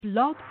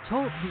Blog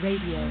Talk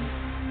Radio.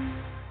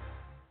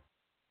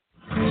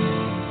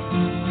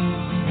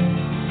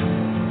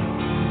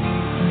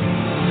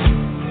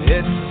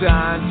 It's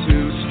time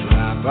to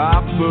strap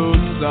our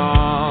boots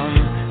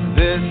on.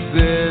 This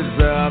is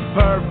the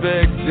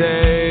perfect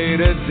day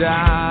to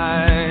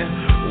die.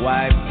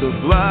 Wipe the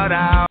blood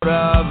out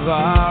of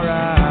our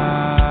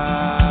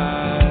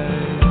eyes.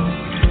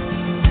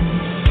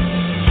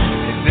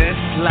 In this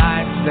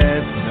life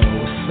there's no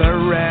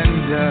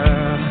surrender,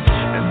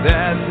 and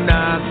there's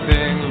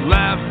nothing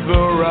left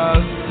for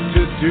us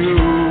to do.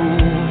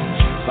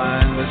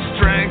 Find the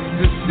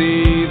strength to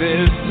see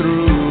this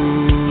through.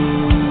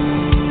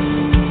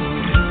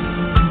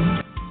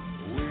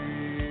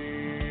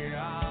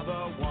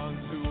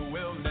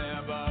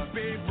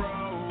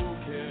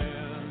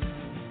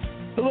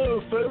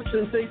 Hello, folks,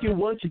 and thank you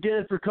once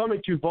again for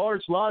coming to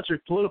Bard's Logic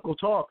Political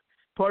Talk,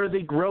 part of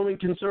the growing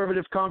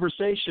conservative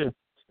conversation,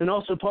 and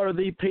also part of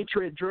the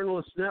Patriot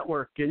Journalist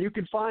Network. And you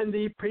can find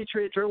the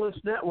Patriot Journalist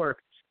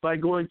Network by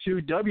going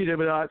to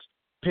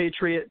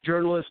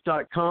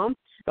www.patriotjournalist.com.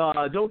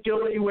 Don't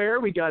go anywhere.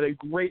 We got a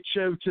great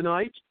show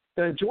tonight.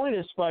 Join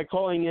us by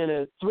calling in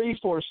at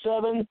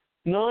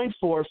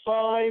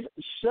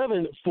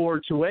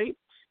 347-945-7428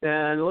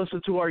 and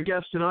listen to our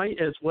guest tonight,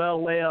 as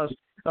well as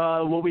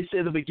what we say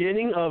at the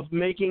beginning of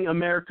Making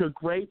America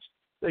Great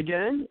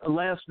Again.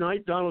 Last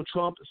night, Donald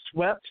Trump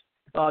swept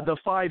the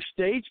 5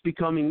 states,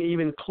 becoming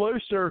even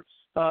closer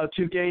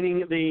to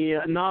gaining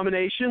the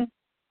nomination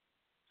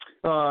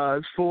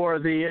for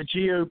the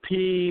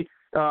GOP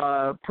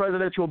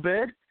presidential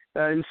bid.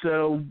 And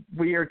so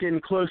we are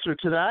getting closer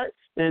to that.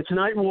 And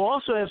tonight we'll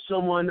also have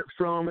someone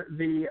from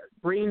the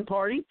Green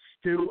Party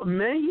who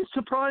may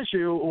surprise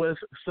you with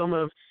some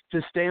of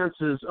his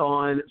stances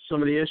on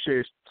some of the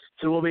issues.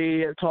 So we'll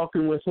be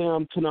talking with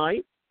him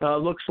tonight.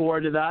 Look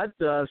forward to that,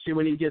 see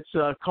when he gets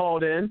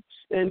called in.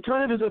 And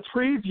kind of as a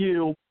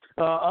preview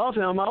of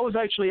him, I was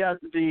actually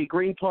at the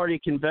Green Party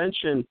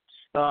convention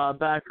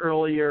back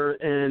earlier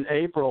in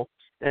April,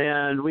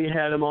 and we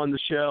had him on the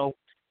show.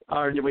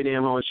 Or we didn't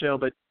have him on the show,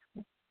 but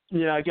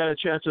yeah, I got a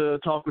chance to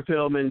talk with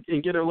him and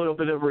get a little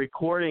bit of a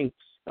recording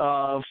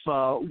of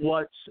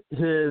what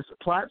his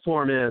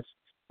platform is.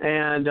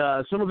 And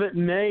some of it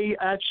may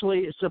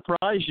actually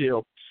surprise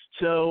you.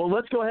 So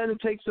let's go ahead and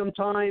take some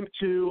time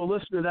to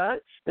listen to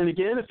that. And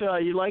again, if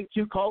you'd like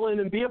to call in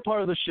and be a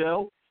part of the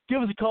show,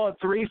 give us a call at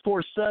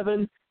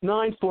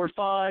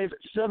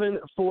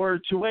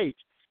 347-945-7428.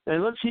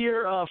 And let's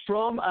hear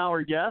from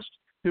our guest,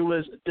 who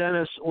is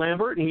Dennis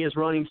Lambert, and he is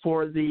running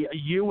for the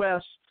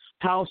U.S.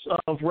 House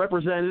of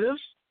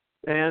Representatives.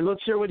 And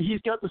let's hear what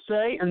he's got to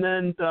say, and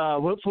then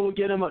hopefully we'll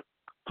get him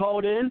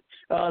called in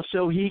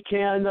so he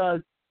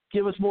can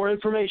give us more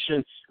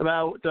information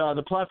about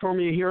the platform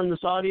you hear in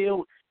this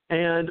audio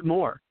and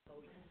more.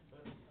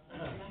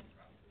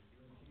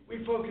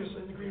 We focus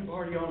in the Green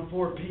Party on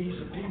 4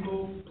 P's of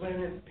people,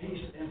 planet,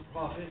 peace, and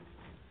profit.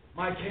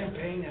 My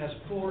campaign has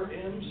 4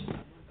 M's,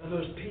 and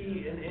those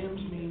P and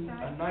M's mean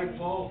a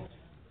nightfall,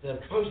 the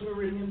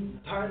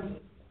post-meridian, time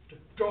to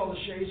draw the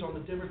shades on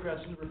the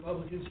Democrats and the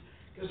Republicans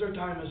because their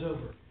time is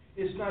over.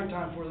 It's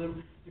nighttime for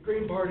them. The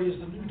Green Party is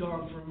the new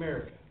dawn for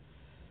America.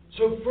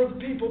 So for the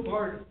people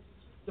part,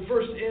 the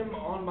first M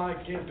on my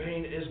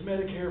campaign is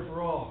Medicare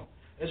for All.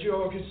 As you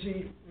all can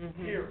see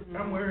here,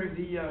 I'm wearing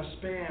the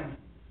SPAN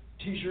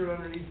T-shirt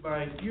underneath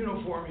my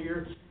uniform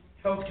here.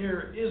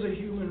 Healthcare is a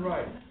human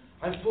right.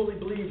 I fully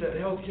believe that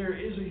healthcare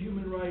is a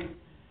human right.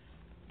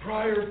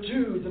 Prior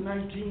to the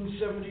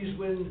 1970s,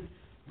 when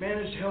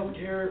managed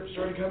healthcare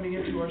started coming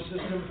into our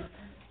system,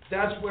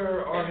 that's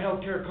where our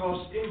healthcare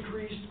costs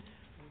increased.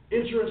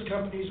 Insurance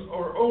companies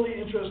are only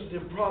interested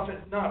in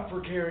profit, not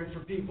for caring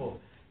for people.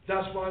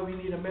 That's why we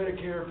need a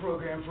Medicare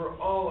program for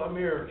all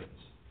Americans.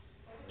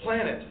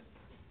 Planet.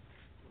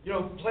 You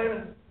know,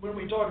 planet, when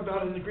we talk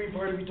about it in the Green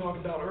Party, we talk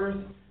about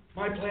Earth.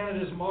 My planet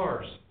is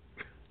Mars.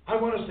 I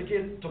want us to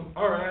get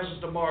our asses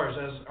to Mars,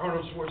 as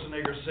Arnold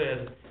Schwarzenegger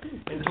said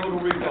in Total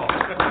Recall.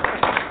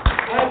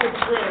 I have a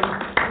friend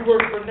who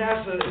worked for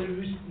NASA and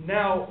who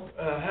now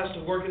has to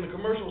work in the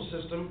commercial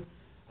system.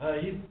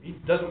 He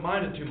doesn't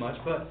mind it too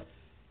much, but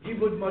he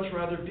would much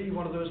rather be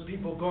one of those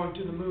people going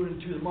to the moon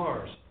and to the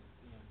Mars.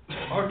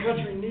 Our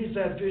country needs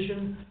that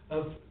vision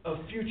of a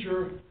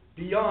future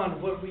beyond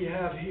what we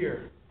have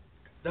here.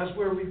 That's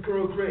where we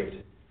grow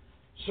great.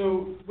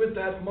 So with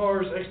that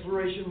Mars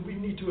exploration, we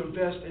need to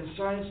invest in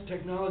science,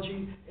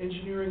 technology,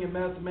 engineering, and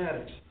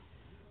mathematics.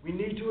 We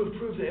need to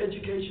improve the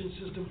education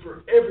system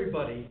for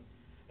everybody,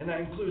 and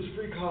that includes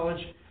free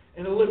college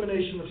and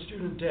elimination of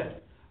student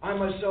debt. I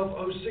myself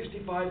owe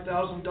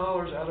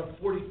 $65,000 out of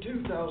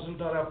 $42,000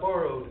 that I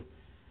borrowed,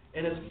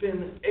 and it's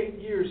been 8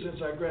 years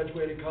since I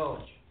graduated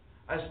college.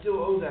 I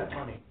still owe that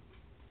money.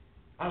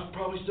 I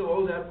probably still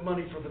owe that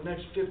money for the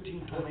next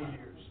 15, 20 years.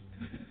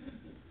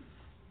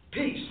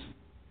 Peace.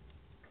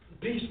 The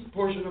peace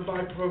portion of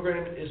my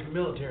program is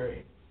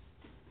military.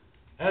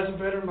 As a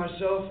veteran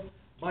myself,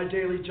 my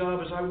daily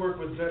job is I work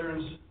with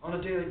veterans on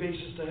a daily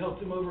basis to help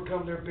them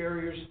overcome their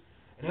barriers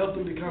and help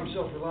them become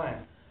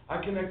self-reliant.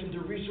 I connect them to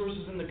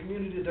resources in the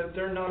community that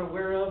they're not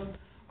aware of.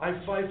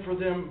 I fight for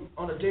them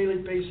on a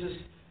daily basis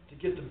to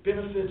get the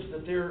benefits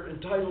that they're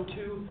entitled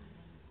to.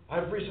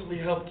 I've recently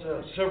helped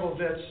several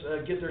vets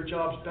get their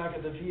jobs back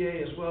at the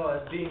VA, as well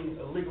as being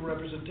a legal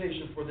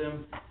representation for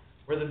them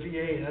where the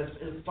VA has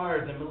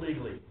fired them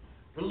illegally.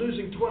 We're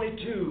losing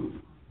 22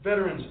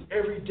 veterans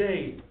every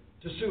day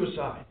to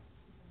suicide.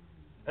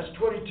 That's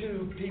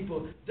 22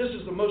 people. This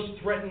is the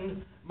most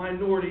threatened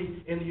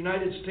minority in the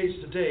United States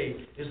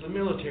today, is the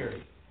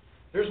military.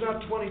 There's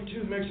not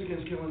 22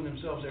 Mexicans killing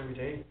themselves every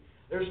day.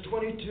 There's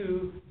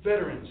 22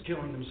 veterans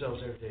killing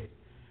themselves every day.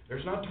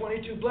 There's not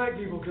 22 black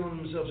people killing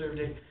themselves every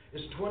day.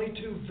 It's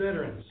 22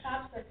 veterans.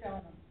 Cops are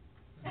killing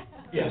them.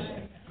 Yes.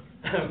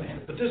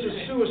 But this is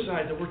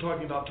suicide that we're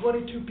talking about.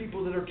 22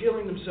 people that are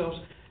killing themselves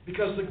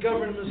because the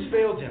government has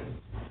failed them.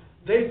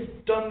 They've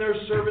done their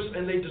service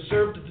and they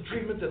deserve the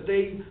treatment that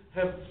they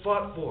have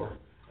fought for.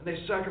 And they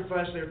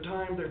sacrificed their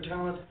time, their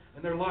talent,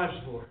 and their lives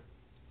for.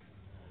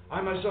 I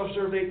myself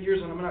served 8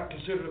 years and I'm not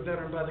considered a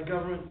veteran by the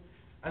government.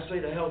 I say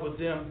to hell with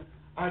them.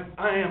 I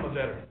am a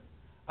veteran.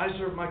 I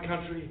serve my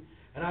country,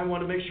 and I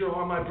want to make sure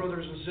all my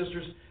brothers and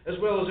sisters, as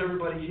well as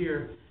everybody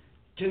here,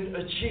 can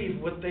achieve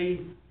what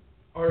they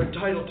are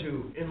entitled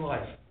to in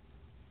life.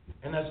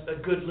 And that's a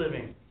good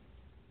living.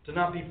 To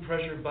not be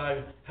pressured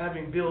by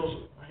having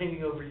bills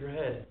hanging over your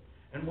head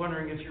and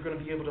wondering if you're going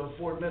to be able to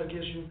afford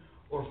medication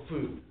or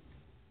food.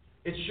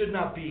 It should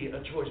not be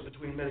a choice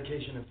between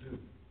medication and food.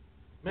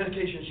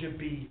 Medication should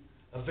be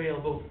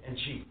available and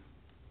cheap.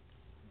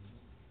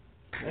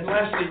 And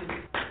lastly,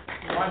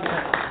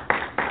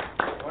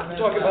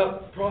 talk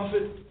about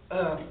profit.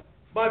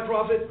 My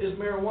profit is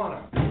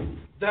marijuana.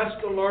 That's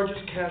the largest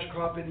cash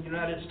crop in the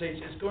United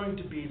States. It's going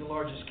to be the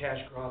largest cash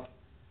crop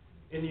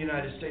in the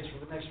United States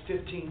for the next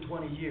 15,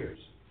 20 years.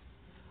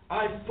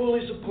 I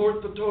fully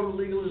support the total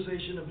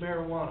legalization of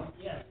marijuana.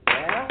 Yes.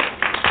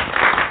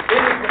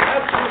 It is the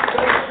absolute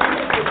best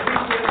treatment for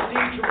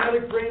PTSD,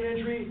 traumatic brain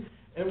injury,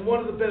 and one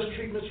of the best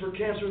treatments for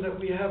cancer that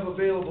we have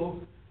available.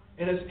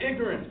 And it's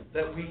ignorant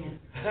that we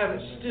have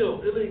it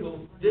still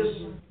illegal this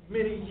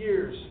many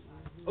years.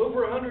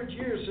 Over 100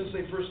 years since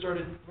they first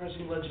started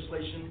passing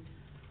legislation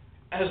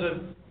as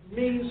a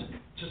means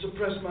to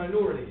suppress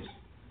minorities.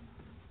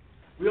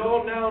 We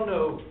all now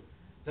know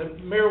that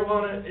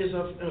marijuana is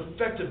an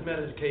effective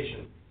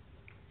medication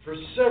for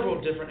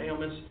several different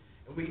ailments,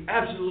 and we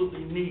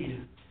absolutely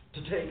need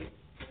to take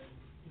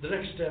the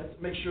next step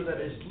to make sure that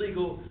it's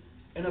legal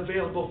and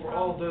available for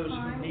all those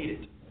who need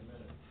it.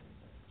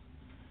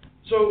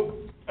 So,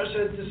 I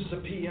said this is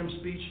a PM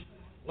speech.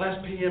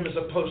 Last PM is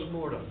a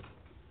post-mortem.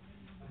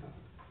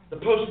 The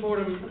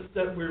post-mortem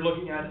that we're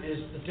looking at is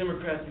the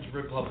Democrats and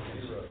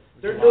Republicans.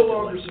 They're no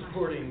longer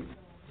supporting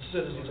the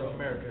citizens of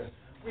America.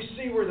 We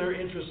see where their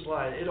interests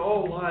lie. It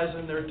all lies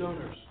in their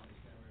donors.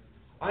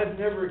 I've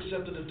never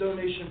accepted a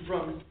donation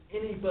from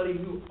anybody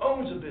who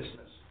owns a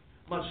business,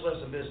 much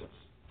less a business.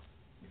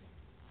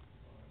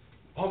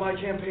 All my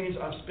campaigns,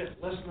 I've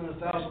spent less than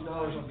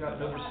 $1,000. I've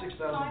gotten over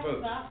 6,000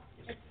 votes.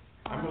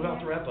 I'm about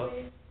to wrap up.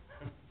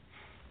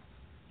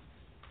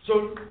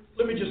 So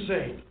let me just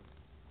say,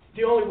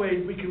 the only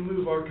way we can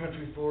move our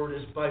country forward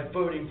is by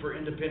voting for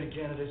independent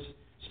candidates,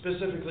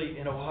 specifically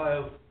in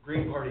Ohio,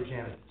 Green Party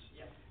candidates.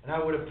 And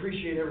I would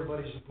appreciate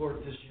everybody's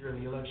support this year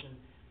in the election,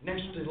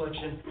 next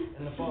election,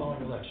 and the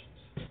following elections.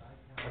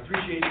 I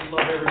appreciate and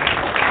love everybody.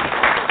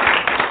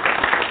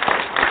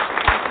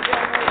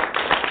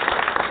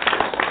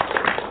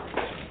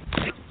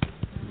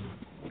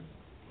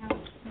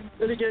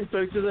 And again,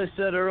 folks, as I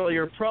said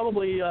earlier,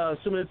 probably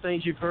some of the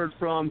things you've heard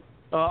from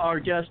our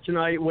guest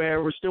tonight,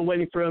 where we're still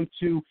waiting for him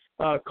to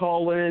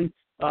call in,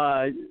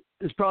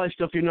 is probably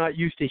stuff you're not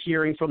used to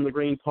hearing from the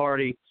Green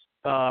Party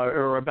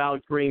or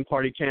about Green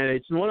Party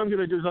candidates. And what I'm going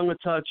to do is I'm going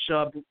to touch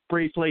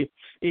briefly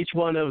each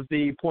one of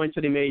the points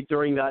that he made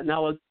during that.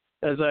 Now,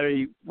 as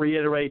I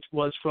reiterate,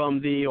 was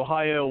from the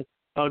Ohio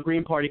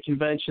Green Party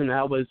convention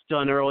that was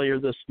done earlier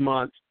this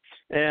month.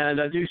 And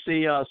I do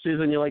see,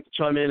 Susan, you'd like to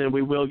chime in, and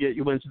we will get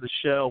you into the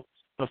show,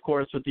 of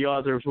course, with the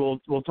others.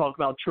 We'll talk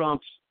about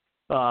Trump's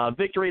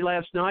victory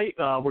last night.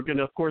 We're going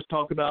to, of course,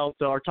 talk about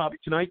our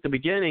topic tonight, the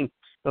beginning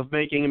of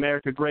Making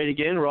America Great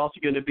Again. We're also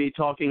going to be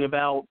talking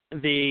about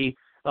the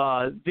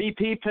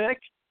VP pick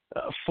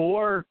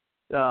for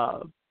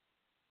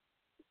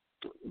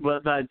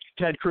that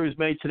Ted Cruz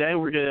made today.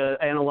 We're going to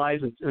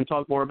analyze and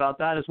talk more about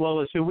that, as well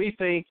as who we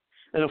think,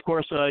 and, of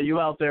course, you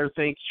out there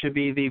think should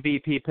be the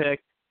VP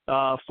pick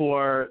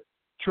for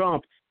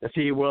Trump if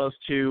he was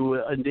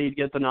to indeed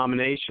get the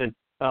nomination,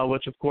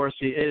 which, of course,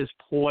 he is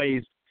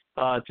poised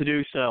to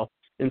do so.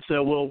 And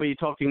so we'll be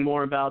talking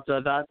more about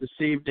that this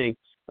evening.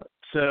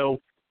 So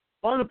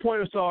on the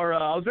point of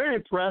I was very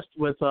impressed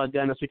with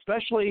Dennis,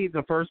 especially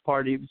the first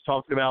part he was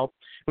talking about,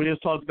 when he was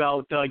talking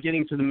about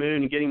getting to the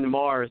moon and getting to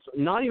Mars.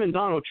 Not even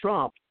Donald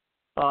Trump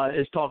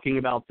is talking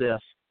about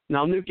this.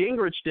 Now, Newt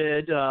Gingrich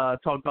did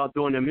talk about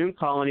doing a moon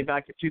colony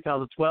back in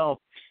 2012.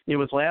 It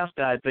was laughed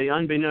at, but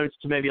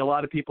unbeknownst to maybe a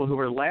lot of people who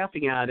were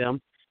laughing at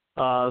him,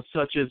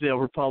 such as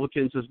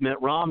Republicans as Mitt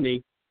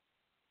Romney,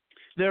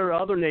 there are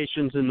other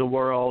nations in the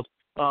world,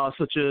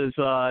 such as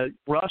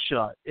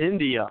Russia,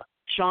 India,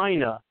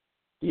 China,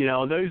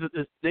 those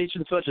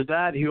nations such as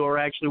that who are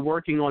actually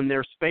working on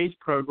their space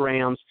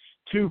programs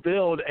to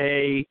build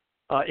a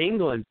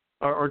England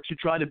or to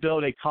try to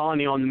build a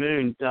colony on the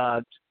moon.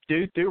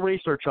 Do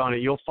research on it.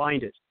 You'll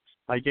find it.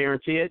 I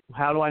guarantee it.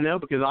 How do I know?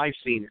 Because I've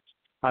seen it.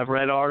 I've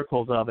read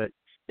articles of it.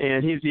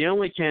 And he's the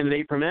only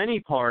candidate from any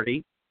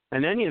party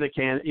and any of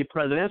the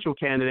presidential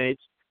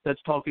candidates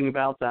that's talking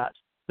about that.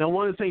 Now,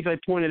 one of the things I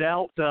pointed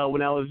out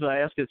when I was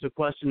asking some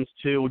questions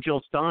to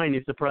Jill Stein,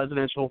 who's the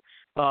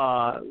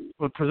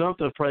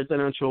presumptive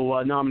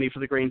presidential nominee for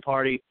the Green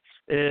Party,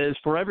 is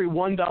for every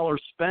 $1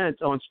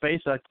 spent on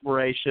space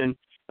exploration,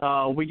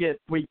 we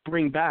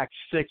bring back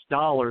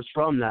 $6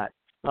 from that.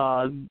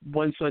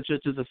 One such as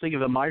the thing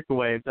of the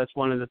microwave. That's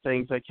one of the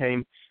things that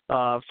came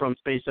from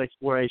space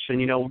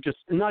exploration. Just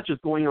not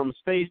just going on the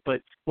space,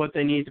 but what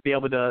they need to be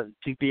able to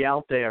be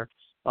out there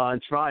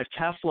and thrive.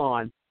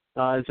 Teflon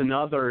is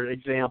another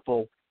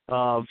example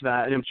of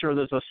that, and I'm sure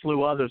there's a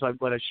slew of others.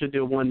 What I should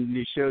do one of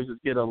these shows is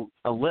get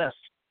a list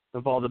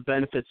of all the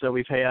benefits that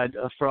we've had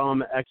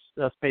from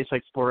space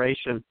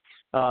exploration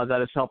that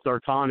has helped our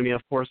economy.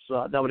 Of course,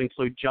 that would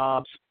include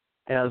jobs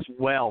as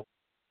well.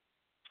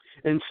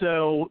 And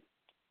so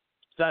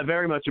that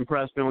very much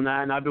impressed me on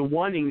that, and I've been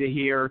wanting to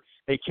hear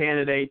a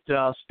candidate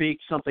speak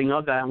something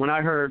of that. And when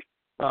I heard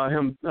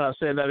him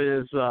say that in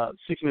his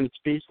 6-minute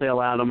speech they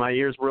allowed him, my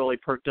ears really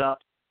perked up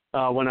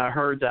when I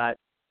heard that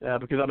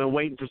because I've been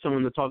waiting for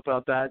someone to talk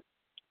about that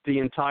the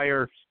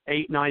entire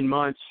 8-9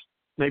 months,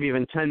 maybe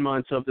even 10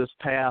 months of this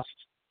past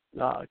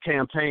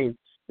campaign.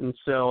 And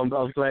so I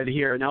was glad to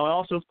hear it. Now, I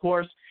also, of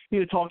course,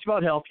 talked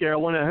about healthcare. I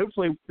want to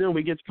hopefully when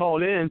we get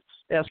called in,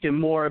 ask him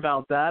more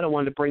about that. I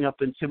wanted to bring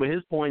up and see what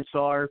his points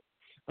are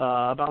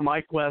about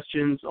my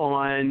questions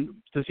on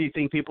does he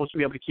think people should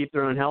be able to keep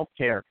their own health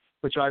care,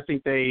 which I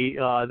think they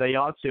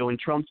ought to. And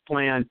Trump's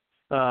plan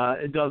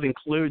it does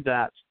include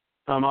that.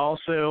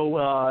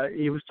 Also,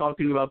 he was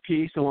talking about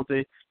peace. I want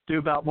to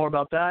do more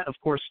about that. Of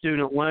course,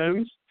 student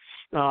loans.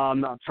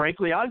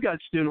 Frankly, I've got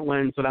student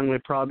loans that I'm going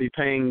to probably be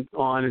paying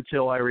on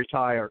until I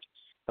retire.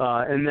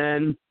 And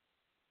then,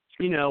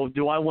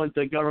 do I want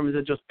the government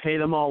to just pay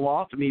them all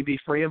off and me be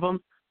free of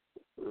them?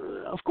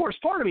 Of course,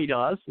 part of me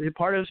does.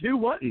 Part of us who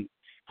wouldn't.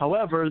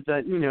 However,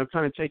 that,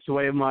 kind of takes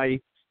away my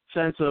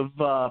sense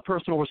of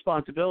personal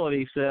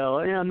responsibility. So,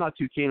 I'm not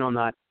too keen on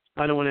that.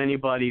 I don't want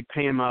anybody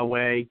paying my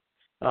way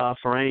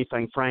for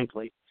anything,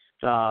 frankly.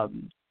 I'd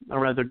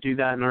rather do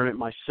that and earn it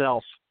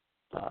myself.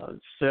 But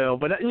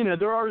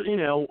there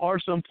are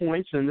some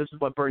points, and this is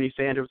what Bernie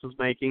Sanders was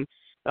making,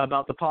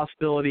 about the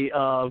possibility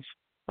of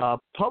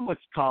public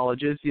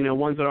colleges,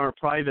 ones that aren't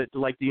private,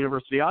 like the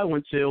university I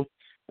went to,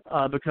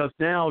 because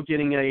now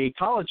getting a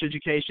college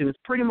education is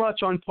pretty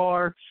much on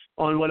par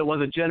on what it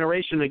was a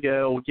generation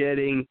ago,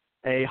 getting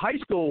a high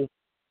school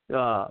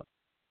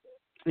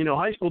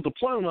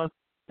diploma.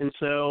 And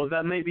so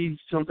that may be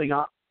something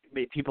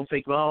people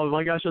think, oh,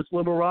 my gosh, that's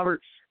liberal,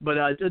 Robert. But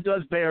it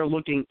does bear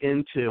looking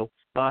into.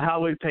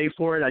 How we pay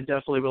for it, I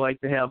definitely would like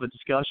to have a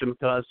discussion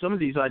because some of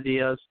these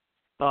ideas,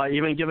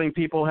 even giving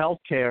people health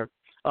care,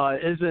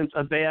 isn't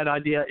a bad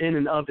idea in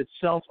and of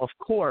itself. Of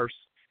course,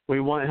 we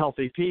want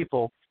healthy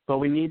people, but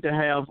we need to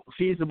have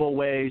feasible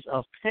ways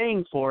of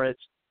paying for it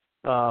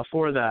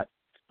for that.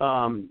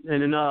 And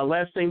then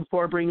last thing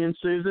before I bring in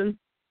Susan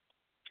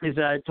is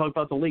that I talk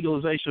about the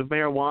legalization of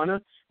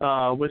marijuana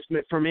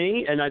for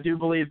me, and I do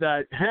believe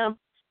that hemp,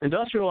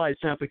 industrialized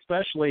hemp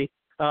especially,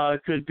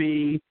 could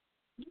be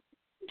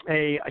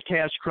a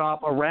cash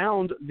crop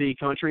around the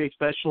country,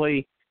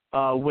 especially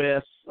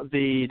with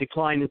the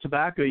decline in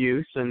tobacco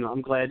use, and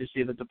I'm glad to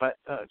see the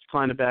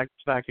decline of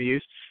tobacco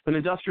use. But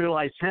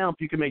industrialized hemp,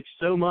 you can make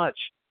so much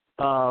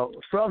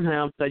from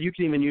hemp that you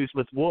can even use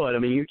with wood. I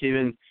mean, you can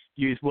even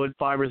use wood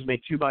fibers,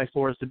 make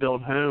 2x4s to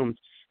build homes,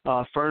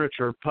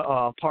 furniture,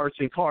 parts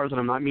in cars,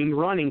 and I don't mean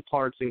running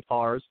parts in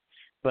cars,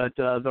 but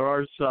there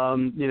are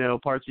some,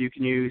 parts that you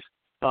can use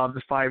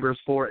the fibers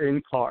for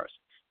in cars.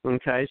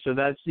 Okay, so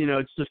that's,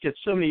 it just gets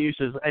so many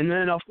uses. And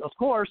then, of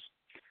course,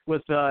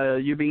 with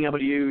you being able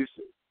to use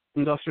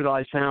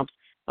industrialized hemp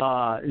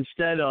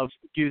instead of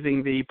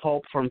using the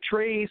pulp from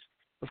trees,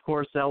 of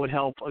course, that would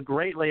help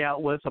greatly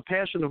out with a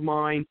passion of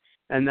mine,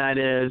 and that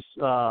is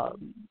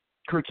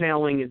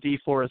curtailing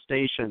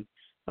deforestation,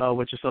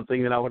 which is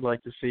something that I would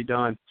like to see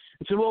done.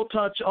 And so we'll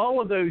touch all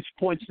of those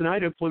points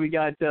tonight. Hopefully we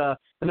got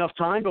enough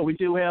time, but we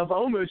do have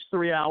almost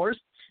 3 hours.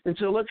 And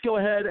so let's go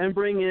ahead and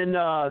bring in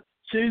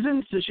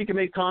Susan so she can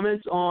make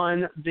comments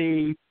on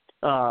the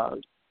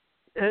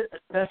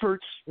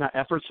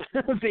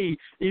the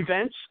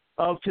events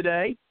of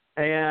today,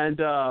 and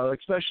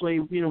especially,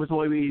 with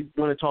what we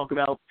want to talk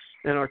about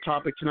in our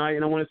topic tonight.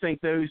 And I want to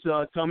thank those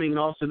coming and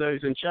also those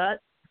in chat.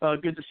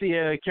 Good to see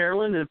you,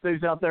 Carolyn. And if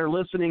those out there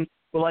listening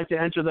would like to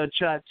enter the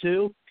chat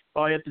too,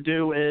 all you have to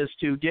do is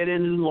to get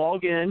in and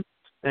log in,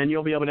 and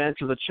you'll be able to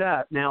enter the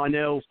chat. Now, I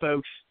know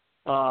folks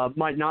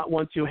might not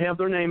want to have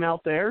their name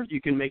out there.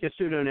 You can make a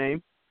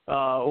pseudonym.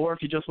 Or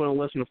if you just want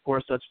to listen, of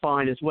course, that's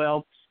fine as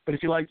well. But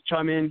if you'd like to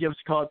chime in, give us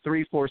a call at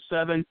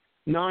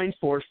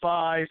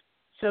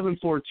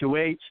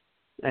 347-945-7428.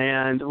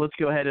 And let's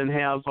go ahead and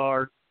have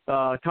our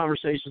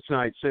conversation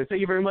tonight. So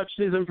thank you very much,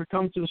 Susan, for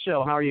coming to the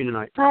show. How are you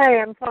tonight? Hi,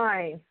 I'm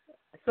fine.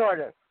 Sort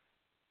of.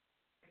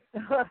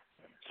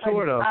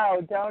 Sort of.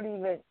 Oh, don't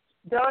even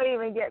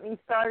get me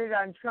started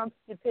on Trump's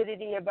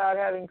stupidity about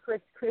having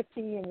Chris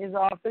Christie in his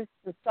office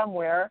or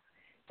somewhere,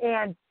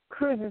 and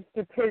Cruz's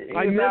stupidity.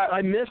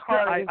 I missed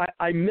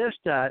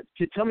that.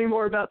 Tell me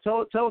more about.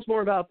 Tell us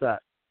more about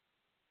that.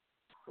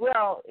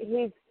 Well,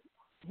 he's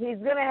going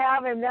to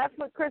have him. That's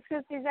what Chris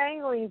Christie's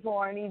angling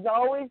for, and he's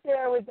always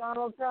there with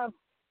Donald Trump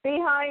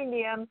behind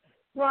him,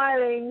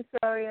 smiling. So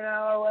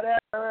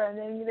whatever. And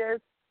then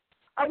there's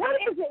what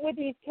is it with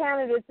these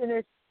candidates and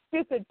their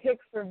stupid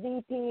picks for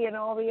VP and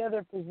all the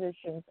other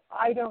positions?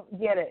 I don't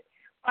get it.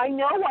 I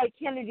know why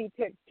Kennedy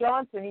picked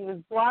Johnson. He was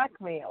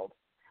blackmailed.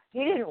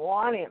 He didn't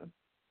want him.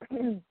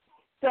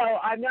 So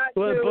I'm not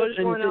sure what's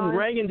going on. And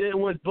Reagan didn't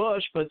want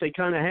Bush, but they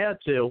kind of had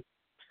to.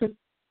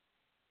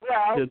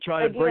 Well, to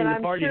try to bring the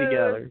party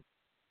together.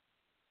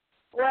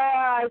 Well,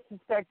 I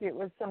suspect it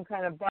was some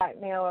kind of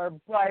blackmail or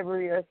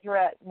bribery or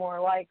threat, more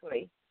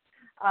likely.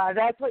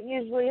 That's what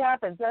usually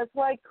happens. That's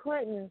why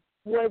Clinton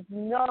was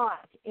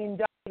not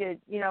indicted,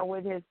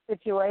 with his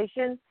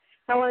situation.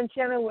 Helen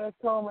Chenoweth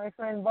told my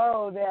friend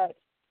Bo that,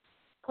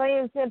 plain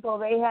and simple,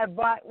 they had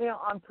blackmail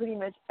on pretty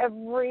much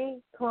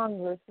every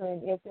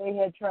congressman if they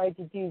had tried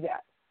to do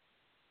that.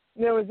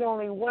 There was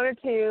only one or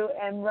two,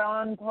 and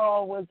Ron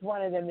Paul was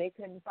one of them. They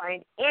couldn't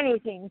find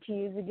anything to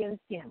use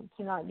against him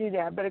to not do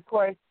that. But, of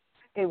course,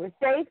 it was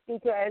safe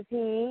because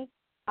he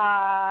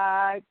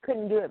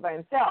couldn't do it by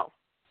himself.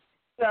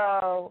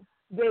 So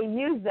they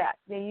use that.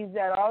 They use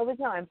that all the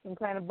time, some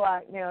kind of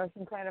blackmail or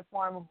some kind of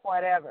form of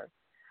whatever.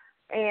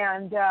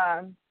 And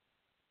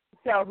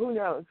so who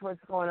knows what's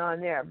going on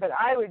there. But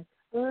I would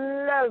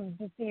love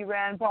to see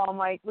Rand Paul and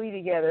Mike Lee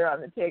together on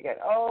the ticket.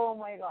 Oh,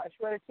 my gosh,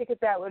 what a ticket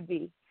that would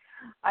be.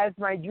 That's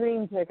my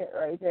dream ticket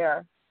right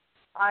there.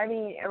 I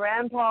mean,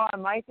 Rand Paul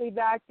and Mike Lee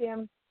backed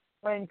him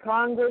when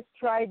Congress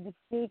tried to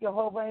sneak a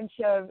whole bunch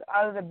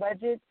out of the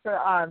budget for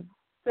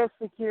Social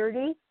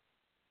Security.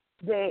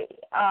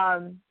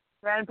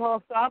 Rand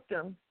Paul stopped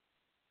him.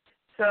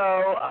 So,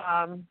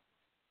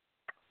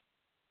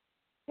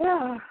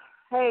 yeah,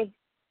 hey,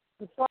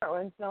 the smart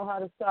ones know how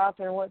to stop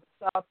and what to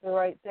stop the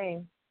right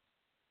thing.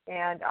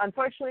 And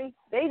unfortunately,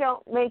 they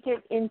don't make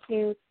it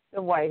into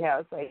the White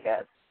House, I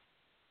guess.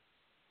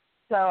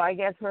 So I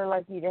guess we're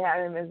lucky to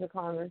have him as a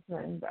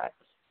congressman, but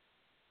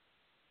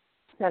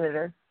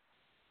senator.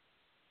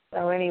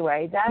 So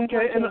anyway, that's my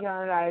take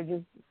on it. I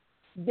just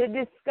been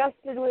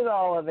disgusted with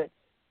all of it.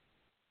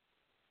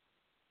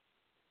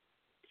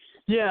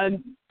 Yeah,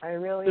 and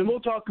we'll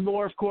talk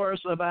more, of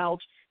course, about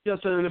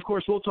and of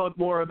course we'll talk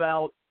more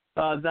about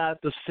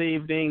that this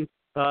evening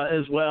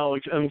as well.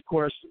 And of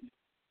course,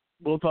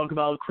 we'll talk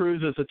about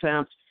Cruz's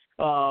attempt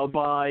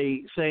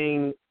by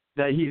saying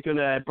that he's going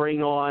to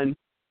bring on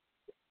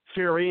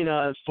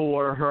Fiorina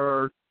for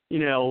her,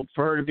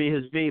 for her to be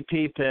his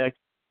VP pick.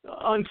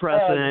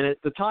 Unprecedented.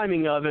 The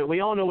timing of it,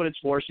 we all know what it's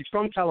for. She's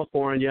from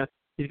California.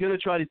 He's going to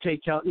try to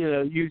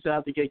use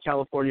that to get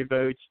California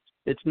votes.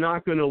 It's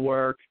not going to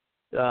work.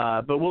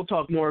 But we'll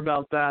talk more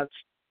about that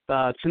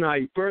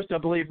tonight. First, I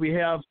believe we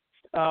have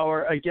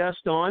a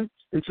guest on,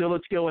 and so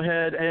let's go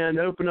ahead and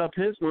open up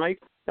his mic.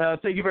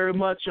 Thank you very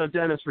much,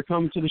 Dennis, for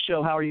coming to the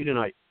show. How are you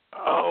tonight?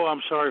 Oh,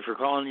 I'm sorry for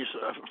calling you,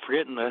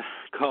 forgetting to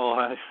call.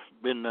 I've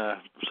been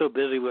so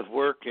busy with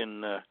work,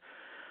 and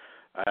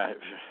I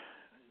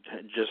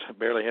just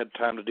barely had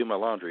time to do my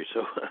laundry.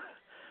 So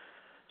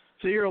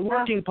you're a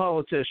working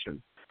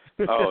politician.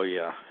 Oh,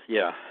 yeah.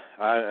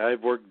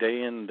 I've worked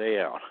day in, day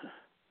out.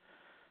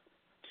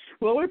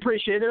 Well, we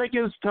appreciate it. That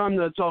gives us time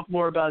to talk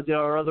more about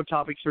our other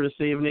topics for this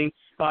evening.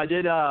 I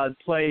did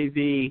play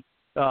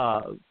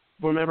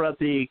remember at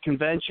the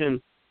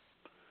convention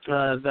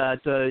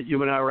that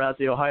you and I were at,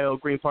 the Ohio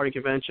Green Party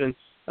convention,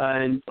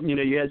 and,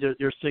 you had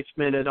your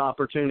 6-minute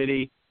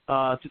opportunity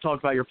to talk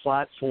about your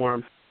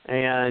platform.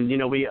 And,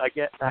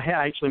 I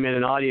actually made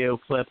an audio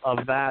clip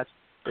of that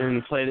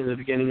and played it at the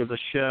beginning of the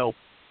show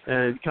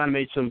and kind of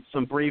made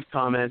some brief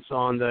comments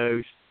on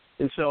those.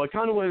 And so I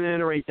kind of want to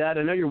iterate that.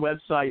 I know your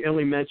website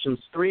only mentions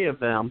 3 of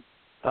them,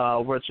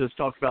 which is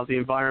talk about the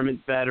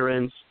environment,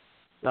 veterans,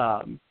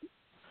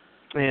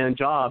 and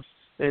jobs.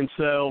 And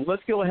so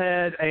let's go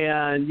ahead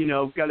and,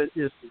 got a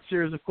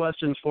series of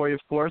questions for you,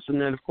 of course, and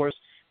then, of course,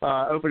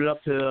 open it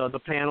up to the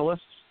panelists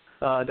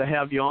to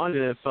have you on.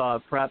 And if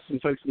perhaps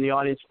some folks in the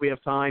audience, if we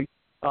have time,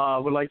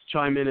 would like to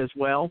chime in as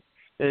well.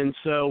 And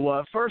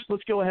so first,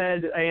 let's go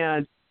ahead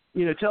and,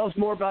 tell us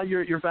more about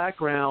your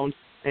background,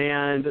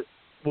 and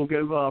we'll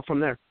go from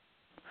there.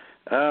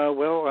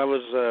 Well, I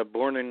was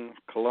born in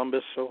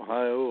Columbus,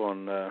 Ohio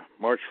on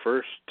March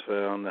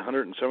 1st, on the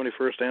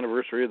 171st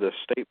anniversary of the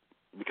state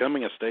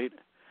becoming a state.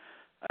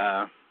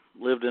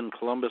 Lived in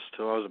Columbus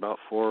till I was about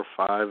 4 or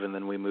 5, and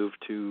then we moved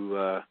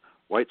to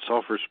White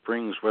Sulphur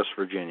Springs, West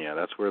Virginia.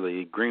 That's where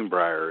the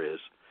Greenbrier is.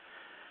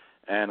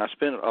 And I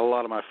spent a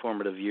lot of my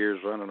formative years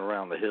running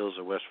around the hills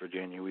of West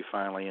Virginia. We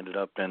finally ended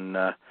up in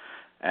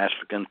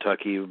Asheville,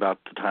 Kentucky about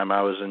the time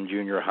I was in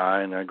junior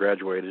high, and I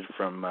graduated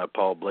from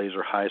Paul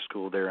Blazer High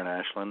School there in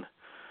Ashland.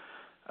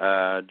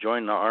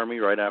 Joined the Army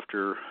right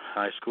after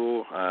high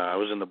school. I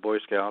was in the Boy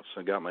Scouts.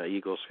 I got my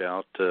Eagle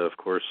Scout, of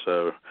course,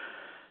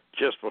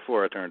 just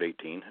before I turned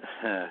 18.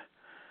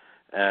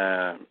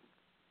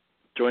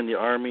 Joined the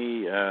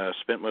Army,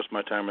 spent most of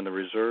my time in the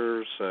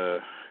reserves,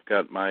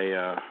 got my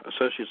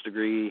associate's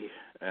degree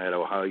at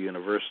Ohio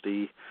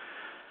University,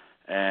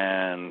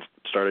 and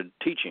started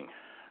teaching.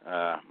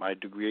 My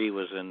degree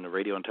was in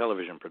radio and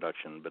television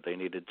production, but they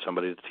needed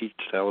somebody to teach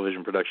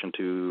television production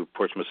to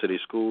Portsmouth City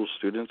Schools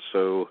students,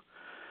 so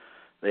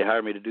they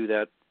hired me to do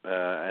that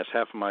as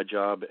half of my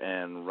job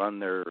and run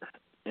their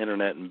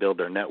internet and build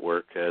their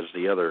network as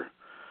the other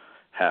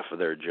half of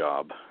their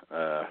job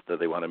that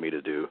they wanted me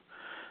to do.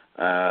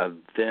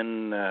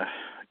 Then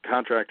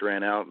contract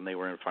ran out, and they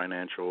were in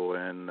financial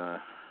and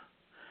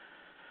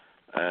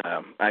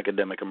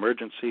academic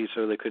emergency,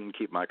 so they couldn't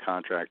keep my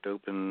contract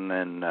open.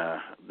 And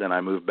then I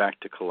moved back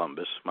to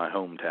Columbus, my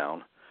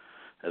hometown,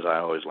 as I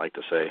always like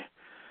to say,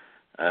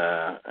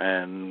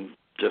 and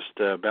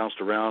just bounced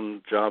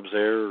around jobs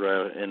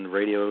there in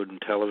radio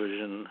and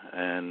television,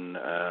 and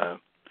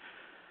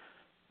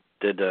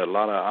did a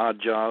lot of odd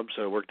jobs.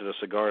 I worked at a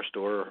cigar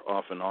store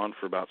off and on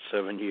for about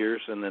 7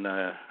 years, and then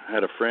I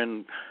had a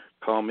friend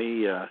call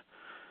me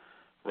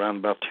around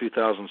about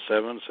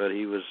 2007, said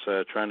he was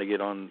trying to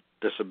get on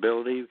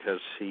disability because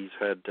he's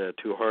had 2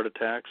 heart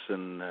attacks,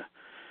 and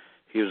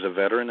he was a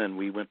veteran, and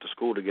we went to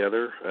school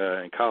together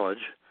in college.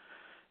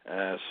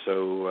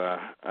 So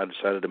I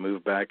decided to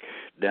move back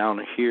down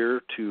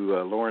here to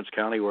Lawrence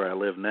County, where I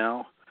live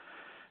now,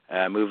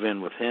 move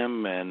in with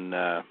him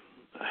and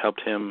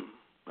helped him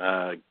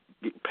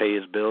pay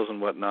his bills and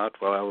whatnot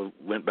while I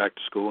went back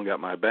to school and got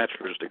my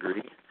bachelor's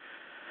degree.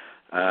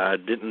 I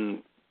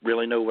didn't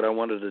really know what I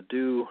wanted to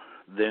do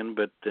then,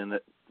 but then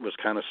it was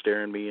kind of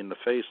staring me in the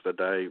face that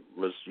I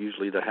was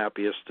usually the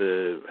happiest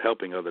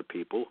helping other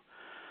people.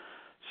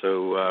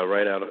 So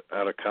right out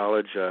of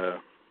college, I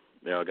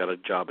got a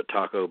job at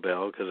Taco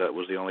Bell because that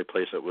was the only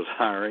place that was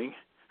hiring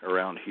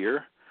around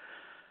here.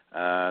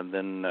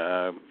 Then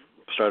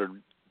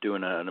started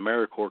doing an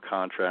AmeriCorps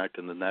contract,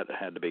 and then that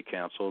had to be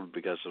canceled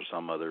because of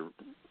some other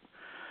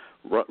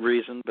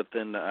reason. But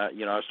then,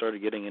 I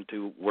started getting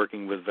into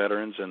working with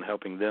veterans and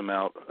helping them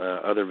out,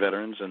 other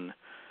veterans, and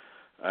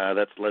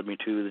that's led me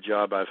to the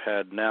job I've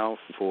had now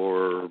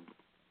for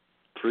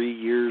 3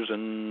 years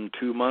and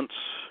 2 months,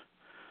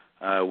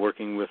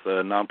 working with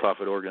a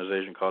nonprofit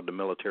organization called the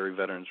Military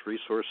Veterans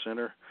Resource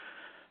Center.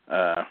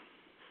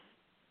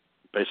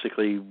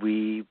 Basically,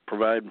 we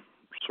provide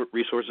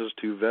resources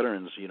to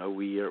veterans.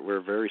 We're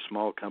a very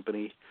small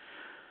company,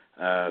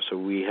 so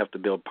we have to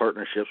build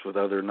partnerships with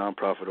other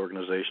nonprofit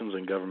organizations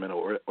and government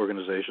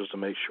organizations to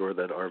make sure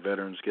that our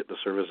veterans get the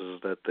services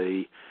that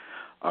they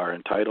are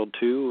entitled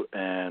to,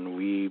 and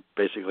we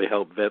basically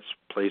help vets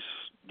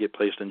get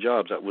placed in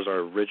jobs. That was our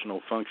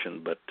original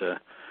function, but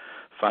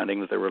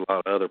finding that there were a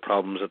lot of other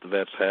problems that the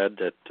vets had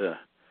that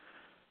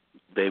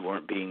they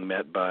weren't being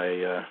met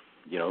by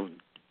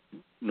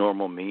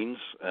normal means,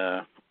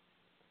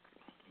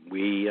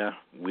 we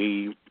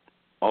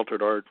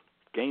altered our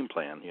game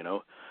plan.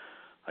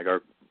 Like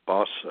our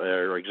boss,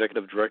 our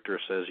executive director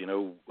says,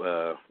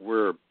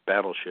 we're a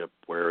battleship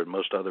where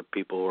most other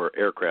people are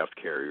aircraft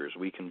carriers.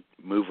 We can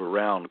move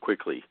around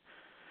quickly,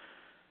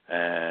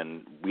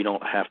 and we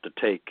don't have to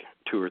take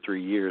 2 or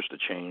 3 years to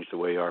change the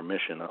way our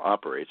mission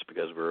operates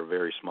because we're a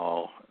very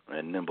small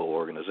and nimble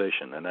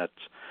organization.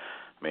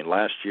 And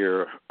last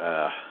year,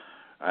 I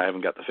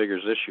haven't got the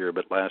figures this year,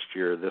 but last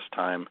year, this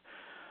time,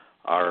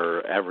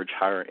 our average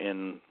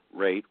hire-in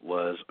rate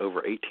was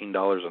over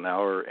 $18 an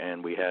hour,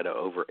 and we had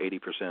over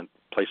 80%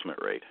 placement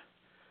rate.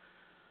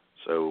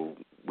 So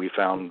we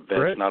found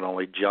vets not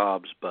only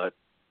jobs, but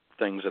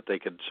things that they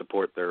could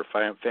support their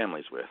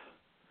families with.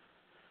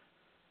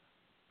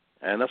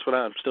 And that's what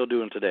I'm still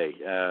doing today.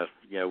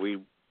 We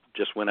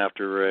just went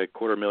after a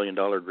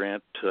 $250,000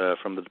 grant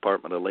from the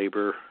Department of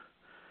Labor.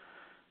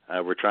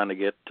 We're trying to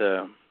get,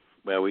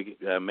 we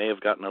may have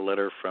gotten a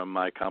letter from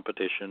my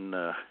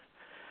competition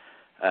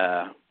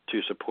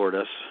to support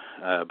us,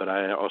 but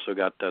I also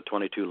got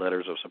 22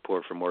 letters of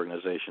support from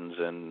organizations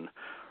in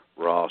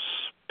Ross,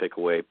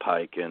 Pickaway,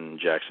 Pike, and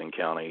Jackson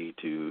County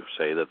to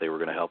say that they were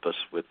going to help us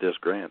with this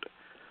grant.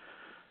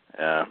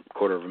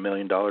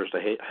 $250,000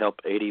 to help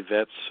 80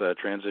 vets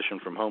transition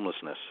from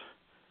homelessness.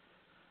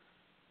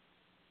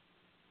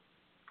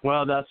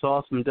 Well, that's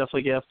awesome.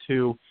 Definitely have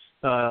to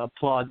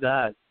applaud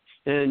that.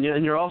 And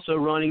you're also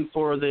running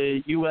for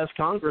the U.S.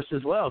 Congress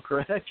as well,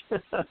 correct?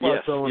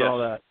 Yes. All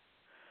that.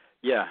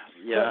 Yeah.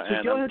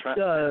 So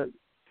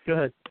go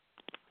ahead.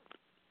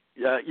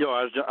 Yeah,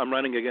 I'm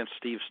running against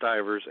Steve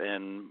Stivers,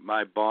 and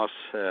my boss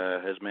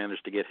has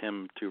managed to get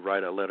him to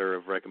write a letter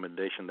of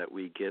recommendation that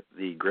we get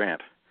the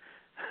grant.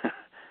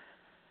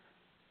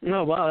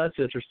 Oh, wow, that's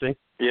interesting.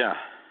 Yeah.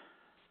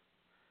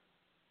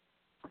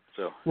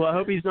 So. Well, I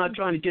hope he's not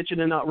trying to get you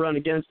to not run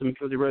against him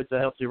because he wrote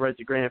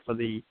the grant for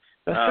the.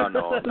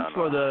 No.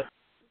 for the.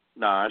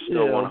 No, I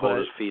still want to hold but,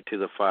 his feet to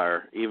the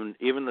fire.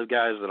 Even the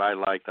guys that I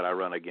like that I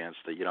run against,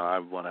 I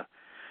want to,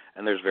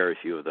 and there's very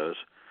few of those.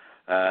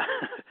 I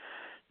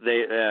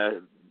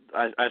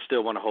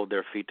still want to hold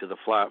their feet to the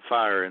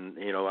fire, and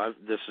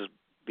this is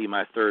be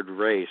my third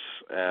race.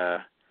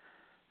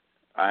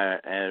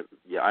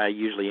 I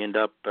usually end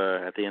up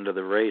at the end of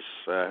the race,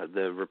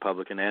 the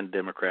Republican and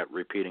Democrat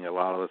repeating a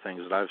lot of the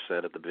things that I've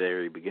said at the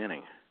very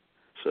beginning.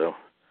 So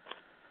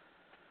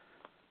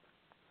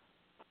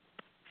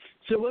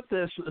with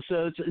this,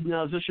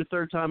 now is this your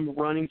third time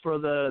running for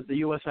the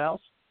U.S.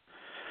 House?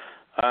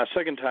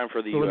 Second time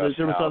for the U.S.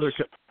 there was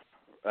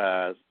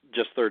House.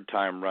 Just third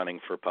time running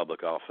for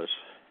public office.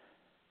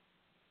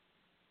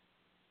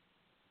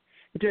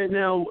 Okay,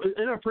 now,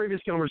 in our previous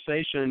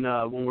conversation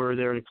when we were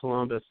there in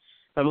Columbus,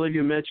 I believe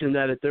you mentioned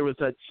that there was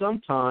at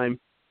some time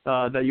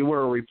that you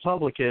were a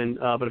Republican,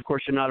 but of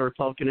course you're not a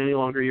Republican any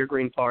longer, you're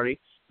Green Party.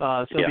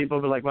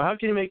 People were like, well, how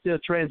can you make the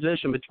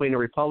transition between a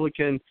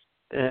Republican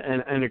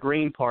and a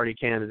Green Party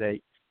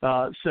candidate?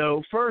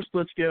 So first,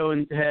 let's go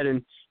ahead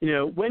and,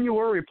 when you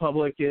were a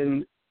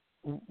Republican,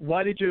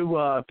 why did you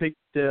pick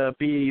to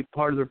be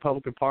part of the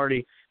Republican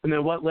Party, and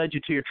then what led you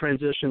to your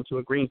transition to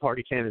a Green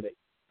Party candidate?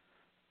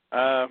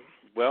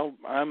 Well,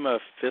 I'm a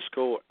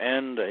fiscal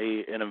and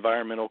an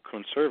environmental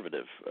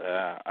conservative.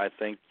 I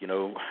think,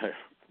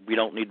 we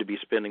don't need to be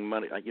spending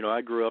money.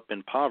 I grew up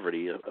in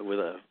poverty with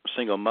a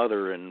single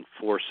mother and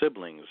 4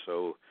 siblings,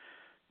 so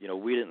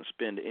we didn't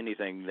spend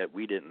anything that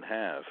we didn't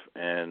have,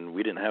 and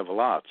we didn't have a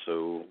lot,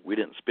 so we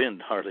didn't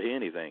spend hardly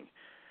anything.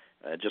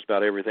 Just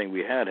about everything we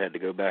had to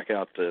go back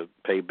out to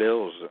pay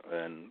bills,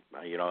 and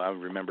I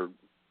remember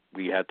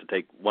we had to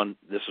take one.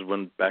 This is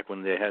back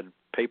when they had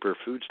paper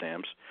food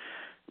stamps.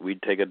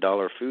 We'd take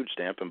 $1 food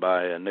stamp and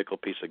buy a nickel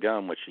piece of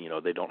gum, which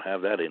they don't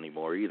have that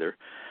anymore either,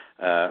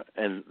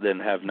 and then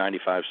have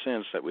 95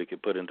 cents that we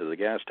could put into the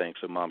gas tank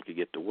so Mom could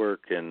get to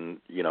work and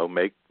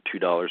make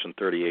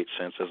 $2.38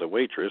 as a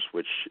waitress,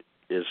 which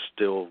is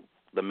still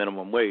the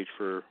minimum wage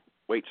for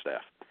wait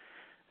staff.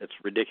 It's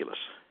ridiculous.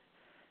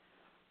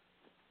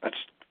 That's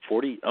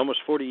almost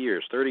 40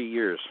 years,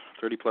 30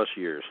 plus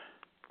years.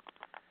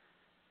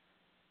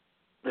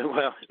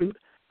 Well,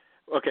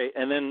 okay,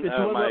 and then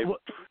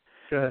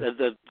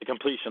the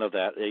completion of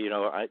that,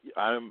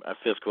 I'm a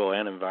fiscal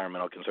and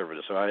environmental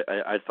conservative, so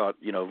I thought,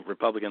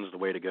 Republicans is the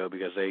way to go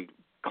because they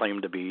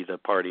claim to be the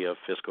party of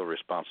fiscal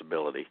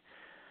responsibility.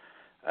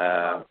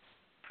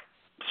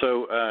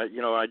 So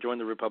I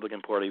joined the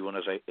Republican Party when I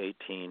was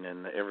 18,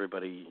 and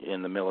everybody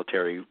in the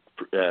military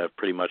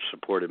pretty much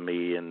supported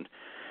me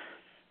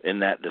in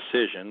that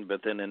decision.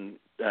 But then in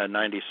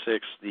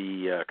 96,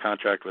 the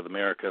Contract with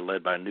America,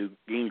 led by Newt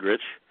Gingrich,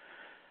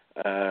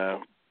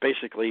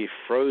 basically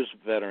froze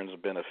veterans'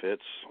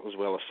 benefits as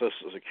well as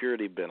Social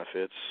Security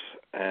benefits,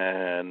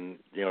 and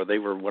they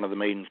were one of the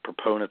main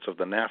proponents of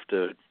the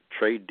NAFTA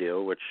trade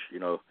deal, which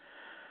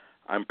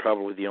I'm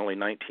probably the only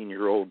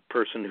 19-year-old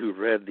person who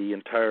read the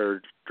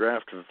entire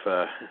draft of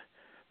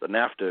the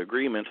NAFTA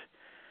agreement,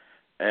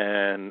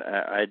 and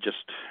I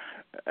just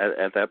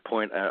at that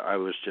point I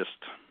was just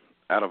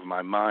out of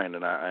my mind,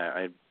 and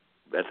I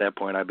at that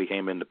point I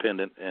became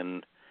independent.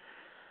 And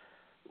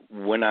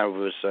when I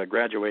was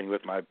graduating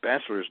with my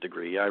bachelor's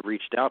degree, I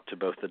reached out to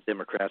both the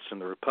Democrats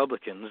and the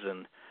Republicans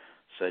and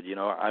said,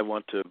 I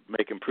want to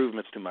make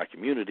improvements to my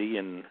community.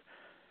 And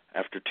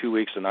after 2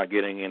 weeks of not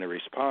getting any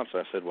response,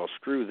 I said, well,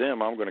 screw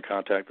them. I'm going to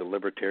contact the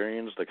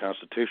Libertarians, the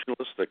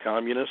Constitutionalists, the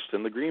Communists,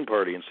 and the Green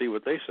Party and see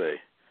what they say.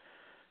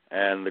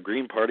 And the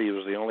Green Party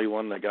was the only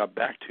one that got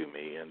back to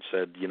me and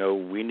said,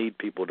 we need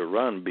people to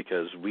run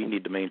because we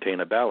need to maintain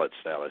a ballot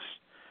status.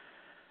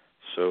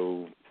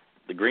 So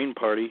the Green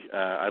Party,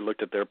 I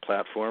looked at their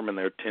platform and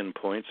their 10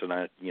 points, and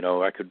I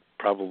could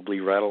probably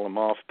rattle them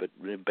off, but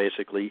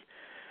basically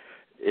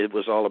it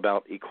was all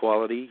about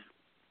equality,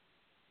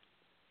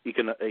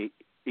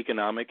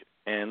 economic,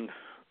 and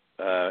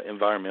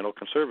environmental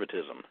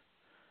conservatism.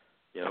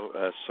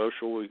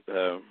 Social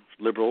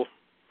liberal,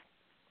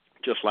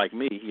 just like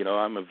me.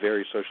 I'm a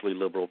very socially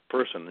liberal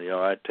person.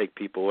 I take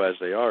people as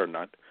they are,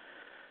 not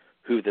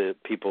who the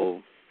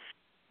people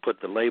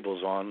put the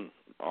labels on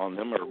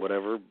them or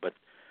whatever, but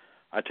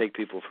I take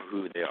people for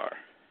who they are.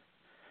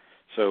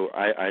 So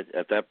I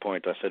at that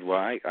point I said, well,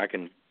 I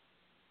can.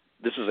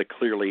 This is a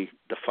clearly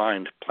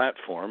defined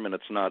platform, and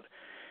it's not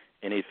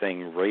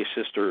anything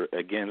racist or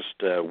against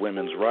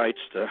women's rights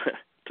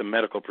to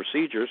medical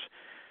procedures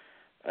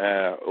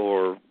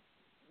or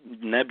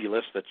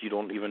nebulous that you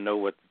don't even know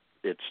what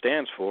it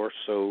stands for.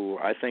 So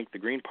I think the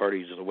Green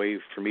Party is the way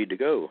for me to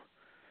go,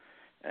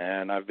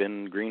 and I've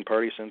been Green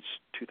Party since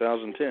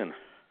 2010.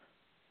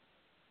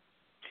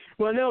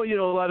 Well, I know,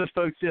 a lot of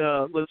folks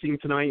listening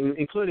tonight,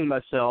 including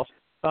myself,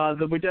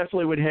 that we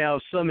definitely would have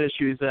some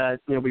issues that,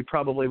 we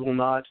probably will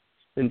not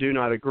and do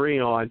not agree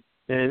on.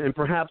 And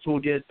perhaps we'll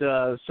get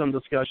some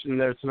discussion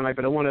there tonight,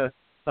 but I want to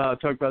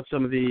talk about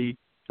some of the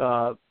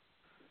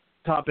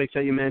topics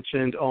that you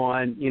mentioned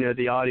on,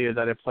 the audio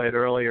that I played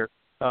earlier.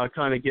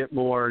 kind of get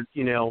more,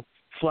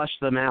 flesh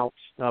them out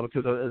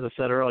because, as I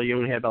said earlier, you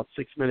only had about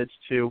 6 minutes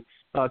to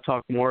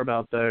talk more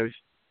about those.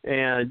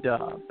 And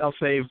I'll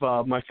save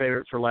my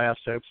favorite for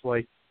last,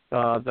 hopefully,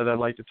 that I'd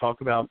like to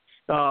talk about.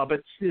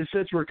 But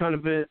since we're kind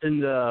of in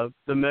the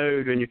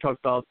mode and you talked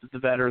about the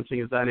veterans,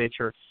 things of that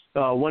nature,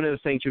 one of the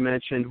things you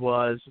mentioned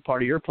was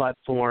part of your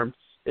platform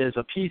is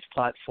a peace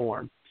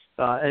platform.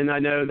 And I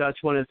know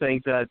that's one of the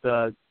things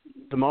that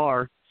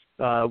Damar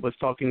was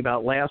talking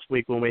about last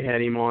week when we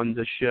had him on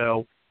the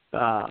show.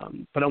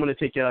 But I want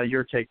to get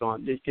your take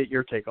on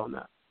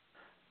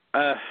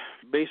that.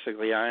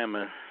 Basically, I am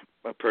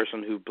a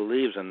person who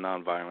believes in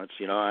nonviolence.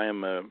 I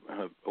am a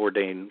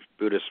ordained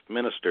Buddhist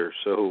minister,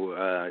 so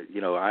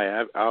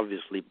I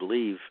obviously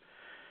believe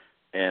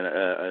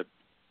in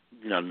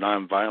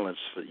nonviolence.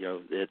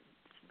 It,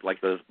 like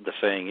the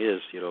saying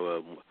is,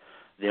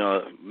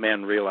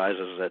 man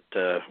realizes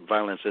that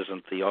violence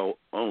isn't the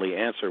only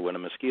answer when a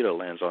mosquito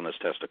lands on his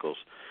testicles.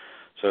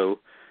 So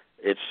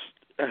it's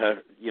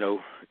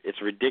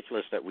it's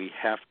ridiculous that we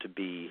have to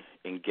be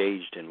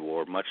engaged in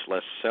war, much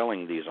less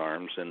selling these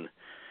arms.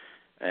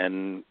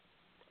 And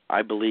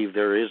I believe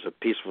there is a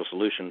peaceful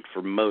solution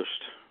for most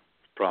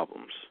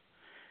problems,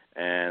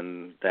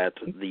 and that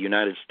the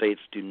United States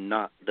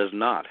does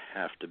not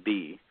have to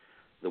be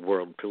the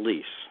world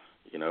police.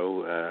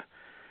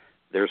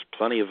 There's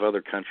plenty of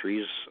other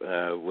countries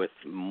with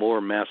more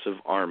massive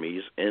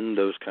armies in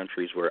those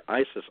countries where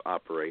ISIS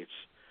operates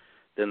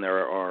than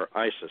there are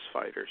ISIS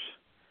fighters.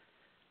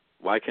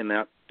 Why can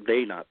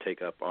they not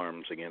take up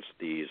arms against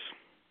these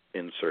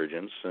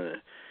insurgents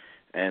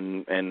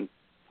and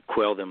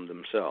quell them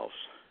themselves?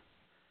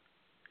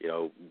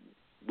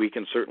 We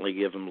can certainly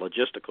give them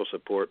logistical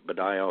support, but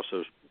I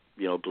also,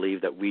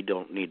 believe that we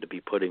don't need to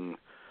be putting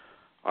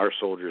our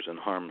soldiers in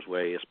harm's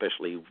way,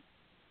 especially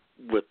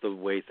with the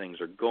way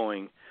things are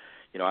going.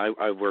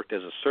 I worked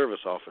as a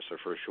service officer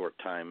for a short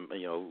time,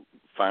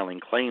 filing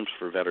claims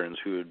for veterans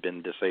who had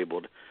been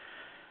disabled,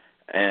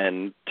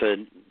 and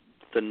to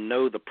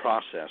know the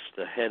process,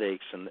 the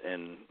headaches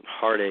and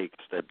heartaches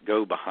that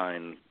go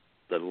behind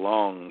the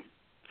long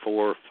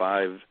 4,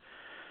 5,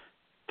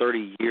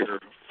 30-year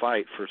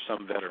fight for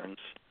some veterans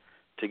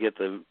to get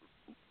the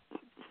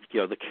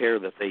care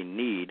that they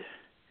need,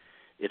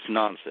 it's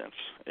nonsense.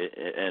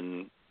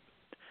 And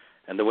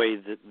the way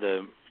that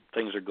the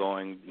things are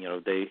going,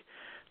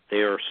 they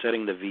are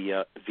setting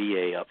the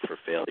VA up for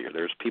failure.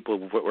 There's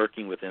people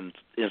working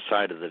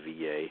inside of the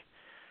VA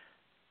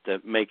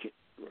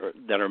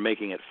that are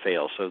making it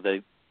fail. So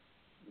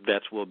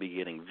vets will be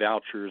getting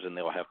vouchers, and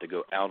they'll have to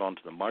go out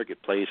onto the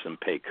marketplace and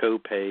pay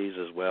co-pays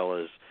as well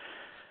as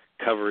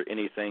cover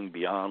anything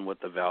beyond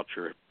what the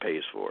voucher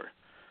pays for.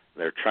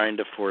 They're trying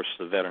to force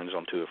the veterans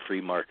onto a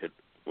free market,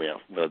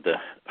 the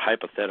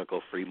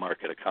hypothetical free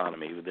market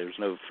economy. There's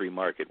no free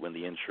market when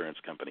the insurance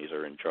companies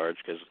are in charge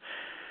because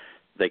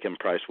they can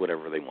price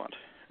whatever they want.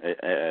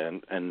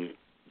 And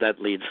that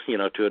leads,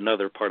 to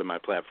another part of my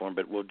platform,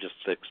 but we'll just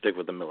stick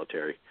with the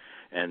military.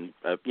 And,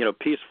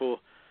 peaceful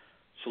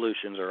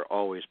solutions are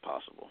always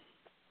possible.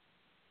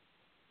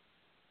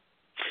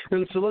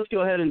 And so let's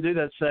go ahead and do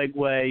that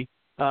segue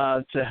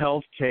to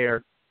health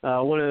care.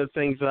 One of the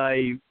things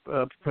I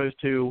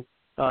proposed to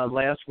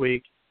last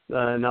week,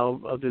 and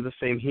I'll do the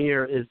same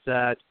here, is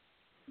that,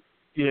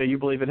 you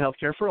believe in health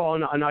care for all.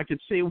 And I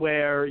could see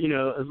where,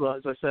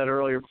 as I said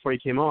earlier before you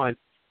came on,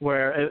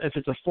 where if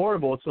it's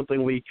affordable, it's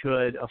something we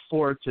could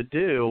afford to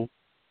do,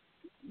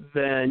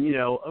 then,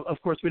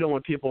 of course we don't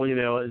want people,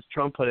 as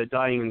Trump put it,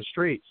 dying in the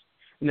streets.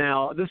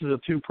 Now, this is a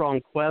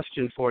two-pronged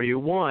question for you.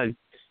 One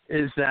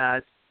is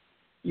that,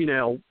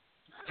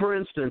 for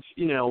instance,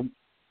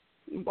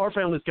 our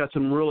family's got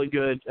some really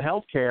good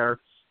health care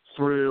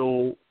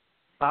through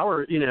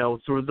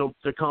through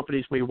the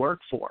companies we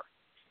work for,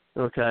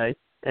 okay?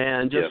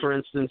 And just for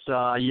instance,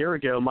 a year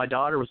ago, my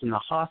daughter was in the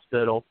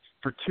hospital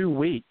for 2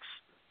 weeks,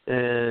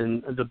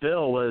 and the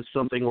bill was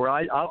something where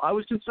I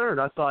was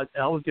concerned. I thought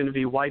I was going to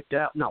be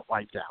not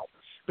wiped out,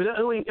 but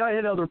I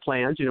had other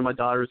plans. My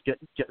daughter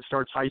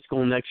starts high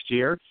school next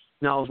year,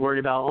 and I was worried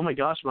about, oh my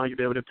gosh, am I going to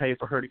be able to pay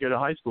for her to go to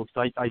high school?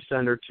 Because I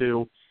send her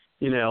to,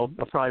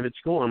 a private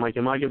school. I'm like,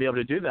 am I going to be able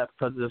to do that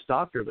because of this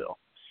doctor bill?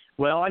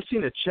 Well, I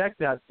seen a check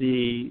that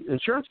the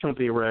insurance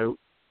company wrote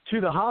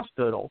to the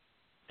hospital,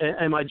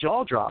 and my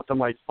jaw dropped. I'm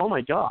like, oh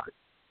my God,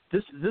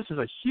 this is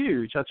a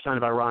huge. That's kind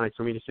of ironic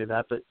for me to say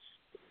that, but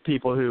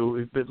people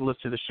who listen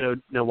to the show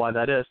know why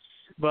that is.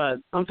 But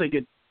I'm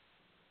thinking,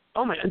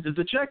 oh my,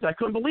 the check, I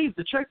couldn't believe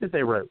the check that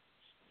they wrote.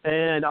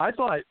 And I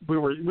thought we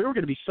were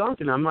going to be sunk,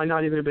 and I might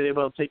not even be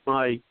able to take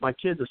my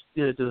kids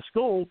to the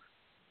school,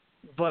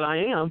 but I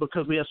am,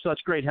 because we have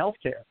such great health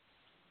care.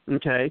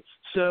 Okay,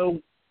 so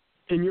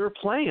in your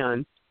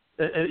plan,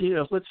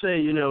 let's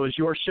say, it's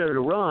your show to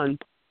run,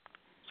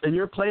 and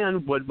your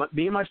plan would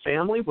me and my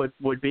family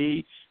would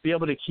be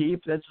able to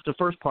keep. That's the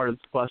first part of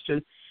the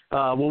question.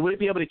 Will we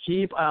be able to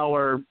keep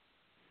our,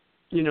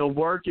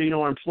 work,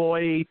 our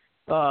employee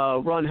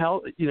run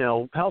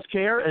health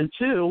care? And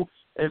two,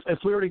 if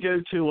we were to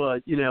go to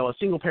a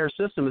single payer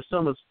system, as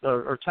some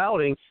are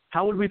touting,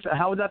 how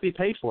would that be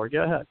paid for?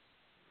 Go ahead.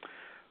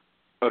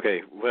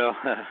 Okay, well,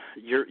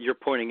 you're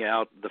pointing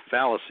out the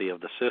fallacy of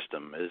the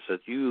system is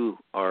that you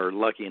are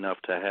lucky enough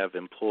to have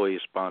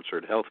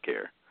employee-sponsored health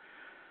care.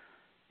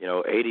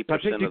 80% I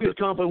picked a good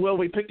company. Well,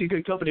 we picked a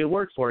good company to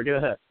work for. Go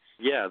ahead.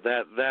 Yeah,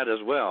 that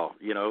as well.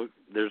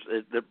 There's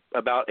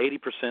about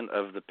 80%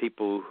 of the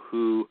people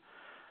who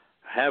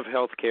have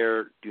health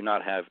care do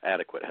not have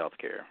adequate health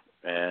care,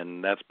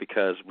 and that's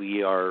because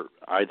we are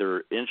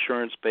either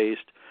insurance-based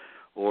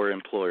or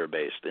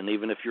employer-based. And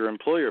even if you're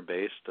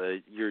employer-based,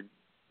 you're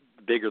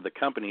bigger the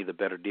company, the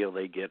better deal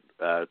they get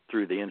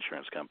through the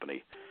insurance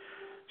company.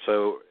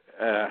 So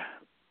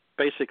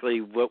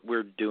basically what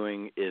we're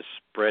doing is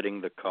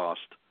spreading the cost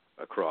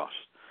across.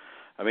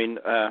 I mean,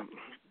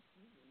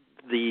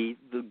 the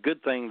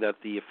good thing that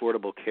the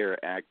Affordable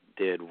Care Act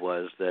did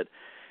was that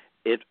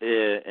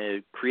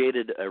it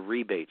created a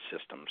rebate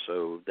system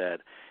so that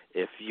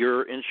if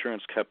your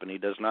insurance company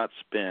does not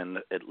spend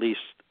at least,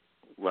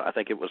 well, I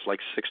think it was like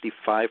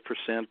 65%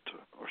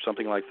 or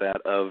something like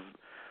that of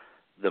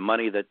the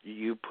money that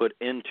you put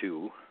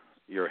into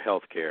your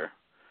health care,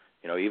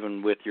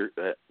 even with your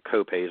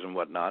co-pays and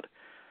whatnot,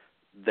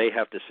 they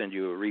have to send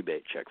you a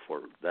rebate check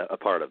for a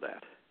part of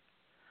that.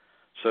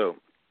 So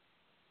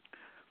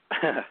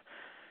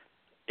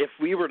if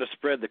we were to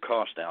spread the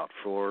cost out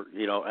for,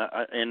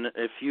 and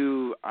if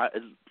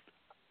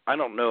I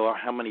don't know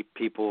how many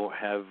people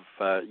have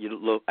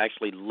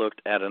actually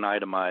looked at an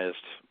itemized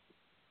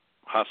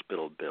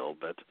hospital bill,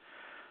 but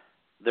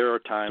there are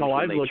times when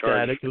I've they looked charge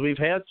at it because we've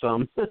had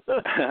some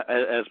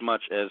as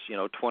much as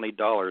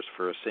 $20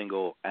 for a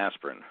single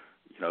aspirin.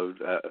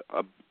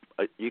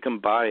 You can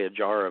buy a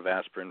jar of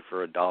aspirin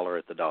for $1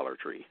 at the Dollar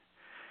Tree,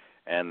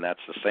 and that's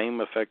the same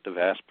effective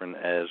aspirin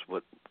as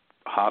what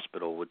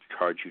hospital would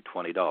charge you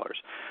 $20.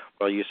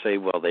 Well, you say,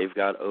 well, they've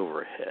got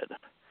overhead.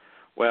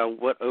 Well,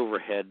 what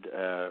overhead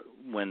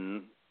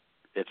when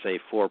it's a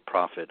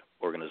for-profit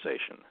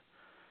organization?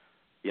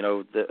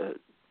 The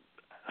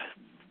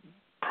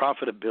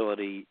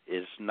profitability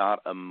is not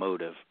a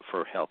motive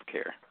for health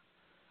care.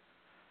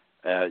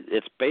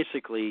 It's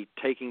basically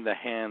taking the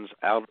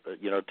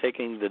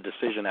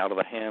decision out of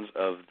the hands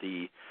of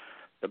the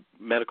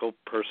medical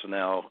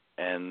personnel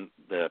and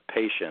the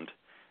patient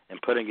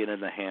and putting it in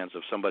the hands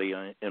of somebody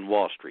in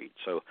Wall Street.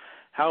 So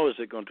how is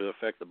it going to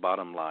affect the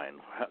bottom line?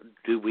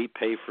 Do we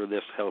pay for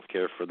this health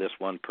care for this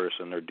one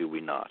person or do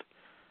we not?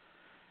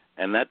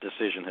 And that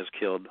decision has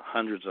killed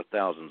hundreds of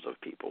thousands of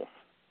people.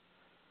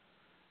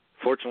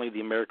 Fortunately,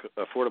 the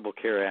Affordable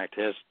Care Act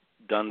has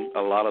done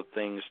a lot of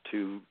things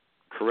to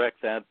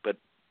correct that, but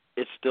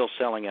it's still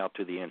selling out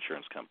to the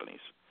insurance companies.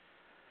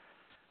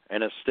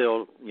 And it's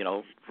still,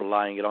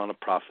 relying it on a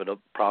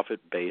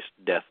profit-based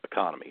death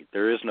economy.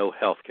 There is no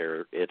health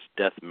care. It's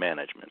death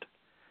management.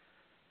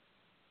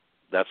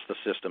 That's the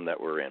system that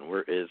we're in.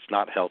 It's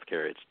not health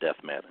care. It's death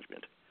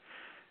management.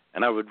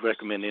 And I would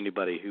recommend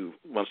anybody who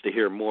wants to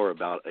hear more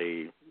about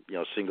a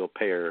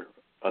single-payer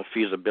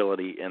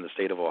feasibility in the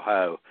state of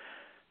Ohio.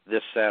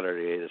 This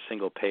Saturday, the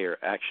Single Payer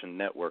Action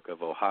Network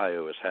of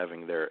Ohio is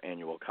having their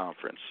annual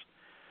conference.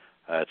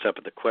 It's up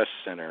at the Quest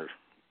Center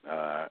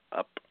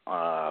up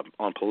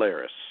on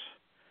Polaris.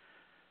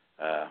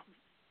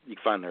 You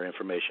can find their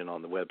information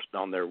on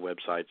their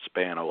website,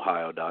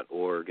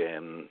 spanohio.org,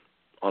 and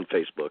on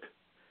Facebook.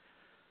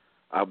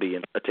 I'll be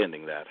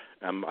attending that.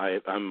 I'm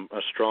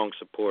a strong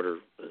supporter,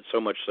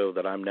 so much so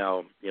that I'm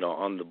now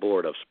on the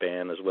board of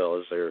SPAN as well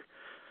as their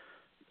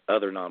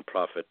other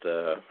nonprofit,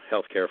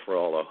 Healthcare for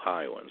All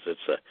Ohioans. It's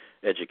an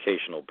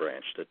educational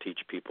branch to teach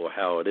people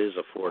how it is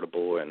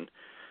affordable and,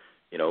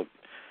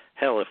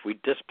 hell, if we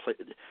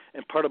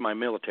and part of my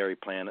military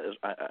plan is,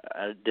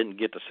 I didn't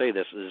get to say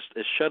this,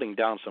 is shutting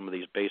down some of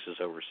these bases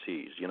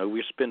overseas.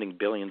 We're spending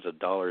billions of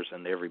dollars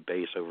in every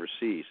base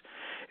overseas.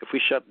 If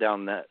we shut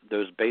down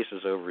those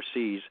bases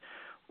overseas,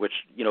 which,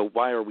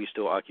 why are we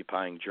still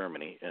occupying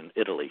Germany and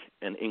Italy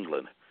and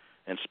England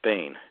and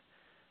Spain?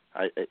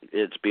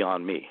 It's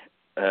beyond me.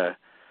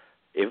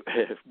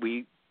 If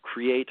we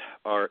create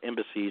our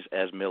embassies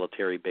as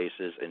military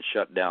bases and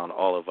shut down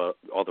all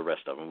the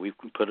rest of them, we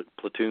can put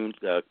platoons,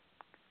 a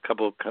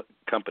couple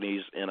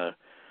companies in a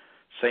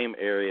same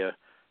area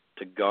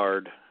to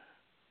guard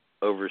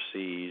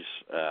overseas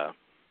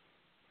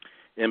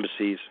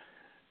embassies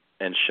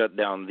and shut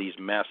down these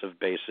massive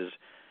bases.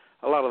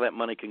 A lot of that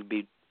money can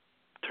be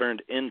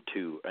turned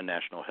into a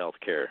national health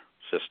care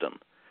system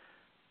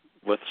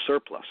with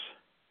surplus.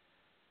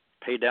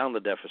 Pay down the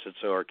deficit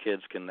so our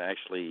kids can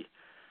actually,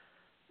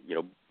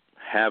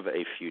 have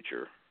a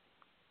future.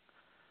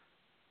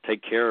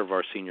 Take care of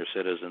our senior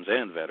citizens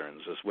and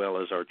veterans as well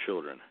as our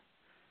children.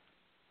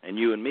 And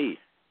you and me.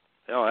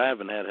 I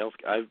haven't had health.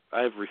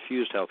 I've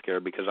refused health care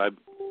because I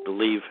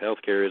believe health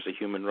care is a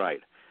human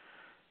right.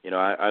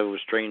 I was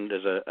trained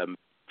as a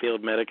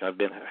field medic. I've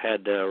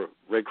had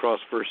Red Cross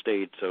first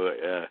aid,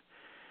 so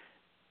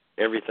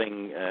every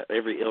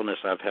illness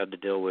I've had to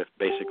deal with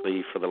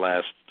basically for the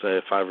last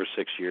 5 or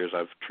 6 years,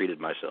 I've treated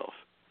myself.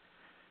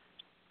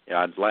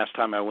 Last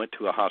time I went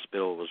to a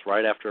hospital was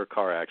right after a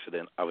car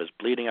accident. I was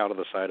bleeding out of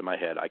the side of my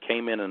head. I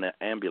came in an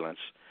ambulance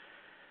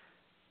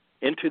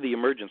into the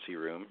emergency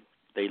room.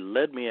 They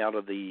led me out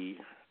of the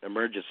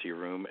emergency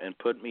room and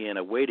put me in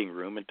a waiting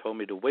room and told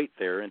me to wait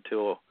there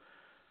until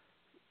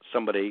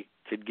somebody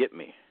could get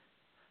me.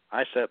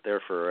 I sat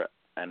there for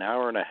an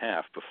hour and a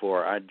half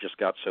before I just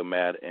got so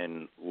mad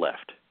and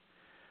left.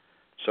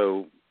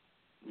 So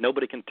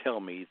nobody can tell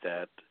me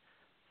that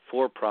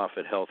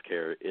for-profit health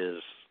care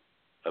is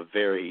a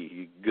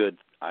very good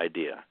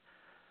idea.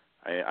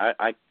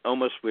 I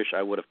almost wish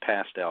I would have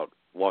passed out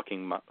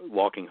walking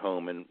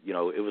home, and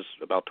it was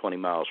about 20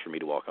 miles for me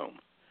to walk home.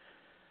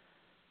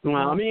 Well,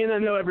 I mean, I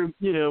know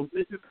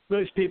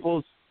most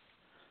people's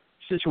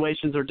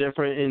situations are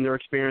different and their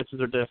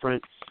experiences are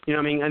different.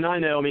 And I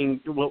know,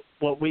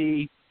 what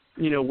we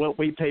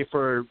pay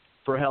for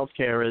health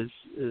care is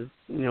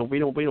we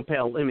don't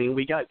pay.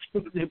 We got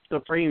the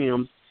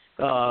premiums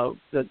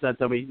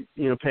that we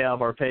pay out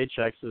of our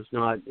paychecks is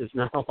not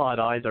a lot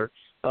either.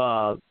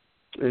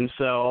 And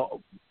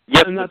so,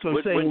 yep, and that's what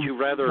I'm saying. Wouldn't you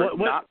rather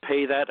not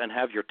pay that and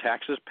have your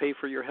taxes pay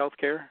for your health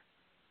care?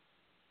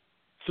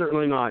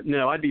 Certainly not.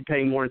 No, I'd be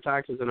paying more in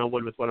taxes than I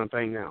would with what I'm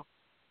paying now.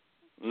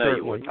 No, certainly.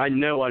 You wouldn't. I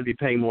know I'd be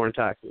paying more in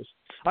taxes.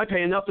 I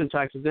pay enough in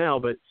taxes now,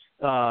 but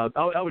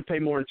I would pay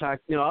more in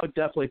tax. I would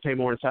definitely pay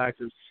more in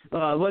taxes.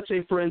 Let's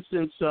say, for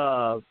instance,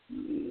 for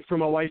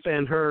my wife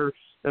and her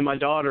and my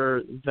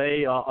daughter,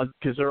 they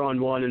because they're on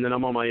one and then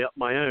I'm on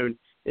my own,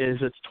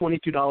 it's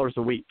 $22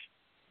 a week.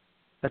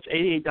 That's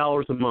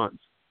 $88 a month,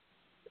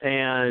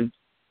 and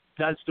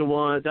that's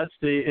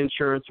the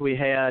insurance we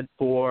had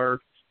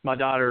for my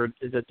daughter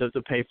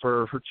to pay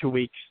for her 2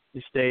 weeks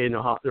to stay in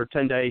or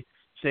 10-day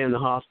stay in the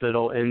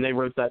hospital, and they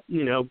wrote that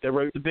they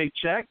wrote the big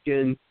check,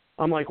 and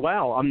I'm like,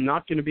 wow, I'm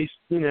not going to be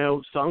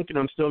sunk, and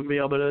I'm still going to be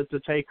able to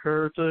take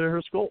her to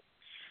her school.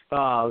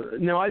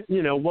 Now,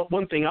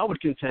 one thing I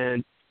would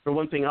contend, or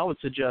one thing I would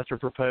suggest or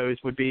propose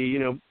would be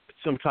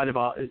some kind of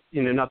a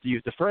not to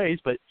use the phrase,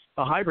 but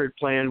a hybrid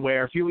plan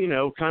where if you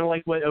kind of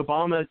like what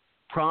Obama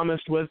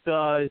promised with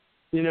his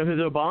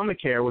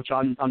Obamacare, which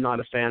I'm not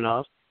a fan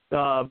of.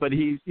 But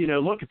he's,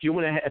 look, if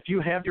you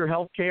have your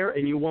health care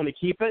and you want to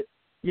keep it,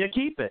 you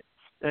keep it.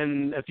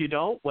 And if you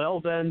don't, well,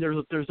 then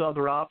there's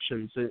other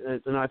options.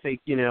 And I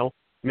think,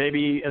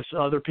 maybe if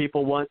other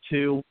people want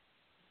to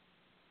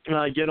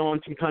get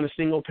on some kind of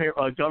single payer,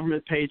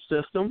 government paid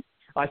system,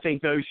 I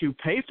think those who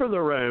pay for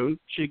their own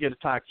should get a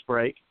tax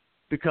break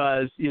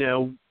because,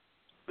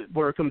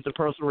 where it comes to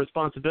personal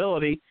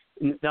responsibility,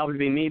 that would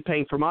be me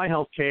paying for my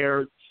health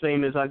care,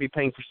 same as I'd be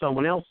paying for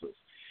someone else's.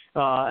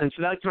 And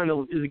so that kind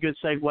of is a good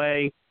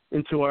segue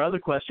into our other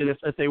question.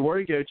 If they were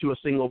to go to a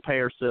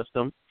single-payer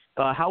system,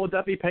 how would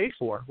that be paid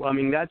for? Well,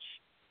 that's,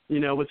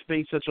 what's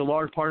being such a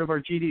large part of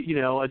our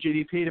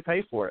GDP to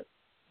pay for it.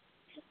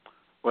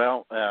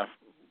 Well,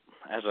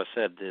 as I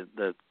said,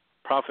 the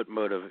profit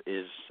motive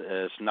is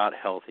not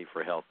healthy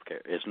for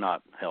healthcare. It's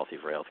not healthy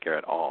for healthcare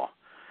at all.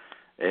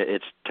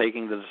 It's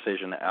taking the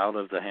decision out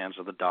of the hands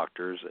of the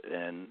doctors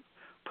and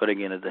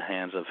putting it in the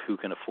hands of who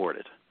can afford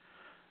it.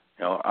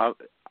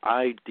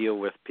 I deal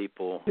with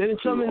people who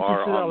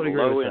are on the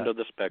low end of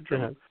the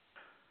spectrum,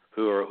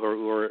 who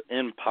are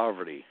in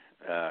poverty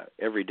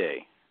every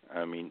day.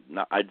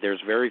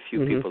 There's very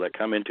few people that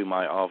come into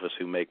my office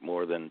who make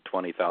more than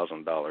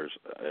 $20,000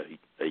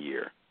 a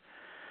year.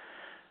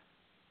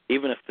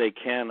 Even if they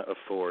can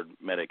afford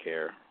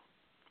Medicare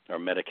or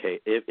Medicaid,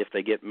 if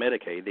they get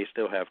Medicaid, they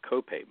still have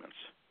co-payments.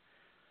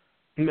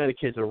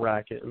 Medicaid's a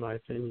racket, in my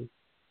opinion.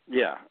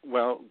 Yeah,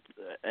 well,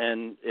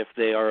 and if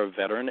they are a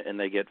veteran and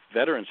they get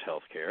veterans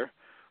health care,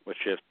 which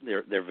if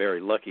they're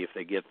very lucky if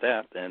they get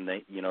that, and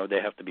they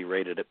have to be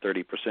rated at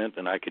 30%,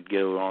 and I could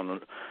go on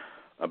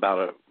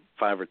about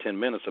 5 or 10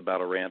 minutes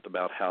about a rant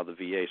about how the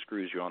VA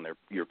screws you on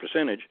your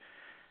percentage.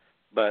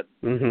 But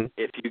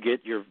if you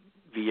get your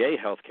VA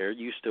health care,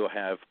 you still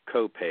have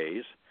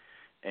co-pays,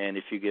 and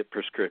if you get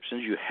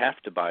prescriptions, you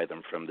have to buy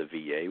them from the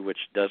VA, which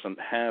doesn't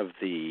have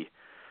the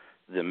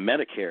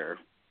Medicare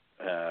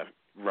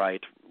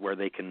right where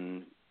they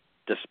can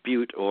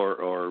dispute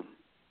or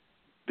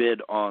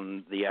bid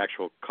on the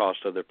actual cost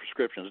of their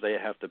prescriptions. They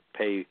have to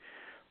pay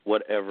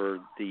whatever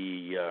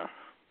the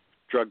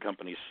drug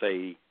companies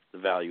say the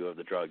value of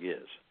the drug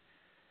is.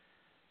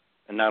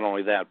 And not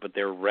only that, but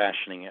they're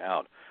rationing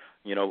out.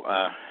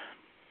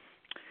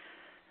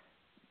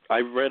 I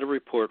read a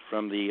report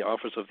from the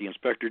Office of the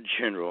Inspector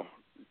General.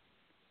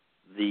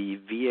 The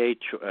VA,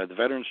 the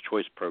Veterans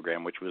Choice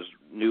Program, which was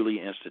newly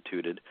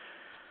instituted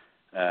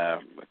a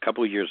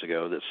couple of years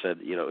ago, that said,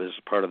 is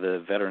part of the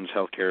Veterans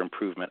Healthcare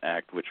Improvement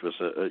Act, which was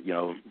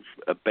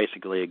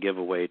basically a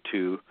giveaway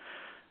to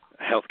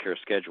healthcare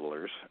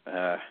schedulers.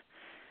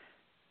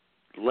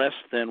 Less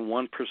than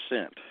 1%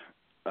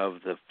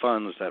 of the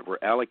funds that were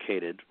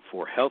allocated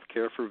for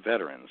healthcare for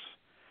veterans,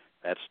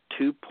 that's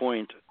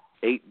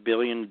 $2.8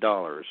 billion,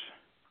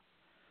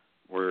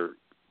 was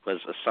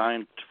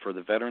assigned for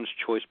the Veterans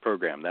Choice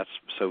Program. That's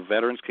so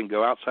veterans can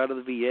go outside of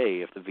the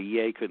VA. If the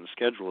VA couldn't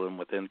schedule them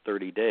within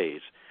 30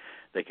 days,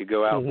 they could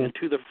go out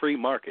into the free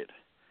market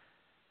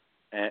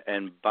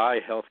and buy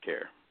health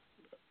care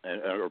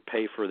or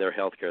pay for their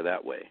health care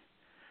that way.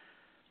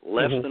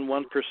 Less than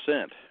 1%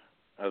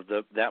 of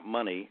that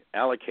money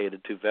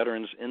allocated to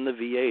veterans in the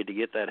VA to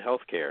get that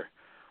health care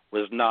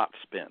was not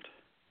spent.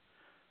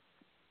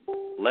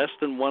 Less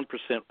than 1%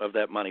 of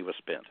that money was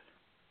spent.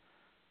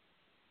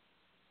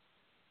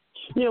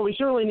 We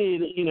certainly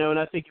need, and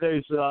I think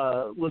those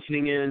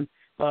listening in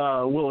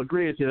will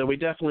agree with you that we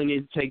definitely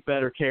need to take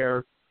better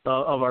care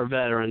of our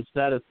veterans.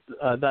 That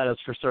is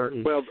for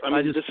certain. Well,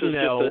 this is just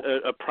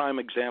a prime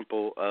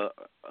example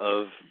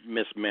of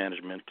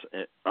mismanagement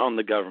on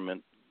the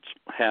government's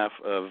half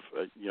of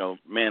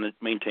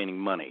maintaining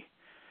money.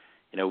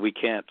 We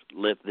can't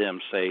let them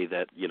say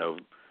that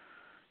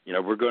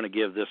we're going to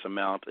give this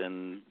amount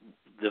and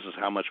this is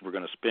how much we're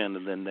going to spend,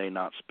 and then they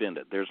not spend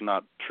it. There's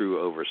not true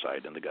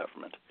oversight in the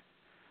government.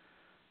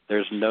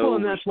 There's no. Well,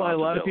 and that's why a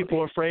lot of people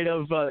are afraid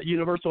of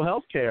universal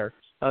health care,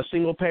 a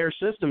single-payer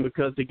system,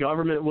 because the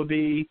government would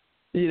be,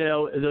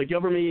 the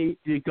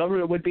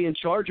government would be in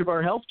charge of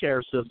our health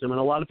care system, and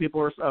a lot of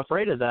people are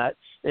afraid of that.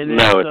 And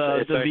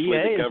it's the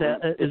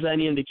VA is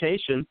any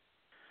indication.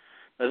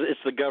 It's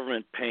the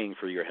government paying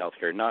for your health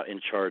care, not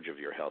in charge of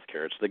your health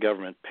care. It's the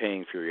government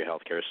paying for your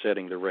health care,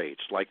 setting the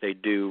rates like they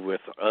do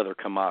with other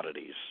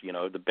commodities.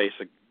 The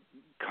basic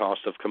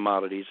cost of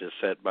commodities is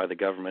set by the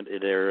government.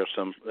 There is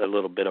a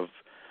little bit of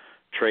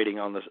trading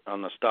on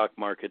the stock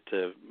market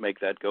to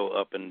make that go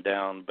up and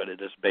down, but it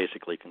is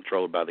basically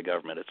controlled by the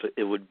government.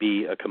 It would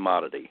be a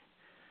commodity.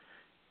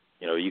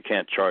 You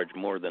can't charge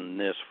more than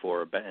this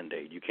for a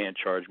Band-Aid. You can't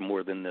charge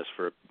more than this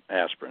for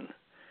aspirin.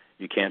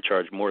 You can't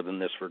charge more than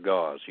this for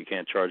gauze. You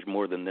can't charge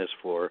more than this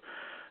for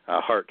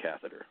a heart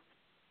catheter,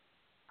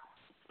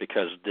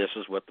 because this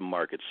is what the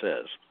market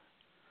says.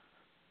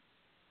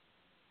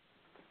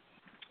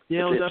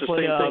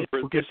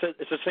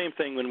 It's the same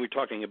thing when we're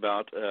talking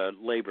about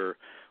labor,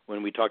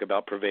 when we talk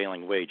about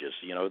prevailing wages.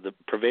 The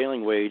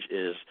prevailing wage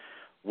is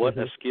what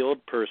a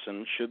skilled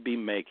person should be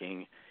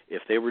making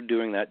if they were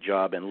doing that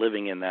job and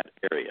living in that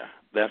area.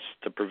 That's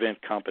to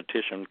prevent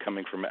competition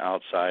coming from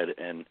outside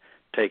and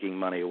taking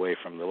money away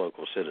from the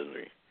local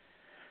citizenry.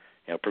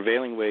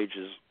 Prevailing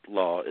wages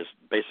law is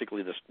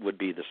basically would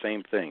be the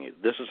same thing.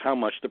 This is how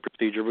much the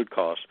procedure would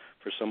cost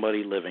for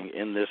somebody living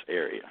in this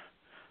area.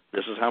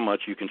 This is how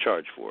much you can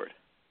charge for it.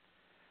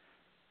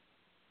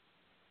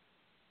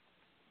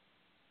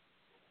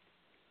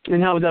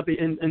 And how would that be?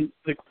 And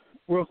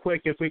real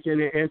quick, if we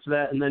can answer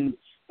that, and then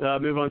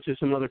move on to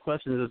some other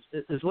questions.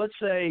 Is let's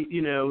say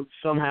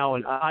somehow,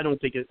 and I don't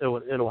think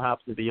it'll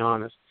happen, to be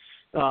honest.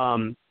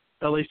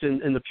 At least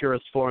in the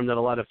purest form that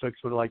a lot of folks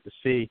would like to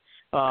see,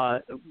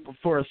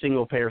 for a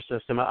single-payer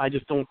system. I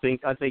just don't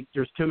think – I think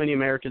there's too many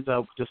Americans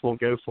that just won't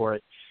go for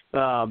it.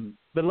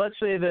 But let's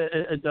say that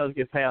it does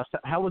get passed.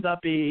 How would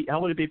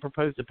it be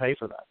proposed to pay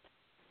for that?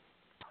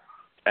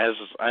 As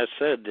I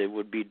said, it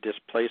would be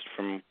displaced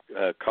from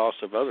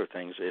costs of other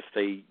things if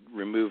they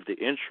remove the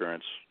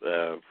insurance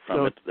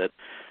from it. That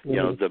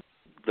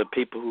the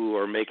people who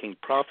are making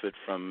profit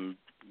from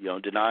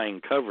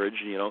denying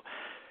coverage,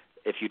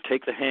 if you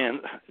take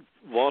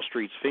Wall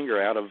Street's finger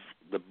out of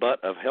the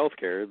butt of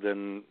healthcare,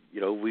 then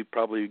we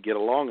probably get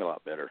along a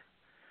lot better.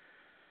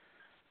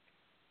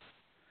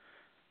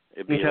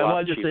 It'd be a lot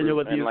I just cheaper. didn't know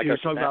what you were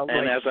talking about.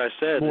 And as I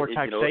said, more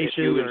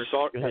taxation.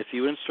 If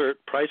you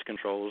insert price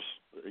controls,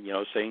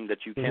 saying that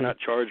you cannot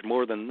charge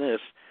more than this,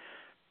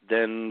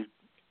 then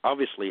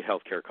obviously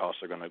healthcare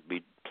costs are going to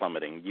be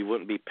plummeting. You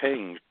wouldn't be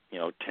paying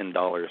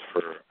 $10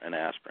 for an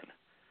aspirin.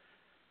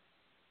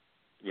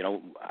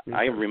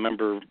 I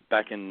remember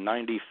back in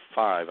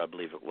 '95, I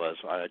believe it was,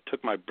 I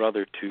took my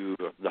brother to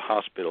the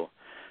hospital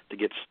to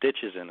get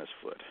stitches in his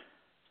foot.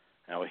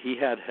 Now, he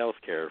had health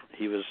care.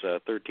 He was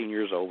 13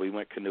 years old. We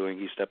went canoeing.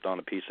 He stepped on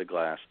a piece of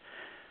glass.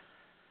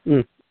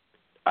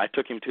 I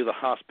took him to the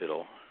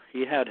hospital.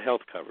 He had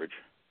health coverage,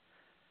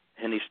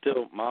 and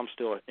Mom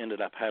still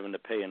ended up having to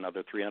pay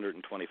another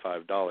 $325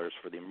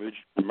 for the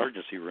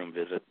emergency room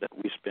visit that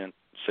we spent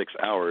 6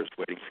 hours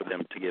waiting for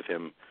them to give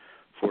him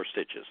 4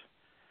 stitches.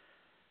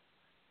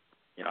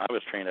 I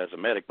was trained as a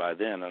medic by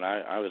then, and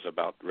I was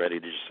about ready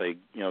to just say,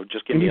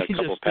 just give me a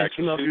couple packs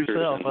of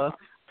sutures.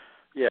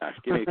 Yeah,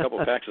 give me a couple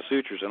packs of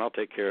sutures, and I'll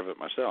take care of it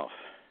myself.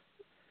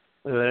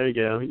 There you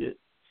go.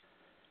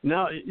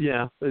 No,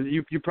 yeah,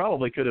 you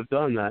probably could have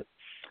done that,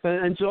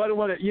 and so I don't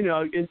want to,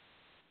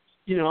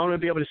 I want to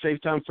be able to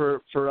save time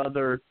for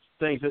other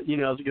things. That, as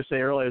I was going to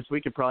say earlier,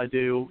 we could probably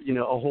do,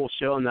 a whole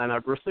show on that. And I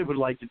really would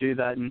like to do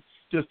that and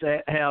just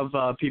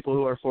have people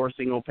who are for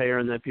single payer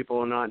and then people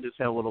who are not, and just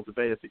have a little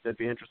debate. I think that'd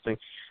be interesting.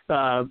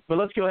 But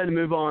let's go ahead and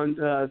move on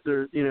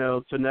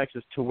to next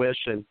is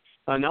tuition.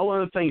 Now,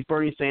 one of the things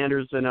Bernie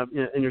Sanders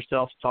and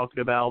yourself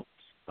talking about,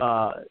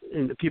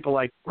 and people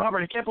like,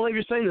 Robert, I can't believe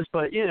you're saying this,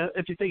 but,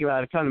 if you think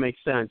about it, it kind of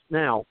makes sense.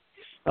 Now,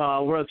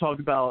 we're going to talk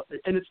about,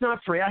 and it's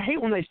not free. I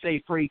hate when they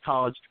say free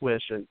college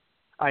tuition.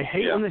 I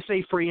hate when they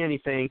say free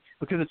anything,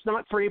 because it's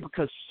not free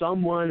because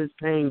someone is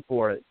paying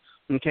for it.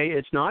 Okay?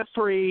 It's not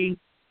free.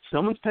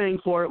 Someone's paying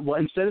for it. Well,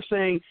 instead of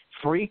saying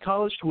free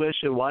college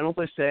tuition, why don't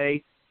they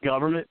say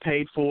government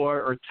paid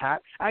for, or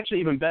actually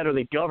even better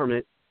than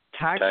government,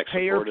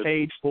 taxpayer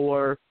paid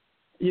for,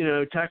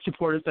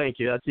 tax-supported, thank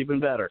you, that's even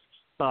better,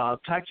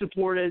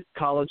 tax-supported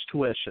college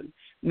tuition.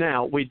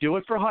 Now, we do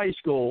it for high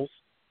schools,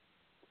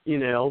 we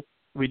do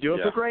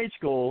it for grade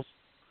schools,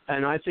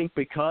 and I think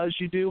because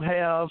you do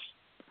have,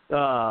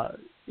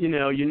 you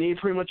need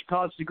pretty much a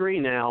college degree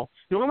now.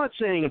 I'm not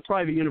saying a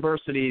private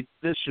university,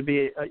 this should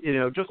be,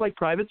 just like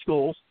private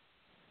schools,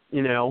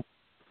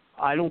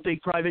 I don't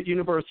think private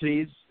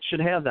universities should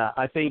have that.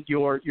 I think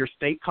your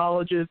state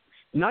colleges,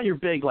 not your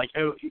big like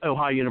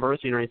Ohio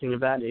University or anything of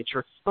that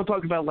nature. I'm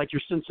talking about like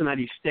your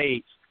Cincinnati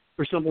State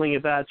or something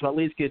like that, to at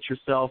least get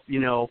yourself,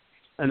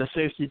 an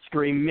associate's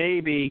degree,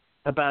 maybe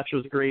a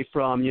bachelor's degree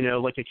from,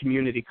 like a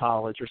community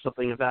college or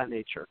something of that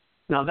nature.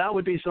 Now, that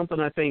would be something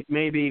I think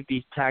maybe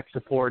be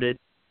tax-supported.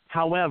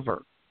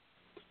 However,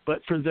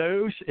 but for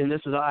those, and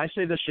I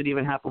say this should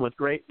even happen with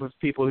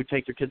people who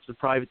take their kids to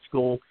private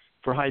school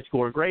for high school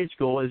or grade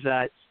school, is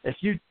that if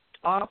you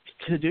opt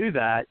to do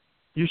that,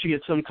 you should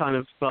get some kind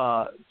of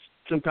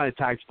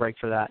tax break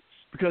for that.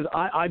 Because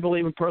I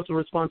believe in personal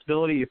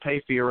responsibility. You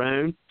pay for your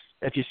own.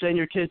 If you send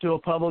your kid to a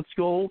public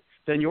school,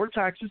 then your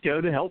taxes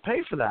go to help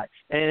pay for that.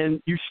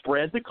 And you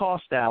spread the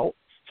cost out,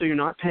 so you're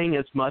not paying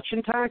as much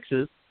in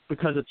taxes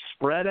because it's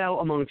spread out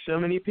among so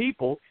many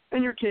people,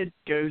 and your kid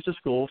goes to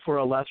school for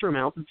a lesser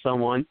amount than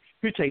someone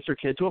who takes their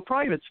kid to a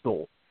private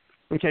school.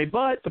 Okay,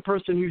 but the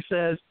person who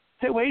says,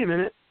 hey, wait a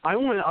minute, I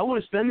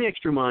want to spend the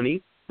extra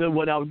money than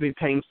what I would be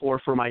paying for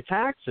my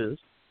taxes,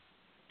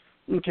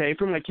 okay,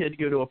 for my kid to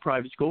go to a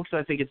private school because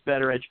I think it's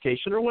better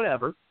education or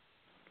whatever,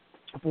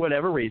 for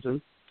whatever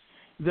reason,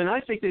 then I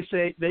think they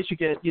say they should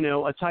get,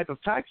 a type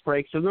of tax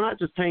break, so they're not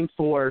just paying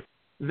for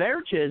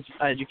their kids'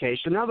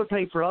 education. Now they're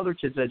paying for other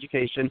kids'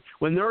 education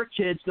when their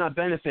kid's not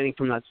benefiting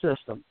from that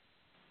system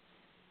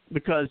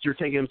because you're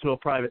taking them to a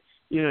private,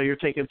 you're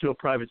taking them to a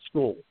private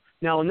school.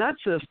 Now, in that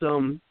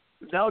system,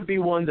 that would be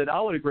one that I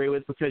would agree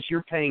with because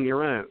you're paying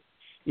your own.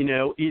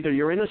 Either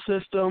you're in a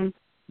system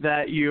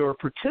that you're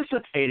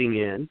participating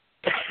in,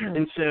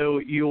 and so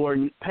you're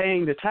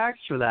paying the tax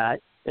for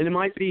that, and it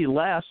might be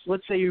less.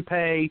 Let's say you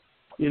pay,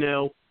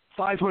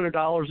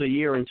 $500 a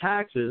year in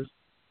taxes,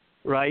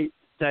 right,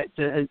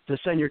 to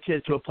send your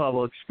kid to a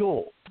public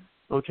school.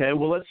 Okay,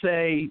 well, let's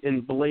say,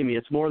 and believe me,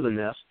 it's more than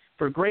this.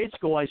 For grade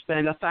school, I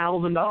spend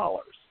 $1,000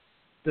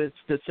 to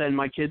send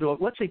my kid to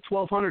let's say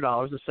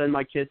 $1,200 to send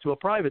my kid to a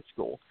private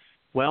school.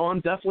 Well, I'm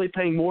definitely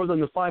paying more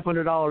than the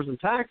 $500 in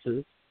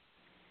taxes,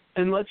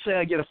 and let's say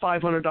I get a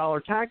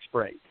 $500 tax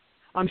break.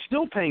 I'm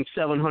still paying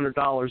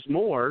 $700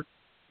 more,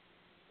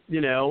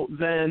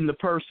 than the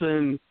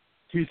person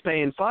who's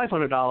paying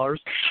 $500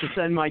 to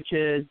send my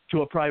kid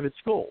to a private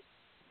school.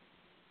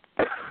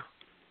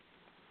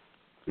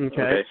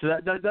 Okay. So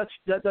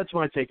that's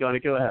my take on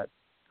it. Go ahead.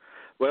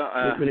 Well,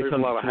 there's a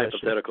lot of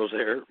hypotheticals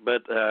there,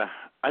 but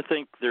I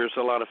think there's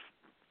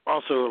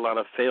also a lot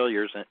of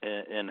failures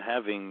in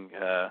having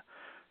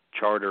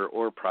charter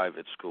or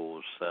private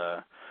schools.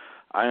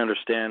 I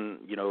understand,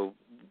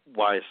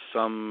 why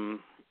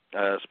some,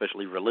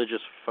 especially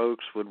religious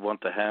folks, would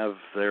want to have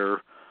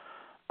their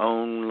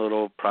own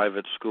little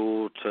private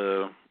school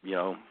to,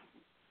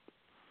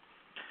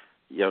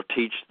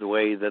 teach the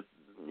way that,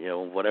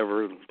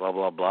 whatever, blah,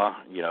 blah, blah,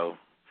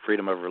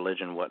 freedom of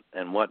religion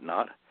and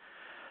whatnot.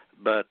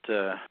 But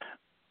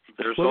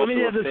there's also let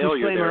me have a this failure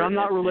disclaimer. there. I'm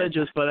not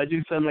religious, but I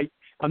do send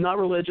I'm not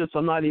religious.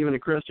 I'm not even a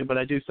Christian, but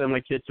I do send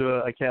my kid to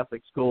a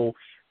Catholic school.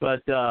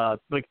 But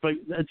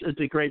it's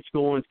a great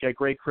school, and it's got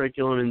great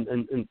curriculum,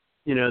 and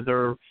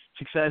their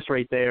success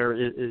rate there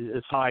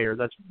is higher.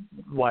 That's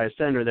why I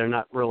send her there,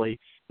 not really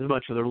as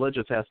much for the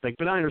religious aspect.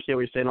 But I understand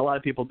what you're saying. A lot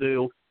of people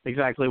do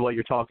exactly what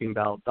you're talking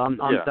about.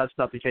 That's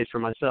not the case for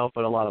myself,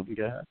 but a lot of them.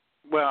 Go ahead.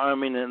 Well, I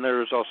mean, and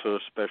there's also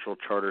special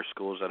charter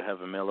schools that have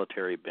a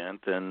military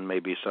bent, and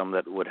maybe some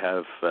that would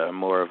have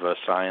more of a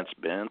science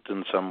bent,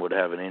 and some would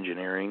have an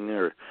engineering,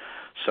 or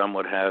some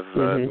would have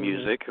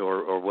music,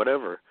 or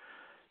whatever.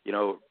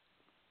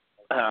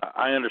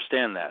 I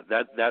understand that.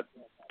 That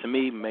to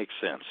me makes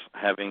sense.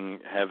 Having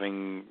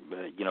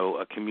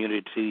a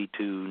community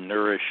to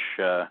nourish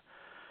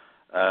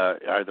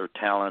either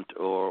talent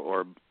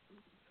or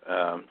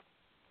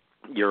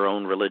your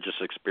own religious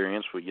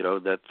experience.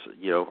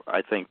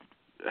 I think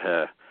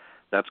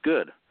that's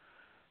good.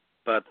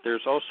 But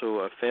there's also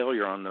a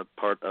failure on the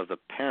part of the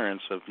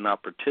parents of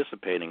not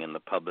participating in the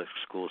public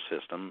school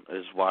system,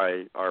 is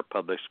why our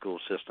public school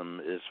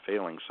system is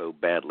failing so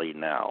badly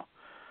now.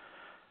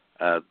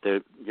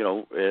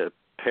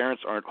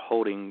 Parents aren't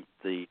holding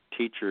the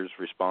teachers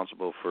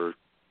responsible for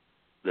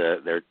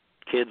their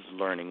kids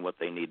learning what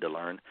they need to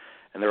learn,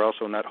 and they're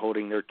also not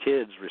holding their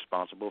kids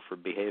responsible for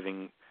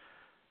behaving,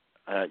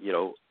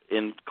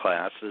 in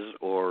classes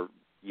or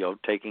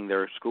taking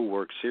their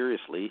schoolwork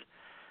seriously.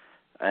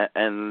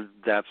 And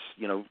that's,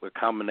 a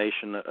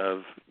combination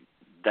of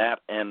that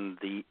and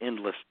the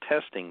endless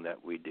testing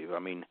that we do. I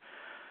mean,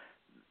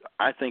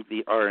 I think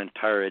our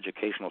entire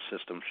educational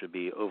system should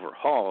be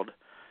overhauled.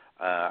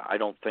 I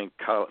don't think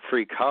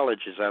free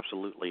college is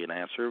absolutely an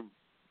answer,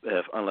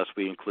 unless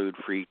we include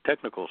free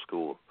technical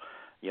school.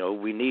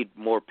 We need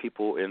more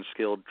people in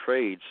skilled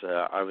trades.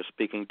 I was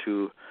speaking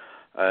to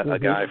a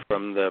guy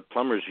from the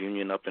Plumbers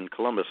Union up in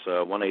Columbus,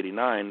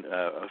 189,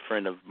 a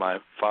friend of my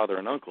father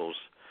and uncle's.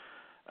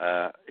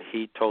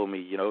 He told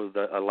me,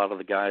 that a lot of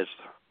the guys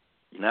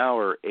now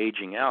are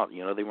aging out.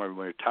 They want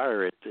to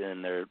retire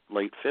in their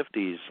late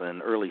 50s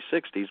and early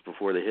 60s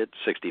before they hit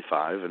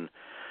 65, and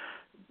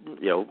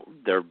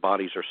their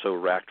bodies are so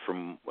racked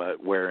from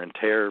wear and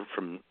tear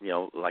from,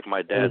 like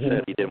my dad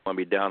said, he didn't want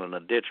to be down in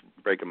a ditch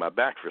breaking my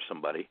back for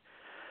somebody.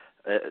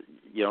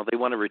 They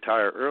want to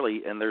retire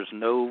early, and there's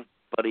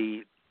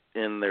nobody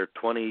in their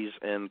 20s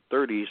and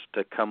 30s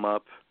to come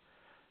up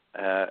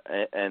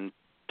and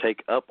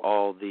take up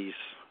all these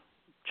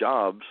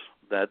jobs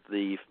that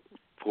the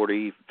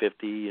 40,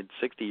 50, and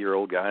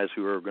 60-year-old guys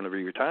who are going to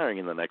be retiring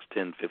in the next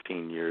 10,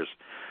 15 years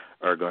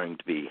are going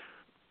to be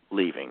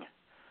leaving.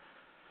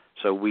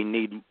 So we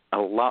need a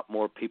lot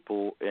more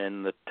people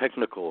in the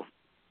technical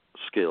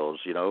skills,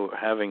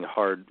 having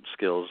hard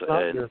skills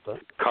in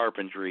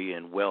carpentry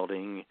and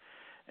welding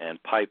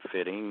and pipe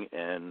fitting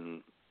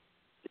and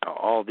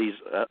all these,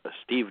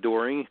 Steve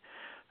Doring,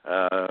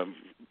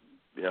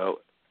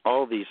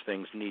 all these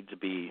things need to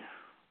be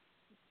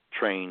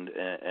trained.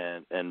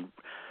 And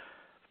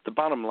the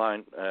bottom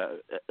line,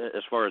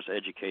 as far as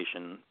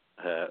education,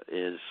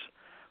 is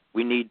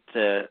we need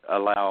to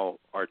allow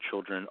our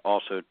children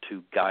also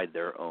to guide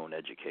their own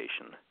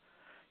education.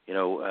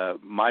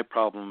 My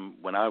problem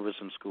when I was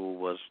in school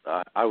was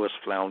I was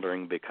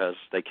floundering because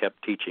they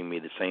kept teaching me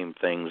the same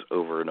things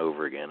over and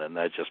over again, and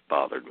that just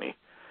bothered me.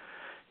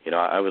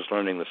 I was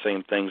learning the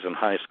same things in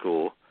high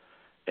school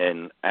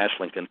in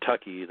Ashland,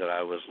 Kentucky that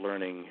I was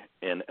learning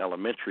in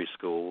elementary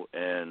school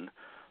in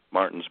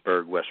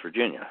Martinsburg, West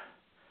Virginia.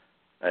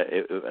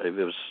 It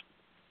was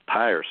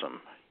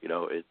tiresome.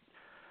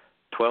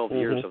 12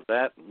 years of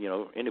that,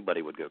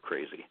 anybody would go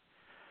crazy.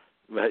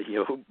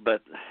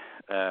 But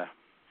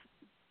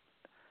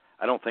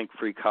I don't think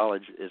free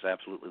college is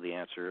absolutely the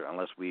answer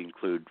unless we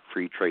include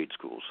free trade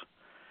schools.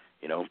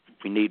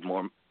 We need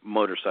more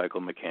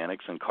motorcycle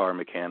mechanics and car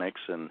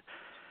mechanics, and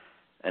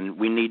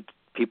we need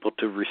people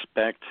to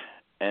respect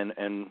and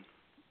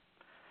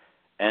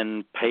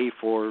pay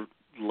for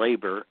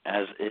labor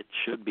as it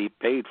should be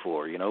paid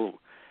for.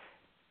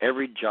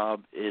 Every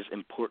job is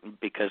important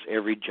because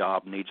every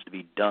job needs to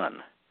be done.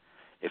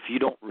 If you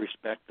don't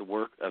respect the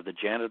work of the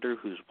janitor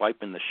who's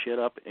wiping the shit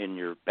up in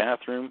your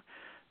bathroom,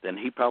 then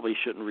he probably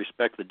shouldn't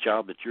respect the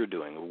job that you're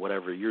doing or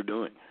whatever you're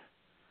doing.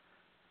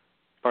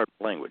 Pardon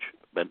the language,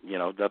 but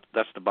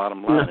that's the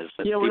bottom line. Is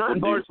that we're not in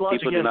Bard's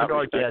Logic After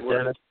Dark yet,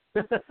 Dennis.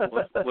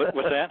 What's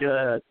that?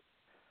 Good.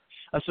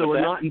 So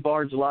we're not in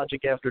Bard's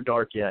Logic After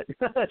Dark yet.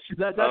 That's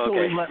what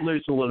we let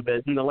loose a little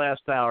bit in the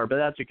last hour, but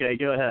that's okay.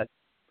 Go ahead.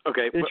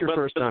 Okay, it's your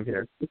first time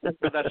here.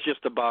 But that's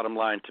just the bottom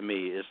line to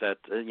me, is that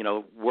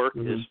work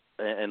is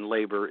and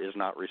labor is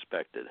not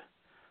respected.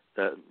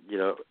 That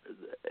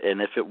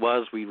and if it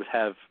was, we would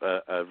have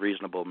a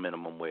reasonable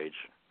minimum wage.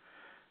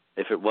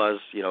 If it was,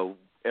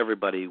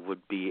 everybody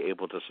would be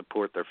able to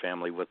support their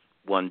family with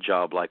one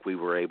job like we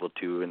were able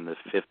to in the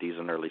 50s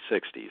and early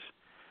 60s.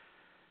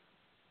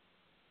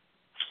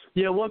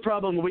 Yeah, one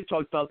problem, we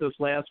talked about this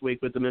last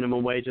week with the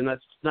minimum wage, and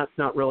that's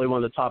not really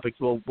one of the topics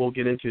we'll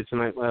get into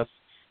tonight, Les.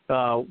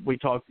 We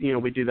talk,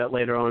 we do that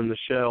later on in the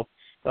show.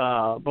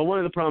 But one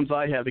of the problems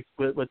I have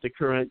with the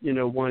current,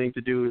 wanting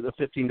to do the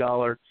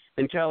 $15,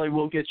 and Kelly,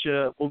 we'll get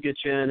you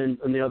in,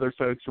 and the other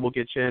folks will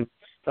get you in,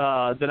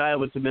 that I have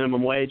with the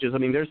minimum wages. I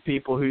mean, there's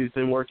people who've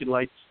been working,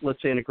 like,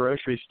 let's say in a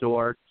grocery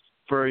store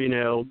for,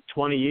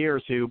 20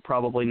 years who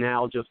probably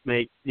now just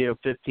make,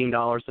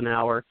 $15 an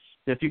hour.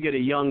 And if you get a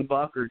young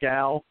buck or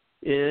gal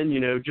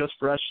in, just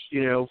fresh,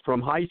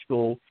 from high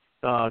school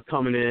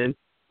coming in,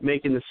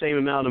 making the same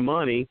amount of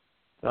money,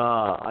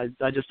 I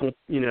just don't,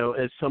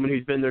 as someone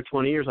who's been there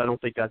 20 years, I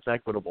don't think that's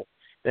equitable.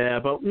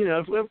 But,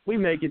 if we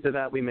make it to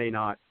that, we may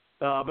not.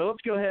 But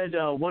let's go ahead.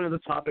 One of the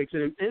topics,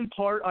 and in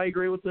part I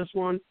agree with this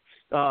one,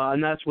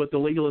 and that's with the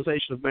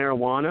legalization of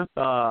marijuana.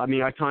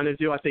 I kind of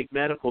do. I think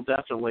medical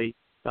definitely.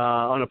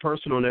 On a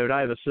personal note, I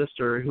have a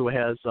sister who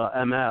has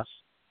MS,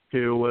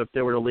 who, if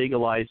they were to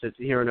legalize it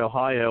here in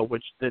Ohio,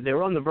 which they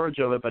were on the verge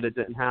of it, but it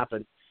didn't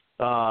happen,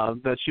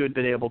 that she would have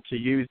been able to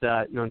use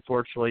that, and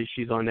unfortunately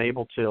she's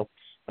unable to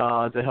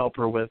help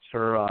her with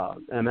her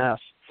MS.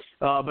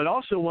 But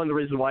also one of the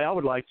reasons why I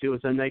would like to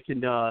is then they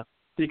can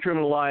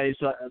decriminalize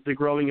the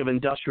growing of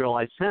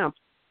industrialized hemp,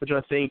 which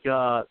I think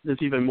is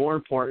even more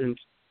important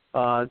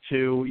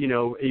to,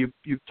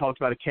 you've talked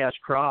about a cash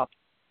crop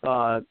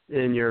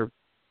in your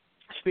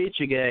speech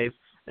you gave,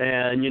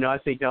 and, I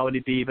think that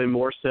would be even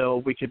more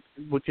so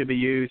what could be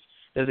used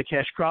as a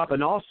cash crop.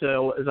 And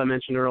also, as I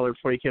mentioned earlier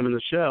before you came in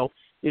the show,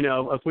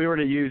 if we were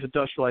to use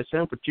industrialized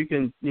hemp, which you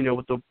can,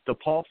 with the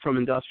pulp from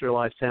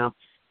industrialized hemp,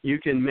 you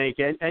can make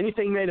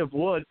anything made of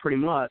wood pretty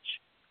much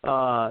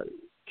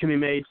can be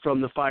made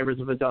from the fibers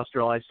of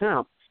industrialized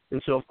hemp.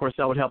 And so, of course,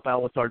 that would help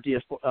out with our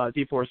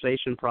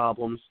deforestation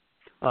problems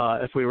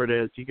if we were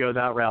to go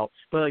that route.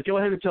 But go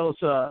ahead and tell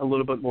us a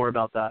little bit more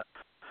about that.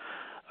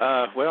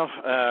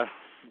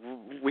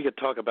 We could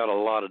talk about a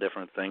lot of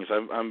different things.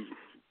 I'm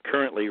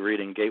currently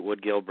reading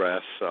Gatewood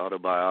Gilbreth's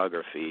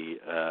autobiography.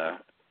 I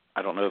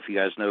don't know if you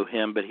guys know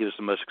him, but he was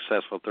the most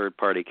successful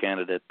third-party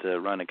candidate to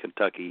run in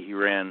Kentucky. He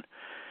ran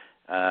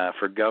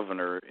for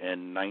governor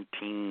in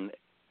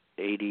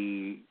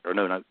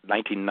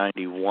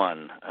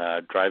 1991,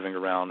 driving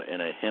around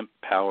in a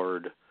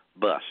hemp-powered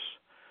bus,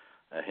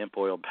 a hemp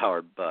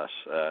oil-powered bus.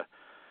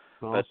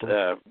 Awesome. But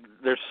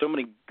there's so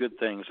many good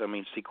things. I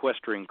mean,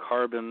 sequestering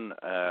carbon,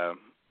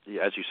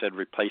 as you said,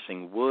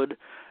 replacing wood,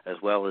 as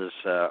well as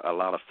a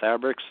lot of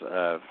fabrics.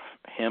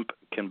 Hemp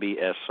can be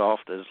as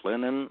soft as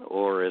linen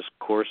or as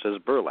coarse as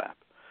burlap.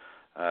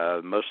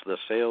 Most of the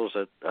sails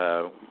that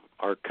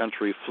our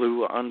country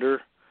flew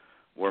under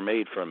were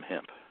made from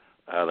hemp.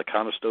 The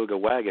Conestoga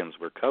wagons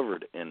were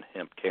covered in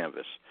hemp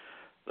canvas.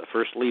 The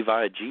first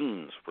Levi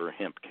jeans were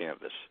hemp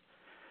canvas.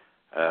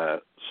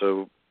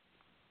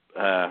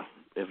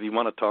 If you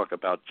want to talk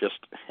about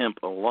just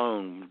hemp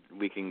alone,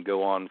 we can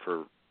go on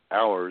for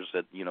hours.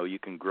 That you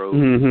can grow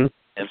in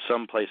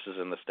some places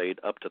in the state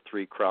up to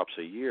 3 crops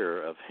a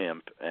year of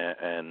hemp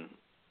and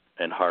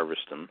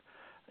harvest them.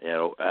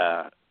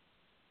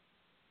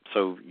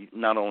 So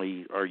not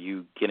only are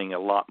you getting a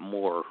lot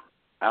more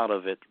out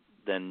of it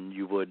than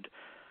you would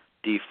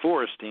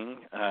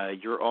deforesting,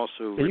 you're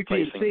also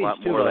replacing a lot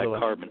more of that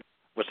carbon.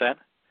 What's that?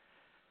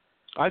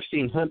 I've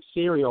seen hemp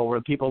cereal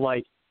where people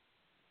like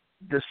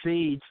the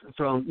seeds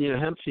from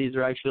hemp seeds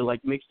are actually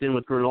like mixed in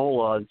with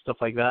granola and stuff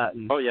like that.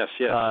 And, yes.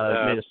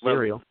 made a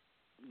cereal.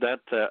 Well,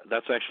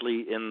 that's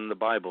actually in the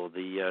Bible.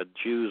 The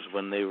Jews,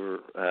 when they were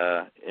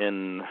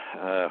in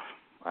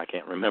I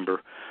can't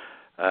remember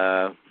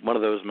one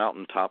of those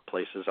mountaintop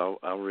places.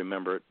 I'll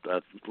remember it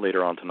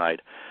later on tonight.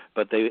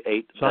 But they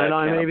ate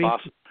Sinai, maybe?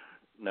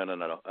 No.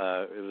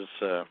 It was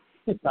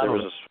there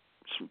was a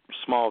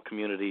small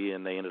community,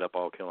 and they ended up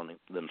all killing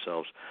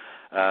themselves.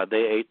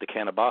 They ate the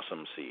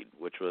cannabosum seed,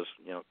 which was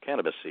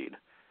cannabis seed,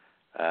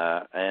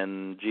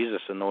 and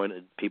Jesus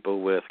anointed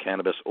people with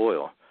cannabis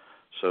oil.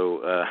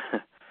 So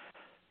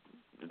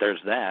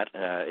there's that.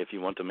 If you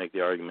want to make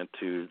the argument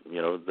to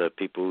the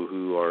people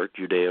who are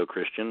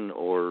Judeo-Christian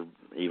or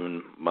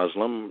even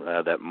Muslim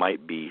that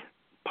might be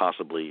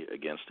possibly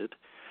against it.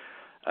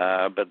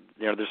 But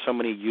there's so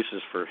many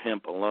uses for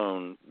hemp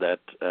alone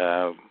that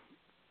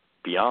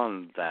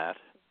beyond that,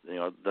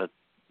 the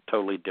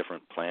totally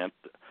different plant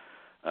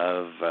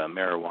of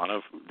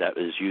marijuana that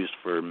is used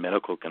for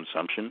medical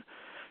consumption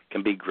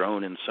can be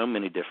grown in so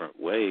many different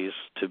ways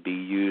to be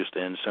used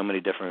in so many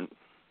different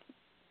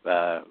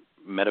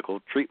medical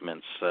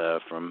treatments,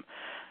 from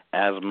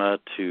asthma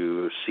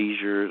to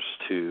seizures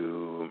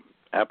to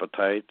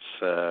appetites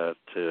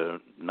to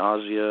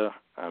nausea.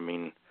 I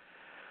mean,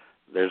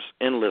 there's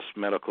endless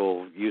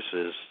medical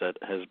uses that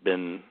has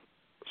been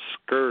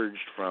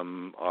scourged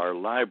from our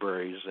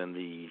libraries in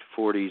the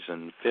 40s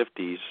and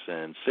 50s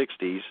and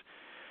 60s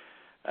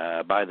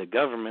by the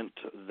government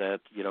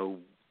that,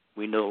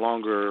 we no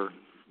longer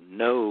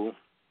know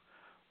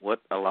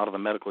what a lot of the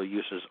medical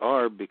uses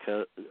are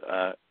because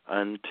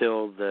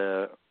until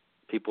the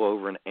people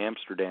over in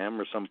Amsterdam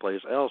or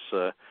someplace else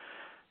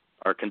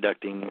are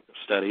conducting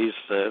studies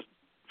that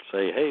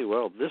say, hey,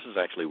 well, this is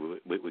actually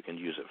what we can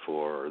use it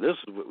for, or this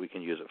is what we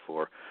can use it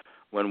for,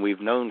 when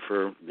we've known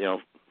for,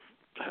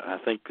 I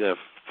think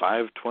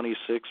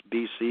 526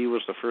 BC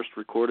was the first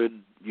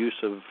recorded use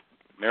of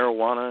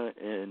marijuana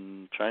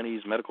in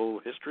Chinese medical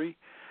history.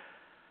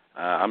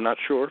 I'm not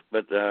sure,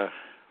 but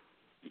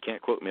you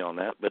can't quote me on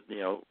that. But,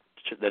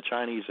 the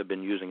Chinese have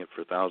been using it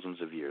for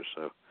thousands of years,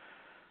 so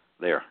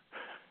there.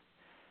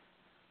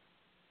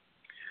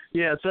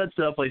 Yeah, so that's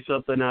definitely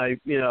something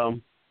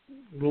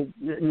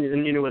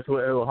with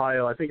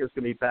Ohio, I think it's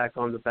going to be back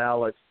on the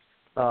ballot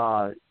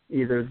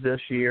either this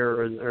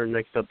year or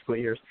next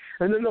subsequent years.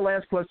 And then the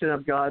last question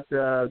I've got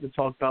to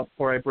talk about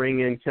before I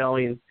bring in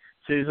Kelly and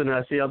Susan,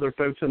 I see other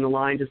folks on the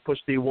line. Just push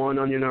the 1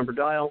 on your number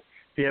dial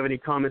if you have any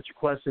comments or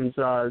questions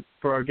for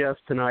our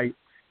guests tonight.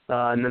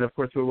 And then, of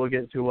course, we will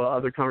get into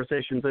other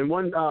conversations. And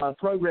one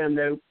program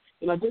note,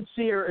 and I did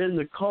see her in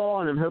the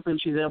call, and I'm hoping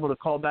she's able to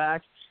call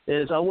back,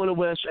 is I want to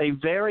wish a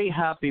very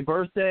happy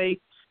birthday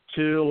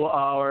to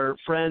our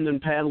friend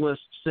and panelist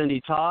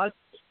Cindy Todd.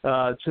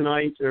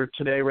 Tonight, or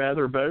today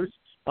rather, both,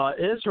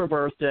 is her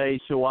birthday,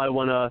 so I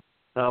want to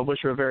wish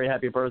her a very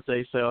happy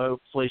birthday. So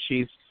hopefully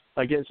she's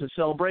getting some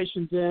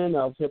celebrations in.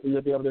 I was hoping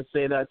to be able to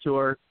say that to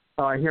her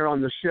here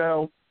on the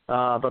show,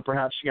 but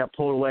perhaps she got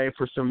pulled away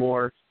for some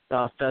more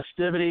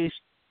festivities.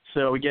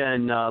 So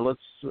again, let's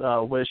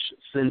wish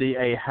Cindy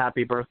a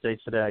happy birthday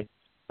today.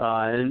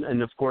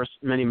 And of course,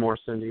 many more,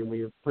 Cindy.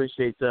 We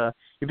appreciate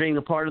you being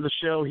a part of the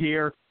show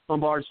here on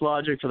Bard's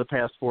Logic for the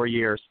past 4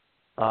 years.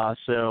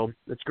 So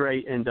it's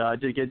great. And I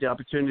did get the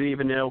opportunity,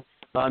 even though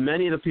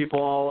many of the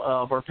people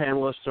of our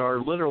panelists are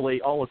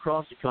literally all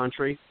across the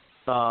country,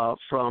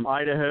 from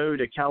Idaho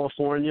to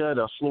California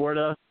to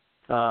Florida.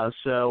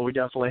 So we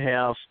definitely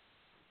have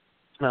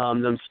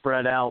them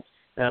spread out.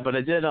 But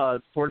I did,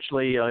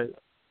 fortunately,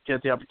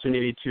 get the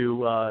opportunity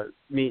to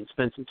meet and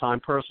spend some time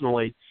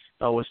personally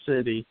with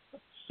Cindy.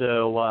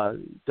 so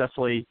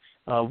definitely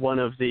one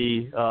of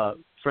the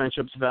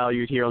friendships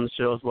valued here on the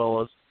show, as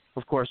well as,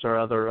 of course, our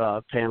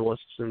other panelists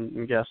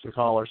and guests and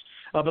callers.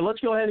 But let's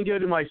go ahead and go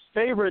to my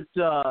favorite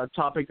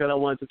topic that I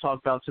wanted to talk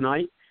about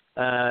tonight,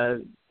 at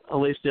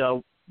least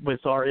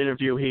with our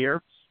interview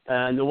here.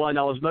 And the one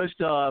I was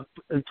most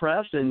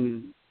impressed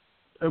and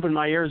opened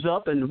my ears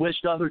up and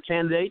wished other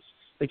candidates,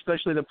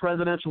 especially the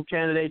presidential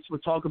candidates,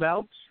 would talk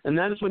about. And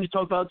that is when you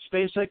talk about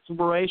space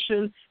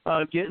exploration,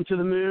 getting to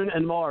the moon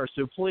and Mars.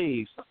 So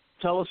please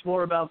tell us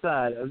more about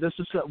that. This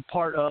is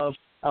part of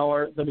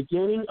the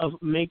beginning of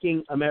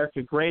making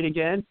America great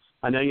again.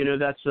 I know you know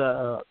that's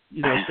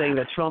saying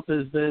that Trump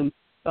has been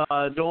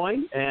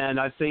doing, and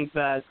I think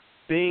that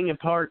being a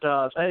part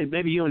of, hey,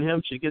 maybe you and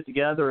him should get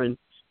together and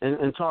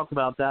talk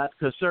about that,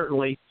 because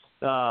certainly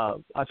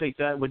I think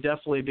that would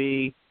definitely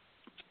be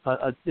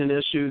an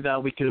issue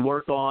that we can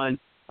work on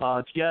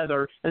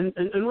together. And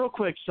real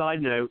quick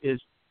side note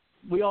is,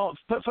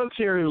 folks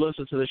here who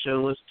listen to the show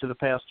and listen to the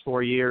past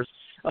 4 years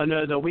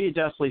know that we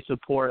definitely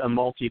support a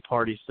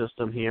multi-party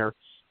system here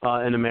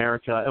in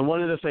America. And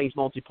one of the things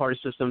multi-party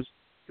systems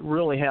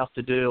really have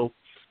to do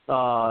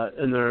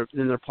in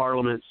their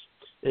parliaments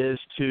is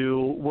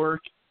to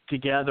work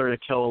together in a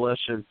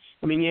coalition.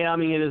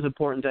 It is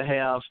important to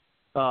have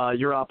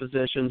your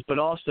oppositions, but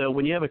also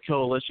when you have a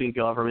coalition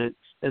government,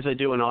 as they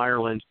do in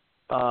Ireland,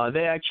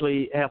 they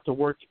actually have to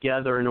work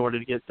together in order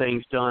to get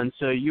things done.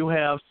 So you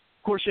have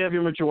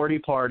your majority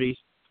parties,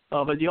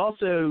 but you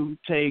also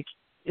take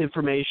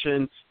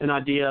information and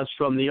ideas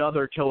from the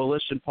other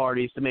coalition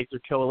parties to make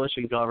their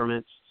coalition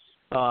governments,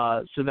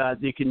 so that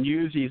you can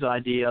use these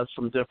ideas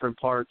from different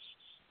parts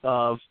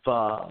of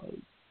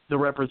the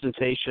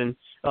representation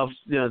of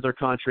their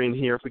country. And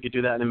here, if we could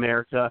do that in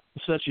America,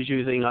 such as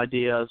using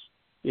ideas,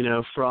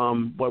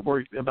 from what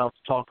we're about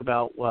to talk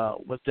about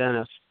with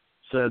Dennis.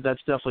 So that's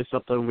definitely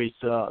something we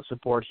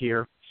support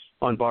here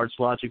on Bard's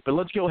Logic. But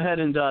let's go ahead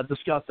and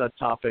discuss that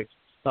topic.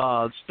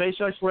 Space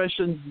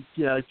exploration,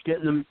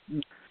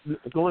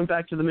 going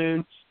back to the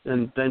moon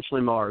and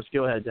eventually Mars.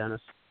 Go ahead,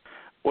 Dennis.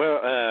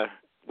 Well,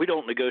 we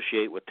don't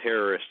negotiate with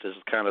terrorists is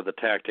kind of the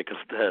tactic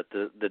that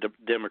the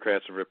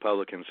Democrats and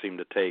Republicans seem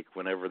to take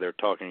whenever they're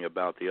talking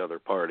about the other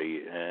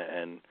party.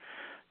 And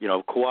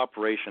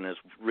cooperation is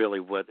really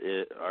what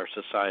our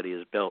society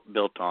is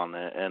built on,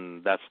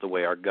 and that's the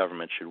way our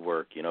government should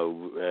work.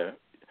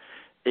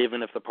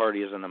 Even if the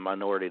party is in the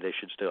minority, they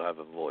should still have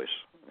a voice.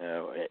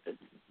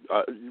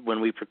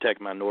 When we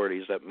protect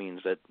minorities, that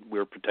means that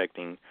we're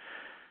protecting,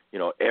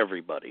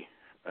 everybody.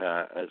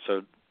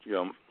 So,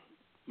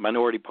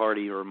 minority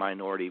party or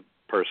minority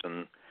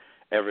person,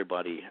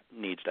 everybody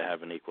needs to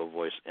have an equal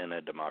voice in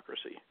a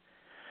democracy.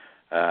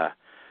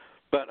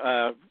 But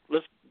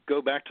let's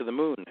go back to the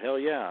moon. Hell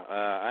yeah.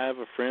 I have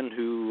a friend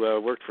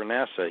who worked for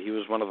NASA. He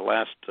was one of the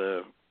last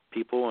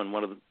people and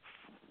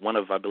one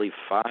of, I believe,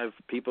 5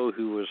 people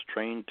who was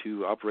trained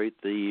to operate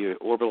the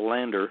orbital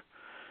lander.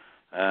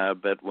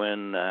 But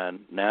when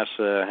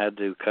NASA had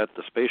to cut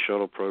the space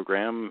shuttle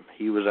program,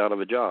 he was out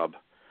of a job.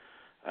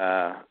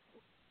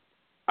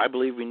 I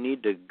believe we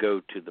need to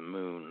go to the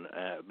moon,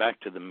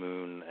 back to the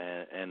moon,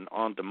 and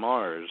on to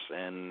Mars,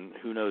 and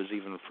who knows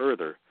even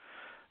further.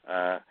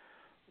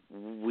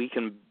 We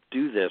can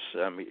do this.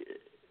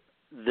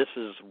 This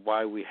is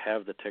why we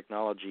have the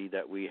technology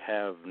that we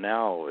have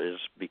now, is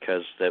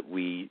because that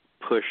we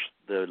push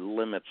the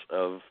limits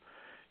of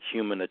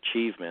human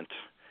achievement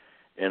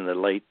in the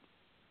late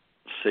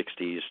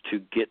 60s to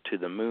get to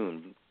the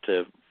moon,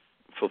 to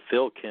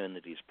fulfill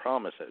Kennedy's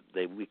promise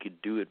that we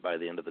could do it by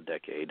the end of the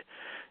decade.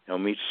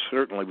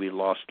 Certainly we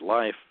lost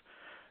life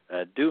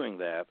doing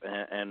that,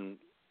 and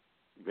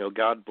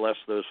God bless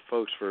those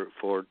folks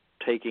for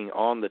taking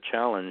on the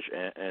challenge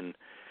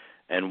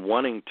and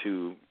wanting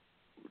to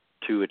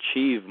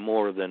achieve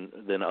more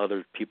than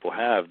other people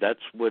have. That's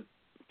what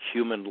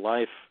human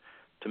life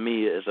to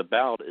me is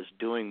about, is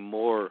doing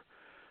more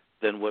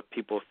than what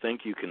people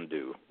think you can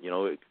do,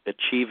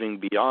 achieving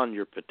beyond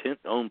your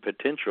own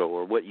potential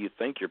or what you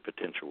think your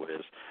potential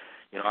is.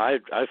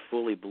 I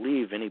fully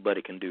believe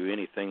anybody can do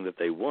anything that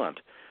they want.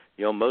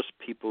 Most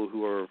people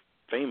who are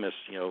famous,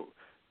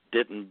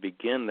 didn't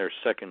begin their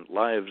second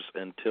lives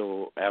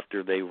until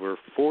after they were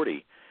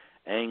 40.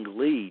 Ang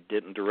Lee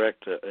didn't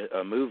direct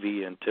a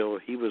movie until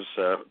he was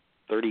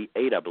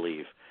 38, I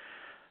believe.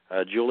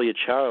 Julia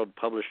Child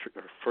published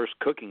her first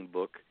cooking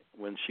book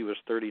when she was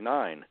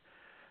 39.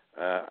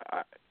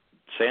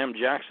 Sam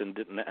Jackson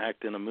didn't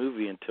act in a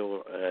movie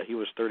until he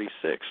was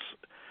 36.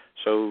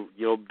 So,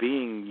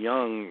 being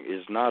young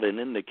is not an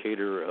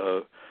indicator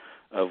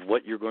of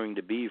what you're going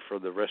to be for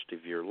the rest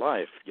of your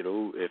life.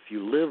 If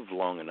you live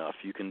long enough,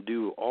 you can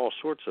do all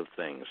sorts of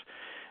things.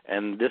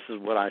 And this is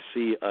what I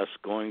see us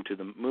going to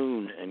the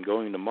moon and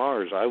going to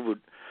Mars. I would,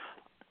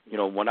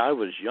 when I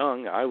was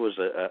young, I was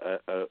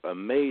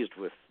amazed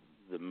with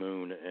the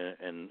moon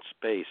and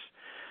space,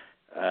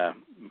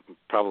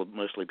 probably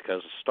mostly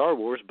because of Star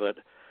Wars, but,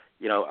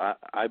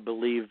 I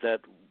believe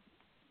that,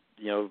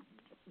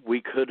 we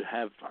could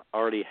have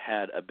already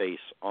had a base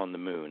on the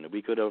moon.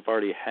 We could have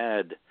already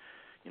had,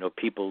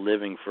 people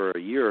living for a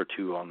year or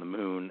two on the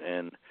moon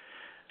and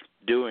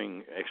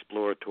doing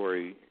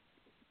exploratory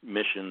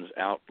missions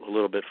out a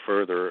little bit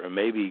further, and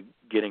maybe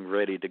getting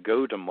ready to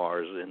go to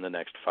Mars in the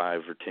next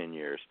 5 or 10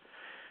 years.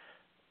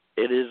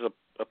 It is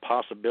a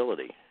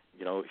possibility.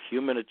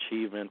 Human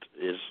achievement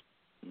is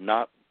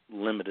not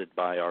limited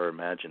by our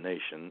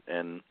imagination,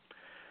 and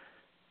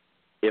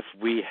if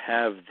we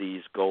have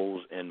these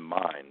goals in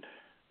mind,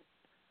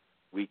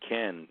 we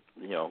can,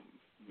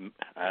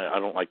 I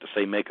don't like to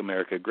say make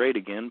America great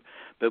again,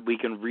 but we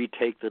can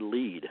retake the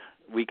lead.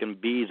 We can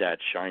be that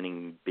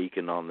shining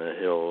beacon on the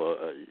hill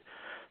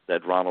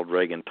that Ronald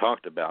Reagan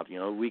talked about.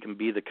 We can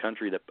be the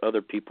country that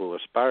other people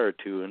aspire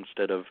to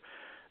instead of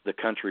the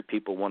country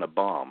people want to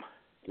bomb.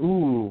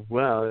 Ooh,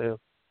 wow. Yeah.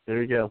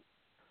 There you go.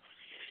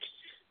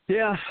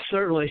 Yeah,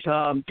 certainly.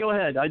 Go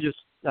ahead. I just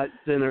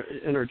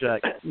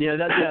interject. Yeah,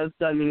 that's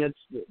definitely.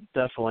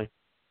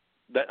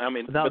 That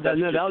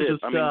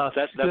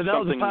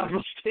was a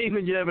powerful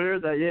statement. You haven't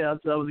heard that? Yeah,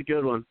 that was a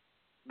good one.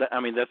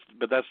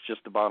 That's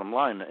just the bottom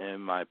line,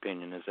 in my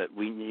opinion, is that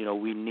we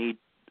need,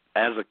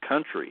 as a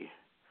country,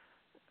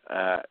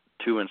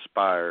 to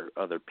inspire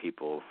other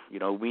people.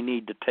 We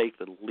need to take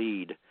the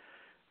lead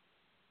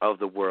of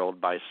the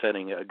world by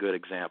setting a good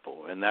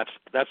example, and that's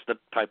the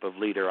type of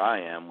leader I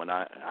am when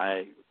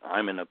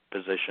I'm in a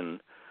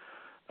position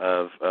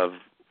of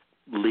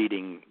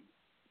leading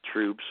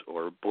troops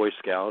or Boy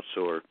Scouts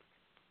or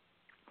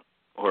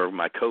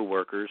my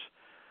coworkers.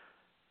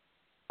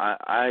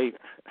 I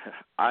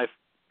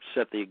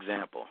set the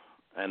example,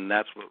 and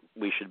that's what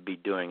we should be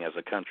doing as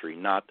a country,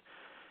 not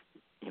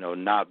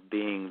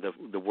being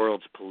the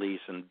world's police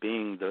and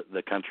being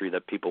the country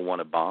that people want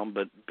to bomb,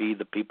 but be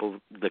the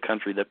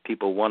country that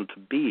people want to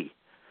be.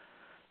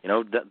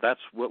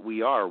 That's what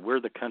we are. We're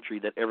the country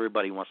that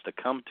everybody wants to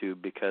come to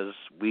because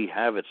we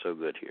have it so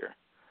good here.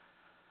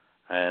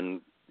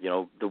 And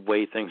the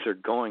way things are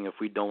going, if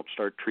we don't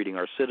start treating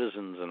our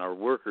citizens and our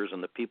workers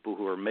and the people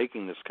who are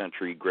making this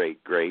country great,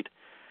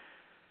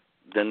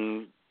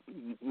 then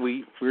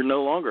we're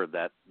no longer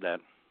that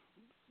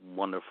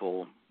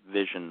wonderful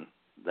vision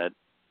that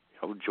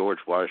George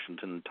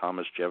Washington,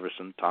 Thomas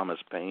Jefferson, Thomas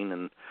Paine,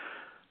 and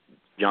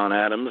John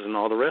Adams, and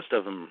all the rest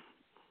of them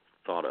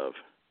thought of.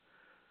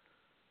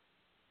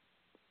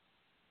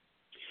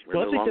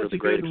 Well, I think that's a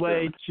good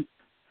way to.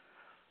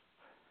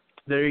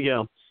 There you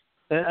go.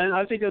 And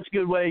I think that's a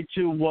good way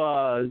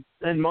to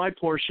end my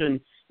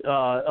portion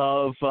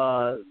of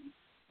the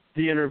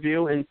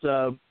interview. And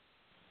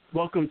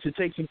welcome to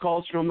take some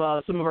calls from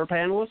some of our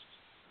panelists.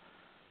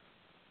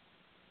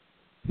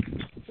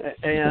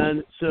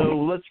 And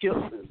so let's get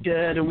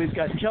ahead, and we've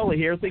got Kelly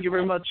here. Thank you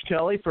very much,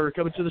 Kelly, for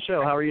coming to the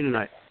show. How are you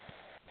tonight?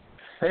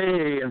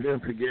 Hey, I'm doing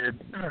pretty good.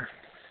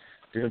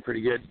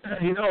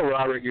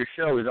 Robert, your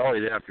show is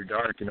always after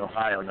dark in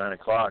Ohio, 9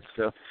 o'clock.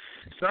 So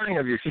starting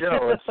of your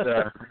show, it's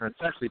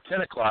actually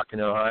 10 o'clock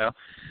in Ohio.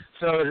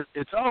 So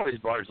it's always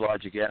Bars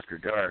Logic after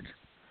dark.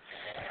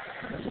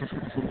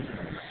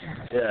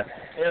 Yeah.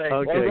 Anyway,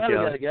 okay, well, Kelly.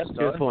 Got a guest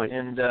good on, point.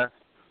 And,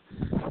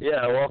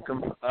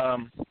 welcome.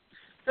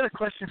 Got a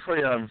question for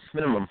you on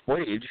minimum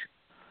wage.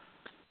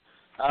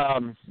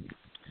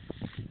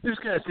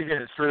 Just kind of thinking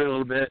it through a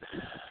little bit.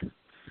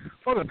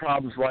 One of the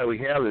problems why we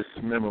have this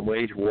minimum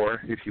wage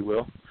war, if you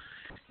will,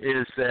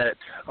 is that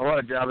a lot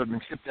of jobs have been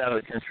shipped out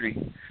of the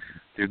country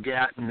through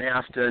GATT and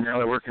NAFTA, and now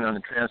they're working on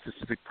the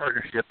Trans-Pacific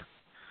Partnership.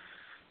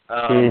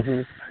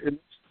 It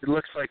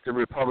looks like the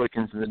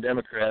Republicans and the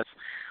Democrats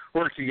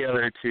work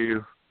together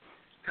to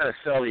kind of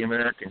sell the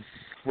American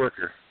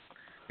worker,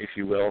 if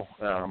you will,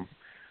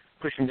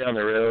 push them down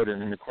the road,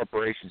 and then the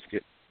corporations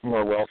get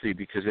more wealthy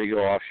because they go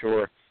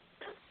offshore.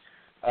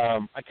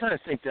 I kind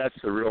of think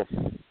that's the real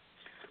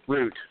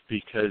route,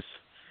 because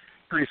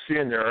pretty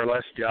soon there are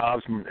less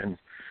jobs and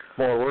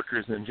more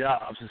workers than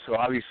jobs. And so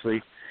obviously,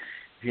 if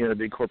you have a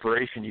big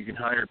corporation, you can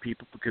hire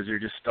people because they're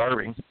just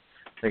starving.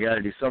 They got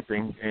to do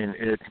something. And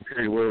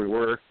compared to where we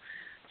were,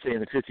 say in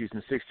the 50s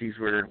and 60s,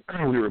 where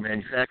we were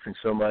manufacturing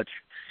so much,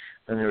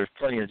 and there was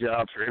plenty of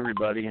jobs for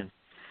everybody.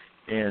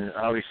 And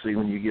obviously,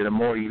 when you get a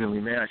more evenly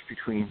matched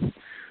between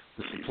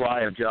the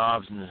supply of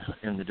jobs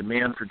and the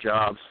demand for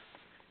jobs,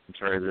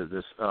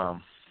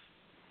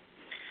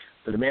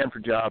 the demand for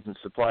jobs and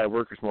supply of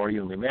workers more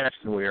evenly matched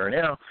than we are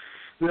now,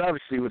 we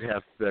obviously would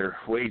have better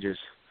wages.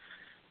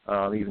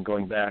 Even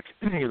going back,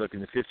 you look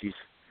in the 50s,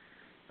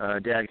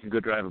 Dad could go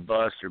drive a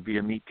bus or be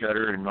a meat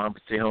cutter, and Mom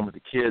could stay home with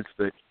the kids,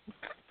 but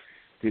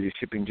due to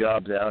shipping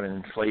jobs out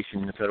and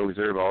inflation, the Federal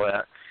Reserve, all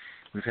that,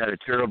 we've had a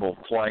terrible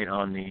plight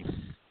on the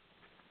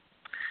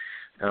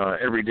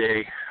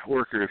everyday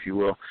worker, if you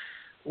will.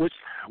 What's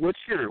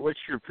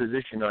your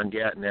position on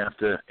GATT,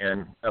 NAFTA,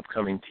 and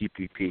upcoming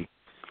TPP?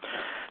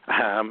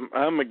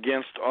 I'm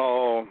against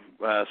all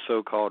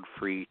so-called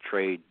free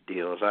trade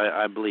deals.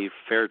 I believe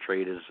fair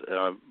trade is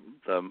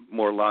the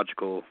more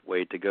logical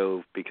way to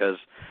go, because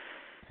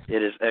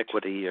it is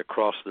equity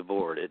across the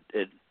board.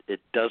 It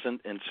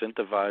doesn't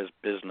incentivize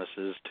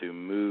businesses to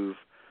move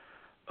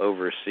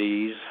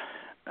overseas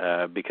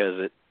because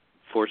it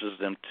forces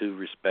them to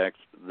respect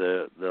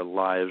the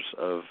lives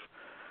of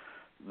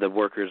the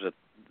workers that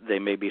they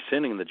may be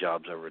sending the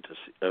jobs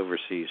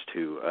overseas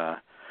to.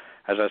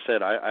 As I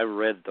said, I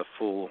read the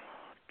full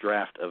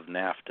draft of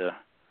NAFTA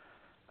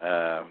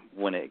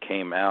when it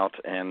came out,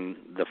 and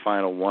the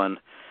final one,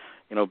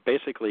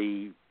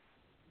 basically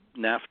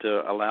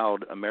NAFTA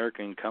allowed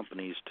American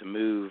companies to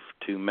move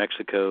to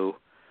Mexico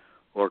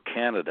or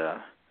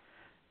Canada,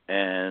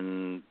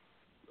 and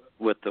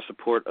with the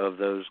support of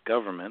those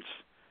governments,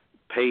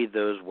 paid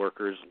those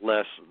workers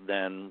less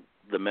than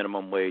the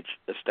minimum wage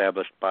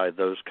established by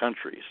those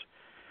countries.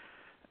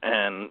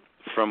 And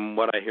from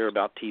what I hear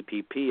about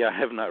TPP, I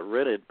have not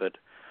read it, but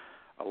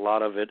a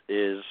lot of it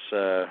is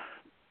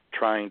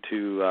trying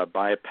to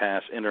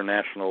bypass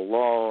international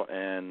law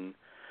and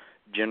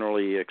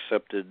generally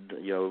accepted,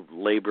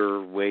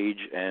 labor,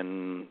 wage,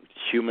 and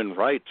human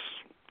rights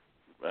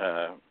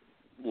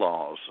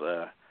laws.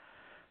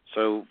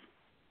 So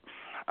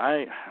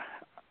I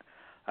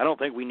don't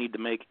think we need to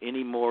make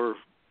any more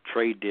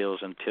trade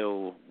deals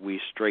until we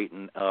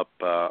straighten up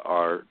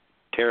our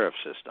tariff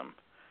system,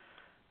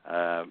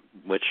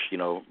 which,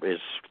 is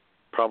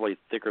probably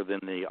thicker than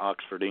the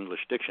Oxford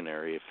English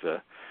Dictionary,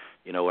 if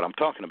you know what I'm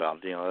talking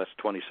about. That's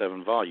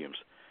 27 volumes.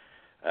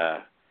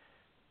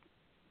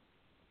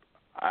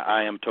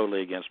 I am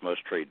totally against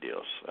most trade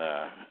deals.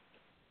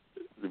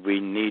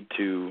 We need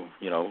to,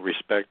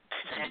 respect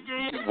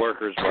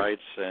workers'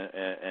 rights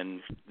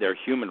and their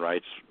human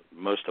rights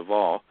most of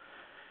all,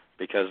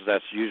 because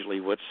that's usually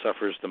what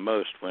suffers the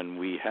most when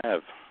we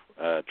have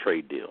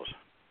trade deals.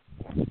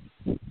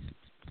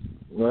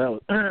 Well,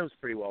 that was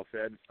pretty well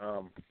said.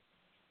 How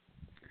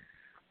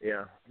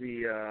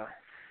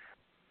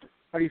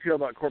do you feel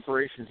about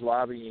corporations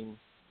lobbying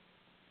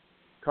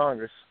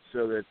Congress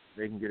so that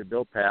they can get a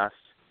bill passed,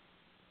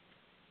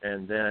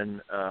 and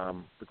then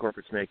the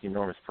corporates make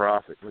enormous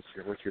profit?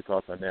 What's your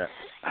thoughts on that?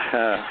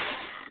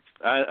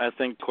 I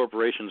think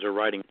corporations are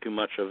writing too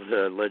much of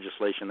the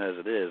legislation as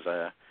it is.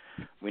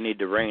 We need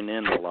to rein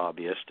in the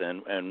lobbyist,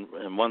 and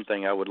one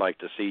thing I would like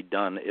to see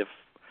done if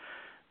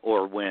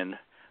or when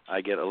I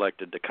get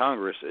elected to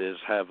Congress is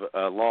have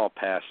a law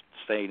passed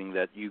stating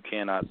that you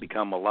cannot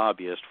become a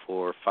lobbyist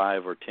for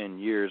 5 or 10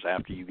 years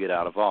after you get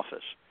out of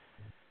office.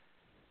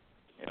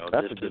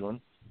 That's a good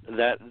one.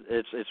 That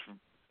it's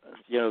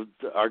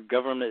our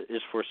government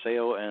is for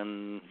sale,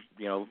 and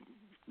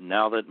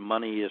now that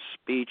money is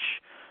speech,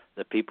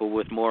 the people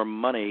with more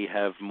money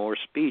have more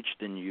speech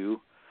than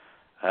you.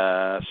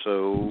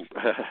 So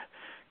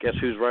guess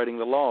who's writing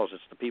the laws?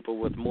 It's the people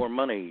with more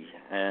money,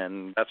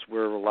 and that's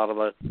where a lot of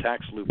the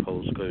tax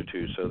loopholes go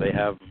to. So they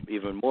have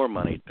even more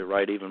money to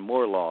write even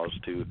more laws,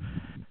 to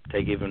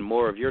take even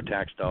more of your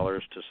tax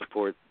dollars to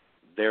support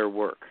their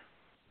work.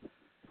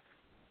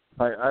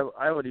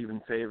 I would even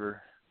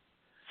favor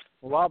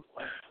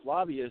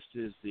lobbyist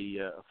is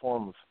a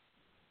form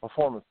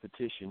of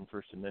petition,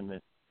 First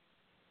Amendment,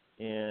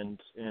 and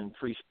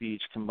free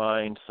speech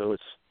combined. So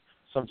it's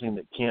something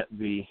that can't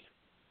be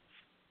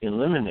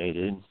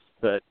eliminated.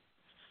 But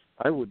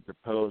I would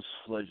propose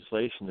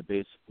legislation that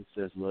basically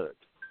says, look,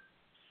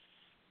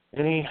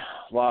 any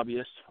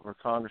lobbyist or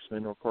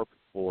congressman or corporate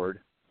board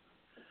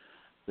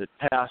that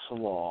pass a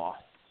law,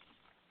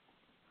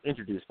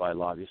 introduced by a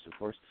lobbyist, of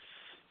course,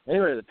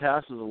 anybody that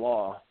passes a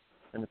law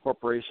and the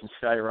corporation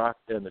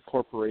skyrocket and the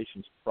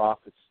corporation's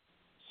profits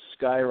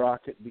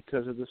skyrocket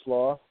because of this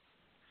law,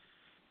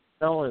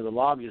 not only the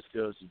lobbyist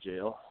goes to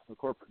jail, the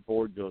corporate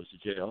board goes to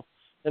jail,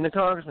 and the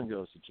congressman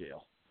goes to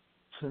jail.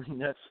 I mean,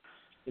 that's,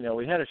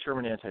 we had a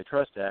Sherman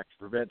Antitrust Act to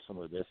prevent some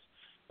of this,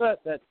 but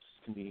that's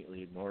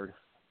conveniently ignored.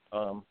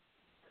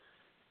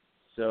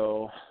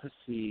 So let's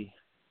see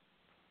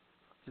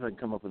if I can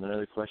come up with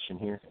another question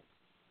here.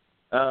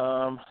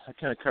 That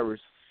kind of covers,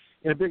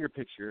 in a bigger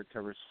picture, it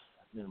covers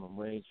minimum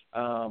wage.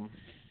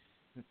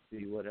 Let's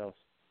see, what else?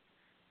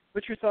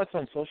 What's your thoughts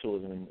on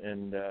socialism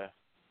and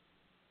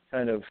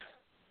kind of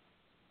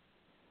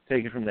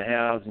taking from the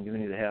haves and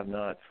giving to the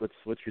have-nots?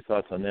 What's your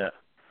thoughts on that?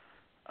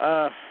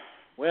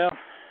 Well,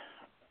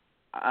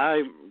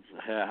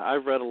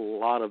 I've read a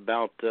lot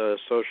about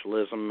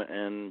socialism,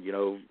 and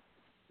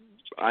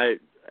I,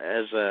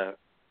 as a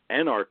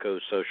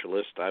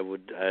anarcho-socialist, I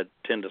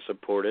tend to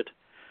support it,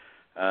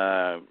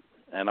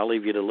 and I'll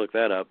leave you to look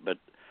that up. But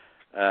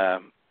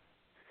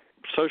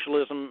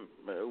socialism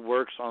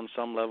works on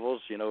some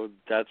levels.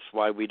 That's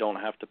why we don't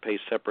have to pay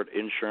separate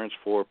insurance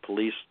for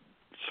police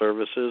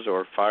services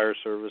or fire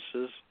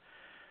services.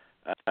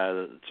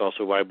 It's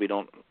also why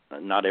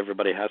not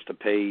everybody has to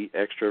pay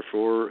extra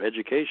for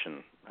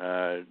education.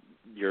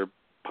 Your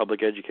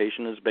public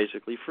education is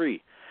basically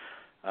free.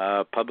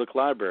 Public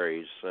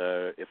libraries.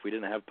 If we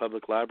didn't have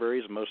public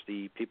libraries, most of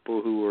the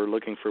people who were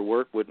looking for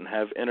work wouldn't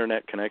have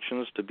internet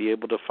connections to be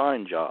able to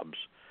find jobs.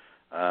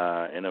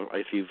 And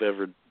if you've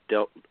ever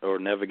dealt or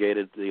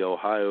navigated the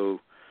Ohio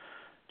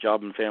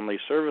Job and Family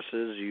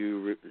Services,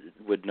 you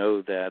would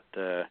know that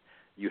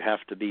you have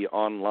to be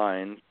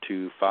online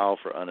to file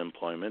for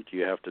unemployment.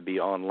 You have to be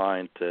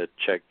online to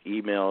check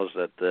emails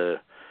that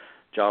the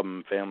Job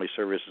and Family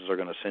Services are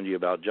going to send you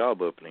about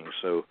job openings.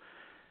 So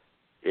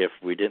if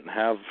we didn't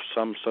have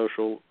some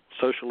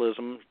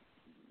socialism,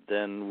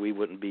 then we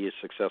wouldn't be a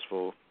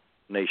successful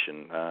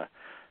nation.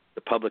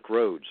 The public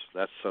roads,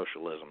 that's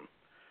socialism.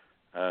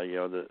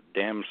 The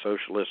damn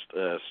socialist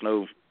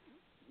snow,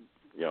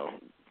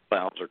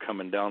 plows are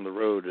coming down the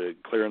road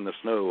clearing the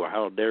snow.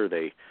 How dare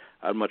they?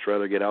 I'd much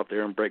rather get out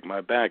there and break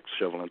my back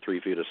shoveling 3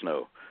 feet of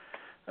snow.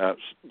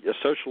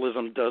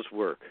 Socialism does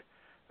work.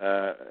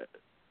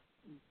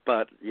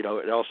 But,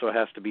 it also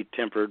has to be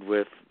tempered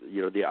with,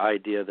 the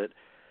idea that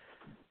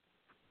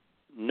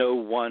no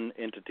one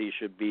entity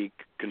should be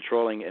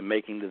controlling and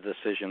making the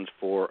decisions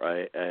for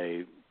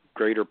a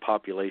greater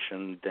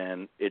population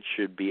than it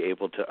should be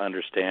able to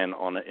understand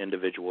on an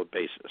individual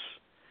basis,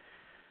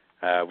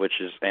 which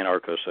is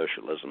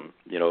anarcho-socialism.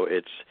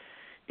 It's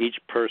each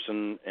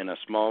person in a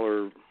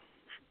smaller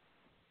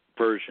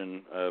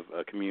version of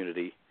a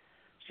community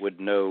would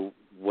know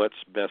what's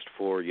best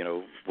for,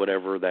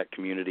 whatever that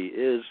community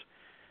is,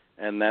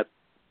 and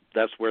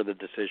that's where the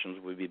decisions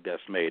would be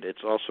best made.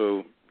 It's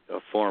also a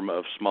form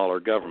of smaller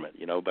government,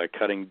 by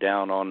cutting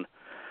down on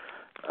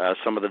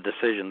some of the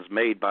decisions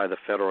made by the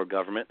federal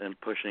government and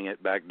pushing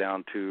it back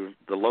down to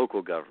the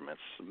local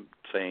governments,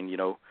 saying,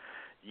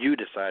 you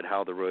decide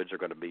how the roads are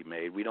going to be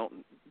made.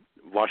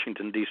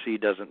 Washington, D.C.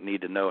 doesn't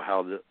need to know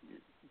how the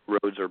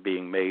roads are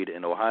being made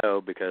in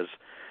Ohio, because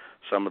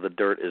some of the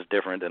dirt is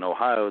different in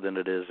Ohio than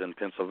it is in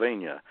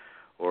Pennsylvania,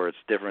 or it's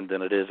different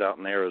than it is out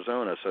in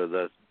Arizona. So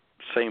the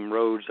same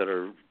roads that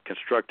are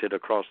constructed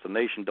across the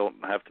nation don't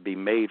have to be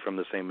made from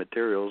the same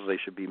materials. They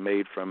should be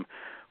made from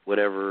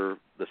whatever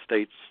the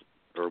states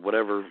or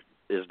whatever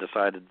is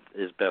decided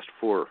is best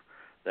for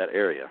that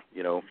area.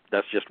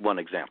 That's just one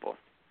example.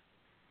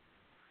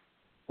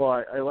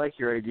 Well, I like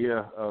your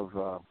idea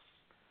of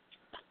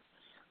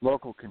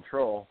local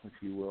control, if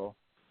you will.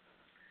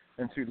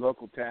 And through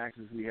local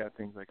taxes, we have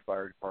things like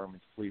fire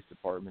departments, police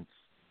departments,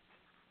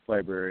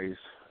 libraries,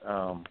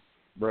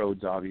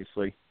 roads,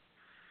 obviously,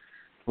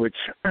 which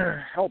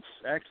helps.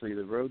 Actually,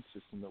 the road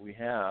system that we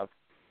have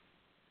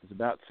is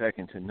about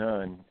second to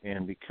none,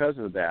 and because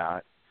of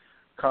that,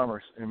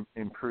 commerce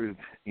improved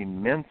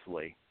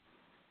immensely,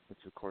 which,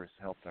 of course,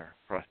 helped our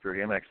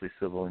prosperity. I'm actually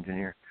a civil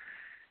engineer.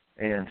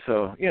 And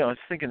so, I was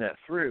thinking that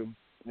through.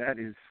 That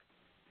is,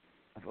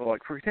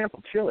 like, for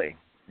example, Chile.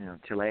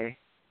 Chile.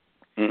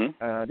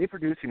 Mm-hmm. They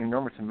produce an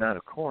enormous amount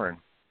of corn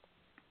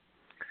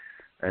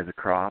as a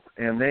crop,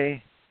 and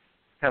they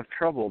have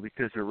trouble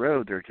because their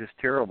roads are just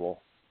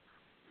terrible.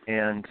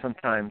 And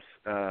sometimes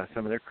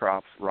some of their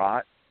crops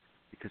rot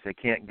because they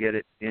can't get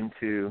it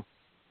into,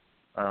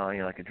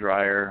 like a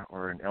dryer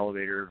or an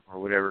elevator or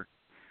whatever,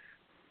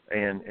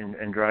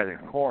 and dry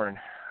their corn.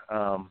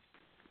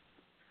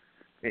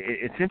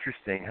 It's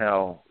interesting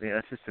how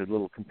it's just a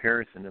little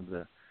comparison of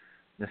the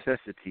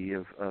necessity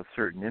of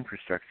certain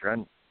infrastructure.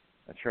 I'm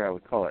not sure I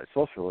would call it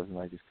socialism.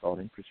 I just call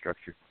it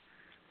infrastructure.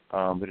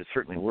 But it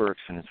certainly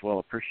works, and it's well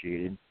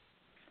appreciated.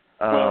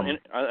 Well,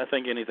 I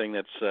think anything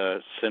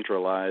that's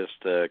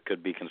centralized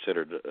could be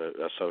considered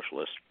a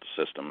socialist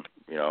system,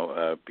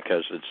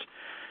 because it's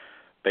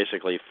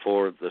basically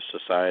for the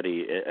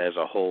society as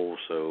a whole.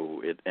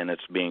 So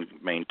it's being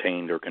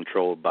maintained or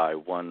controlled by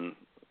one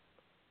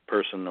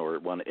person or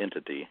one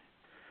entity,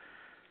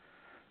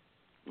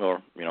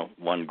 or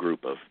one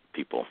group of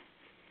people.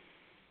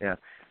 Yeah.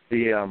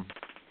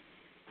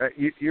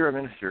 You're a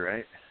minister,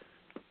 right?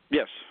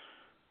 Yes.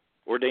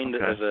 Ordained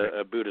okay. as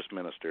a Buddhist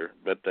minister,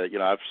 but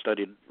I've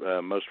studied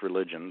most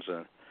religions.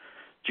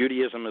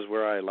 Judaism is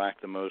where I lack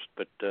the most,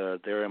 but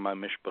they're in my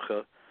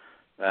mishpacha,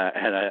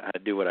 and I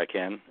do what I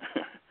can.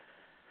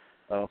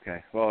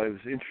 Okay. Well, it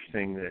was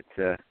interesting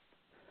that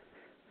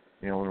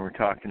when we're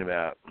talking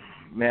about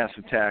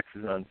massive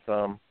taxes on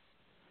some,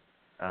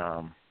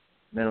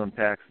 minimum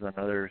taxes on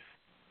others.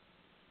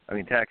 I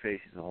mean,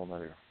 taxation is a whole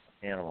other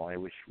animal. I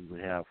wish we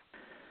would have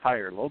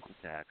higher local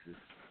taxes,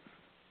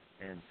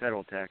 and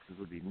federal taxes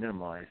would be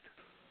minimized,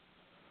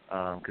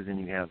 because then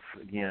you have,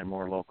 again,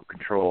 more local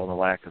control and a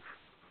lack of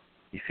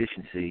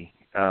efficiency.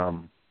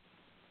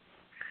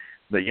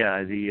 But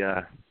yeah,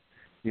 the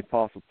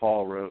Apostle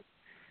Paul wrote,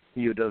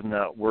 "He who does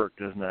not work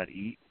does not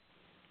eat."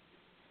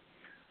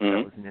 Mm-hmm.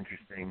 That was an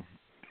interesting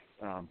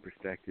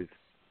perspective.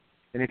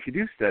 And if you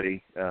do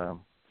study,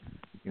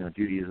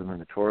 Judaism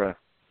and the Torah,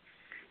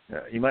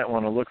 you might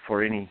want to look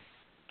for any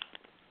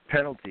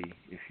penalty,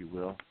 if you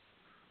will,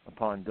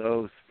 upon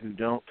those who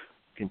don't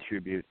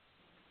contribute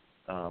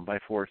by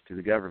force to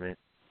the government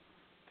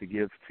to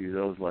give to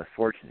those less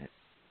fortunate.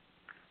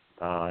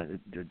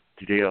 The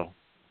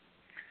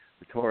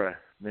Torah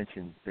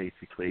mentions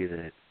basically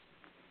that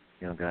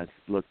God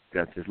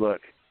says,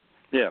 look.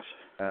 Yes.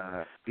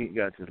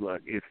 God says,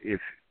 look, if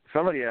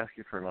somebody asks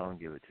you for a loan,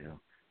 give it to them.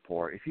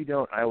 Or if you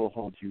don't, I will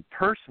hold you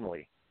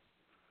personally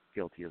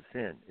guilty of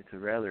sin. It's a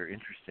rather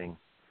interesting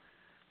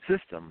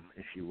system,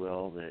 if you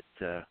will, that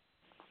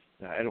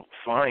I don't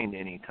find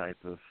any type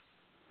of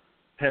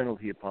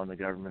penalty upon the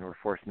government or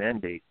forced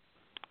mandate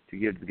to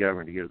give to the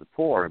government to give to the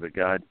poor, but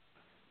God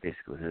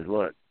basically says,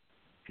 look,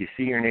 if you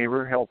see your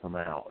neighbor, help him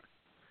out.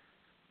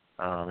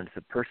 It's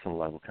a personal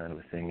level kind of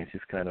a thing. It's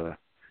just kind of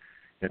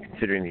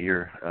considering that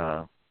you're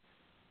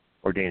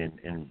ordained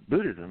in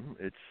Buddhism,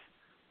 it's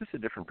just a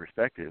different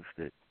perspective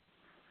that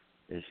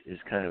is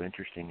kind of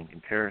interesting in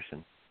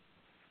comparison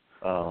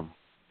on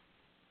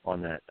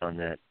that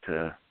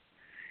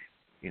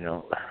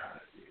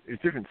there's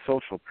different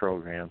social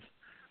programs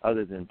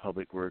other than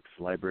public works,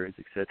 libraries,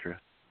 etc.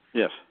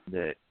 Yes.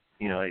 That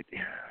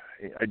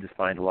I just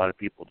find a lot of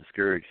people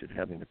discouraged at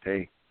having to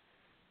pay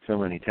so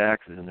many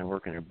taxes, and they're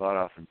working their butt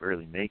off and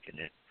barely making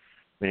it.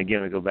 I mean,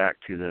 again, we go back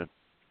to the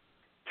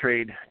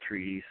trade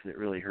treaties that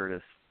really hurt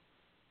us,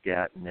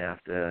 GATT and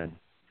NAFTA, and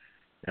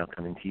now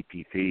coming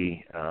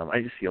TPP.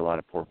 I just see a lot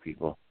of poor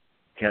people.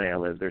 The county I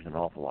live, there's an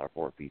awful lot of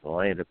poor people.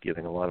 I end up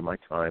giving a lot of my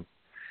time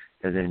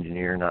as an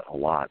engineer, not a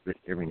lot, but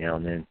every now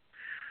and then,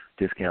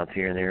 discounts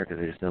here and there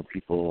because I just know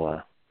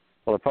people,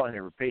 they'll probably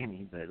never pay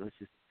me, but let's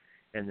just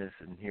end this,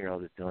 and here I'll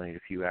just donate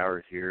a few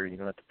hours here. You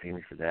don't have to pay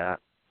me for that.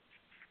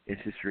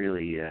 It's just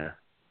really,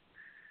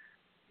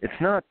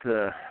 it's not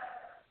the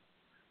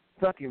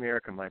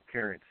America my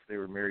parents, they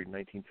were married in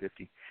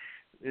 1950.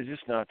 It's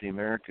just not the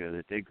America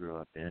that they grew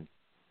up in.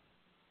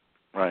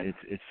 Right.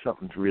 It's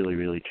something's really,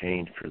 really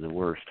changed for the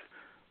worst.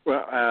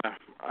 Well,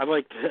 I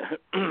like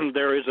to,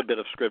 there is a bit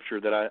of scripture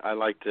that I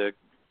like to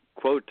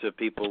quote to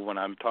people when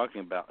I'm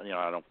talking about,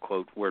 I don't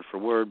quote word for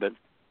word, but,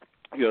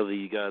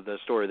 the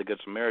story of the Good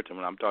Samaritan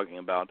when I'm talking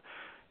about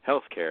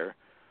health care.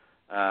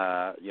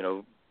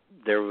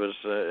 There was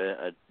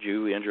a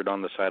Jew injured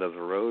on the side of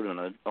the road,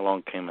 and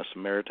along came a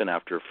Samaritan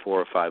after 4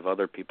 or 5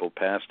 other people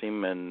passed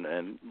him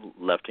and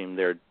left him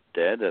there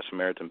dead. A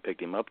Samaritan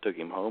picked him up, took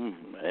him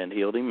home, and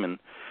healed him. And,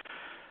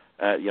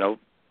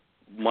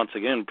 once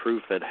again,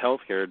 proof that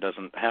healthcare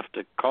doesn't have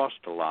to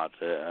cost a lot.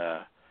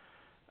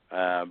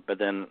 But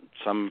then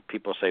some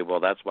people say, well,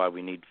 that's why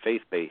we need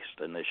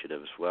faith-based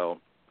initiatives. Well,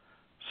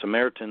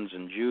 Samaritans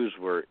and Jews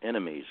were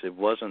enemies. It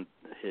wasn't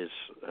his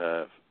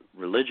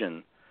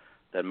religion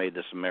that made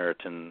the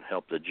Samaritan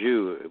help the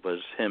Jew. It was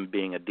him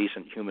being a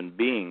decent human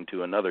being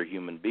to another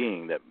human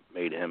being that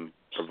made him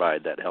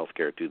provide that health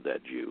care to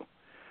that Jew.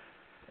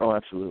 Oh,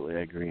 absolutely,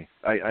 I agree.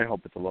 I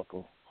help at the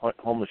local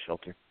homeless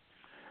shelter,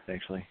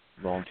 actually,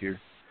 volunteer.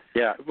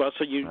 Yeah, well,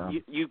 so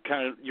you're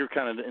kind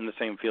of in the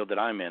same field that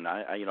I'm in.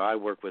 I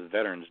work with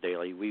veterans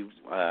daily.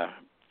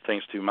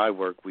 Thanks to my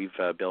work, we've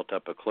built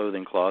up a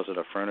clothing closet,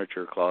 a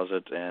furniture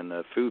closet, and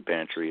a food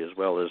pantry, as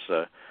well as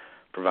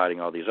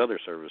providing all these other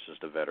services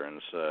to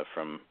veterans,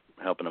 from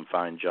helping them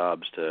find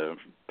jobs to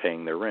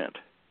paying their rent.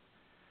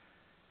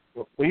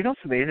 Well, what's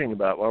amazing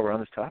about, while we're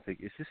on this topic,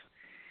 is just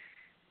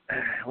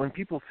when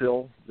people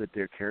feel that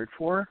they're cared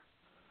for,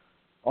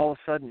 all of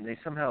a sudden they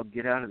somehow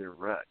get out of their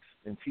ruts.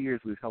 In 2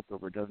 years, we've helped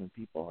over a dozen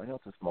people. I know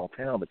it's a small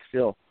town, but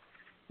still,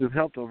 we've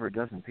helped over a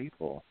dozen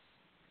people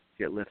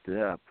get lifted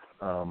up.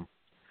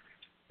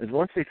 Is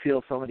once they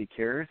feel somebody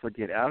cares, they'll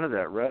get out of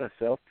that rut of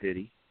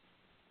self-pity,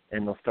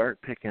 and they'll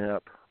start picking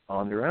up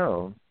on their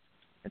own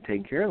and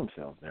taking care of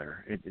themselves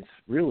better. It's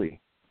really,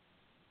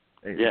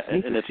 it's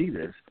neat to see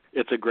this.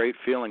 It's a great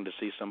feeling to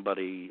see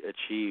somebody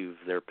achieve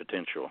their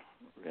potential.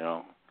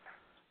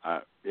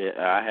 I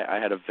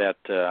had a vet.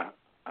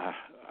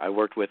 I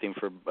worked with him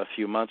for a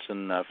few months,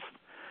 and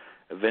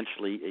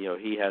eventually,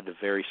 he had a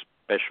very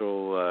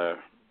special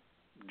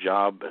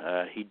job.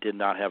 He did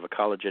not have a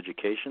college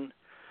education.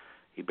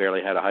 He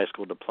barely had a high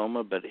school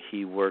diploma, but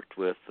he worked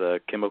with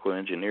chemical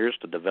engineers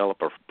to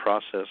develop a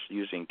process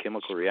using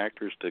chemical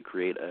reactors to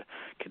create a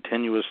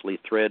continuously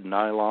thread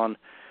nylon.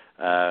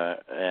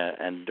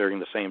 And during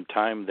the same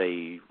time,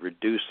 they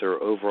reduced their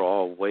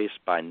overall waste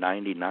by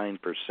 99%.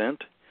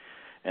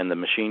 And the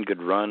machine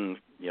could run,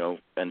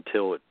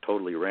 until it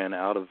totally ran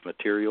out of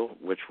material,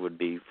 which would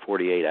be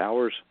 48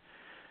 hours,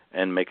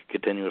 and make a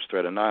continuous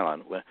thread of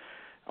nylon.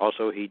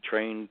 Also, he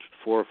trained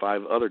 4 or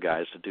 5 other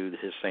guys to do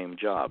his same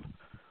job.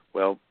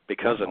 Well,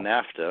 because of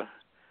NAFTA,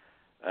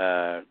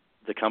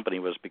 the company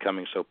was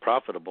becoming so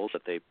profitable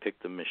that they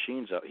picked the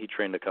machines up. He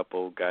trained a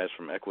couple guys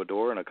from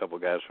Ecuador and a couple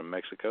guys from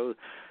Mexico.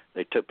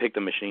 They picked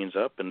the machines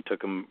up and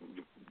took them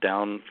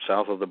down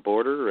south of the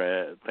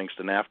border. Thanks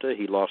to NAFTA,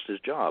 he lost his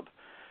job.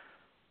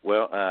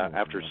 Well,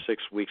 after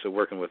 6 weeks of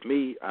working with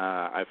me,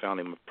 I found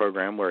him a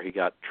program where he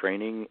got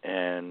training,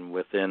 and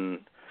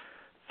within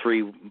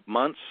 3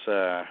 months,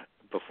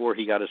 before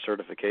he got his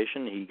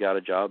certification, he got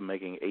a job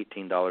making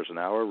 $18 an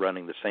hour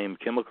running the same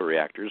chemical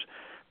reactors,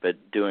 but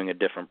doing a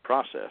different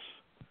process.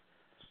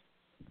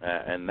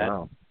 And that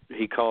wow.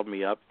 He called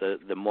me up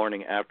the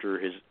morning after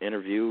his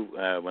interview.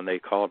 When they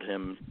called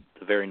him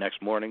the very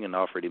next morning and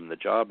offered him the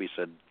job, he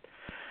said,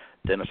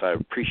 "Dennis, I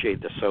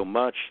appreciate this so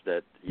much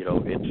that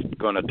it's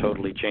going to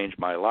totally change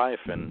my life."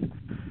 And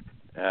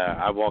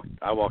I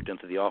walked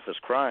into the office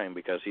crying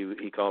because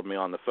he called me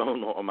on the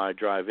phone on my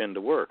drive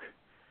into work.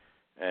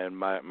 And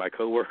my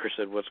coworker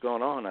said, "What's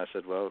going on?" I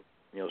said, "Well,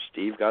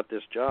 Steve got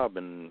this job,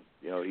 and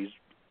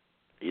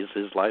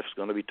his life's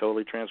going to be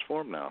totally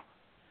transformed now."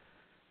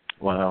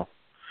 Wow.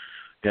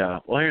 Yeah.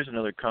 Well, here's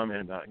another comment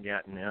about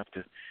GATT and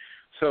NAFTA.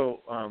 So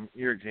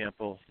your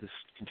example, this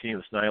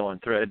continuous nylon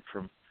thread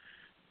from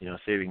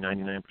saving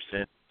 99%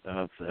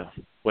 of the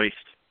waste.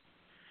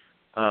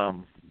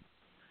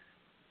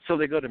 So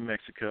they go to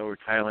Mexico or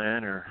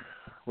Thailand or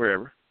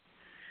wherever,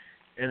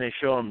 and they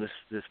show them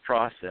this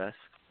process.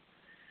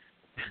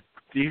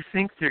 Do you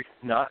think they're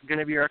not going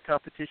to be our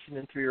competition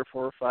in 3 or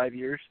 4 or 5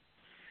 years?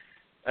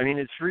 I mean,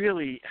 it's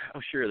really,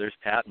 sure, there's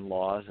patent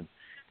laws, and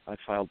I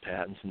filed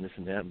patents and this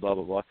and that and blah,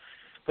 blah, blah.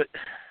 But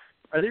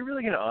are they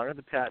really going to honor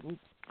the patent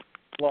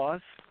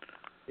laws?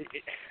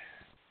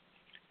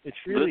 It's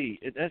really,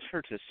 that's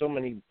hurt us so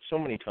many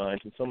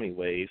times in so many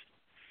ways.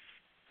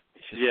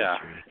 Yeah,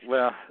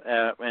 well,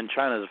 and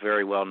China is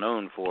very well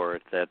known for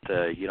it, that,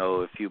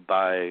 if you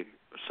buy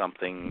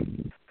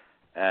something,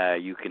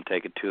 you can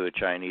take it to a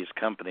Chinese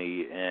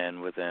company,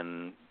 and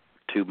within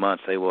 2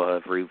 months they will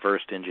have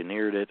reversed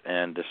engineered it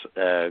and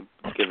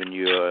given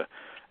you a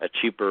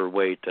cheaper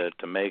way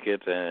to make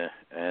it,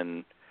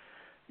 and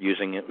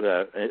using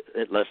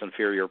less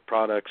inferior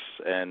products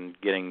and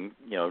getting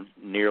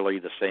nearly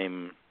the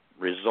same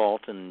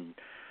result, and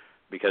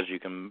because you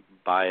can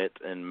buy it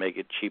and make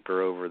it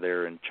cheaper over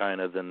there in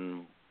China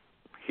than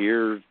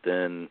here,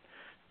 then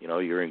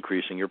you're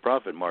increasing your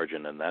profit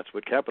margin, and that's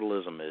what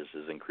capitalism is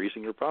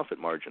increasing your profit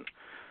margin.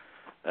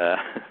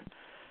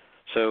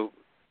 So,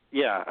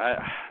 yeah,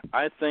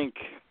 I think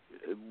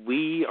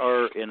we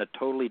are in a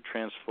totally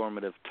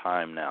transformative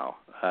time now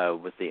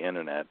with the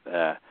Internet.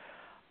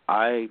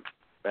 I,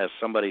 as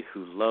somebody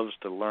who loves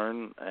to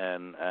learn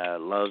and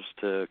loves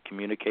to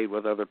communicate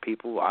with other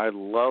people, I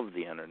love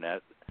the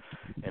Internet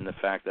and the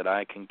fact that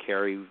I can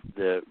carry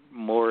the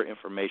more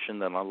information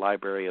than a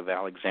Library of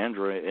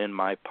Alexandria in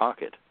my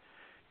pocket.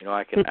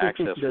 I can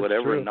access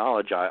whatever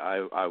knowledge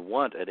I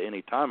want at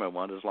any time I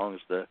want, as long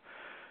as the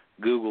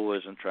Google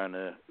isn't trying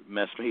to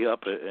mess me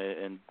up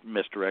and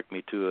misdirect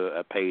me to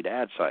a paid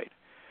ad site.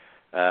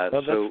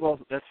 That's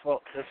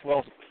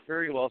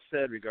very well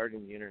said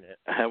regarding the Internet.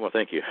 Well,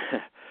 thank you.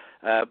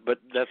 But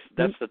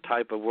that's the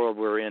type of world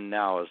we're in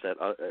now, is that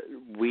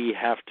we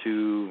have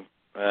to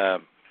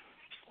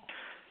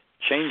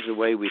change the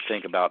way we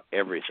think about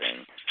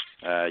everything.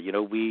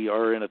 We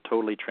are in a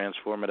totally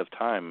transformative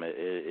time.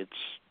 It's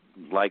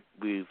like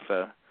we've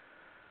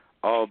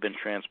all been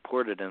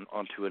transported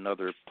onto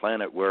another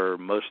planet where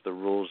most of the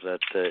rules that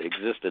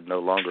existed no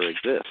longer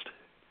exist.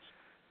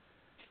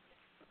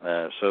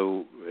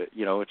 So,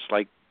 it's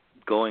like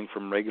going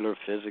from regular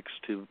physics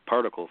to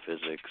particle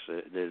physics.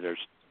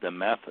 The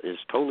math is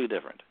totally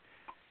different.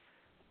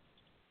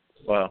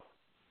 Wow.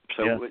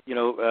 So, yeah.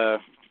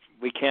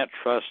 We can't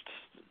trust,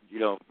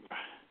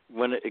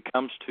 when it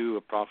comes to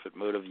a profit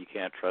motive, you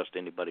can't trust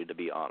anybody to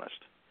be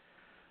honest.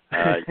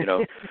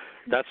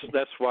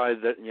 That's why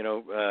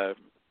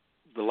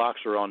the locks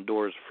are on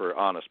doors for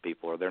honest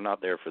people, or they're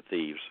not there for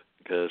thieves,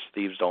 because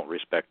thieves don't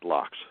respect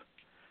locks.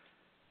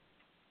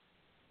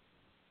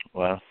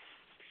 Wow.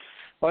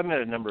 Well, I've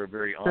met a number of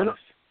very honest,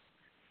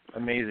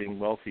 amazing,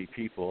 wealthy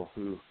people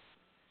who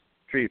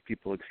treat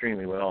people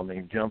extremely well, and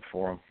they jump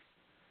for them.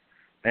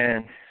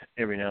 And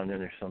every now and then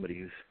there's somebody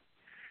who's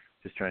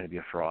just trying to be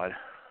a fraud.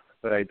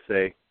 But I'd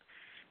say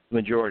the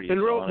majority is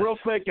honest. Real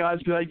quick, guys,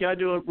 because I got to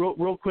do it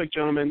real quick,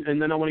 gentlemen,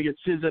 and then I want to get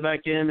SZA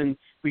back in, and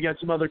we got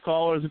some other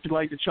callers. If you'd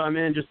like to chime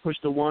in, just push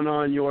the 1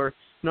 on your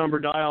number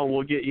dial, and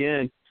we'll get you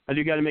in. I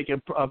do got to make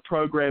a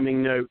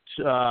programming note.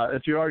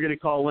 If you are going to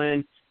call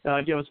in,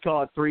 give us a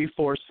call at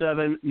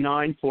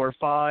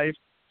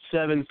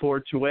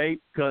 347-945-7428,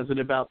 because in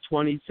about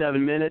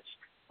 27 minutes,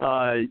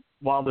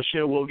 while the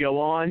show will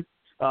go on,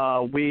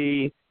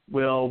 we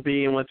will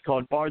be in what's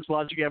called Bard's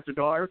Logic After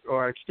Dark,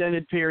 or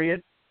extended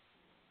period,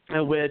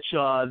 in which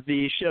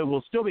the show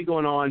will still be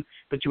going on,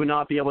 but you will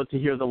not be able to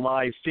hear the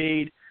live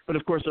feed. But,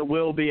 of course, it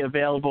will be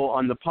available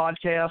on the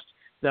podcast.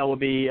 That will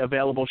be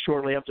available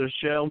shortly after the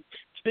show.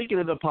 Speaking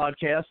of the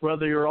podcast,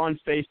 whether you're on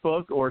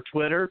Facebook or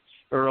Twitter,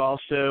 or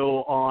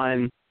also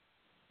on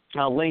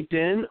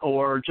LinkedIn,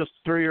 or just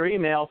through your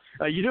email,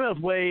 you do have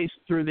ways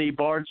through the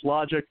Bard's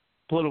Logic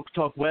Political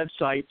Talk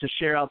website to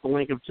share out the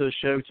link to the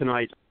show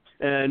tonight.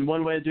 And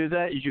one way to do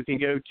that is you can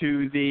go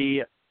to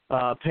the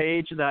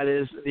page, that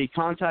is the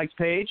contact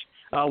page,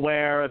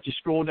 where if you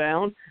scroll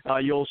down,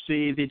 you'll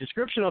see the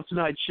description of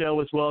tonight's show,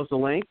 as well as the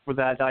link for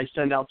that I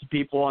send out to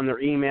people on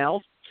their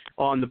emails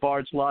on the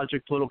Bard's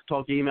Logic Political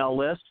Talk email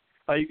list.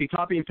 You can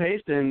copy and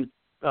paste and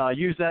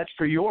use that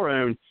for your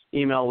own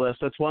email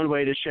list. That's one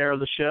way to share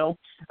the show,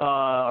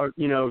 for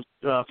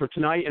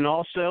tonight. And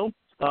also,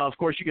 of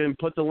course, you can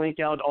put the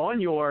link out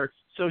on your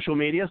social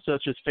media,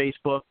 such as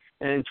Facebook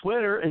and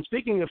Twitter. And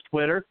speaking of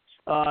Twitter,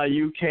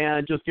 you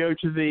can just go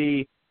to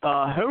the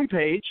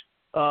homepage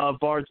of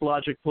Bard's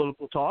Logic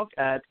Political Talk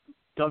at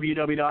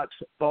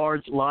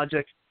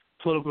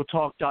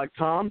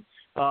www.bardslogicpoliticaltalk.com.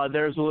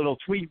 There's a little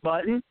tweet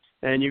button,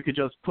 and you could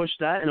just push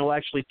that, and it'll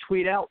actually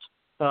tweet out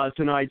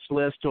tonight's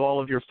list to all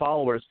of your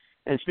followers.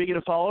 And speaking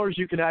of followers,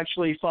 you can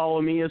actually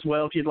follow me as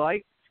well if you'd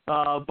like,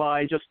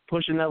 by just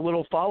pushing that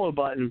little follow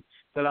button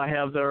that I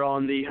have there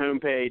on the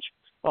homepage.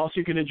 Also,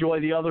 you can enjoy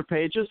the other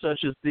pages,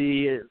 such as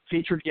the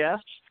featured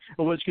guests,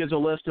 which gives a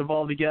list of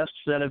all the guests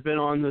that have been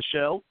on the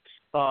show,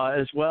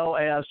 as well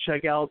as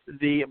check out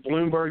the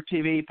Bloomberg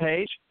TV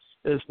page,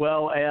 as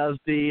well as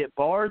the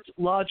Bard's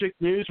Logic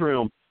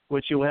Newsroom,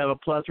 which you have a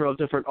plethora of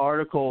different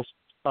articles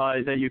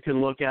that you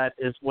can look at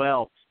as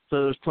well.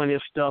 So there's plenty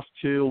of stuff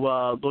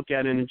to look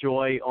at and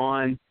enjoy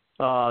on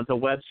the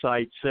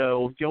website.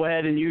 So go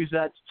ahead and use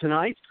that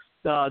tonight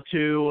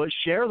to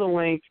share the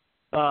link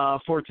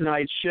for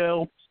tonight's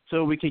show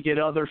so we can get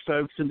other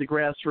folks in the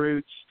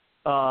grassroots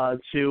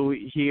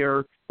to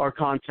hear our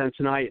content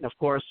tonight. And, of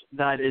course,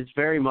 that is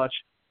very much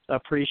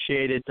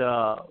appreciated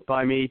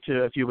by me,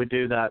 too, if you would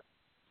do that.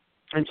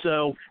 And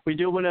so we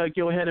do want to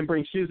go ahead and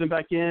bring Susan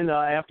back in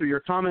after your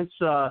comments,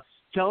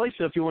 Kelly.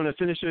 So if you want to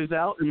finish those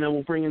out, and then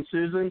we'll bring in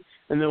Susan,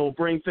 and then we'll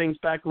bring things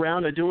back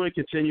around. I do want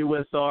to continue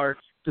with our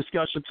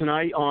discussion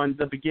tonight on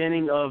the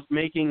beginning of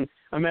making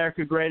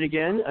America great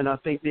again. And I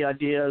think the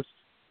ideas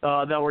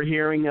that we're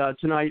hearing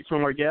tonight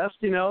from our guests,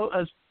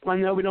 as I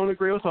know we don't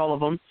agree with all of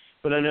them,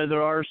 but I know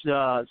there are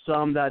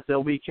some that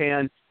we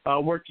can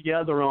work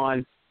together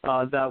on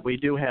that we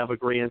do have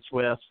agreements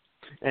with.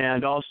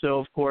 And also,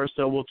 of course,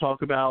 we'll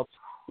talk about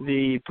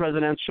the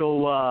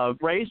presidential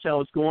race,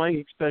 how it's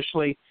going,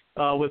 especially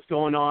what's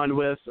going on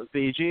with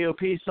the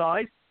GOP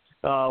side,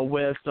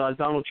 with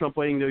Donald Trump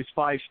winning those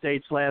 5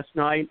 states last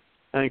night,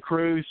 and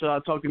Cruz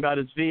talking about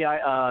his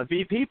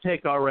VP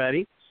pick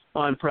already,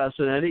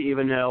 unprecedented,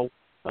 even though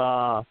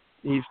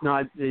he's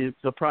not the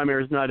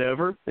primary is not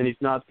over, and he's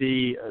not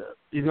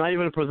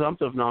even a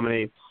presumptive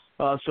nominee.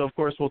 So, of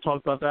course, we'll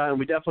talk about that, and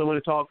we definitely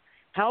want to talk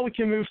how we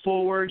can move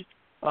forward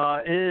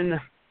in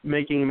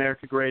making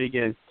America great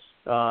again.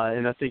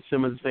 And I think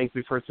some of the things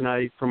we've heard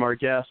tonight from our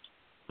guests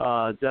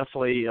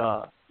definitely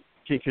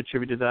can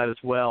contribute to that as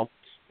well.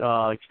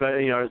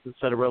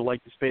 Instead of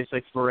like the space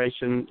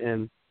exploration,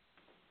 and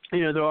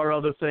there are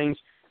other things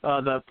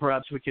that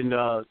perhaps we can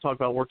talk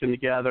about working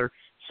together,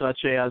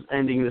 such as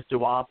ending this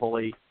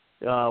duopoly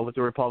with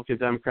the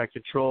Republican-Democrat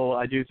control.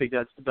 I do think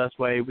that's the best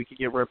way we could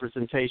get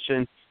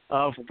representation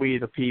of we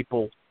the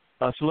people.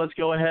 So let's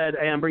go ahead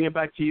and bring it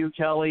back to you,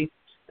 Kelly,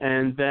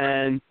 and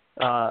then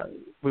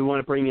we want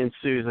to bring in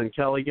Susan.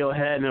 Kelly, go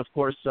ahead, and, of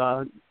course,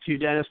 to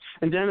Dennis.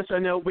 And, Dennis, I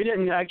know we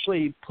didn't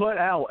actually put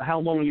out how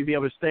long you'd be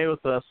able to stay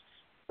with us,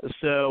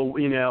 so,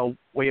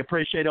 we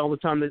appreciate all the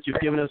time that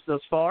you've given us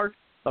thus far.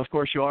 Of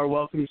course, you are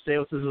welcome to stay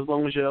with us as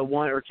long as you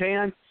want or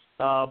can,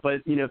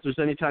 but, if there's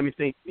any time you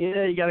think,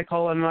 you got to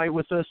call it a night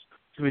with us,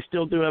 because we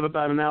still do have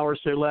about an hour or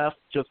so left,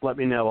 just let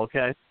me know,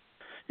 okay?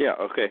 Yeah,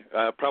 okay.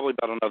 Probably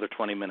about another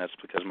 20 minutes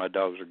because my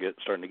dogs are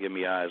starting to give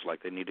me eyes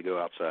like they need to go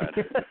outside.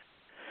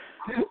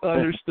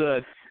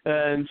 Understood.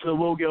 And so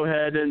we'll go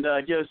ahead and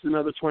give us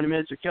another 20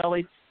 minutes. So,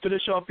 Kelly,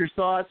 finish off your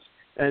thoughts,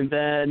 and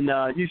then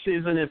you,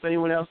 Susan, if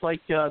anyone else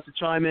like to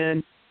chime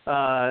in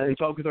and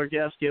talk with our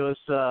guests, give us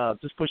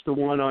just push the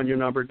 1 on your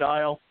number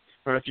dial,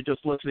 or if you're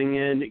just listening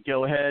in,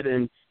 go ahead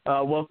and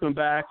welcome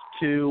back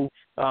to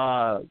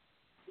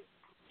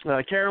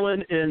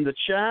Carolyn in the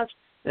chat,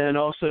 and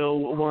also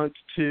want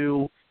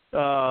to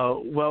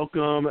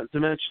welcome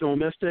Dimensional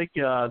Mystic.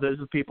 Those are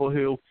the people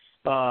who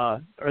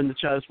are in the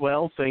chat as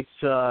well. Thanks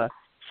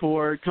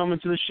for coming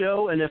to the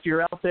show. And if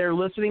you're out there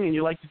listening and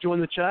you'd like to join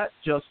the chat,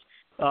 just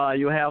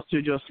you have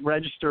to just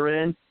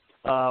register in,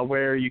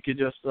 where you could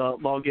just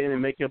log in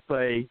and make up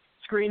a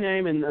screen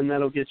name, and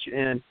that'll get you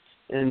in.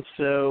 And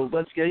so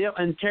let's get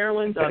and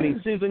Carolyn,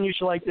 Susan, you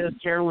should like this.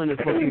 Carolyn is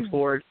looking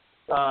forward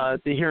to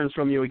hearing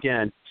from you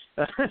again.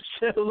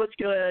 So let's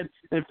go ahead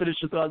and finish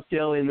the thoughts,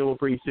 Kelly, and then we'll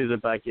bring Susan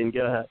back in.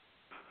 Go ahead.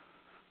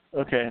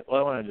 Okay. Well,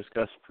 I want to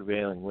discuss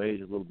prevailing wage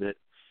a little bit.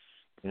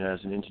 As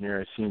an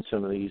engineer, I've seen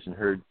some of these and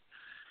heard,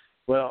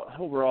 well,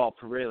 overall,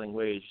 prevailing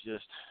wage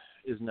just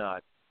is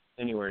not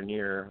anywhere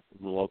near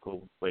the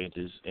local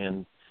wages,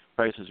 and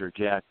prices are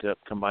jacked up.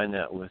 Combine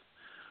that with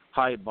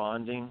high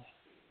bonding,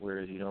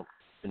 whereas you don't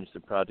finish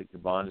the project, the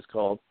bond is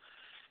called.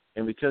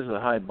 And because of the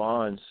high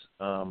bonds,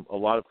 a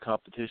lot of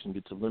competition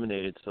gets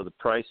eliminated, so the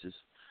prices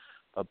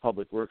of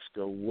public works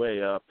go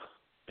way up.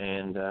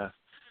 And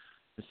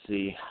let's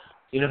see,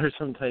 there's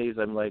some days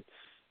I'm like,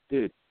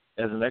 dude,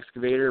 as an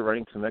excavator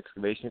running some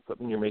excavation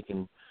equipment, you're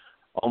making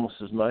almost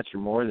as much or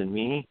more than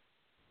me,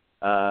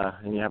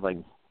 and you have like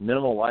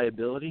minimal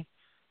liability.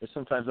 But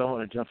sometimes I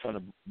want to jump on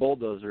a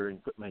bulldozer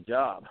and quit my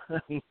job.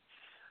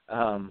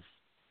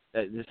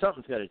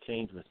 Something's got to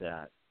change with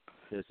that,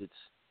 because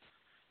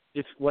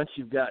if once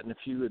you've gotten a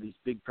few of these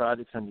big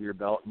projects under your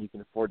belt and you can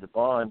afford to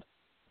bond,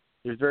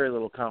 there's very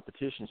little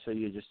competition, so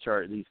you just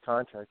these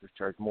contractors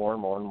charge more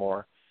and more and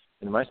more.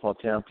 In my small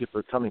town, people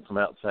are coming from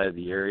outside of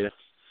the area.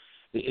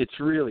 It's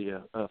really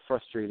a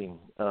frustrating,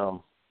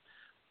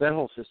 that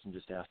whole system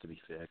just has to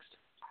be fixed.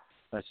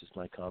 That's just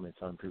my comments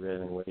on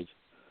prevailing wage.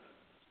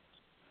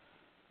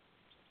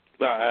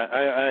 Well,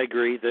 I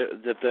agree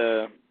that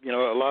a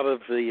lot of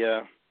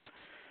the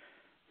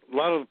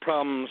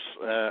problems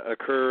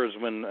occurs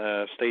when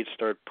states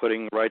start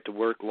putting right to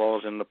work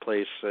laws into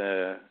place,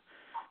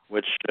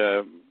 which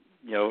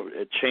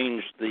it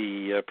changed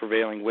the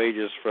prevailing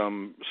wages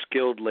from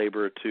skilled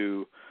labor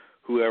to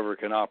whoever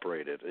can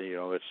operate it.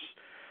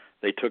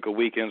 They took a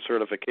weekend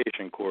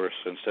certification course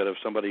instead of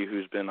somebody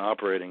who's been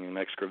operating an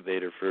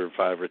excavator for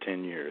 5 or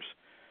 10 years.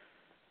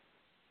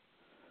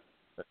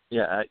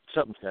 Yeah,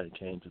 something's got to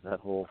change with that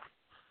whole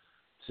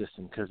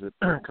system because the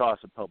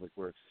cost of public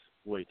works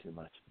is way too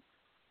much.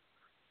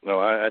 No,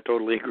 I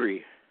totally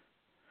agree.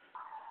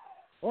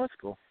 Well, that's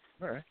cool.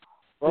 All right.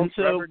 Well, And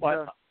so,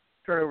 Robert,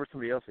 turn it over to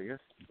somebody else, I guess.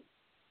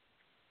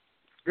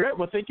 Great.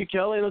 Well, thank you,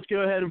 Kelly. Let's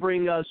go ahead and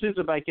bring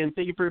Susan back in.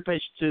 Thank you for your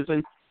patience,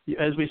 Susan.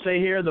 As we say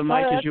here, the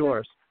mic is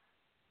yours.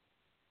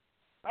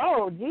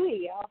 Oh,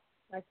 gee.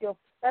 I feel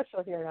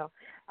special here now.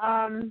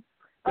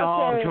 Okay,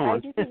 oh, come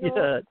on.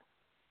 Yeah.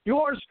 You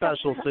are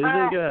special,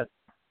 Susan. Good.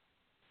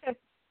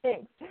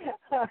 Thanks.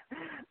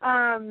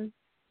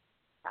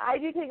 I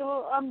do take a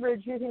little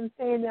umbrage with him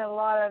saying that a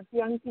lot of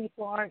young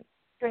people aren't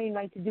trained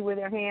like to do with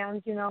their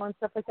hands, you know, and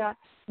stuff like that.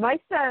 My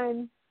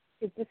son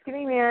is just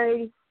getting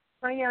married,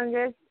 my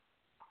youngest,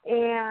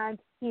 and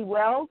he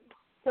welds.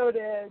 So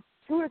do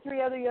 2 or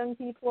 3 other young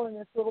people in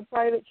this little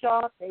private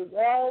shop. They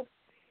weld.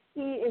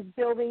 He is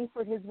building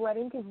for his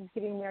wedding because he's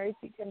getting married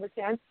September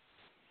 10th.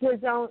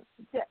 His own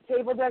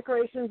table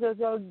decorations as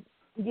they'll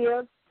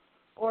give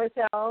or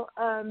sell.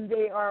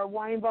 They are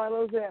wine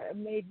bottles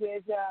made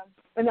with,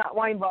 not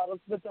wine bottles,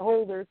 but the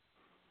holders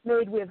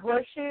made with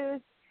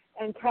horseshoes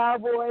and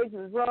cowboys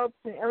with ropes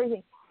and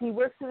everything. He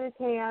works with his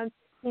hands.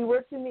 He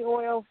works in the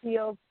oil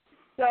field.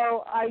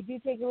 So I do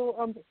take a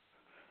little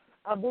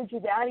umbrage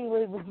with that. He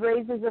was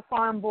raised as a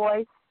farm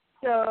boy.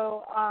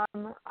 So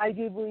I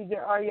do believe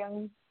there are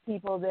young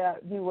people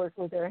that do work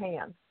with their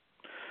hands.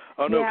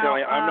 Oh no, now,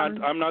 Kelly,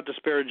 I'm not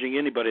disparaging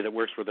anybody that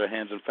works with their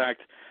hands. In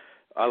fact,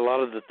 a lot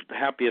of the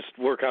happiest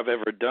work I've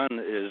ever done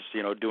is,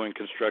 you know, doing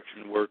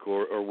construction work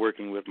or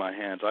working with my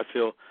hands. I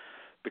feel,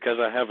 because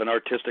I have an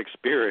artistic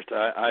spirit,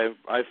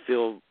 I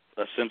feel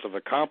a sense of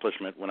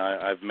accomplishment when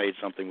I've made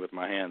something with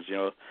my hands. You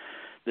know,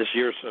 this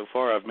year so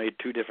far I've made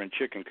 2 different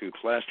chicken coops.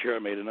 Last year I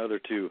made another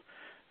 2.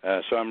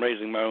 So I'm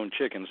raising my own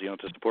chickens, you know,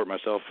 to support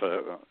myself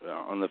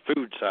on the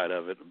food side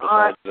of it,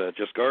 besides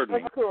just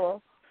gardening. That's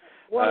cool.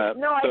 Well,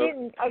 no, so I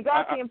didn't. I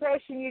got the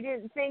impression you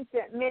didn't think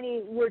that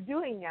many were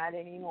doing that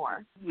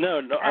anymore. No,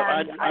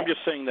 I'm just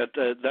saying that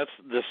that's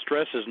the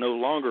stress is no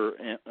longer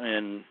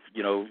in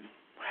you know,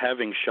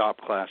 having shop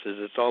classes.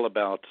 It's all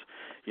about,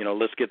 you know,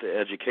 let's get the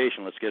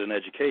education, let's get an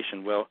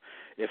education. Well,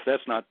 if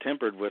that's not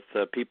tempered with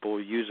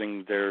people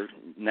using their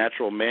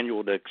natural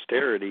manual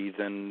dexterity,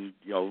 then,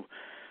 you know,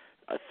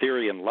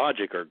 theory and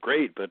logic are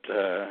great, but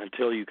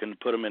until you can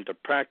put them into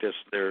practice,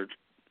 they're,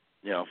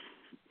 you know,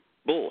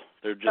 bull.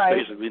 They're just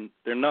basically,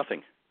 they're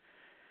nothing.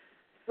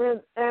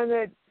 And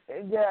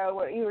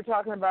what you were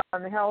talking about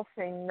on the health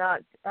thing,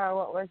 not,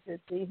 what was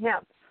it, the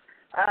hemp,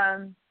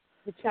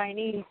 the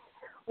Chinese.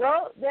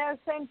 Well, there's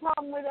the same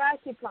problem with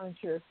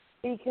acupuncture,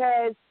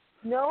 because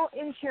no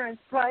insurance,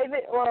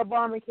 private or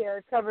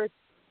Obamacare, covers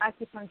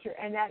acupuncture,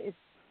 and that is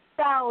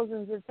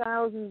thousands and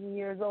thousands of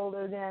years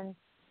older than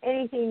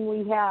anything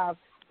we have.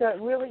 So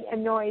it really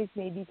annoys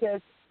me,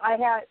 because I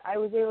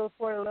was able to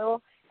afford a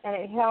little, and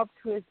it helped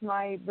with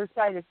my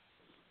bursitis.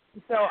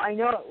 So I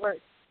know it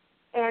works.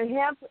 And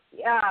hemp,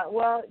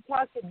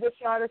 talk to Butch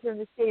Otter from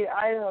the state of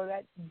Idaho,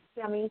 that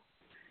dummy.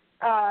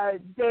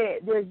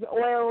 There's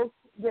oils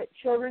that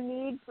children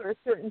need for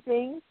certain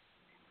things,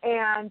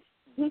 and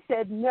he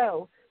said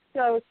no.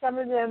 So some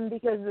of them,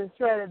 because of the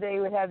threat that they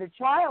would have their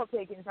child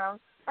taken from,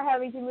 are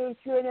having to move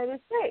to another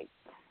state.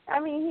 I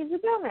mean, he's a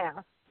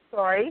dumbass.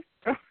 Sorry,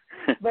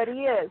 but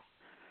he is.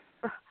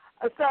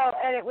 So,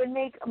 and it would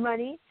make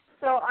money.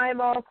 So I'm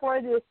all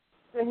for the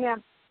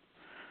hemp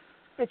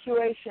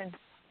situation,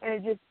 and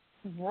it just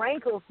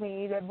rankles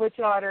me that Butch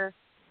Otter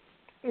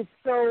is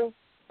so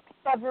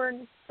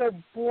stubborn, so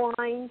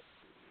blind,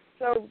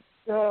 so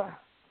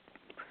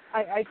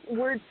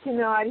words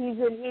cannot. He's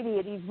an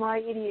idiot. He's my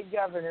idiot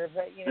governor,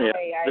 but you know,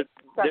 hey, I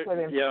stuck with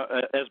him. Yeah,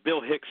 as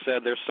Bill Hicks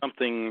said, there's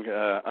something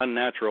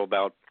unnatural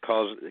about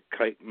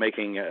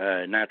making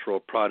a natural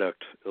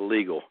product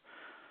illegal.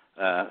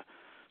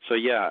 So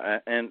yeah,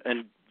 and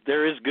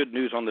there is good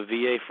news on the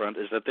VA front,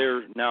 is that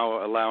they're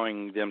now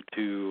allowing them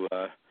to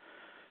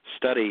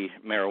study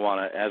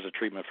marijuana as a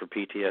treatment for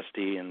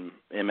PTSD and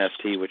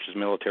MST, which is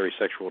military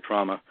sexual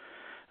trauma.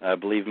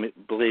 Believe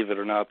it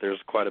or not, there's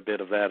quite a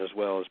bit of that as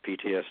well as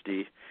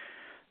PTSD.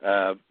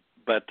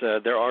 But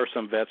there are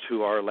some vets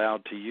who are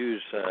allowed to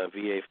use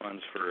VA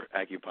funds for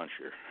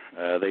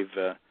acupuncture.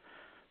 They've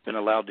been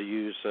allowed to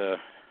use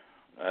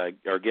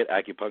or get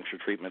acupuncture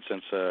treatment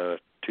since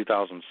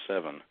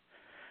 2007.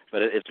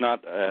 But it's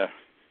not a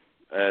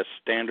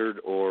standard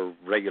or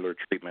regular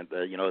treatment.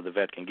 You know, the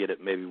vet can get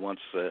it maybe once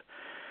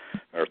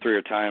or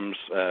three times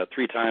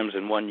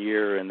in 1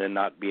 year, and then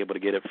not be able to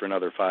get it for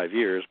another 5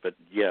 years. But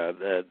yeah,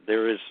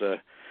 there is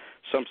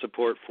some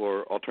support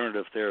for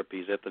alternative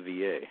therapies at the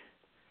VA.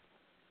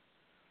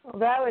 Well,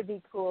 that would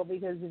be cool,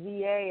 because the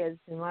VA is,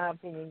 in my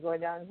opinion,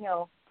 going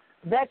downhill.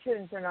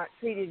 Veterans are not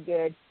treated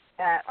good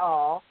at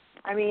all.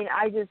 I mean,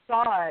 I just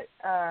saw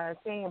a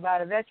thing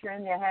about a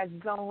veteran that has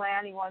his own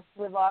land. He wants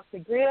to live off the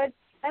grid,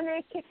 and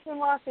they kicked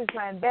him off his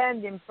land,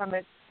 banned him from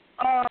it,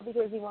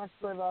 because he wants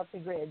to live off the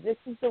grid. This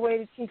is the way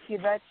to treat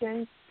your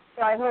veterans.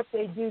 So I hope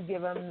they do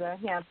give them the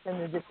hemp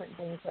and the different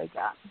things like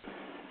that.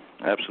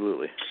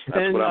 Absolutely. That's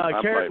and what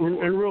I'm Karen, fighting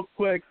for. and real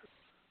quick,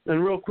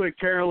 And real quick,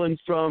 Carolyn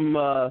from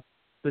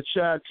the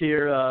chat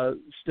here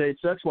states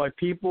that's why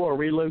people are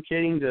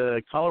relocating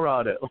to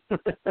Colorado.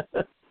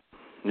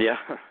 Yeah.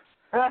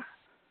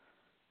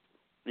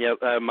 Yeah,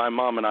 my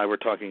mom and I were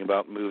talking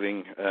about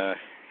moving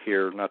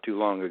here not too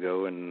long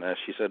ago, and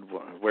she said,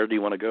 where do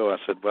you want to go? I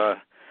said, well,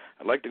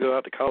 I'd like to go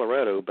out to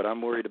Colorado, but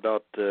I'm worried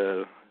about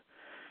the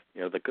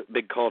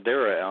big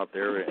caldera out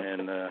there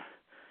and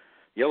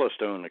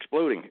Yellowstone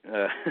exploding.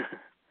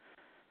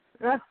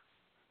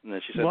 And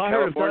then she said, well, I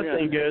heard if California. that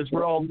thing goes,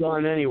 we're all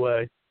done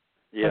anyway.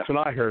 Yeah. That's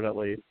what I heard, at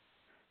least.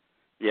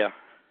 Yeah.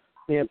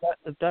 Yeah,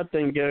 if that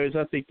thing goes,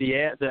 I think the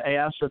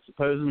ash that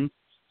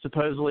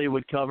supposedly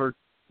would cover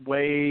I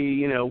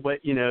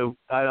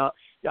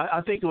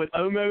think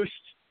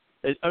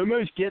it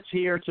almost gets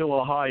here to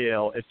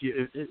Ohio.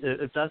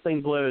 If that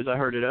thing blows, I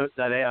heard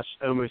that ash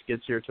almost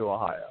gets here to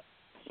Ohio.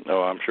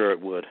 Oh, I'm sure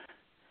it would.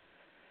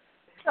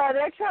 So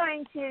they're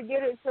trying to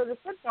get it so the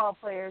football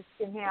players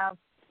can have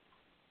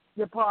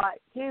the pot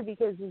too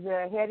because of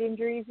the head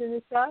injuries and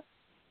the stuff.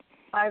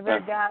 I've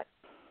read that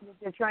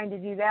they're trying to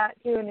do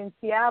that too. And in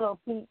Seattle,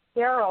 Pete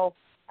Carroll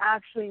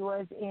actually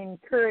was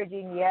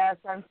encouraging. Yes,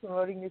 I'm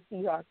promoting the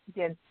Seahawks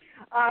again.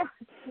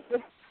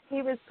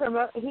 He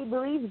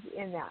believes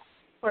in that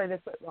for the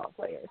football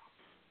players.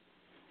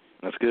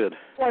 That's good.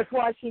 Of course,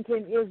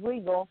 Washington is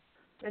legal,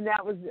 and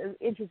that was an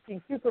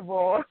interesting Super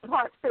Bowl.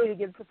 Pot State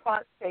against the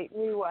Pot State.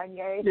 We won,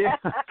 yay. Yeah,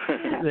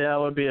 yeah, it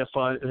would be a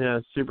fun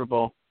Super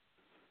Bowl.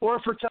 Or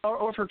for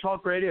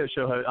talk radio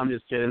show. I'm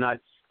just kidding.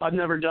 I've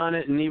never done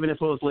it, and even if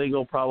it was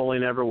legal, probably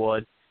never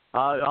would.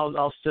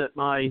 I'll sip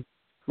my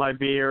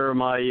beer,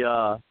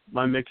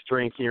 my mixed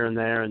drink here and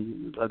there,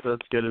 and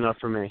that's good enough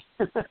for me.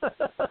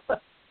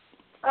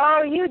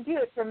 Oh, you do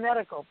it for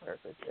medical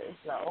purposes,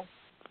 though.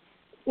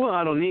 Well,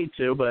 I don't need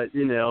to, but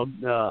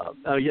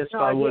I guess if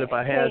I would if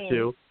I had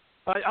to.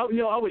 I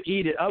would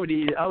eat it. I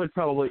would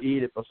probably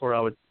eat it before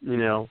I would,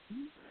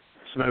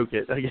 smoke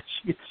it. I guess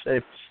you could say.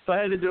 If I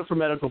had to do it for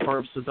medical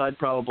purposes, I'd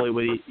probably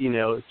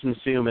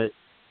consume it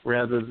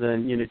rather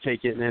than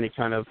take it in any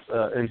kind of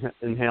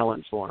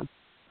inhalant form.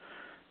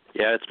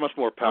 Yeah, it's much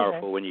more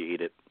powerful when you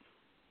eat it.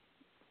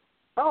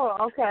 Oh,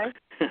 okay.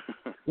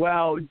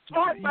 Well,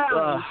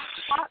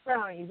 hot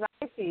brownies,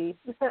 I see.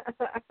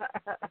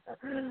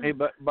 Hey,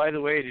 but by the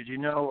way, did you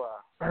know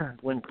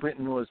when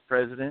Clinton was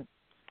president,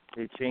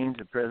 they changed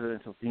the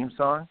presidential theme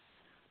song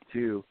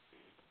to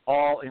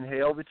 "All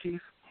Inhale the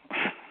Chief"?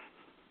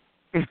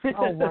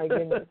 Oh my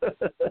goodness.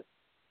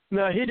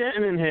 No, he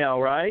didn't inhale,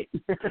 right?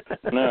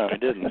 No, he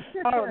didn't.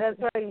 Oh, that's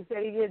right. He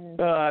said he didn't.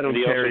 I don't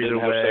he care also either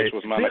didn't way. have sex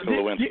with Monica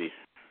Lewinsky.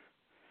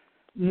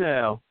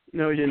 No,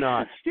 he did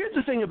not. Here's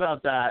the thing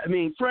about that. I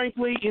mean,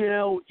 frankly,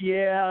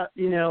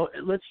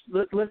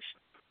 let's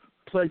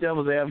play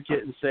devil's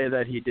advocate and say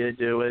that he did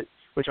do it,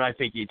 which I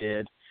think he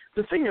did.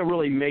 The thing that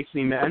really makes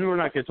me mad, and we're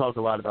not going to talk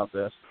a lot about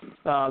this,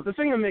 the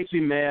thing that makes me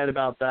mad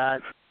about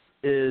that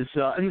is,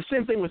 and the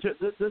same thing with,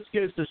 this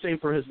goes the same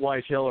for his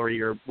wife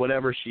Hillary or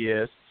whatever she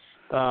is,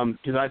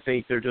 because I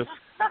think they're just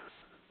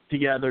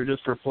together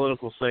just for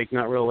political sake,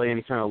 not really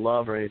any kind of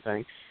love or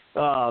anything.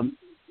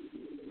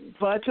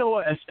 But I tell you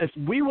what, if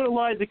we would have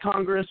lied to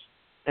Congress,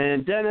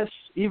 and Dennis,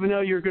 even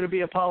though you're going to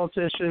be a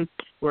politician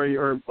or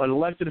you're an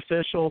elected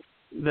official,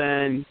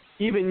 then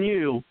even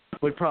you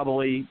would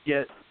probably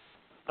get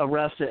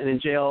arrested and in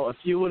jail if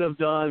you would have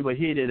done what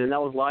he did, and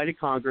that was lie to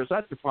Congress.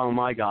 That's the problem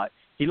I got.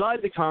 He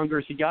lied to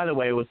Congress. He got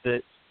away with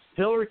it.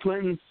 Hillary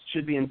Clinton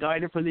should be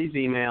indicted for these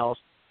emails.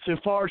 So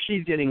far,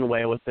 she's getting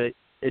away with it.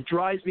 It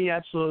drives me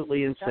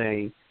absolutely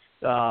insane.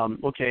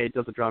 Okay, it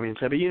doesn't drive me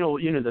insane, but you know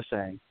the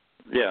saying.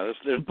 Yeah,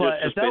 there's but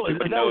just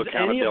if that was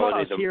any of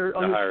us the here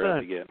on higher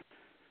up the you get.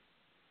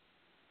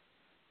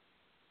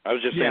 I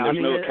was just saying there's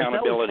no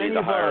accountability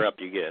the higher up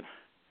you get.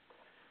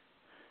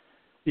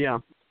 Yeah,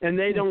 and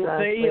they don't.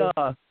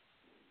 Exactly.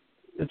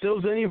 If there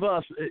was any of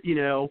us,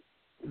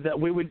 that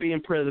we would be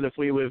in prison if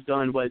we would have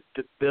done what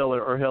Bill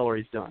or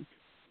Hillary's done.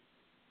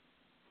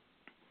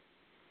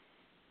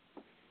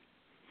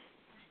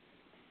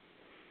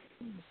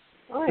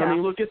 Oh, yeah. I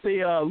mean, look at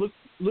the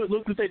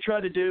look what they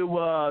tried to do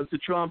to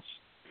Trump's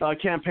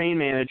campaign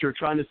manager,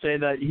 trying to say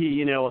that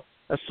he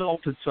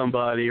assaulted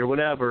somebody or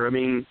whatever. I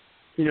mean,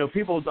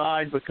 people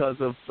died because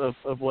of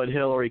what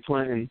Hillary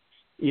Clinton,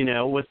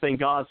 with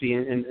Benghazi,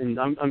 and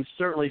I'm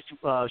certainly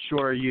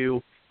sure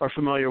you are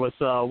familiar with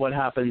what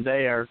happened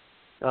there.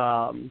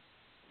 In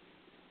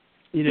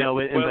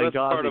Benghazi. That's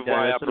part of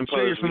why I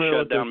propose we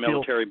shut down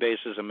military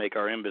bases bases and make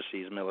our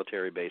embassies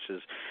military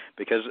bases,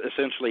 because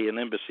essentially an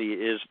embassy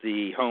is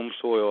the home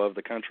soil of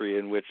the country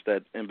in which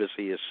that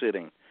embassy is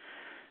sitting.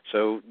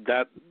 So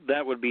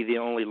that would be the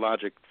only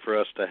logic for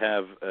us to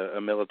have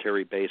a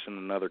military base in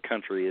another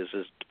country is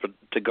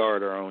to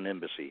guard our own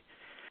embassy,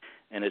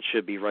 and it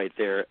should be right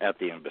there at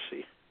the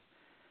embassy.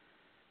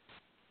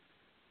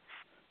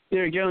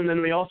 There you go, and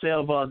then we also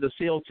have the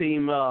SEAL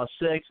Team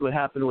 6. What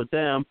happened with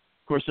them?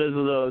 Of course, those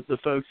are the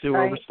folks who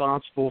were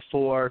responsible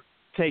for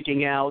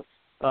taking out,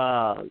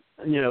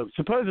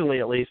 supposedly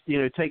at least,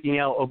 taking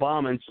out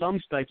Obama. And some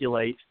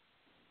speculate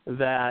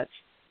that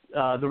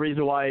the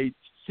reason why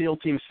SEAL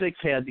Team 6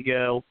 had to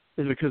go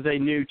is because they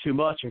knew too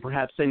much, and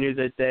perhaps they knew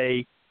that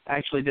they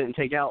actually didn't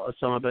take out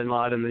Osama bin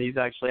Laden, and he's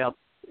actually out.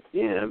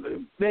 Yeah,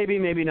 maybe,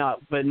 maybe not.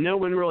 But no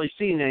one really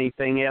seen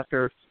anything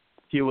after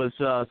he was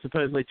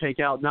supposedly take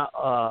out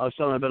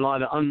Osama bin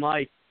Laden,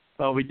 unlike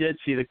we did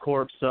see the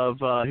corpse of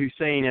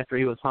Hussein after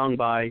he was hung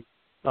by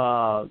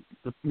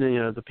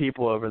the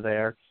people over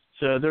there.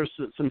 So there's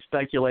some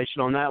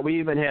speculation on that. We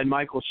even had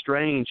Michael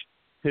Strange,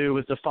 who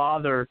was the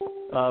father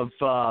of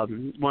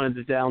one of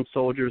the downed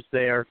soldiers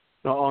there,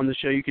 on the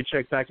show. You can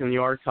check back in the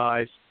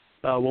archives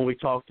when we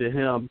talked to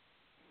him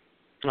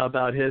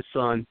about his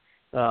son,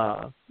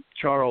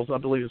 Charles. I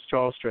believe it's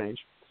Charles Strange.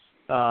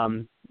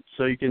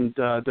 So you can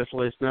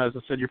definitely know. As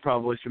I said, you're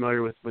probably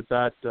familiar with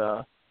that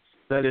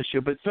issue.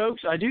 But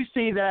folks, I do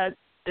see that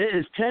it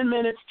is 10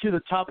 minutes to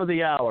the top of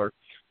the hour.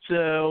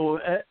 So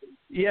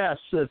yes,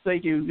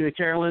 thank you,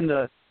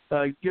 Carolyn.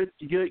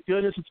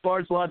 Goodness, it's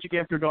Bard's Logic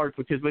After Dark,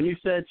 because when you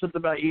said something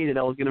about eating,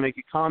 I was going to make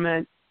a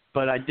comment,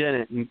 but I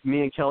didn't. And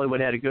me and Kelly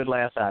would have had a good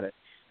laugh at it.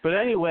 But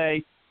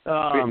anyway,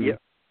 I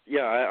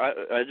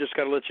just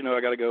got to let you know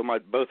I got to go.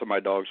 Both of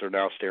my dogs are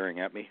now staring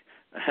at me.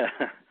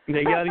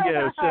 They got to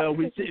go. So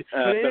we see.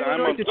 But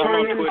I'm on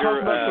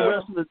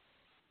Twitter.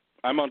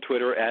 I'm on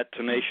Twitter at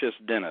Tenacious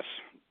Dennis.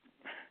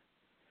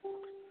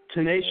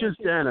 Tenacious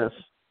Dennis.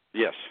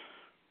 Yes.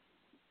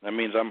 That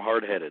means I'm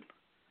hard-headed.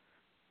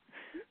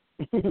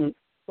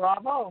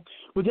 Bravo.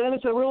 Well,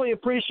 Dennis, I really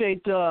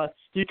appreciate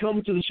you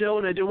coming to the show,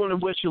 and I do want to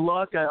wish you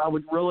luck. I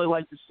would really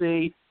like to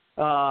see,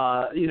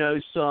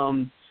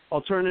 some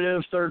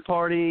alternative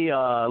third-party,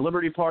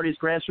 liberty parties,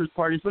 grassroots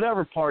parties,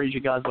 whatever parties you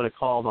guys want to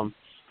call them.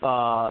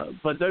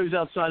 But those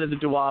outside of the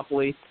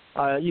duopoly,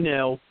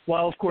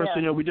 while, of course,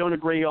 we don't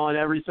agree on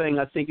everything,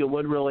 I think it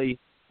would really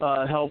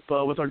help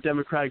with our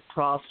democratic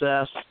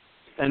process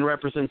and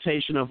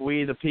representation of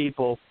we the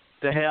people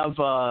to have,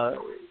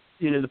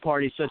 the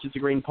parties such as the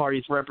Green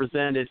Party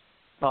represented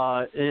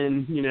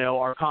in,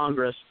 our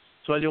Congress.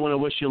 So I do want to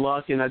wish you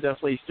luck, and I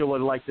definitely still would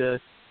like to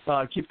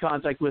keep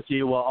contact with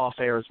you off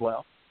air as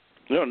well.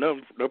 No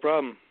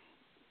problem.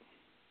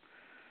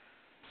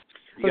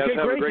 You okay, guys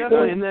have great, a great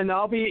definitely. night. And then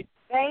I'll be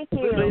Thank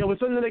you.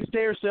 Within the next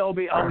day or so,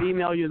 I'll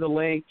email you the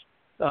link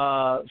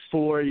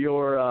for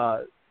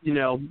your,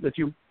 if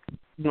you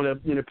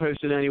want to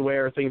post it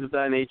anywhere or things of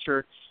that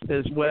nature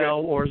as well,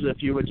 or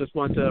if you would just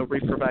want to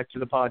refer back to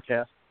the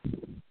podcast.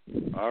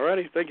 All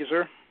righty. Thank you,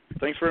 sir.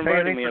 Thanks for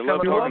inviting me. I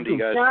love talking to you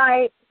guys. Good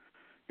night.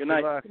 Good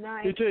night. Good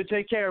night. You too.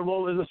 Take care.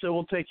 Well, as I said,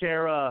 we'll take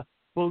care.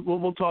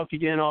 We'll talk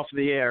again off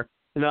the air.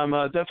 And I'm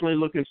definitely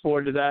looking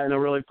forward to that, and I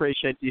really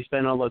appreciate you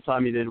spending all the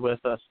time you did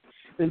with us.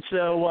 And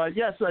so,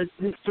 yes,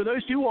 for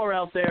those who are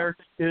out there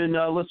and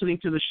listening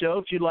to the show,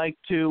 if you'd like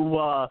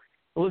to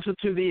listen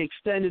to the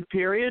extended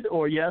period,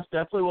 or, yes,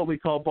 definitely what we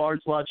call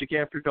Bard's Logic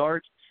After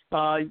Dark,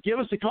 give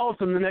us a call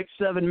from the next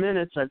 7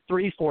 minutes at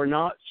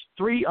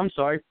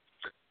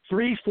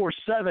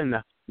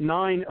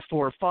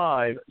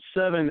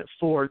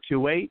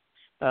 347-945-7428,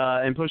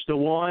 and push the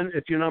 1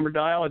 if your number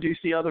dial. I do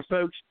see other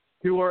folks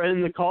who are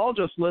in the call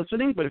just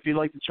listening, but if you'd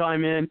like to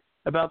chime in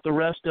about the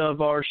rest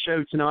of our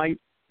show tonight,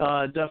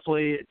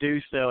 definitely do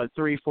so at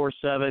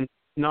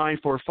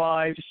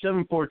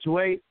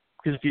 347-945-7428,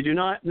 because if you do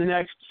not in the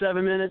next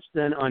 7 minutes,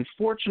 then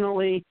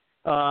unfortunately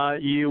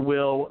you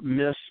will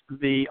miss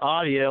the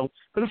audio.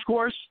 But, of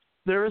course,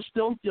 there is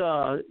still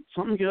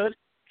something good,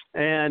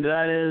 and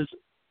that is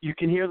you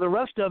can hear the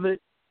rest of it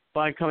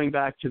by coming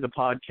back to the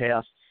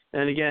podcast.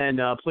 And, again,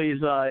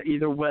 please,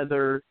 either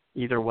weather,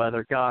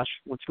 gosh,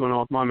 what's going on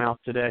with my mouth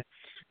today?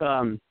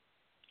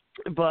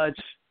 But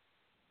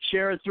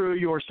share it through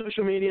your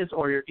social medias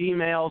or your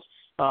emails.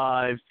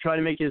 I've tried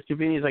to make it as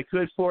convenient as I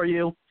could for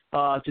you.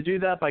 To do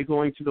that by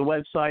going to the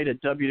website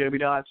at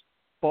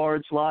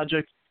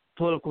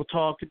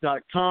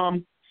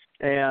www.bardslogicpoliticaltalk.com.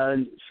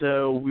 And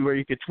so where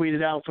you could tweet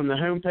it out from the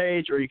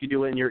homepage, or you could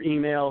do it in your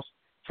emails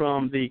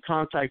from the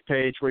contact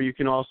page, where you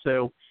can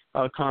also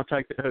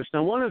contact the host.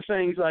 Now, one of the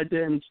things I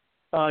didn't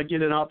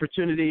get an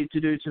opportunity to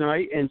do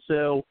tonight, and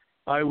so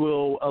I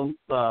will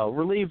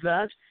relieve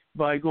that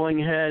by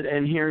going ahead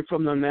and hearing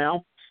from them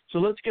now. So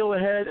let's go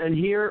ahead and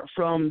hear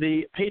from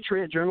the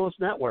Patriot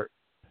Journalist Network.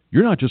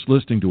 You're not just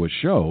listening to a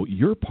show,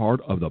 you're part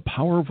of the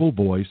powerful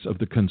voice of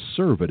the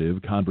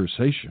conservative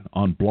conversation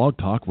on Blog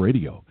Talk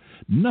Radio.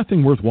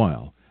 Nothing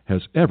worthwhile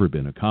has ever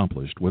been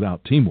accomplished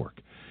without teamwork.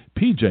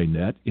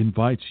 PJNet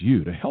invites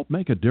you to help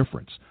make a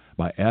difference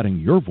by adding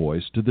your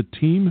voice to the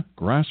team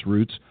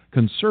grassroots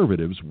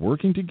conservatives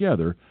working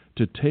together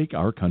to take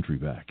our country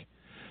back.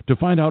 To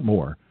find out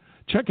more,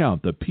 check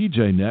out the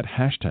PJNet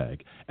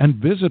hashtag and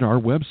visit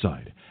our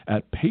website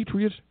at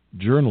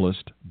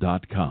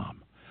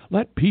patriotjournalist.com.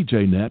 Let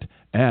PJNet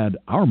add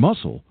our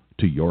muscle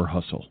to your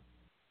hustle.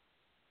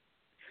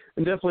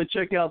 And definitely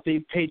check out the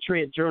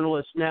Patriot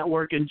Journalist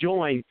Network and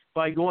join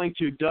by going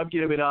to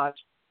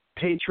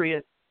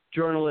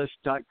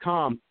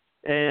www.patriotjournalist.com.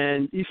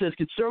 And he says,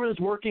 conservatives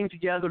working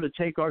together to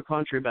take our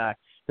country back.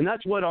 And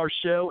that's what our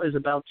show is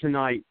about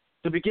tonight,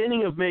 the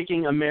beginning of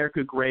making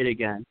America great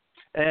again.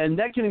 And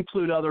that can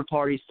include other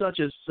parties such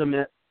as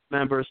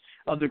members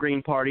of the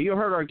Green Party. You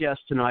heard our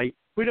guest tonight.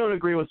 We don't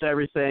agree with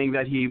everything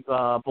that he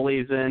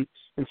believes in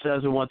and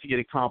says and wants to get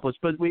accomplished,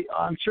 but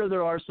I'm sure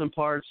there are some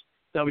parts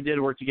that we did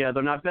work together.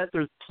 And I bet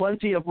there's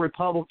plenty of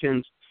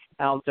Republicans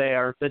out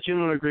there that you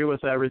don't agree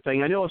with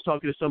everything. I know I was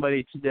talking to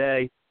somebody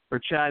today or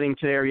chatting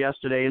today or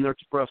yesterday, and they're,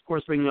 of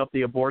course, bringing up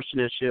the abortion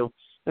issue.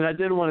 And I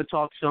did want to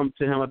talk to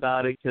him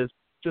about it because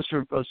just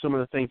for some of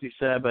the things he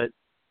said, but,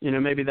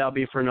 maybe that'll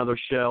be for another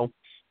show,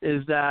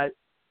 is that,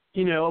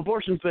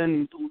 abortion's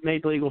been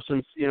made legal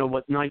since,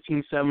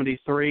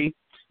 1973.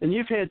 And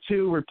you've had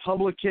two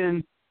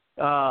Republican,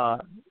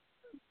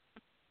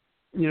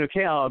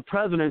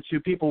 presidents who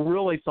people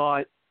really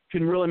thought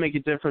can really make a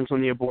difference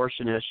on the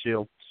abortion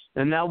issue.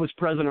 And that was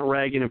President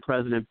Reagan and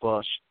President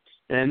Bush.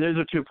 And those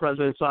are two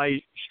presidents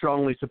I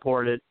strongly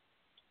supported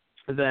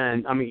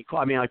then. I mean,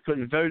 I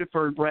couldn't vote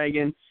for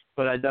Reagan,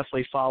 but I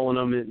definitely followed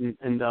him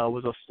and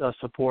was a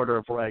supporter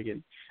of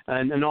Reagan.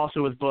 And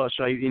also with Bush,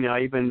 I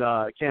even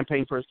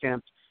campaigned for his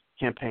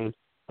campaign.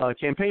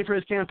 Campaigned for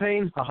his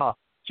campaign? Haha.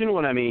 You know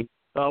what I mean.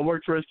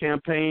 Worked for his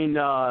campaign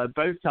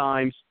both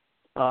times,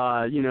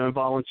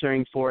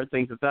 volunteering for it,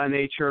 things of that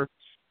nature,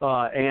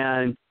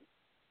 and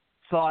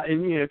thought,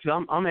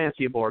 because I'm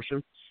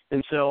anti-abortion,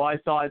 and so I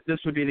thought this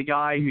would be the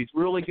guy who's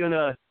really going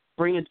to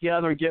bring it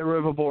together and get rid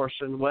of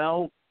abortion.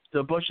 Well,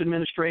 the Bush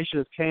administration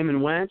has came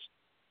and went,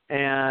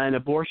 and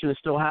abortion is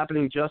still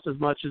happening just as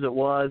much as it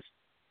was,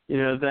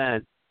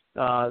 then.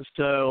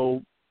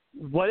 So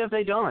what have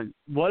they done?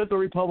 What have the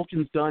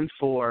Republicans done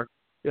for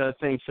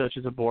things such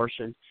as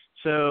abortion?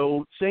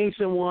 So seeing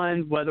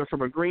someone, whether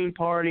from a Green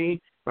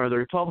Party or the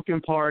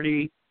Republican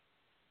Party,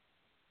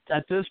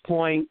 at this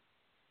point,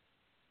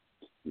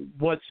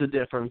 what's the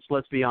difference?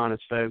 Let's be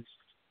honest, folks.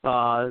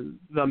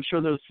 I'm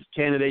sure those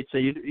candidates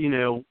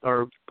that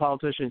or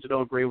politicians that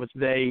don't agree with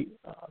what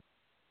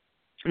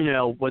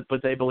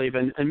they believe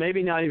in, and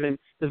maybe not even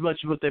as much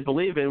as what they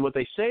believe in, what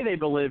they say they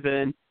believe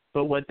in,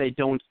 but what they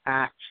don't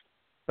act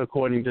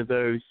according to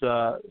those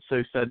so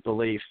said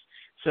beliefs.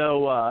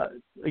 So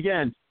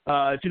again,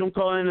 if you don't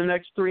call in the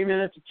next 3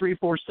 minutes,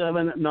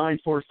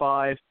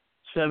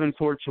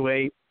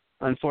 347-945-7428.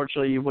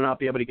 Unfortunately, you will not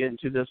be able to get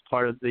into this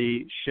part of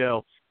the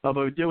show. But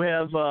we do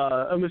have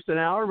almost an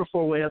hour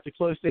before we have to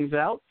close things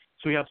out.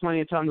 So we have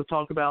plenty of time to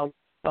talk about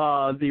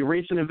the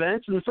recent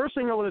events. And the first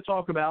thing I want to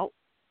talk about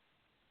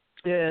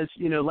is,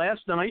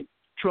 last night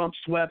Trump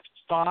swept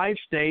 5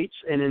 states,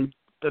 and in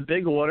a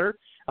big order,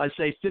 I'd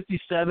say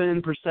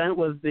 57%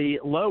 was the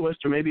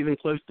lowest, or maybe even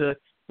a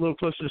little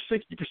closer to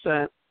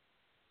 60%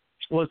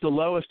 was the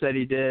lowest that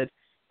he did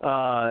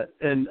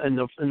in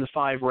the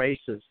 5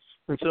 races.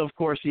 And so, of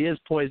course, he is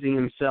poising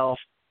himself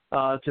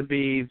to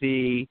be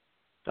the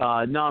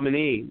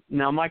nominee.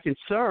 Now, my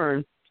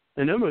concern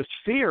and almost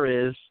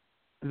fear is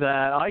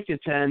that I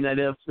contend that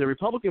if the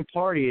Republican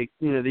Party,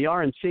 the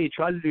RNC,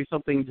 tried to do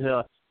something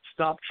to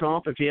stop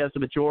Trump, if he has the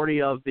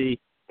majority of the,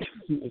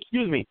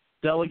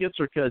 delegates,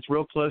 or it's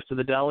real close to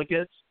the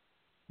delegates,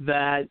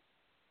 that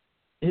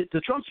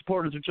the Trump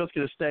supporters are just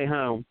going to stay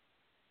home.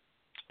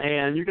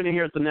 And you're going to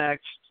hear at the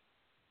next,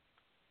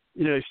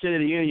 State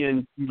of the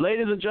Union,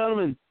 ladies and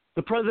gentlemen,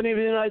 the President of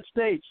the United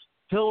States,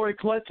 Hillary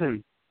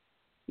Clinton.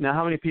 Now,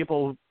 how many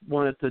people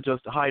wanted to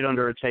just hide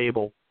under a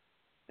table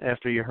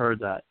after you heard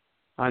that?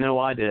 I know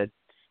I did.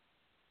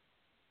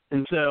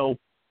 And so,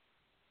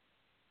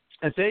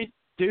 if they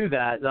do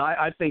that,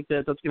 I think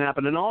that that's going to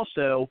happen. And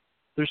also,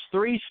 there's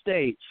 3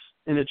 states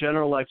in the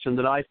general election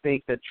that I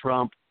think that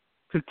Trump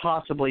could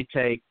possibly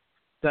take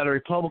that a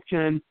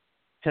Republican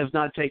has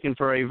not taken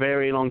for a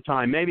very long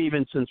time, maybe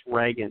even since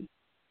Reagan.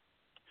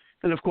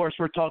 And, of course,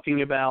 we're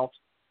talking about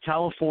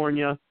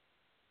California,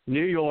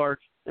 New York,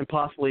 and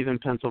possibly even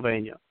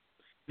Pennsylvania.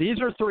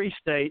 These are 3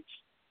 states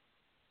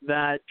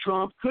that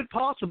Trump could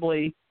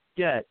possibly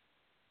get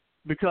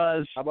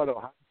because – How about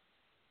Ohio?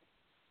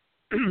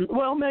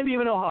 Well, maybe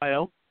even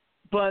Ohio.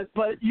 But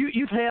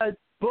you've had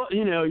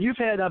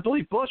I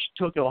believe Bush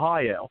took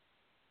Ohio.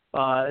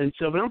 And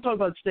so, but I'm talking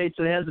about states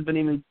that hasn't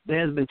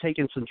been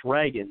taken since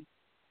Reagan.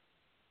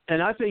 And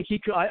I think he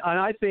could.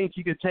 I think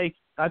he could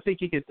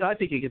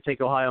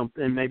take Ohio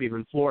and maybe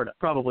even Florida.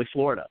 Probably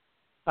Florida.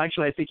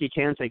 Actually, I think he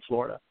can take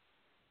Florida.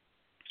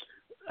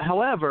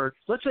 However,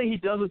 let's say he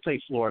doesn't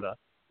take Florida,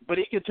 but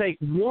he could take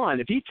one.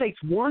 If he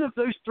takes one of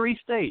those 3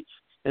 states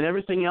and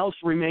everything else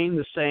remain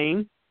the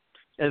same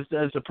as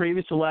the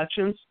previous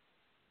elections,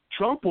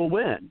 Trump will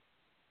win.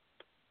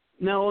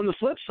 Now, on the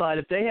flip side,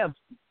 if they have,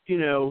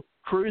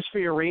 Cruz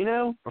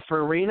Fiorina or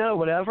Farina,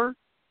 whatever,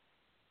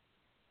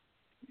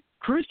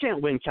 Cruz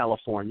can't win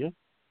California.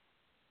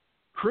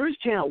 Cruz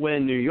can't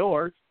win New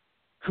York.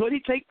 Could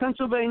he take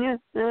Pennsylvania?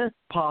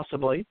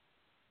 Possibly.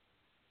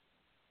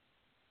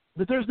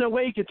 But there's no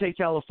way he could take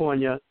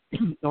California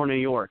or New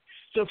York.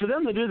 So for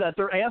them to do that,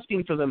 they're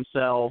asking for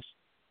themselves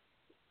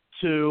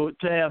to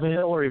have a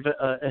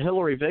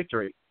Hillary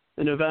victory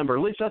in November.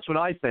 At least that's what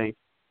I think.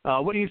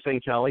 What do you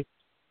think, Kelly?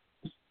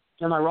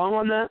 Am I wrong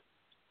on that?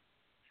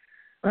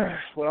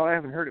 Well, I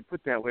haven't heard it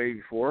put that way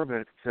before,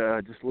 but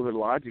just a little bit of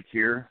logic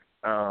here.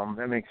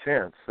 That makes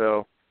sense.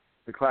 So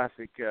the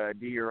classic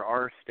D or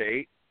R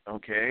state,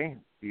 okay,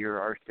 D or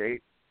R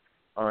state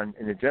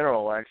in the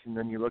general election.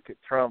 Then you look at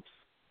Trump's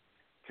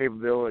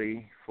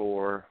capability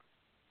for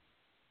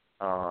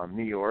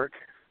New York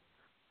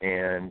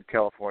and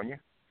California.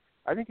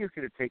 I think he's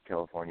going to take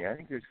California. I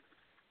think there's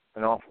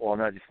not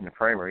just in the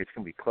primary, it's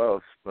going to be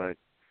close, but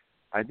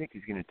I think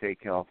he's going to take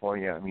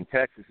California. I mean,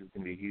 Texas is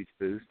going to be a huge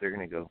boost. They're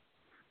going to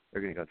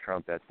go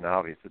Trump. That's an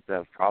obvious. But that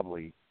was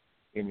probably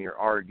in your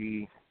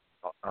RD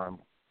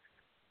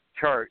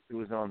chart. It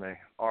was on the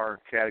R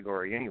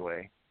category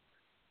anyway.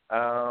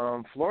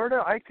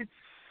 Florida, I could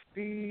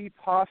see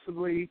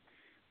possibly.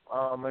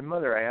 My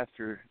mother, I asked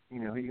her, who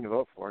are you going to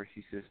vote for?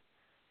 She says,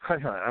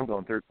 I'm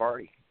going third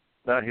party.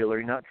 Not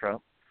Hillary, not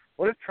Trump.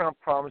 What if Trump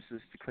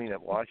promises to clean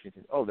up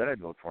Washington? Oh, then I'd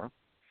vote for him.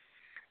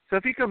 So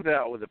if he comes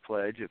out with a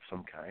pledge of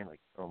some kind, like,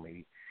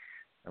 maybe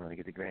I'm going to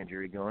get the grand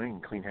jury going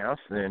and clean house,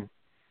 then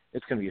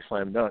it's going to be a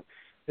slam dunk.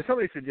 If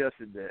somebody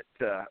suggested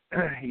that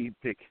he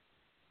pick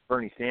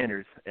Bernie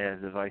Sanders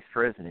as the vice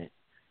president,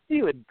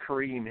 he would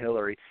cream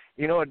Hillary.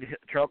 You know what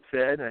Trump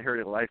said? I heard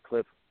a live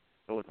clip.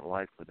 It wasn't a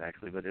live clip,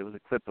 actually, but it was a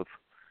clip of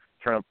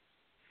Trump.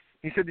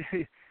 He said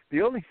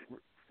the only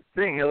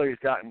thing Hillary's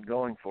gotten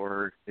going for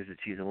her is that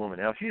she's a woman.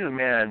 Now, if she's a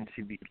man,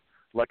 she'd be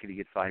lucky to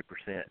get 5%.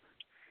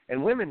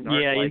 And women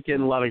aren't. Yeah, he's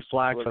getting a lot of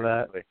flack for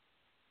that.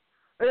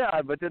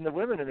 Yeah, but then the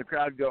women in the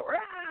crowd go,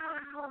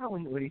 "Rah!"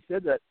 when he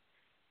said that.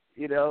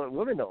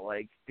 Women don't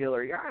like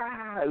Hillary.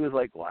 It was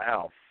like,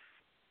 wow.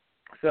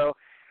 So,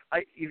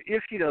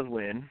 if she does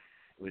win,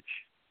 which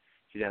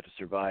she'd have to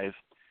survive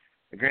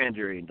a grand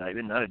jury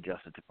indictment, not a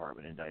Justice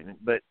Department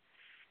indictment, but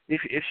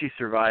if she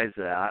survives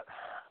that,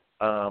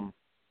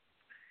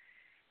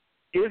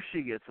 if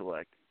she gets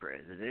elected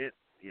president,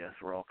 yes,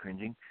 we're all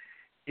cringing.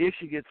 If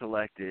she gets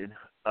elected,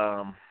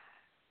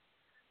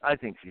 I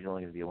think she's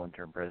only going to be a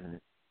one-term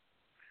president.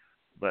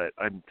 But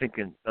I'm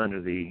thinking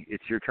under the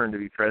 "it's your turn to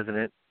be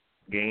president"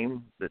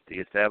 game that the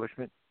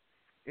establishment,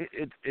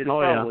 it's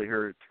probably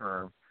her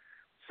term.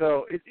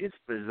 So it's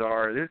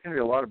bizarre. There's going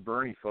to be a lot of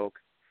Bernie folk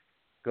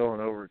going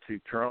over to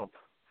Trump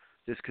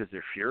just because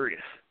they're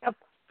furious. Yep.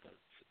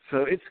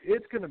 So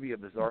it's going to be a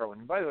bizarre one.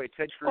 And by the way,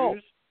 Ted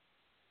Cruz.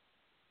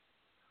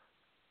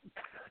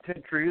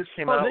 Ted Cruz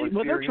came out with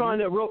they're trying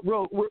to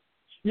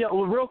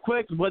real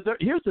quick. But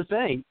here's the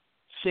thing: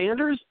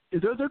 Sanders,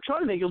 they're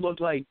trying to make it look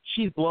like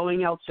she's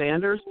blowing out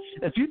Sanders.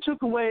 If you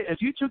took away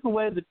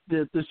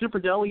the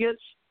superdelegates,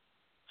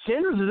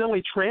 Sanders is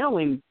only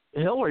trailing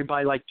Hillary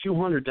by like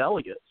 200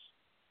 delegates.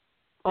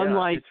 Yeah,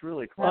 Unlike it's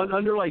really close.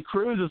 under like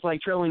Cruz is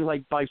like trailing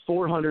like by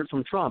 400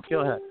 from Trump.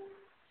 Go ahead.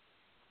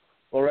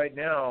 Well, right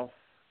now,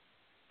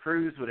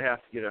 Cruz would have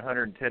to get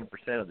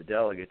 110% of the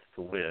delegates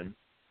to win.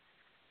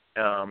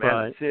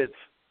 Right. As it sits,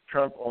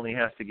 Trump only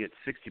has to get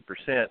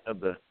 60% of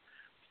the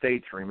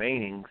states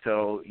remaining.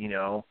 So,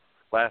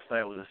 last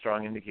night was a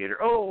strong indicator.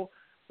 Oh,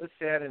 let's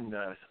stand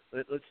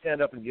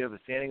up and give a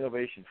standing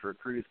ovation for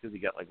Cruz because he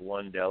got like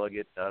one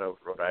delegate out of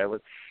Rhode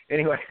Island.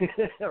 Anyway,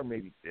 or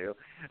maybe two.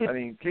 I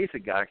mean,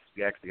 Kasich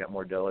actually got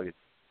more delegates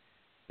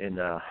in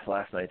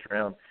last night's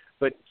round.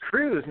 But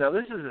Cruz, now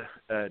this is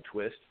a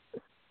twist.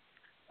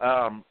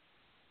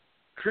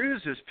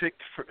 Cruz has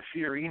picked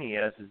Fiorini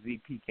as his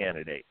VP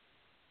candidate.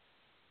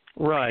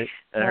 Right.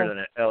 And I heard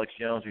that Alex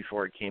Jones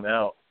before it came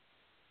out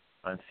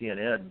on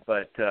CNN.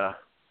 But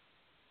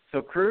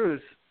so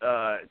Cruz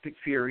picked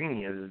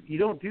Fiorini as, you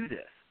don't do this.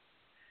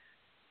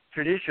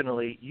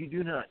 Traditionally, you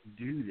do not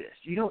do this.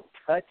 You don't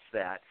touch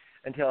that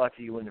until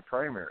after you win the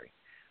primary.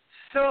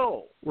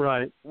 So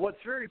right.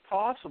 What's very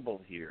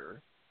possible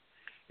here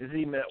is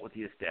he met with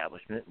the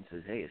establishment and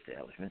says, hey,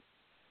 establishment,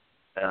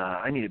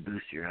 I need a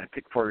boost here. I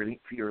picked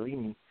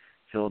Fiorini.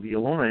 She'll be a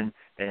woman,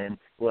 and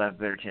we'll have a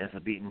better chance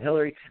of beating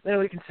Hillary. Then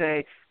we can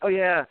say, oh,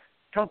 yeah,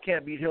 Trump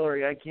can't beat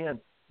Hillary. I can,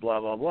 blah,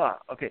 blah, blah.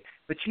 Okay,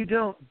 but you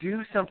don't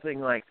do something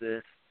like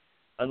this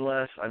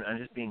unless – I'm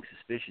just being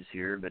suspicious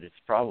here, but it's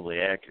probably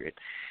accurate.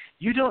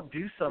 You don't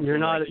do something You're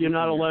not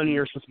alone in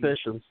your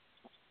suspicions.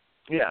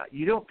 Yeah,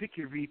 you don't pick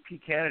your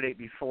VP candidate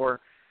before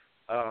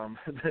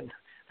the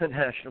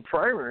national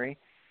primary.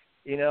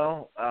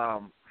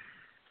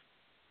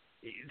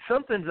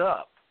 Something's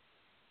up.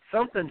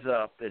 Something's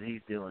up that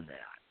he's doing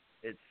that.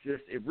 It's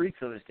just, it reeks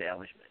of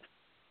establishment.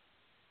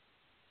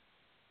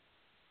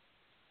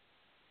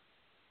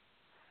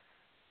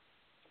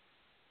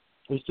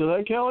 You still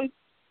there, Kelly?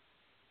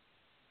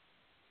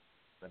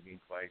 I'm being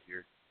quiet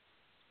here.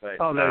 But,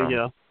 there you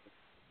go.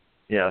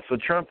 Yeah, so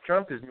Trump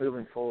is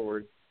moving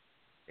forward,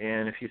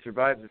 and if he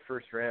survives the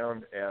first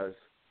round as,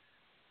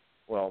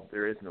 well,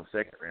 there is no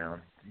second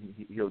round,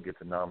 he'll get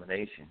the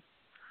nomination.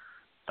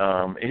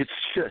 It's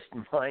just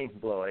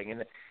mind-blowing.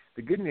 And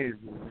the good news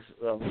is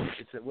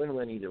it's a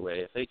win-win either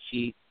way. If they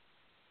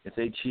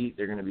cheat,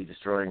 they're going to be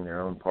destroying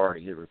their own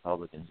party, the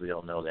Republicans. We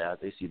all know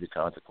that. They see the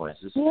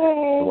consequences.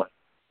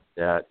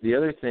 That. The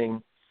other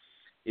thing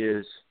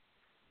is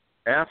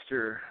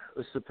after,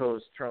 let's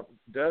suppose Trump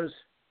does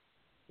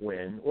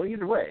win, well,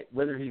 either way,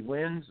 whether he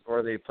wins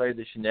or they play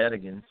the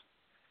shenanigans,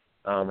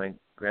 my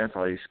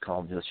grandfather used to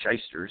call them the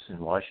shysters in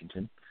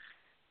Washington.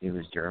 He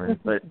was German.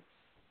 But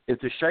if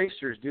the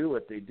shysters do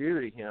what they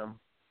do to him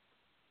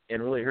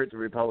and really hurt the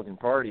Republican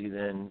Party,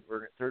 then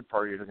third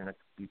parties are going to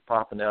be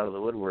popping out of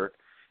the woodwork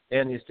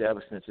and the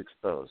establishment's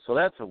exposed. So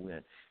that's a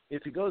win.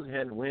 If he goes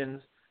ahead and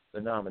wins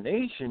the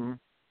nomination,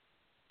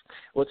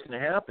 what's going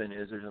to happen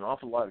is there's an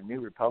awful lot of new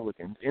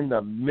Republicans in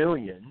the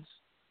millions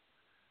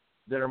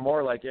that are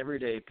more like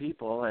everyday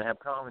people and have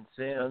common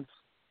sense,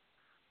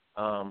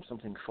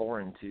 something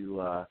foreign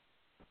to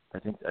I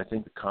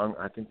think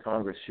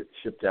Congress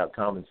shipped out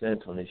common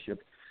sense when they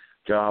shipped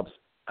jobs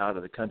out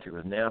of the country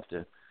with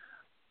NAFTA.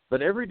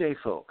 But everyday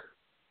folk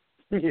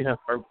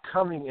are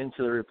coming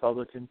into the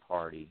Republican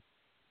Party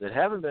that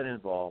haven't been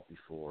involved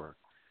before.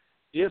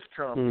 If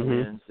Trump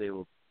wins, they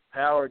will be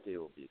empowered, they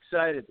will be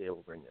excited, they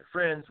will bring their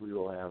friends. We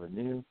will have a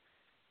new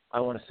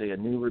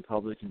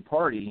Republican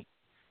Party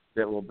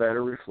that will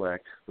better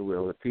reflect the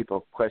will of the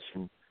people.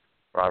 Question,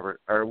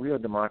 Robert, are we a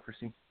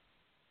democracy?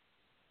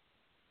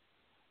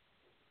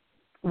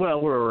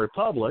 Well, we're a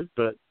republic,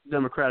 but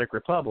Democratic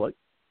Republic.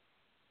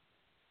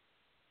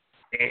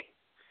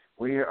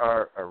 We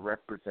are a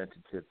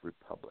representative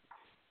republic.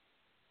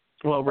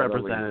 Well,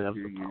 representative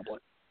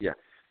republic. Yeah.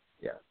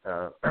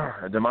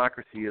 A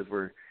democracy is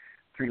where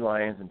 3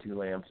 lions and 2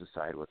 lambs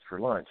decide what's for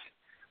lunch.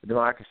 A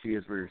democracy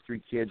is where 3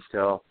 kids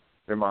tell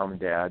their mom and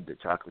dad that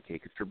chocolate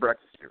cake is for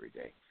breakfast every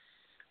day.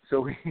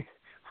 So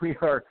we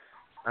are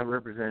a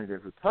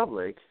representative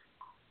republic,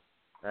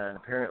 and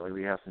apparently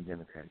we have some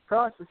democratic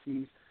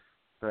processes,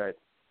 but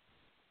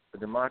a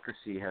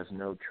democracy has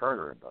no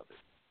charter above it,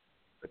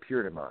 a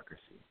pure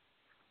democracy.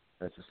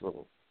 That's just a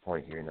little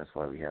point here, and that's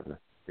why we have the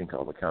thing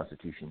called the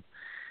Constitution.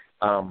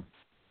 But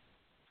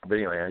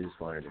anyway, I just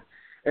wanted to.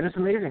 And it's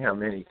amazing how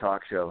many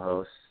talk show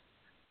hosts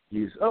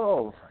use,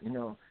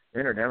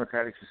 in our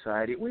democratic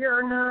society, we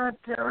are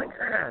not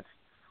Democrats.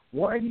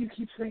 Why do you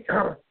keep saying,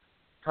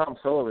 Tom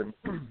Sullivan,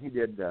 he's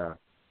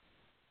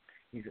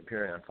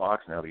appearing on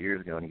Fox now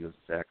years ago, and he goes to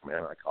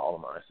Sacramento. I called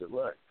him, and I said,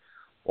 look,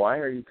 why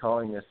are you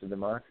calling this a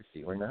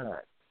democracy? We're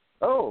not.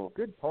 Oh,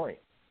 good point.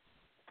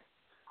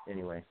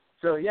 Anyway,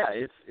 so yeah,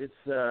 it's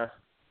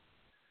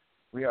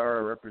we are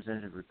a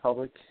representative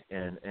republic,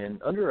 and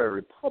under a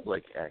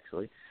republic,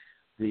 actually,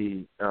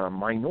 the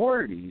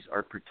minorities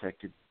are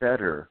protected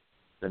better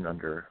than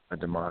under a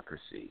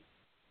democracy.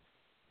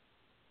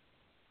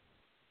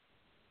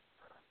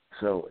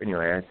 So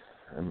anyway,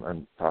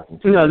 I'm talking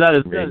to you. That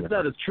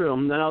is true.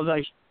 And I was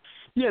like,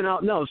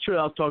 it's true.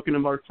 I was talking to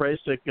Mark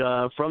Prasick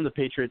from the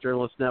Patriot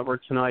Journalist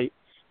Network tonight.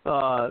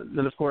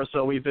 And of course,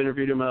 we've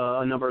interviewed him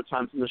a number of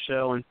times on the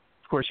show, and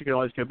of course, you can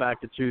always go back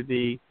to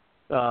the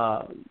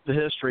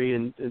history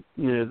and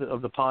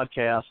of the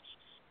podcasts,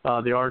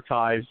 the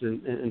archives,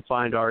 and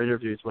find our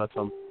interviews with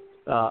him.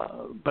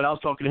 But I was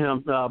talking to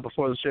him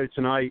before the show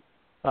tonight.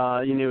 He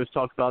was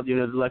talking about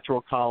the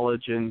Electoral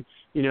College and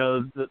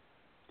the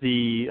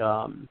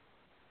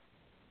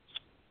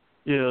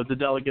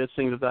delegates,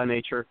 things of that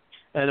nature.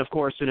 And of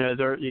course,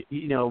 we're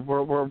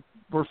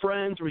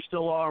friends. We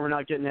still are. We're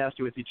not getting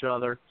nasty with each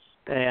other.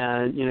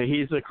 And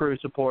he's a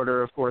Cruz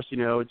supporter. Of course,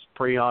 it's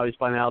pretty obvious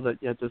by now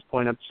that at this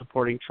point I'm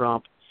supporting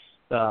Trump.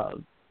 But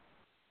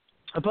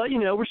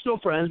we're still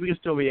friends. We can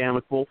still be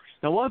amicable.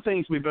 Now, one of the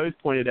things we both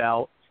pointed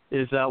out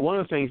is that one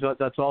of the things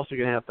that's also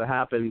going to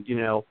happen,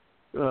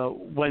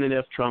 when and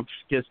if Trump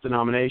gets the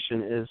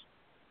nomination, is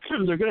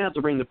they're going to have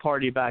to bring the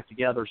party back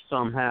together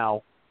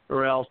somehow,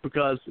 or else,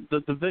 because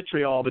the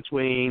vitriol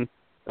between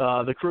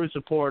the Cruz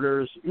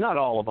supporters, not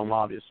all of them,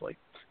 obviously,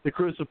 the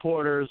Cruz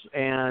supporters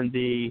and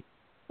the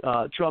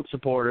Trump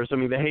supporters, I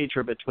mean, the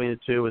hatred between the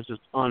two is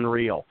just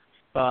unreal.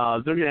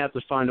 They're going to have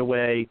to find a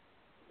way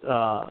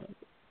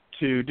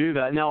to do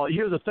that. Now,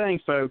 here's the thing,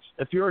 folks.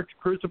 If you're a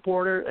Cruz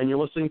supporter and you're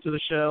listening to the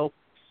show,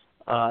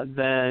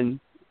 then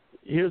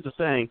here's the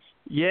thing.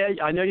 Yeah,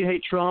 I know you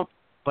hate Trump,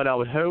 but I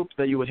would hope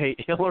that you would hate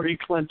Hillary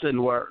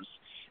Clinton worse.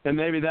 And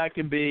maybe that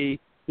could be,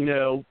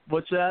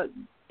 what's that?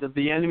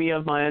 The enemy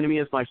of my enemy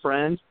is my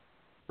friend,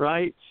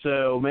 right?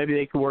 So maybe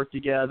they could work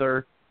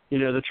together.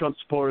 The Trump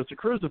supporters, the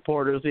Cruz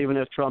supporters, even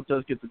if Trump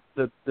does get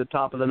the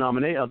top of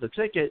the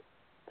ticket,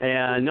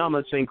 and no, I'm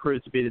not saying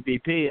Cruz to be the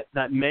VP,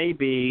 that may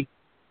be,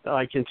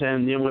 I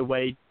contend, the only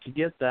way to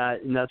get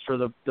that, and that's for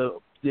the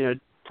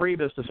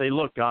Priebus to say,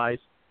 look, guys,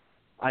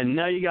 I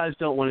know you guys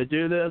don't want to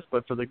do this,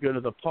 but for the good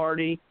of the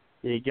party,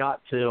 you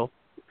got to,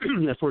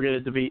 if we're going to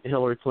defeat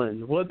Hillary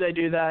Clinton. Would they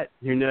do that?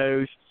 Who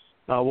knows?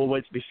 We'll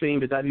wait to be seen,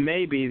 but that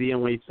may be the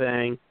only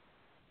thing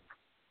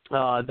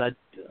that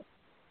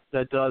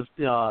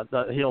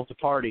heals the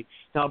party.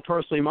 Now,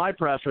 personally, my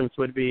preference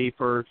would be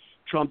for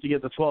Trump to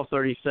get the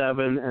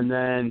 1237 and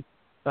then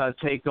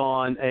take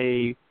on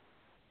a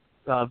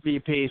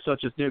VP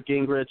such as Newt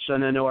Gingrich.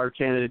 And I know our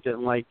candidate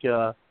didn't like,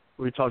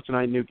 we talked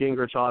tonight, Newt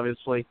Gingrich,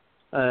 obviously.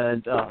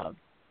 And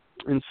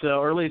so,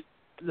 or at least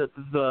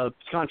the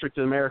Contract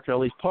of America, at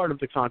least part of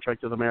the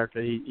Contract of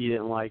America he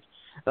didn't like.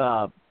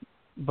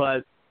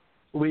 But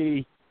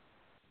we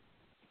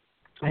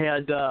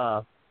had,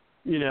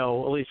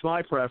 at least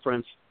my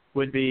preference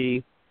would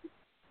be,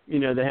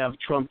 to have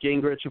Trump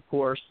Gingrich, of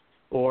course,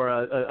 or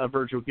a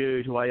Virgil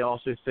Goode, who I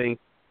also think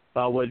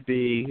would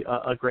be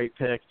a great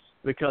pick,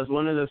 because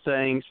one of the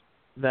things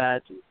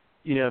that,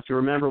 if you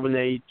remember when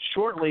they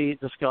shortly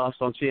discussed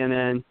on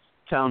CNN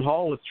Town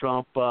Hall with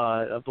Trump,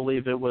 I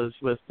believe it was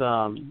with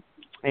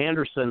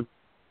Anderson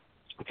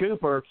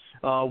Cooper,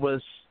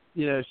 was,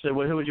 said,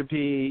 well, who would you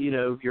be,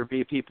 your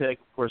VP pick?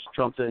 Of course,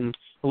 Trump didn't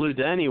allude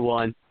to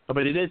anyone,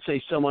 but he did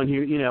say someone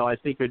who, I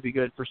think would be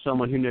good for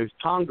someone who knows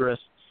Congress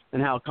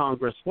and how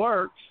Congress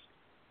works,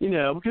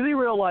 because he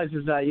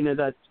realizes that,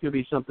 that's going to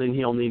be something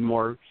he'll need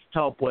more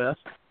help with.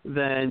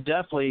 Then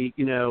definitely,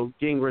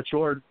 Gingrich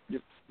or,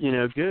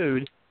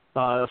 Good.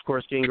 Of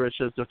course, Gingrich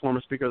is the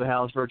former Speaker of the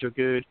House. Virgil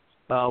Good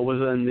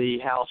was in the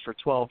House for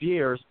 12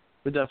 years.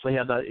 Would definitely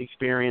have that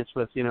experience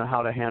with,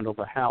 how to handle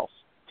the House.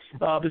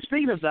 But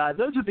speaking of that,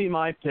 those would be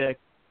my pick.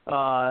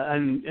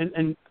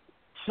 And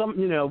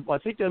some, I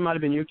think that might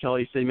have been you,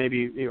 Kelly, say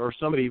maybe, or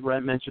somebody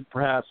mentioned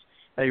perhaps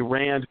a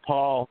Rand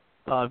Paul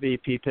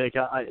VP pick.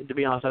 To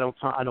be honest,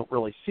 I don't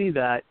really see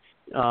that.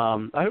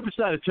 I hope it's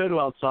not a total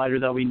outsider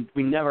that we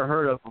never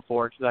heard of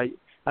before, because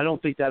I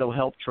don't think that'll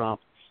help Trump,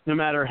 no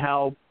matter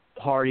how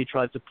hard he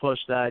tries to push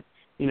that,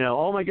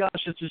 oh my gosh,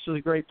 it's just a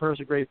great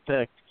person, great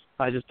pick.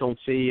 I just don't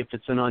see, if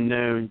it's an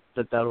unknown,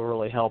 that'll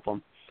really help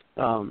him.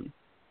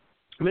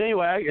 But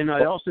anyway, and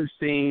I also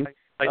seen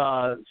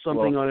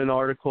something on an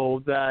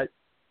article that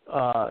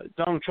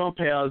Donald Trump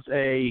has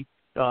a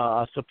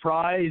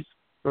surprise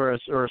or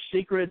a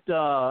secret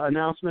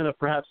announcement of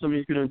perhaps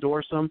somebody's going to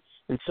endorse him,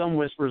 and some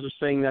whispers are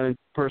saying that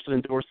person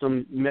endorsed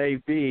him may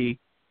be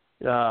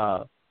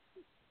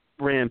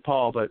Rand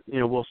Paul, but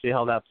we'll see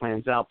how that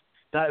plans out.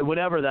 That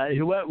whoever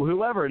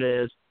it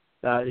is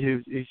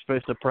who's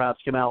supposed to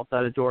perhaps come out with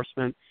that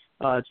endorsement,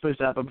 it's supposed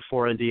to happen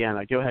before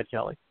Indiana. Go ahead,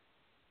 Kelly.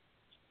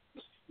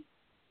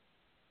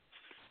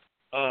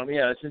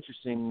 Yeah, it's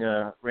interesting.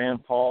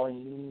 Rand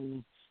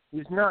Paul,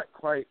 he's not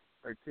quite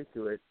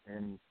articulate,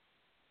 and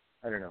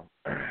I don't know.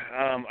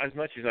 As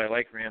much as I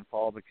like Rand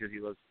Paul because he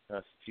loves the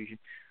Constitution.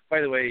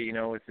 By the way,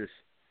 with this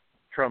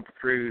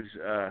Trump-Cruz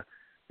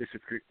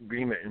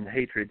disagreement and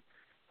hatred,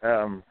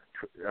 4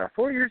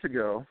 years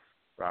ago,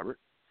 Robert,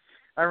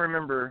 I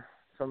remember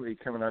somebody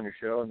coming on your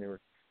show, and they were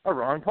a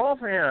Ron Paul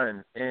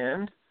fan,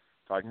 and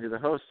talking to the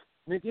host,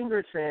 Newt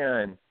Gingrich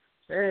fan.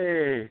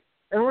 Hey,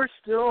 and we're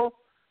still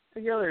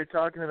together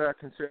talking about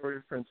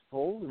conservative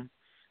principles and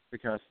the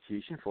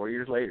Constitution 4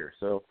 years later.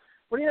 So,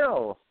 what do you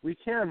know? We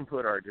can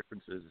put our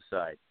differences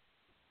aside.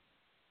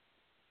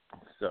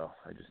 So,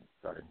 I just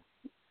thought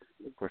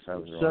of course I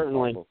was wrong.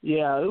 Certainly.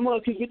 Yeah, well,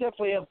 because we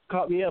definitely have,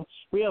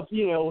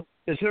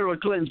 as Hillary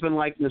Clinton's been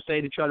liking to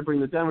say, to try to bring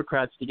the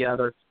Democrats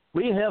together,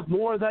 we have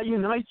more that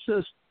unites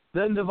us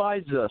than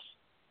divides us.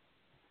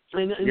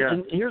 And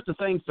here's the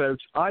thing,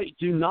 folks. I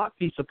do not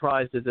be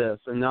surprised at this,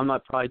 and I'm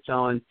not probably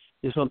telling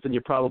you something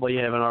you probably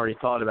haven't already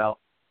thought about.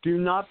 Do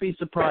not be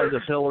surprised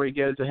if Hillary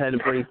goes ahead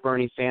and brings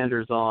Bernie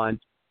Sanders on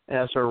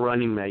as her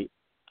running mate.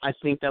 I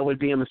think that would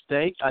be a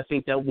mistake. I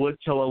think that would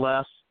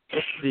coalesce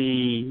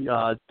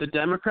the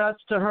Democrats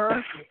to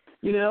her.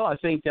 I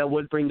think that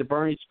would bring the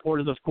Bernie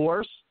supporters, of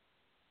course,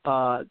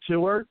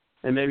 to her,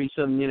 and maybe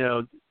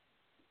some,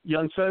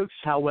 young folks.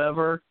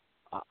 However,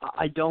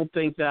 I don't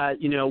think that,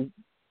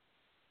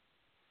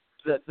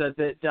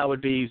 that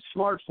would be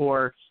smart for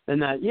her,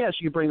 and that,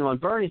 she could bring on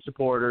Bernie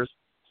supporters,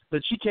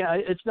 but she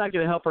can't. It's not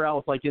going to help her out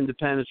with like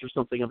independents or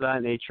something of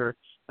that nature,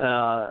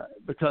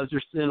 because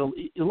there's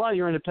a lot of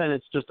your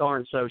independents just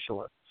aren't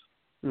socialists.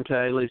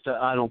 Okay, at least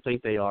I don't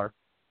think they are.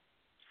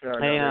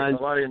 And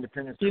a lot of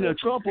independents.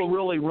 Trump will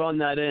really run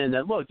that in.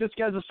 That look, this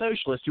guy's a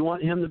socialist. You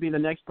want him to be the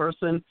next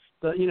person.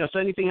 That if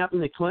anything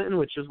happened to Clinton,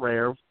 which is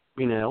rare,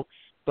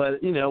 but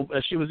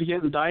if she was to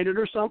get indicted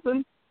or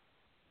something,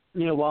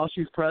 while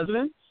she's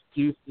president,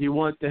 do you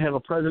want to have a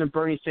President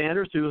Bernie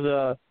Sanders who's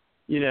a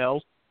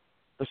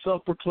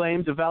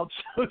self-proclaimed devout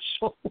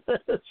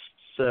socialist?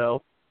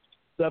 So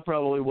that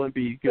probably wouldn't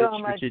be good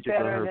strategic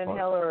on her part. So much better than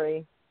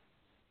Hillary.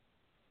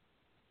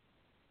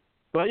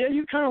 But yeah,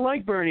 you kind of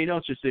like Bernie,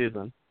 don't you,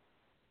 Susan?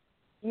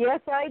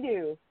 Yes, I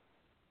do.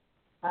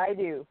 I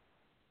do.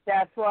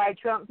 That's why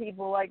Trump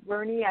people like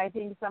Bernie. I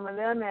think some of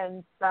them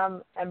and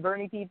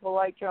Bernie people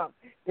like Trump.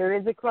 There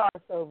is a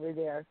crossover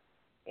there.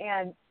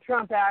 And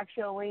Trump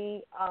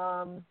actually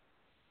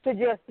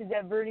suggested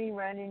that Bernie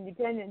run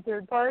independent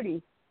third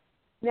party.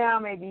 Now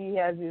maybe he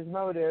has his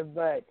motive,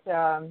 but,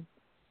 I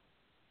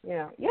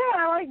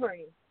like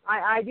Bernie.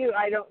 I do.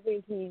 I don't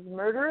think he's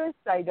murderous.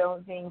 I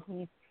don't think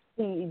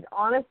he's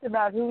honest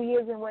about who he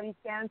is and what he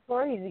stands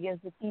for. He's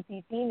against the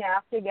TPP,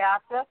 NAFTA,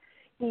 GAFTA.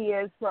 He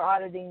is for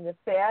auditing the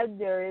Fed.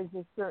 There is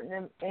a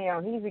certain,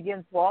 he's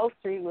against Wall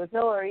Street with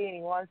Hillary, and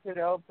he wants her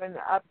to open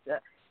up to,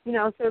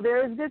 so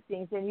there's good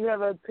things. And you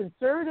have a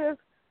conservative,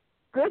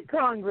 good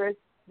Congress,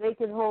 they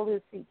could hold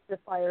his feet to the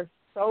fire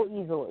so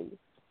easily.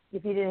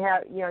 If he didn't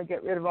have,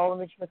 get rid of all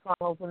the Mitch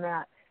McConnells and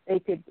that, they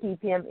could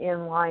keep him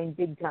in line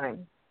big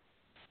time.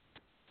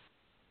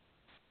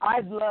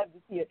 I'd love to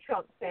see a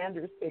Trump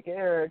Sanders ticket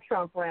or a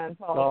Trump Rand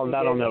Paul. Oh,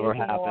 that'll never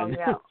happen.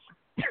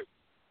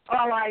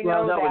 All I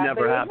know that would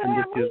never happen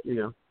just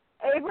because,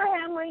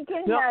 Abraham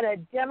Lincoln had a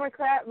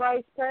Democrat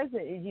vice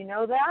president. Did you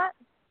know that?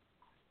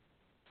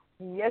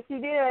 Yes, he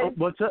did. Oh,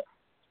 what's that?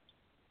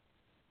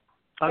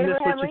 I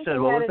missed what you said.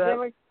 What was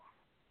that?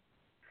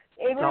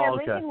 Abraham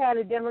Lincoln had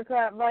a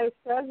Democrat vice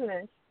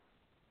president.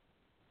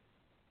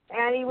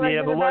 And he wasn't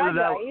a bad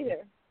guy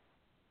either.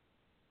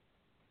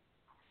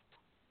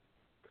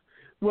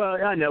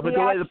 Well, I know, but the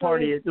way the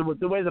party is,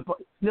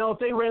 if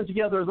they ran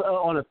together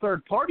on a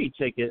third party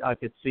ticket, I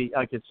could see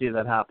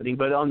that happening.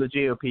 But on the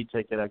GOP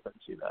ticket, I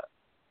couldn't see that.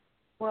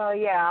 Well,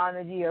 yeah, on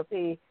the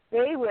GOP,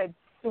 they would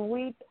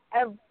sweep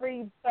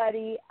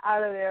everybody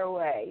out of their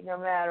way, no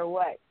matter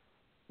what.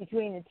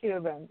 Between the two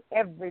of them,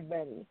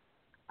 everybody.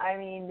 I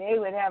mean, they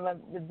would have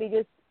the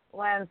biggest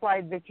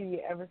landslide victory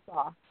you ever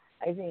saw.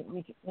 I think,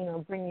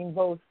 bringing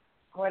both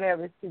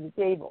whatevers to the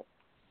table.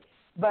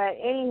 But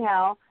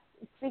anyhow,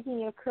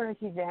 speaking of current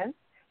events,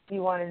 do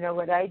you want to know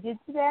what I did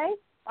today?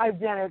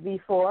 I've done it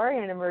before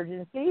in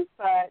emergencies,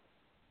 but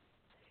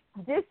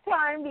this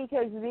time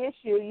because of the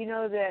issue,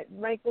 that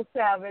Michael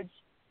Savage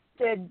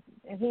said,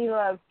 and he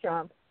loves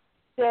Trump,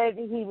 said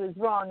he was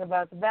wrong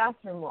about the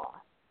bathroom law.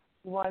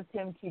 He wants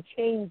him to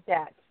change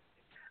that.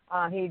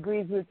 He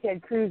agrees with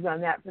Ted Cruz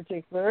on that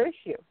particular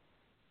issue.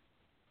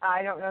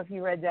 I don't know if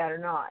you read that or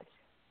not.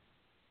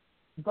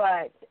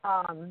 But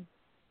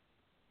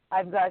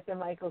I've got the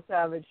Michael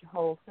Savage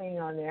whole thing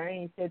on there,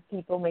 and he said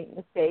people make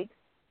mistakes,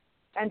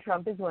 and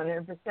Trump is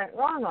 100%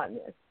 wrong on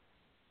this.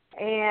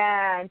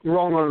 And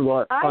wrong on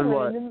what?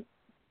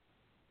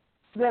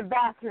 The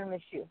bathroom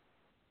issue.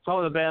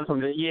 Oh, the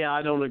bathroom. Yeah,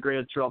 I don't agree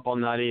with Trump on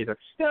that either.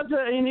 Yeah,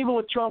 and even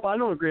with Trump, I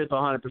don't agree with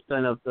 100%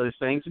 of those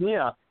things. And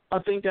yeah, I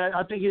think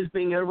he's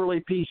being overly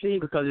PC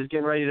because he's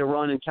getting ready to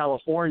run in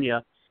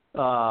California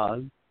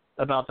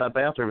about that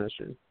bathroom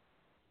issue.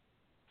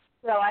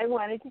 So I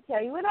wanted to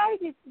tell you what I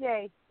did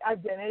today.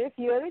 I've done it a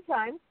few other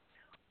times.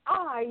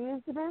 I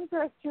used the men's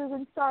restroom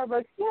in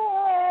Starbucks.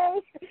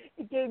 Yay!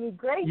 It gave me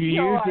great joy.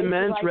 You used the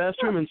men's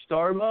restroom in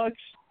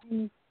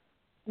Starbucks?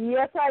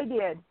 Yes, I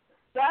did.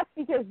 That's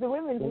because the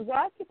women's was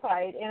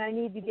occupied, and I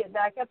need to get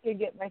back up there and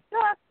get my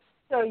stuff.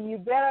 So you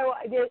better.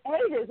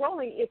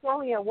 It's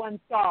only a one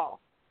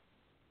stall.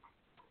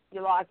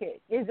 You lock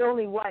it. There's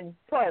only one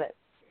toilet,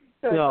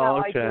 so it's not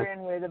like you're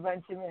in with a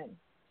bunch of men.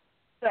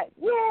 But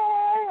yay,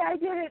 I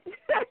did it!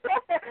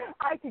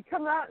 I could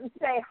come out and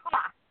say,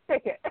 "Ha,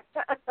 pick it."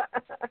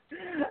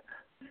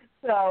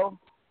 So,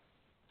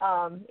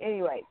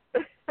 anyway,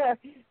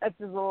 that's just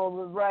a little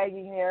bit of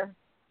bragging there.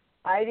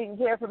 I didn't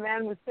care if a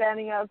man was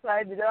standing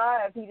outside the door.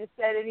 If he just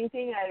said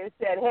anything, I just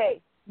said, "Hey,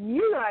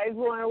 you guys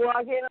want to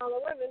walk in on the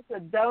women, so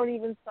don't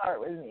even start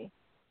with me."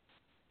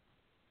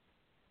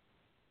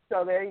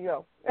 So there you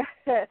go.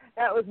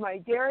 That was my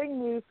daring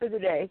move for the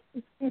day.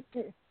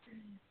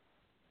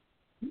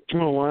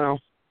 Oh wow!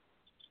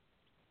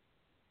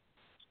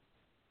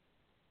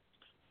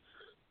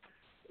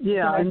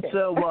 Yeah, and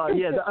so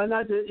and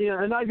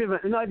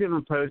I've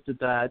even posted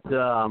that.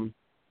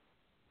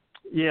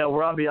 Yeah,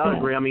 Robbie, I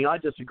agree. I mean, I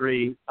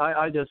disagree.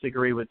 I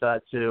disagree with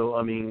that too.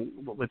 I mean,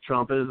 with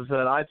Trump, as I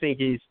said, I think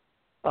he's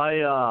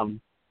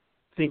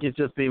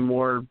just being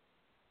more,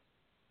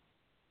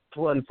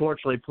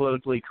 unfortunately,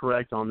 politically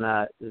correct on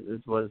that.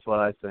 Is what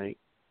I think.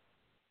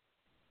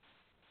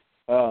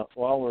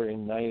 While we're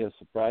in night of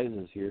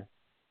surprises here,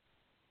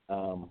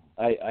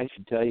 I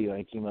should tell you,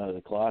 I came out of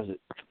the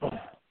closet.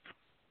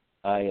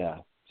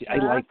 I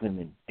like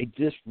women. I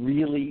just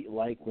really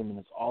like women.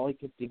 That's all I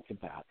could think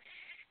about.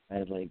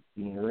 I like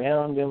being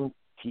around them,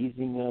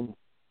 teasing them,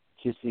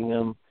 kissing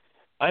them.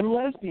 I'm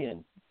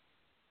lesbian.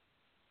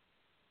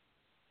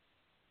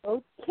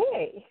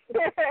 Okay.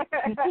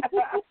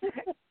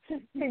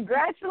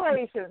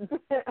 Congratulations.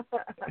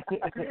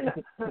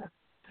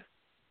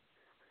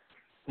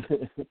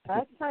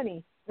 That's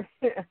funny.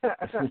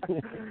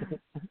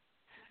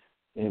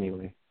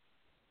 Anyway.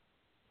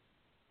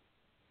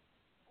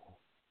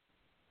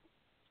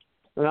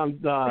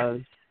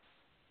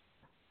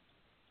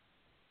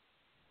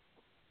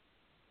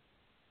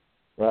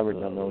 Robert,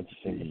 don't know what you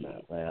think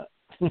about that.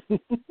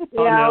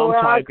 Yeah,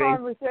 our typing.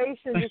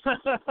 Conversation just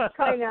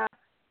kind of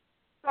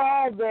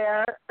stalled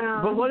there.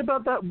 But what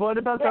about that? What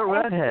about that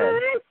redhead?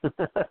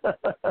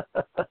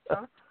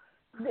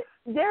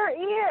 There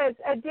is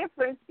a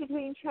difference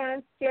between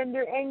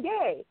transgender and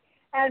gay,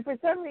 and for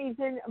some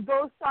reason,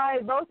 both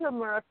of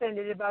them are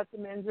offended about the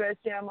men's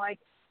restroom. I'm like,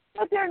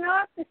 but they're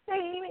not the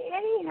same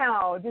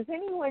anyhow. Does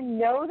anyone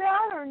know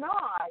that or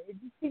not? It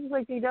just seems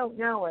like they don't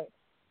know it.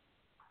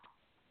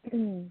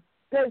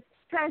 Because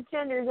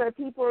transgenders are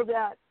people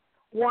that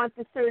want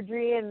the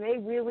surgery, and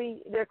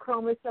their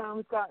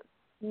chromosomes got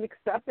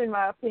mixed up, in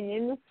my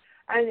opinion,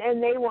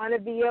 and they want to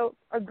be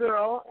a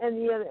girl, and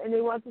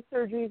they want the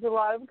surgeries a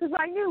lot of, because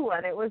I knew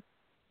one. It was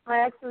my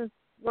ex was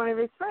one of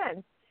his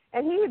friends,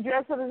 and he would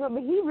dress up as well,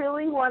 but he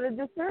really wanted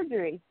the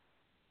surgery.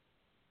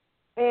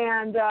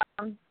 And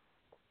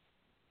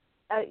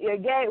a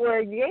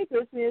gay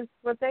person is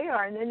what they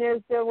are, and then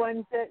there's the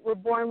ones that were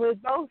born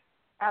with both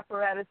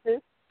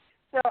apparatuses.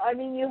 So, I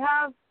mean, you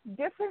have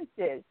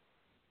differences.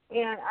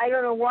 And I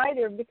don't know why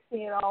they're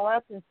mixing it all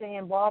up and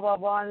saying blah, blah,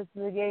 blah, this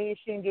is a gay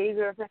issue and gays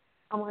are a thing.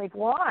 I'm like,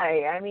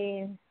 why? I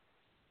mean,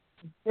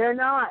 they're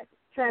not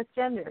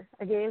transgender.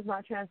 A gay is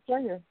not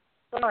transgender.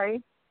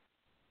 Sorry.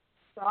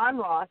 So I'm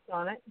lost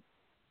on it.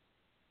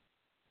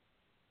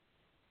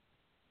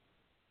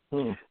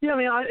 Yeah, I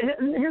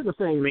mean, here's the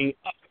thing.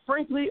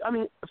 Frankly,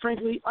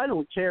 I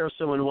don't care if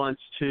someone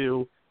wants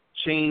to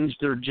change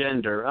their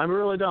gender. I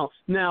really don't.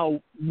 Now,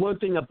 one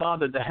thing that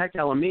bothered the heck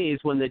out of me is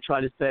when they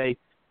try to say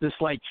this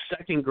like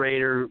second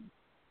grader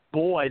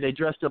boy, they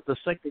dressed up the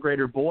second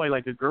grader boy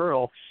like a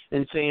girl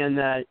and saying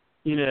that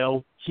he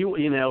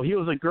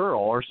was a girl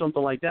or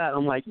something like that.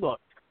 I'm like, look,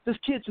 this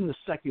kid's in the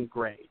second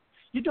grade.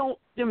 You don't.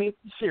 I mean,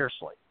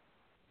 seriously.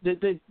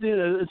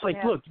 It's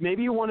like, look,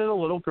 maybe you wanted a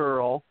little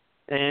girl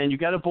and you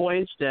got a boy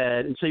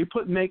instead, and so you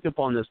put makeup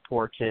on this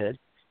poor kid,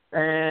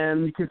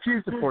 and you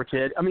confuse the poor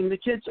kid. I mean, the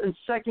kid's in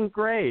second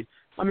grade.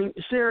 I mean,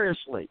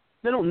 seriously,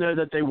 they don't know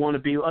that they want to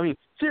be. I mean,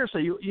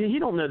 seriously, he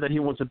don't know that he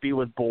wants to be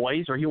with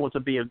boys or he wants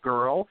to be a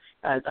girl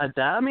at that.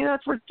 I mean,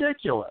 that's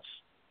ridiculous.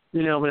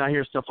 When I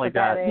hear stuff like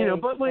that.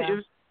 But wait,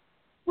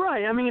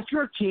 right? I mean, if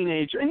you're a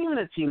teenager, and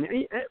even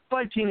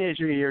by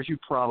teenager years, you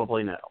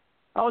probably know.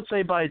 I would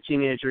say by a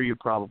teenager, you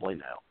probably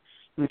know.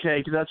 Okay,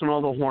 because that's when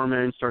all the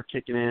hormones start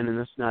kicking in and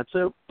this and that.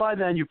 So by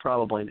then, you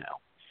probably know.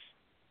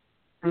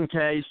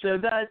 Okay, so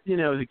that,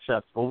 is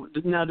acceptable.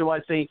 Now, do I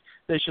think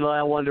they should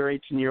allow under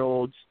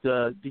 18-year-olds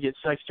to get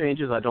sex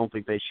changes? I don't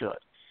think they should.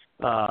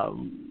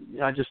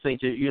 I just think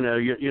that,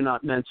 you're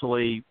not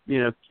mentally,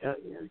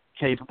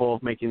 capable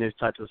of making those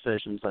types of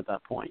decisions at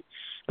that point.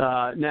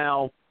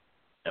 Now,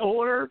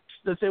 order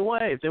the same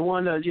way. If they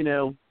want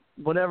to,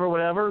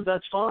 whatever,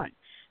 that's fine.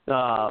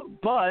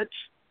 But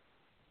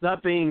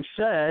that being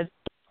said,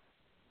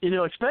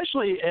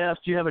 especially if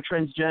you have a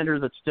transgender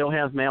that still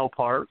has male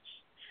parts.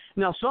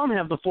 Now, some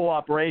have the full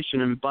operation,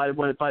 and by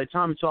the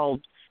time it's all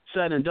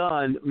said and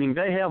done, I mean,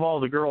 they have all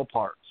the girl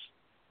parts,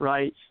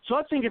 right? So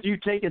I think if you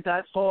take it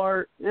that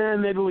far,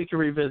 maybe we can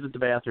revisit the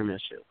bathroom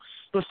issue.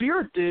 But if you're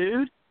a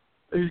dude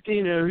who's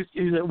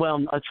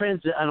a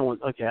trans,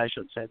 I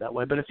shouldn't say it that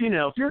way, but if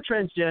you're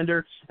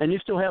transgender and you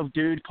still have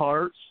dude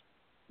parts,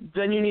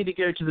 then you need to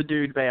go to the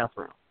dude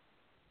bathroom.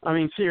 I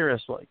mean,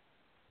 seriously.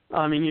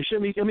 I mean, you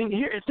shouldn't be. I mean,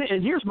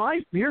 here's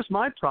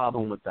my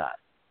problem with that.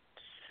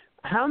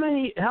 How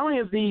many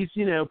of these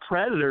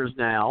predators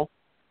now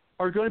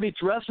are going to be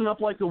dressing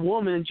up like a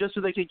woman just so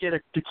they can get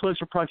a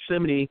closer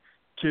proximity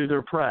to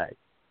their prey?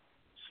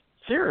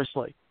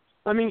 Seriously,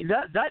 I mean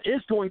that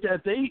is going to,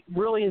 if they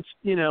really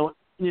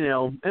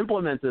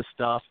implement this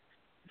stuff,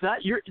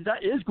 that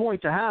is going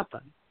to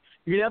happen.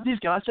 You're gonna have these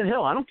guys say,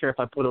 hell, I don't care if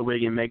I put a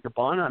wig and makeup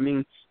on. I mean,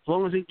 as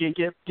long as it can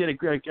get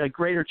a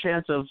greater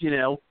chance of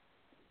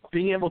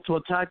being able to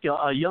attack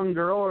a young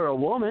girl or a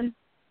woman.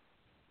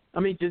 I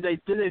mean, did they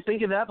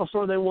think of that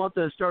before they want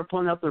to start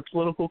putting up their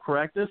political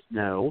correctness?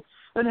 No.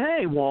 And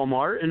hey,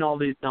 Walmart and all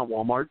these, not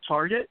Walmart,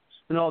 Target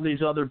and all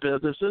these other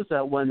businesses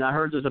that, when I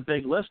heard there's a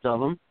big list of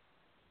them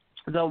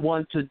that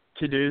want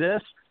to do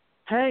this,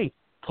 hey,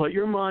 put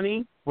your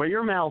money where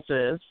your mouth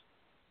is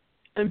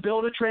and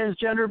build a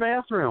transgender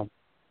bathroom.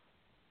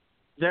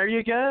 There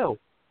you go.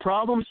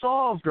 Problem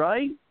solved,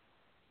 right?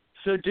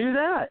 So do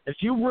that. If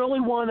you really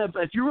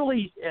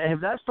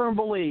have that firm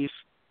belief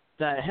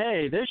that,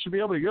 hey, they should be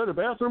able to go to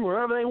the bathroom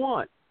wherever they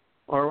want,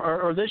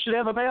 or they should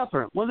have a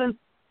bathroom, well, then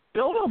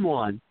build them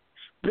one.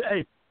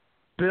 Hey,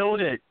 build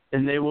it,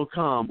 and they will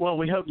come. Well,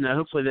 we hope not.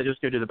 Hopefully they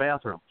just go to the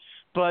bathroom.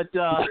 But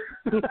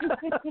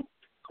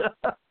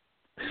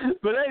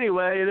but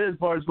anyway, it is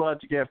Bards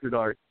Logic After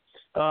Dark.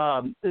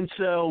 And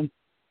so,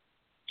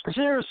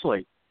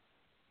 seriously,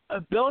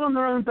 build them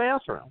their own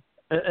bathroom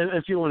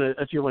if you want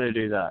to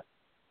do that.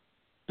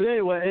 But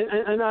anyway,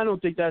 and I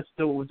don't think that's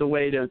the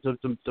way to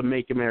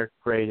make America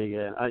great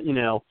again.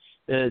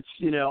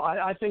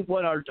 I think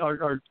what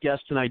our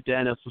guest tonight,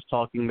 Dennis, was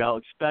talking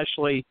about,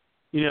 especially,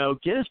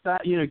 get us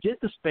back, get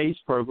the space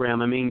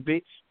program. I mean,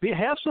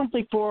 have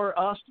something for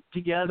us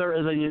together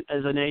as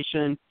a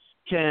nation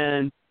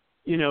can,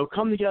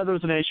 come together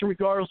as a nation,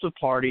 regardless of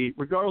party,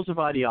 regardless of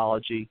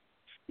ideology.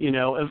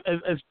 Of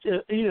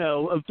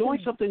doing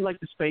something like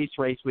the space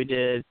race we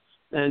did,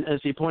 and as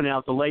he pointed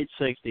out, the late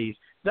 '60s.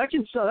 That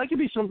could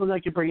be something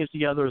that could bring us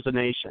together as a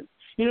nation.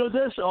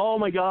 Oh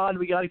my God,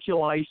 we got to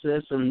kill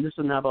ISIS and this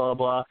and that, blah, blah,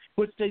 blah,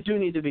 which they do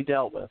need to be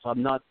dealt with.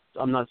 I'm not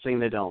saying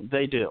they don't.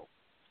 They do.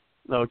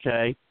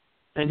 Okay?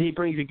 And he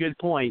brings a good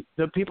point.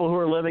 The people who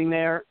are living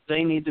there,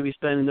 they need to be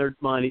spending their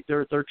money,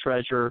 their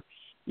treasure,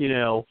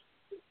 to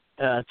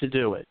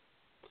do it.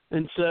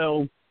 And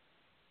so,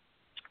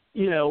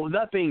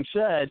 that being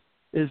said,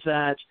 is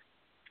that,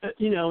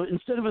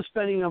 instead of us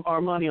spending our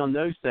money on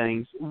those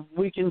things,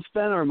 we can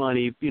spend our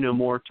money,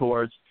 more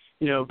towards,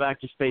 back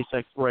to space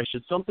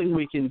exploration, something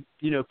we can,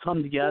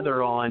 come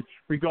together on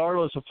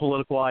regardless of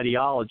political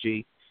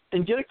ideology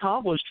and get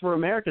accomplished for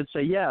America and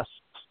say, yes,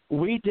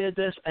 we did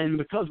this, and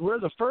because we're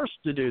the first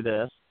to do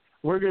this,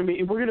 we're going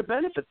to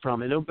benefit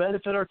from it. It'll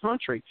benefit our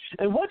country.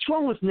 And what's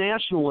wrong with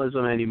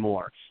nationalism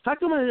anymore? How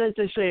come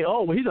they say,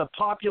 oh, well, he's a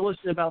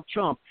populist about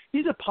Trump?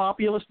 He's a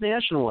populist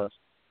nationalist.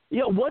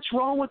 What's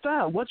wrong with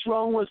that? What's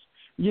wrong with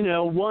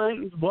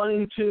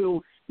wanting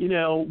to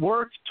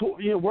work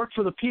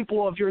for the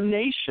people of your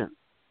nation?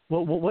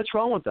 What's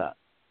wrong with that?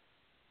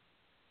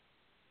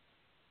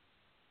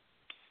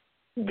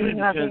 It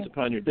depends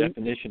upon your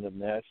definition of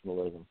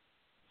nationalism.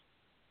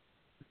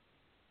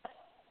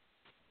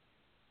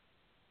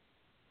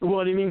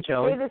 What do you mean,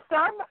 Kelly?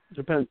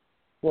 Depends.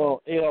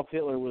 Well, Adolf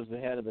Hitler was the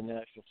head of the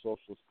National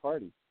Socialist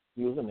Party.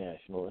 He was a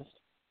nationalist.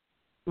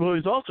 Well,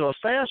 he's also a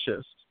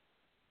fascist.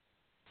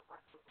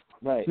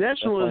 Right.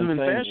 Nationalism and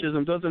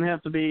fascism doesn't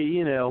have to be,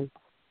 It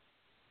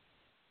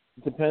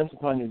depends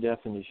upon your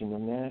definition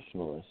of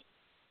nationalist.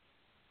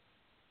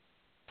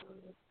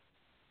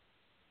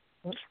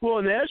 Well,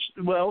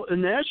 a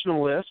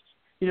nationalist,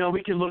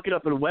 we can look it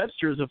up in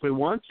Webster's if we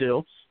want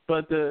to,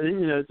 but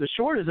the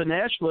short is a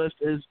nationalist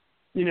is,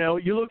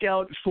 you look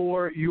out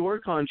for your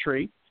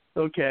country.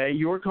 Okay,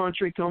 your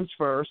country comes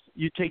first.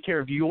 You take care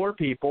of your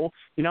people.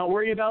 You're not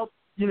worried about,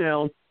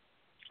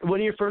 one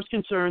of your first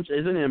concerns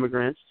isn't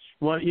immigrants.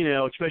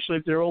 Especially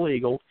if they're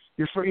illegal.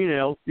 Your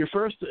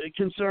first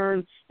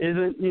concern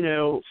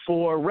isn't,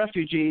 for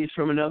refugees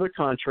from another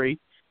country.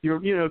 Your,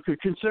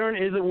 concern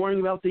isn't worrying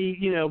about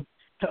the,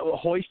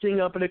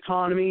 hoisting up an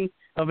economy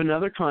of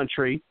another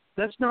country.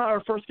 That's not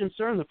our first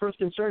concern. The first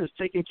concern is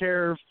taking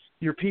care of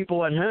your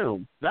people at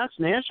home. That's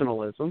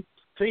nationalism,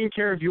 taking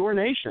care of your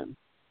nation.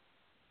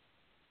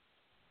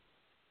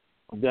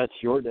 That's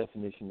your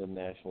definition of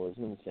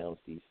nationalism. It sounds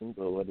decent,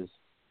 but what is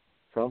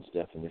Trump's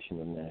definition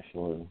of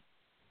nationalism?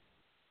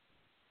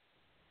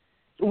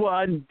 Well,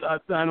 I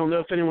don't know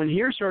if anyone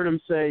here's heard him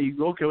say,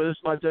 okay, well, this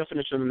is my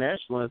definition of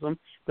nationalism,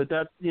 but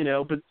that,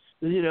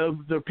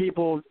 the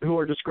people who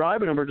are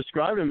describing him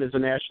as a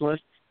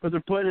nationalist, but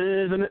they're putting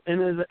it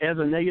as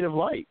a negative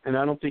light, and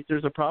I don't think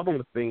there's a problem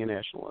with being a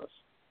nationalist.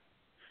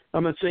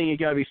 I'm not saying you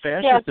got to be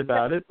fascist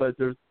about it, but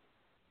there's.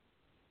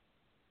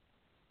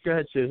 Go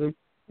ahead, Susan.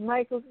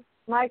 Michael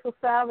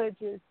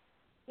Savage is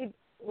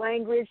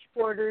language,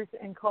 borders,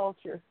 and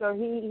culture. So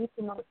he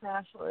promotes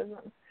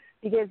nationalism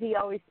because he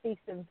always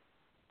speaks of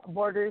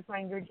borders,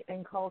 language,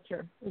 and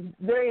culture. It's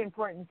very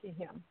important to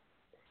him.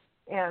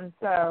 And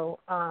so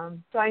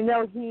I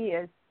know he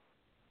is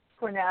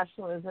for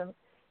nationalism.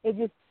 It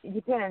just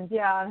depends,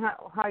 on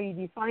how you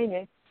define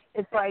it.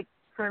 It's like,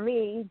 for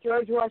me,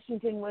 George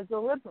Washington was a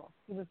liberal.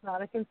 He was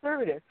not a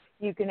conservative.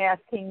 You can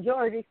ask King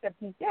George, except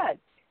he's dead.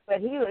 But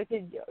he looked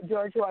at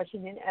George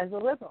Washington as a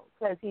liberal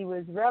because he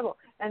was rebel.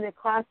 And the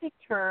classic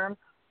term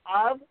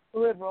of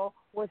liberal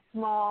was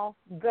small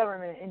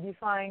government and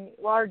defying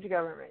large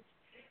government.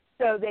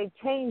 So they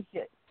changed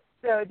it.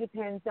 So it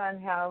depends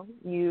on how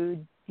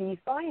you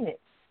define it.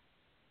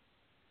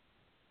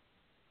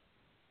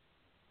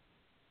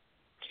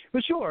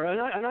 But sure,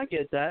 and I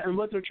get that. And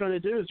what they're trying to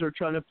do is they're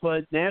trying to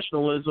put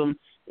nationalism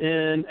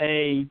in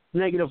a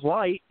negative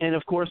light. And,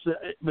 of course,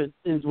 but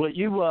what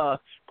you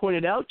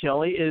pointed out,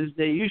 Kelly, is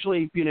they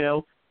usually,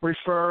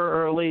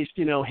 refer or at least,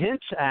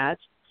 hints at,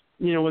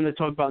 when they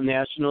talk about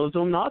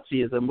nationalism,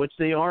 Nazism, which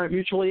they aren't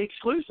mutually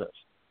exclusive.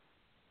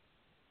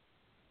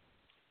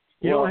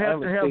 You don't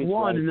have to have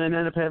one and then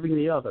end up having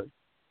the other.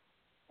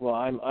 Well,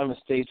 I'm a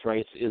states'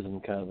 rights-ism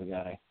kind of a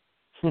guy,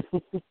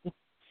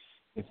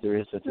 if there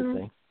is such a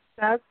thing.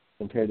 That's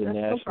compared to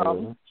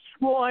nationalism.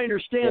 Well, I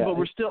understand,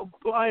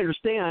 but I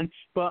understand,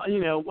 but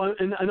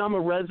and I'm a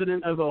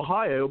resident of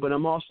Ohio, but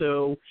I'm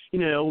also,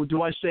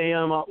 do I say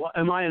am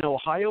I an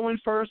Ohioan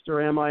first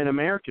or am I an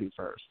American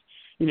first?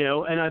 And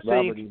I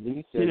Robert think, E.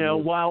 Lee said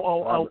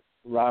while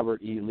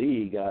Robert E.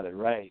 Lee got it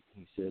right.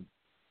 He said,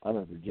 "I'm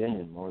a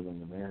Virginian more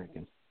than an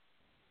American.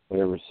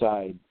 Whatever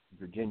side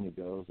Virginia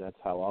goes, that's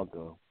how I'll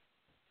go."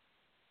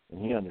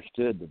 And he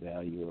understood the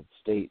value of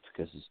states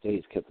because the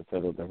states kept the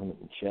federal government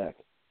in check.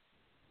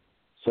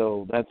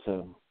 So that's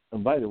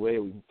and by the way,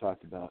 we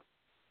talked about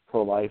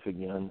pro-life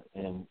again,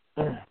 and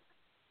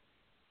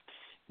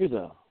here's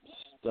a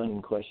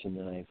stunning question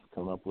that I've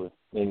come up with.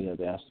 Maybe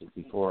I've asked it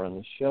before on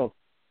this show.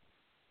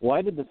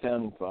 Why did the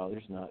Founding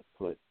Fathers not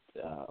put,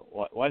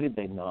 why did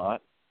they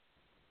not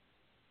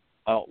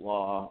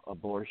outlaw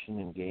abortion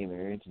and gay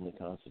marriage in the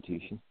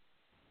Constitution?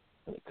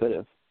 And they could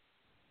have.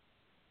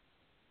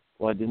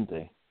 Why didn't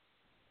they?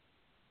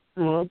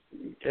 Well,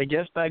 I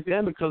guess back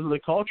then because of the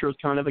culture was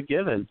kind of a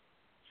given.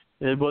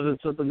 It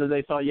wasn't something that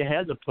they thought you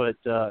had to put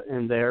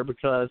in there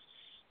because,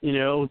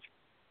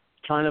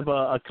 kind of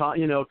a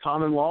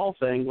common law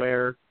thing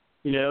where,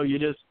 you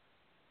just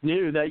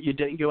knew that you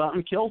didn't go out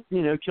and kill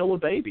a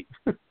baby.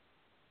 That's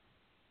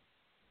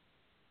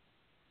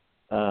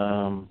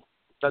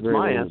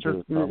my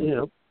answer.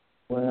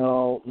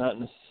 Well, not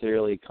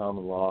necessarily a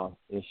common law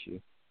issue.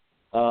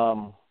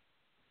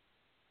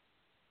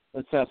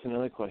 Let's ask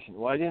another question.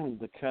 Why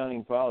didn't the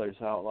Founding Fathers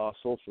outlaw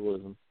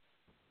socialism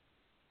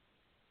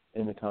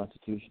in the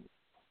Constitution?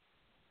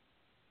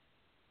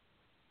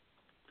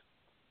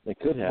 They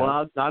could have.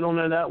 Well, I don't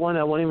know that one.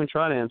 I won't even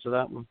try to answer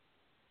that one.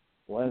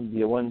 Well, it'd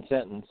be a one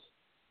sentence.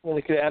 Well,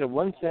 they could have added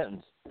one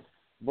sentence: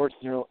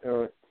 abortion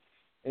or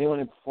anyone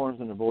who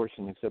performs an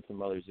abortion except the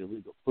mother is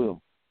illegal.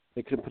 Boom.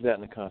 They could have put that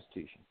in the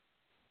Constitution.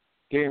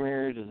 Gay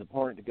marriage is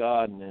abhorrent to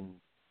God and then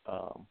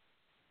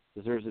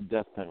deserves a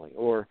death penalty.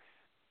 Or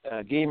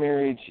gay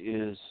marriage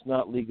is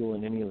not legal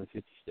in any of the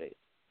 50 states.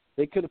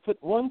 They could have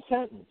put one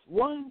sentence.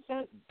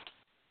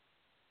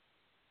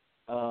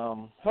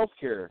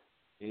 Healthcare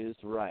is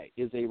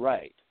a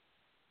right.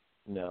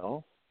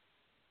 No.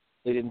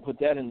 They didn't put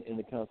that in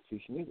the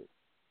Constitution either.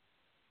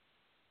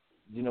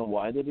 Do you know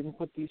why they didn't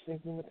put these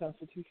things in the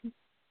Constitution?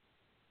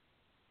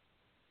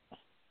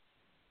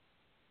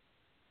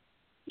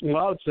 Well,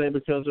 I would say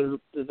because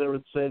they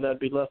would say that'd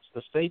be left to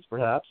the states,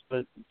 perhaps.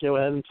 But go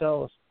ahead and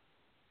tell us.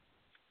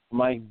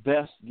 My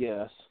best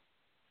guess,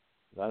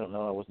 I don't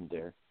know, I wasn't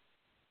there.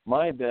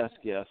 My best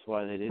guess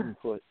why they didn't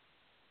put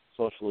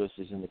social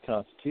issues in the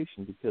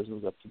Constitution because it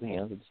was up to the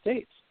hands of the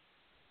states.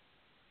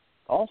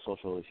 All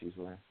social issues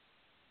were.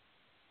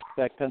 In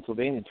fact,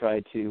 Pennsylvania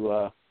tried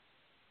to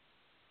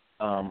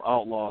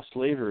outlaw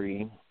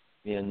slavery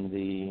in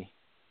the,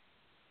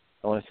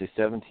 I want to say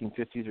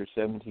 1750s or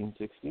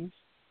 1760s.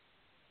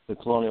 The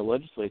colonial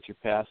legislature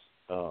passed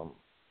a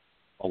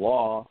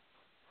law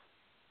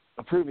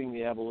approving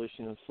the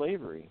abolition of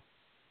slavery.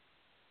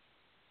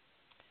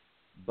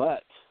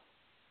 But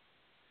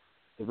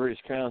the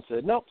British Crown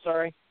said, nope,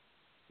 sorry,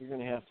 you're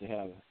going to have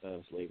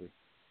slavery.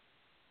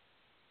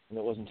 And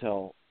it wasn't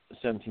until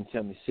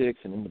 1776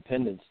 and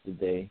independence did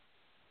they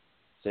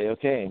say,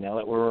 okay, now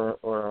that we're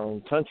our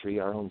own country,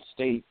 our own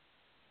state,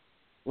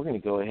 we're going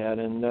to go ahead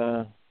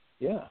and,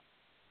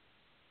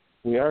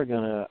 we are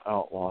going to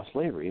outlaw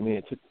slavery. I mean,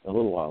 it took a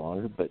little while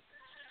longer, but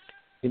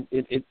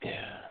it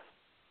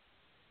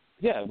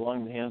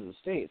belonged in the hands of the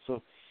state.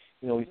 So,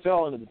 we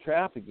fell into the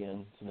trap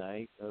again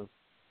tonight of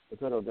the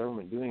federal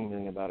government doing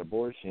anything about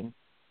abortion.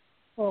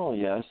 Well,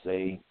 yes,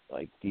 they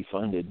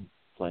defunded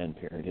Planned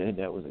Parenthood.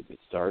 That was a good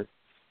start.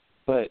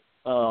 But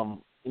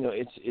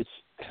it's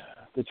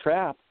the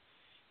trap.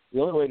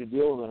 The only way to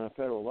deal with it on a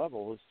federal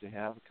level is to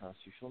have a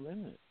constitutional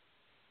amendment.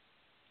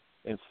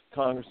 If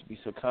Congress would be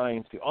so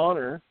kind to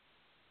honor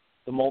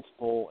the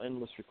multiple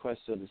endless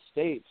requests of the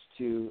states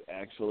to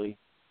actually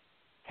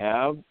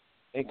have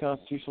a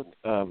constitutional,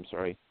 it's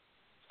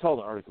called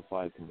an Article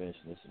 5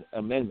 convention. It's an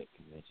amendment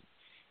convention.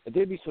 If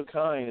they'd be so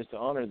kind as to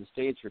honor the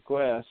state's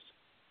request,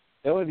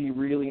 that would be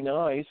really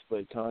nice,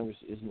 but Congress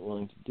isn't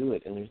willing to do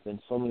it, and there's been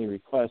so many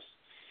requests,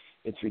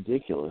 it's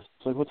ridiculous.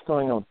 It's like, what's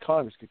going on with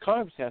Congress? Because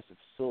Congress has to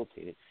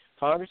facilitate it.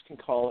 Congress can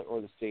call it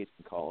or the states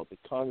can call it, but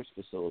Congress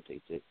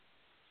facilitates it,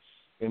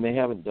 and they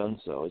haven't done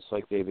so. It's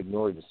like they've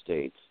ignored the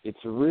states.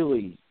 It's a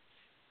really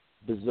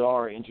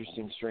bizarre,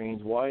 interesting,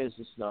 strange. Why has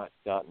this not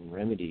gotten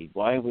remedied?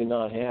 Why have we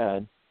not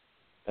had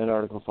an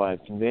Article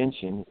 5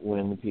 convention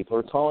when the people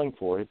are calling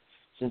for it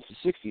since the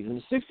 60s? In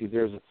the 60s,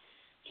 there was a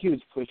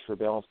huge push for a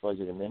balanced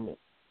budget amendment.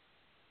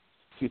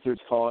 2/3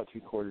 call it,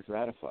 3/4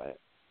 ratify it.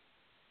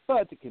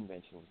 But the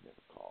convention was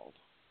never called.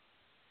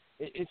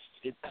 It's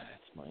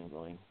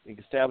mind-blowing. The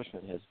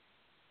establishment has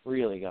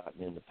really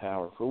gotten into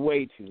power for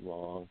way too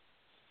long.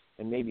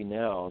 And maybe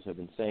now, as I've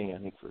been saying, I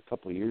think for a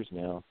couple of years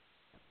now,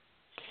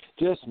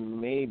 just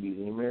maybe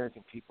the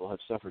American people have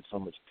suffered so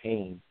much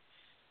pain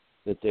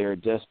that they are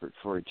desperate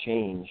for a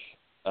change,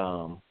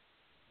 and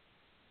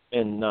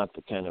not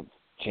the kind of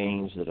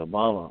change that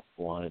Obama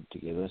wanted to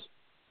give us.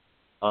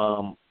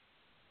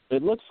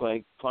 It looks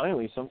like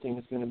finally something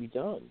is going to be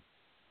done.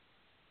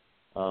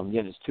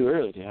 Yet it's too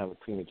early to have a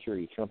premature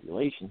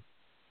Trumpulation.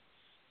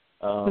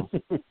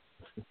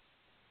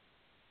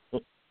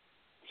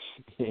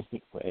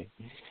 Anyway,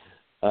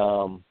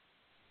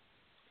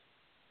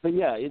 but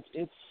yeah,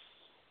 it's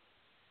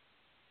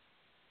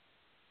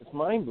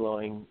mind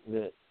blowing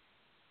that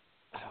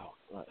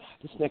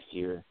this next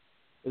year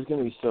is going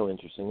to be so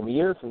interesting. And a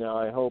year from now,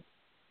 I hope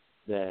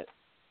that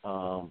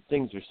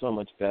things are so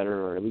much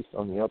better, or at least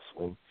on the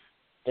upswing.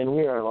 And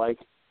we are like,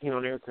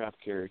 an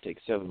aircraft carrier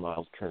takes 7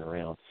 miles to turn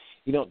around.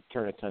 You don't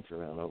turn a country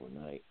around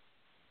overnight.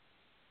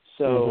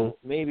 So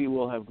maybe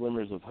we'll have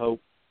glimmers of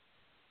hope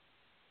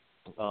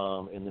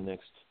in the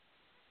next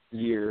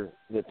year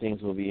that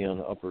things will be on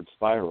an upward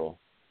spiral.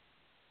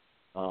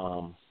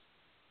 And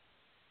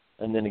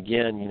then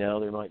again,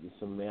 there might be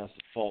some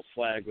massive false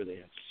flag where they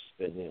have to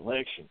suspend the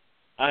election.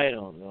 I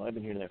don't know. I've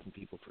been hearing that from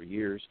people for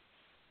years.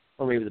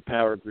 Or maybe the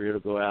power grid will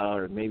go out,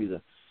 or maybe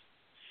the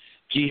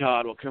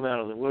jihad will come out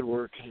of the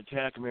woodwork and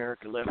attack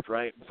America left,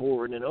 right, and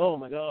forward. And, oh,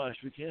 my gosh,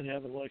 we can't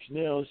have an election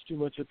now. It's too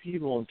much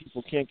upheaval, and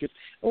people can't get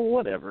 – oh,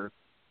 whatever.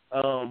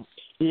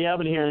 Yeah, I've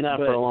been hearing that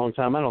for a long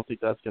time. I don't think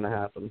that's going to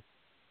happen.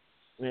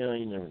 Well,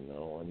 you never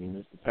know. I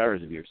mean, the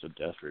powers of be are so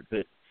desperate.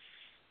 But,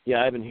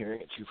 yeah, I've been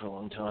hearing it, too, for a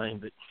long time.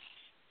 But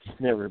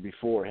never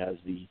before has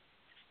the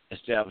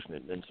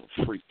establishment been so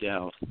freaked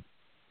out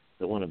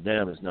that one of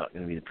them is not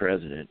going to be the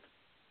president.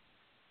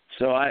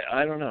 So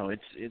I don't know.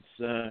 It's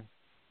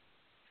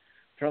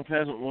Trump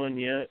hasn't won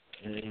yet,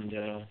 and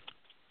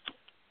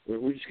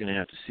we're just going to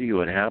have to see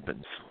what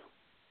happens.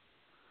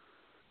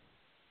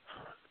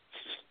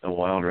 A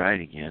wild ride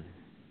again.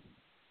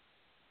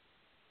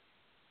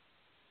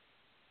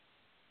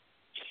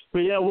 But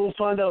yeah, we'll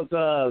find out.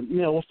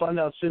 We'll find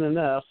out soon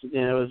enough.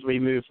 As we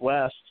move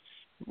west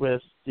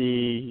with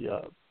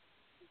the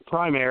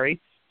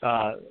primary,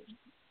 and,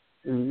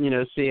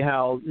 see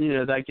how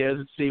that goes,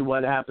 and see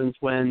what happens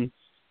when,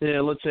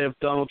 let's say if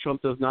Donald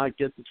Trump does not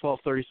get the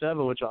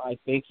 1237, which I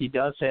think he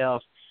does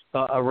have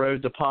a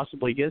road to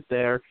possibly get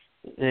there,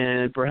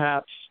 and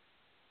perhaps,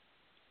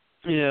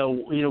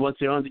 once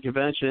they're on the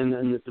convention,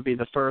 and it to be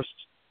the first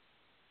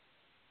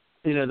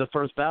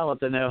ballot,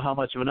 to know how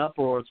much of an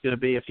uproar it's going to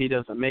be if he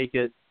doesn't make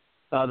it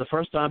the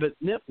first time. But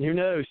who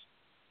knows?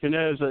 Who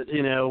knows that,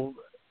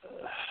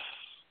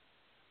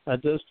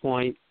 at this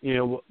point,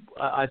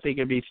 I think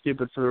it'd be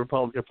stupid for the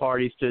Republican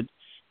parties to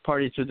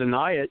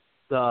deny it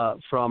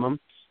from him.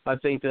 I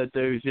think that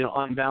those,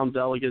 unbound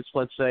delegates,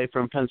 let's say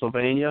from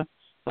Pennsylvania,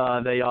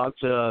 they ought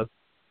to,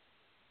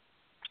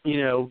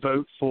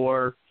 vote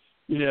for,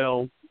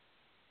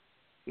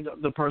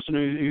 the person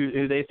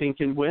who they think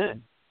can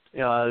win.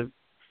 I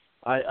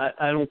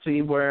don't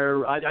see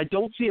where I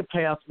don't see a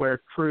path where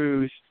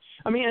Cruz.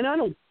 I mean, and I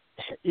don't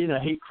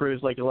hate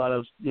Cruz like a lot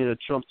of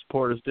Trump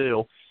supporters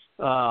do.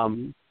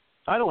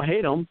 I don't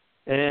hate him,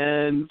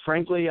 and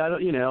frankly, I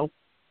don't.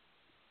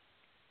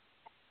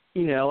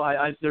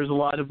 There's a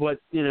lot of what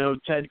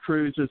Ted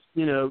Cruz is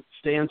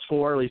stands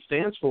for, or at least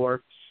stands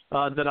for,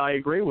 that I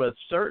agree with,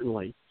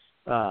 certainly.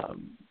 But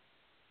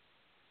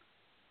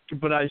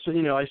I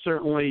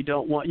certainly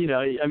don't want.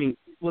 I mean,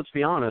 let's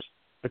be honest.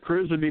 A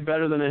Cruz would be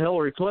better than a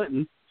Hillary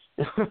Clinton.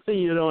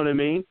 You know what I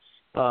mean?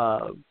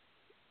 Gosh,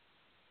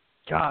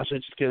 I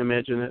just can't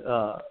imagine it.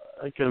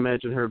 I can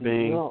imagine her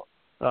being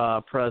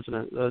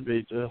president. That'd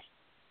be just.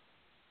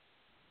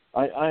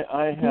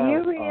 I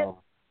have.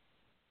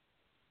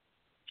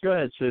 Go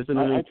ahead,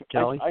 Susan.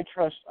 Kelly. I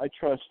trust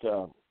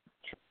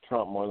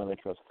Trump more than I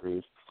trust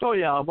Cruz. Oh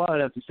yeah, well,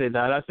 I'd have to say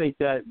that. I think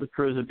that with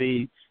Cruz would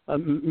be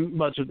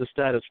much of the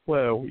status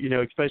quo.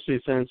 Especially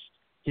since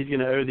he's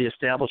going to owe the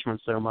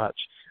establishment so much.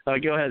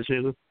 Go ahead,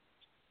 Susan.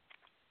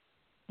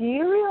 Do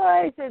you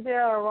realize that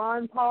there are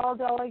Ron Paul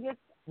delegates?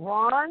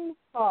 Ron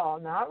Paul,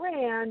 not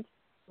Rand.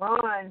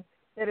 Ron,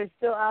 that are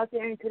still out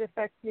there and could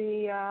affect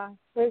the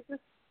places?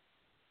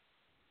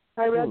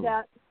 I read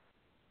that.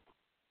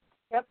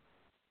 Yep.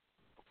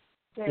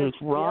 There's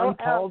Ron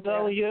Paul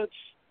delegates.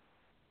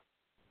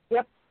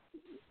 Yep.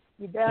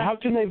 You bet. How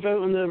can they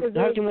vote in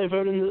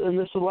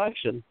this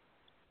election?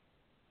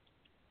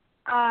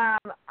 I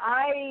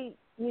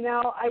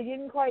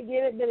didn't quite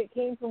get it, but it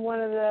came from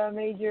one of the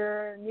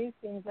major news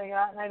things I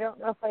got, and I don't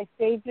know if I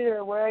saved it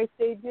or where I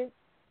saved it.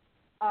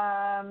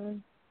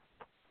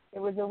 It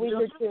was a week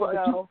or two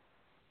ago.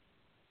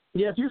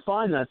 Yeah, if you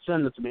find that,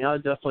 send it to me.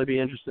 I'd definitely be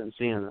interested in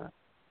seeing that.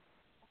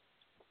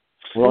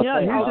 Well,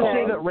 who's to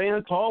say that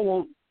Rand Paul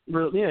won't?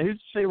 Who's to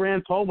say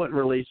Rand Paul wouldn't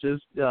release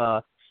his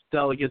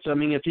delegates? I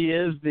mean, if he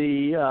is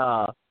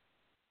the,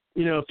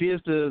 if he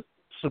is the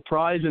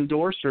surprise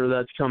endorser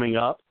that's coming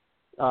up,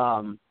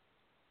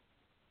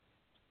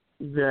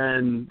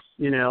 then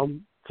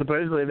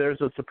supposedly there's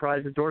a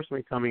surprise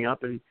endorsement coming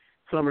up, and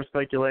some are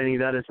speculating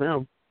that it's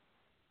him.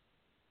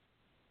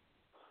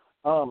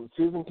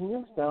 Susan, can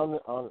you expound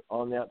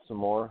on that some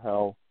more?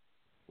 How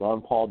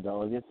Ron Paul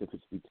delegates, if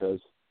it's because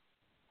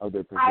of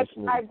their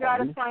position? I've got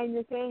to find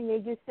the thing. They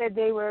just said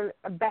they were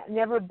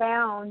never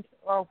bound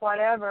or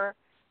whatever,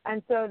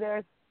 and so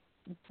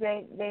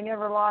they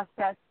never lost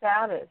that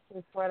status.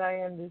 Is what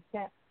I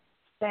understand.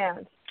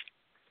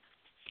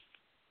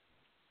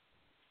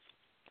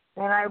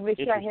 And I wish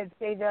I had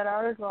saved that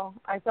article.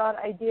 I thought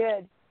I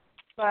did,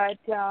 but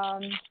here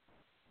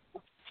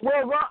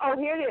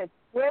it is.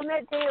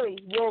 Wilmette Daily,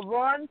 will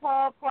Ron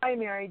Paul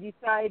primary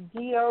decide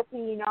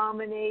GOP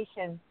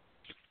nomination?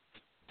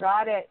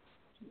 Got it.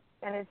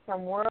 And it's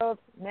from World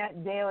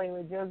Net Daily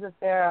with Joseph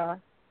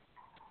Farah.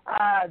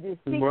 The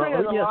secret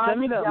of the lost send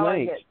me that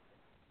delegates. link.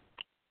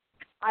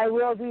 I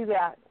will do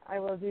that.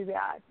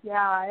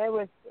 Yeah, it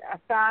was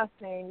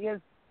fascinating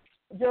because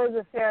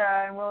Joseph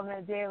Farah and World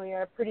Net Daily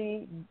are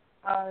pretty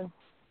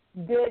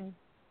good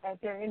at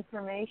their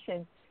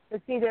information.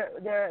 But see,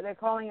 they're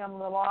calling them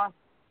the lost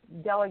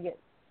delegates.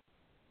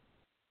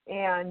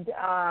 And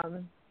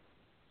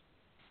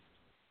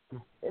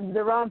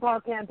the Ron Paul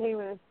campaign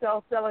with a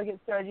self-delegate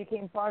strategy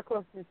came far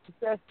closer to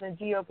success than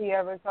the GOP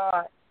ever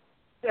thought.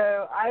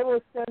 So I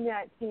will send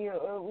that to you.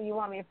 You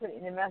want me to put it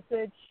in a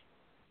message?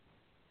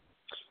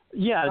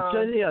 Yeah,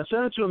 send it to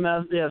send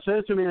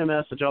it to me in a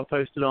message. I'll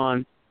post it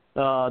on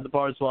the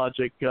Bard's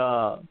Logic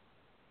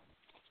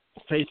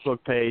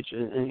Facebook page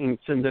and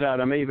send it out.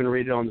 I may even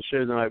read it on the show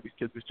tonight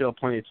because we still have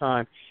plenty of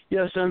time.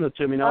 Yeah, send it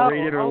to me and I'll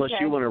read it, or unless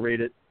you want to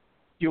read it.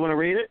 Do you want to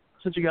read it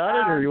since you got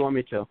it, or you want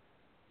me to?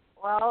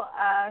 Well,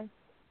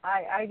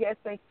 I guess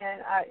I can.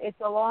 It's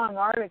a long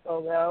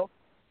article, though,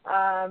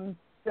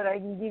 that I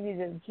can give you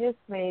the gist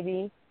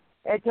maybe.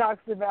 It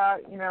talks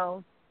about,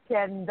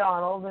 Ted and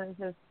Donald, and it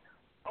says,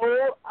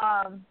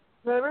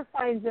 whoever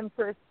finds them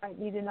first might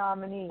be the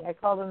nominee. I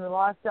call them the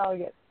lost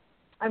delegates.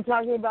 I'm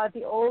talking about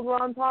the old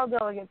Ron Paul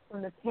delegates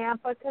from the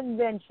Tampa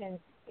Convention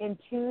in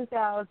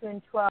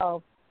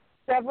 2012.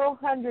 Several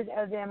hundred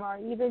of them are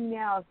even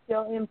now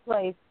still in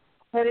place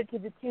headed to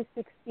the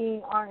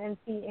 216 RNC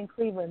in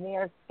Cleveland. They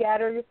are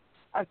scattered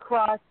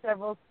across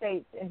several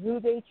states, and who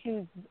they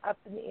choose is up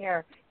in the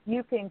air.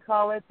 You can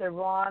call it the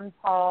Ron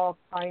Paul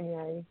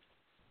primary.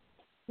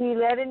 He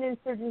led an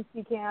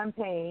insurgency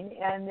campaign,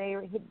 and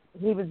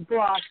he was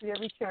blocked at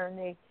every turn.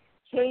 They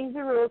changed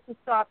the rules to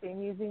stop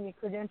him, using the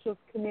Credentials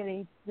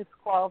Committee to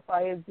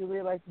disqualify his duly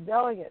elected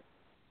delegates.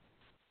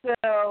 So,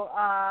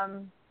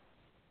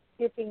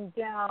 skipping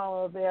down a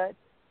little bit,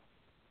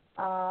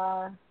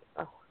 my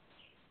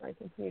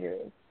computer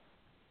is.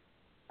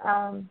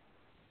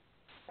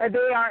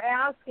 They are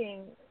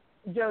asking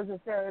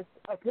Joseph Farah's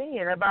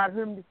opinion about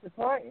whom to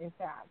support, in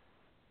fact.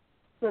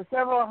 So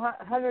several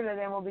hundred of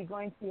them will be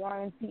going to the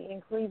RNC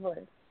in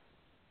Cleveland.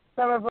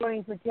 Some are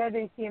voting for Ted.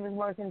 They see him as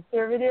more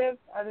conservative.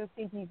 Others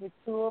think he's a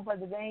tool by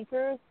the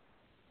bankers.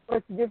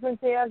 What's the difference,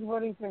 they ask,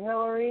 voting for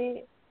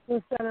Hillary,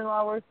 whose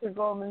son-in-law works for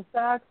Goldman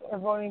Sachs, or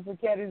voting for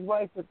Ted, whose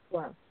wife works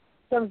for him?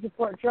 Some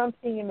support Trump,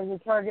 seeing him as a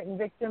target and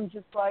victim,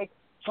 just like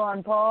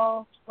Ron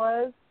Paul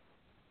was,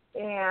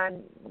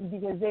 and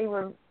because they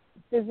were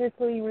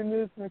physically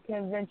removed from the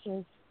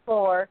convention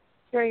for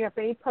carrying up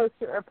any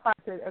poster or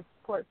placard of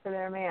support for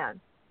their man.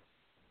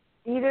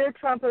 Either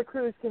Trump or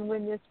Cruz can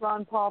win this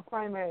Ron Paul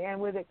primary, and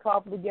with it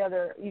cobbled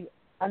together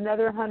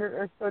another 100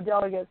 or so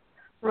delegates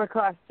from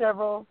across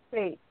several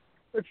states.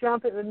 For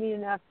Trump, it would mean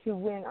enough to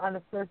win on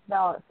the first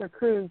ballot. For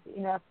Cruz,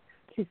 enough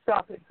to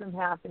stop it from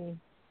happening.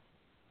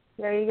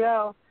 There you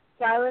go.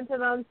 Silent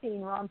and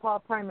unseen, Ron Paul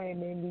primary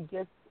may be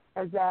just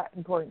as that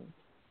important.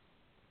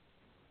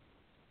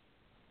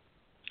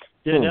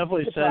 Yeah,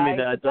 definitely send me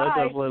that. I'd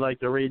definitely like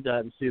to read that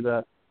and see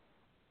that.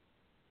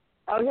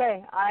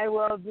 Okay, I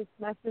will just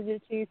message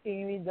it to you so you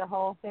can read the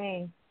whole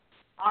thing.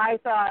 I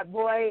thought,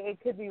 boy, it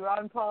could be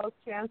Ron Paul's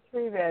chance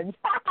for revenge.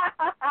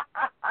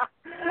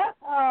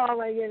 Oh,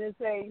 my goodness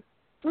sakes.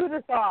 Who'd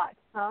have thought,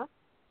 huh?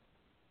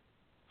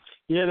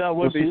 Yeah, that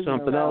would be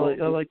something. I'd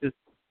like to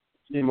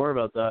see more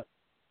about that.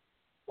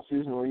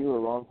 Susan, were you a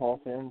Ron Paul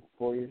fan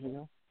 4 years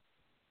ago?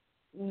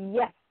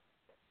 Yes,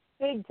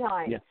 big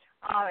time. Yes.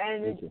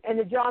 And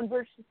the John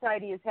Birch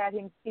Society has had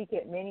him speak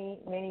at many,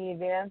 many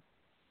events.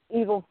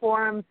 Eagle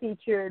Forum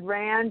featured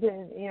Rand,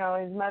 and, you know,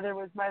 his mother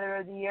was Mother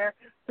of the Year.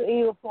 So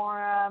Eagle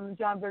Forum,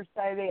 John Birch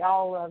Society, they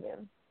all love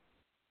him.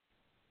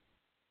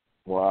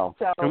 Wow.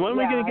 So, and when are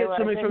we going to get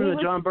somebody from the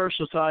John Birch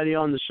Society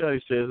on the show,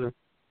 Susan?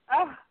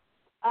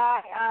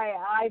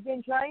 I've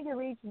been trying to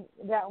reach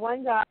that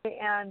one guy,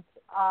 and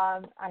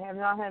I have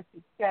not had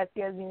success.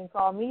 He hasn't even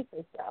called me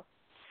for stuff.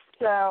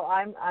 So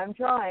I'm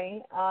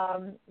trying.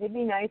 It'd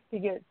be nice to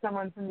get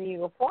someone from the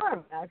Eagle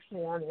Forum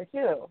actually on there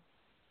too.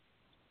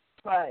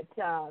 But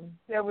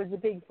there was a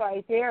big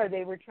fight there.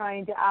 They were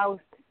trying to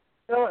oust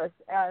Phyllis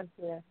as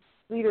the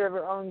leader of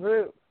her own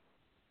group.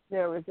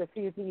 There was a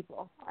few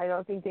people. I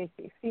don't think they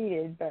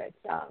succeeded, but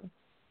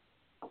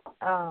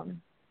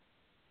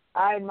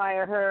I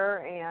admire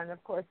her, and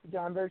of course the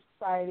John Birch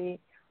Society.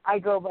 I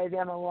go by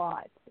them a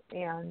lot,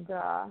 and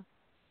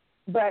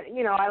but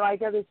you know I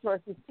like other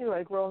sources too,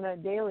 like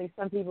WorldNet Daily.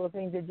 Some people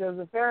think that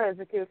Joseph Farah is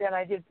a kook, and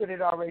I did put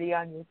it already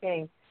on your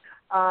thing.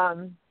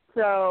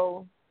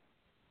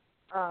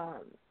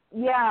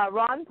 Yeah,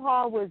 Ron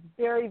Paul was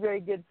very, very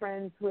good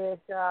friends with,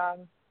 I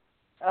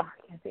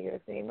can't think of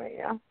his name right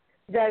now,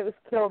 the guy that was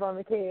killed on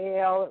the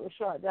KAL that was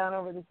shot down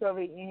over the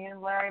Soviet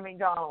Union, Larry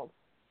McDonald.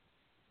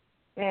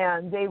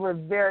 And they were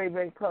very,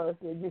 very close.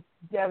 It just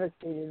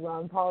devastated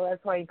Ron Paul.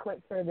 That's why he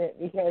quit for a bit,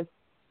 because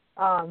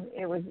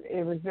it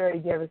was very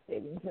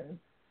devastating to him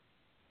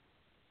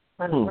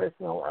on a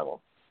personal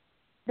level.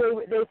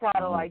 They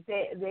fought alike.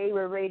 They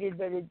were rated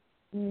by the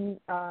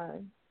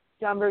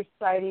John Birch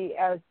Society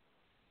as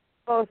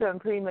both of them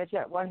pretty much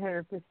at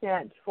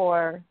 100%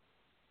 for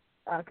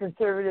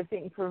conservative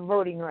thing for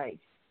voting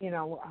rights. You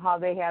know, how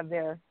they have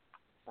their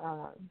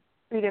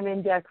freedom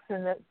index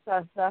and that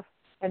stuff,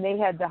 and they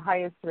had the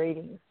highest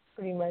ratings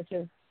pretty much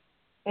of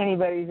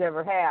anybody's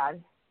ever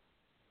had.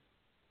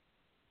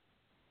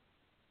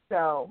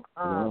 So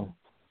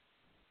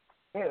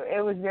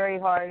it was very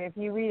hard. If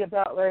you read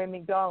about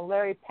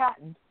Larry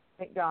Patton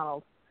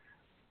McDonald,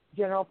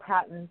 General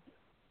Patton,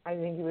 I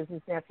think he was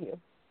his nephew.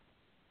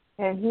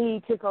 And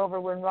he took over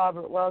when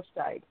Robert Welch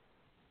died.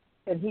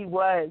 And he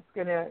was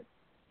going to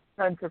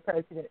run for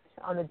president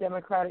on the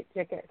Democratic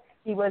ticket.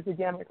 He was a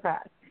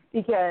Democrat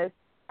because,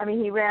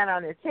 he ran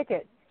on their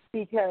ticket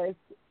because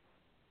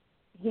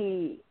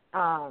he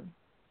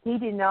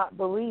did not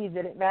believe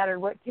that it mattered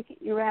what ticket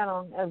you ran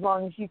on as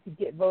long as you could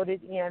get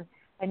voted in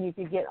and you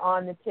could get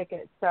on the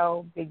ticket.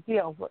 So, big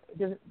deal.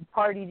 The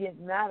party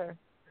didn't matter,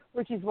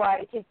 which is why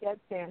I take that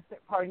stance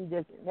that party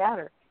doesn't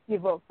matter. You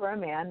vote for a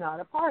man, not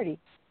a party.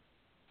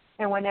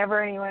 And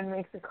whenever anyone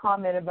makes a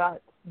comment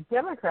about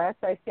Democrats,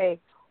 I say,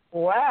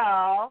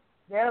 well,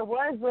 there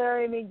was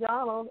Larry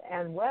McDonald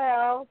and,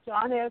 well,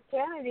 John F.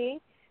 Kennedy.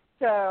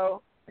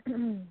 So,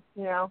 you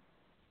know,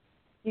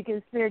 you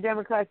can smear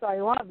Democrats all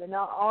you want, but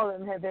not all of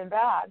them have been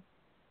bad.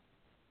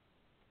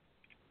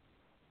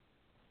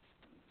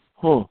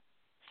 So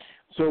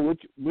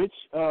which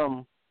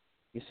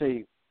you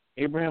say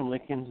Abraham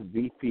Lincoln's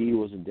VP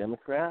was a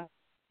Democrat?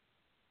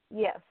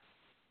 Yes.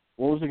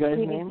 What was the guy's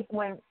name?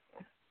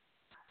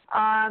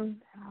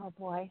 Oh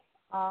boy.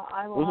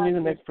 Wasn't he the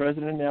next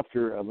president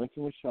after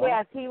Lincoln was shot?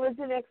 Yes, he was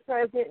the next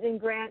president, and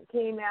Grant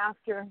came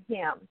after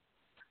him.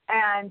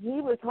 And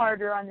he was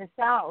harder on the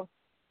South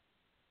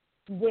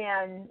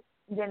than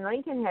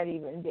Lincoln had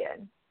even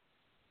been.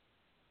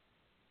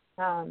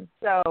 They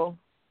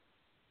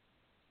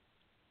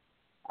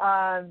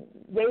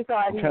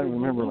thought I'm trying to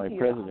remember my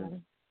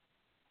president.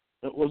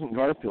 It wasn't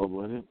Garfield,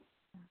 was it?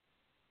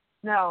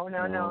 No.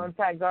 In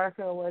fact,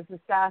 Garfield was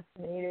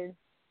assassinated.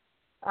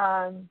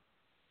 I'm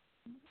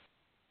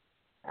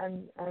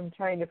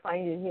trying to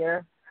find it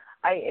here.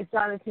 It's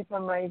on the tip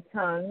of my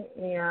tongue,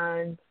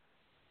 and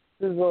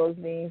Google is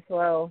being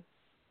slow.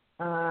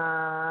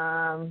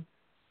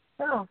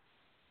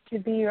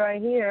 Should be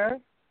right here.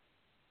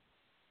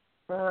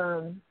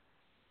 I'll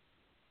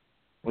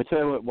tell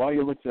you what, while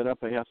you look that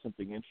up, I have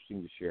something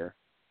interesting to share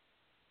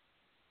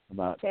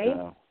about. Okay.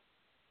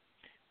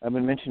 I've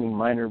been mentioning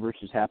Minor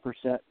versus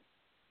Happersett,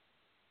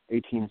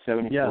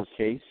 1874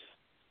 case,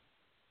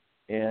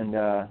 and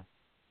a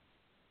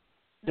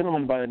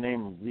gentleman by the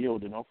name of Leo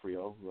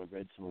D'Onofrio, who I've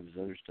read some of his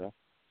other stuff.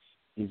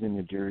 He's in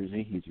New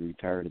Jersey. He's a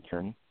retired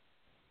attorney,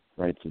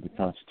 writes of the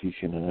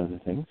Constitution and other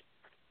things.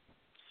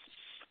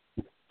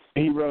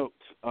 He wrote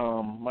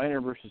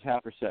Minor versus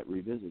Happersett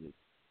Revisited. It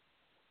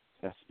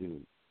has to do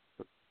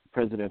with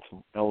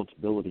presidential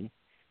eligibility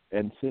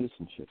and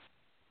citizenship.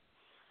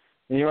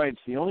 And he writes,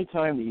 the only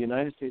time the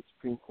United States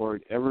Supreme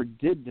Court ever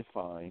did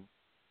define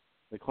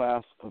the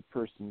class of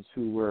persons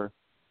who were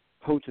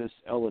POTUS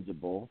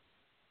eligible,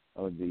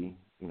 that would be,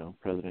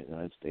 President of the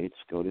United States,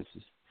 SCOTUS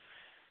is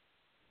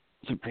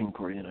Supreme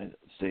Court of the United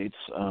States,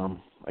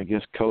 I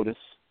guess COTUS.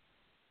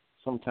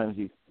 Sometimes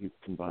you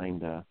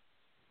combined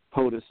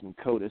POTUS and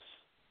COTUS,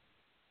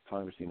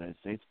 Congress of the United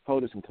States.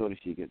 POTUS and COTUS,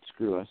 you get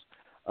screw us.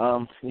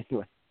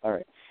 Anyway, all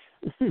right.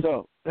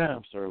 So,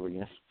 I'm sorry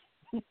again.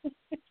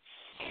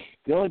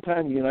 The only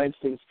time the United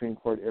States Supreme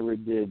Court ever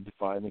did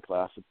define the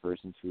class of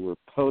persons who were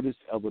POTUS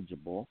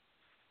eligible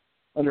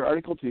under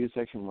Article 2,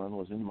 Section 1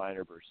 was in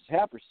Minor versus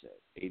Happersett,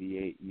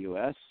 88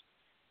 U.S.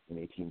 in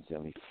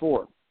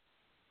 1874,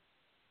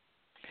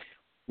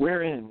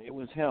 wherein it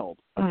was held,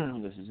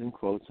 this is in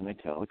quotes and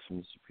italics from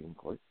the Supreme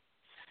Court,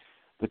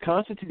 the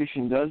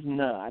Constitution does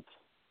not,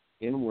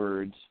 in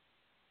words,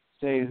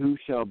 say who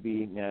shall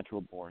be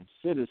natural-born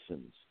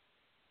citizens.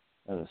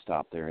 I'm going to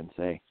stop there and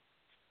say,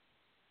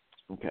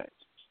 okay,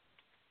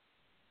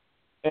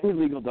 any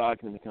legal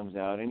document that comes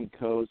out, any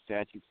code,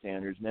 statute,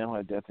 standards now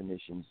have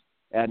definitions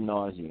ad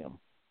nauseum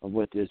of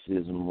what this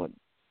is and what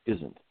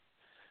isn't.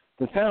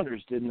 The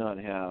founders did not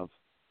have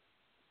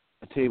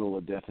a table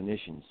of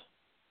definitions,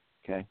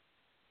 okay?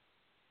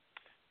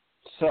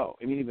 So,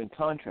 even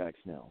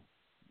contracts now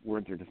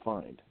weren't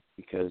defined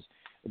because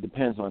it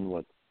depends on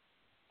what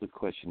the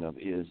question of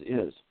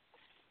is,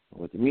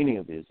 what the meaning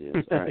of is.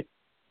 All right.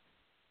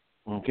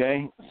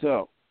 Okay,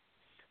 so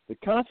the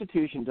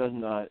Constitution does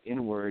not,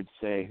 in words,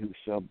 say who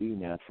shall be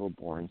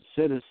natural-born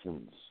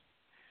citizens.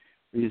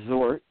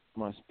 Resort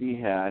must be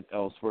had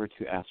elsewhere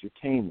to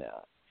ascertain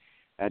that.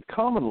 At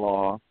common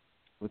law,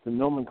 with the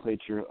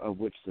nomenclature of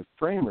which the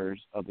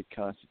framers of the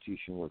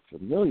Constitution were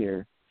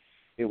familiar,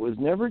 it was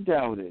never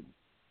doubted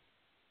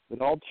that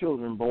all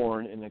children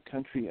born in a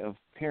country of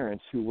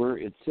parents who were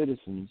its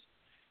citizens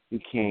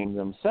became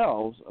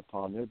themselves,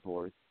 upon their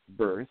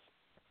birth,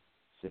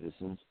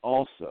 citizens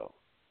also.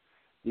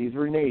 These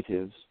were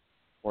natives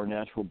or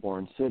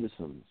natural-born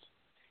citizens,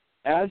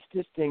 as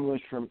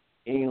distinguished from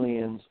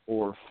aliens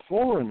or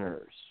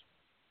foreigners.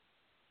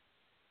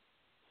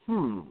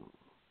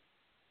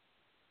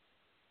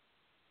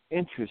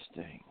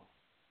 Interesting.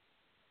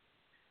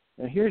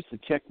 Now here's the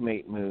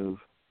checkmate move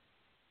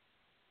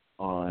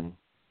on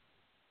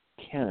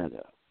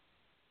Canada.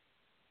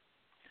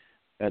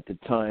 At the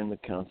time the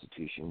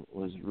Constitution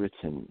was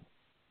written,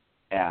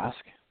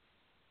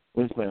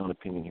 this is my own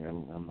opinion here,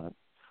 I'm not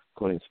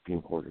quoting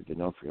Supreme Court or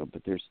D'Onofrio,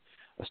 but there's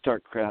a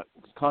stark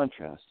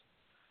contrast.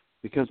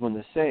 Because when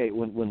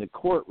the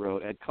court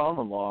wrote, at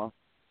common law,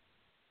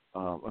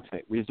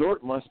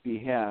 resort must be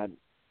had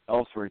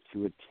elsewhere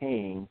to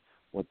attain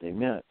what they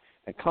meant.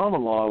 At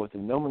common law, with the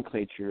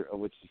nomenclature of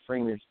which the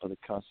framers of the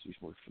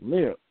Constitution were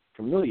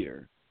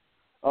familiar.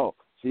 So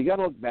you got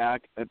to look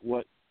back at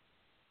what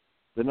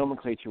the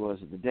nomenclature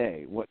was of the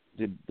day. What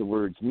did the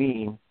words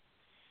mean?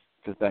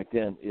 Because back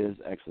then, is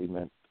actually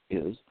meant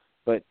is.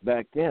 But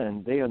back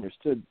then, they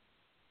understood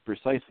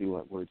precisely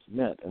what words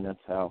meant, and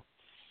that's how.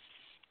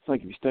 It's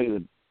like if you study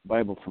the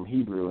Bible from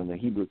Hebrew and the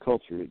Hebrew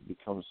culture, it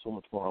becomes so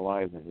much more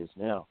alive than it is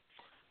now.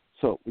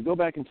 So we go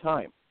back in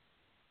time.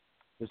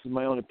 This is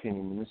my own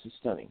opinion, and this is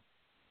stunning.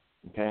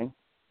 Okay?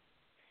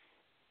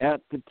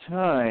 At the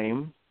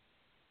time,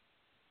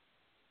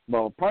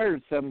 prior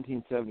to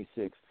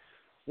 1776,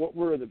 what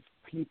were the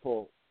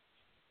people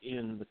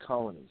in the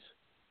colonies?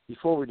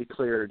 Before we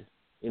declared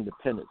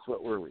independence,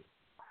 what were we?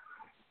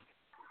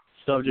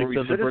 Subjects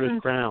of the British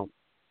Crown.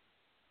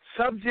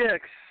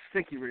 Subjects.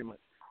 Thank you very much.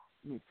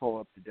 Let me pull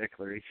up the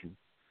Declaration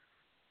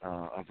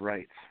of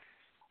Rights.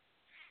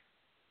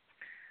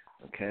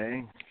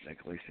 Okay,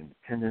 Declaration of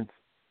Independence.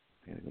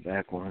 I'm going to go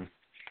back one.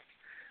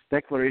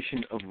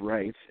 Declaration of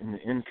Rights, and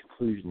in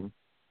conclusion,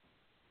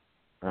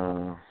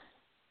 oh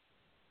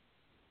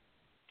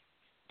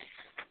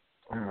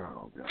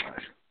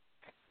gosh,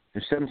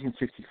 there's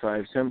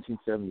 1765,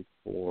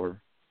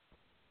 1774.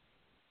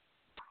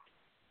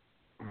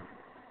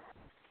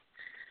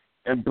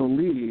 I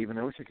believe, and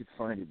I wish I could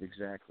find it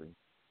exactly,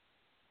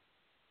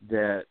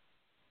 that,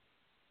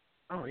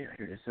 oh yeah,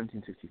 here it is,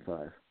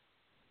 1765.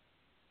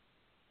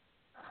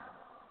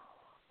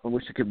 I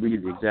wish I could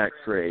read the exact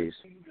phrase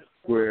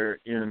where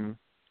in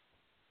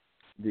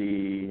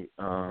the,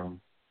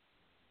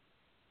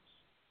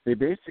 they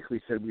basically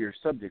said we are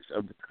subjects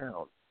of the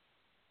crown.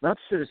 Not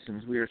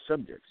citizens, we are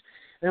subjects.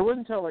 And it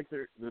wasn't until like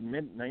the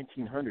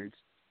mid-1900s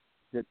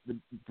that the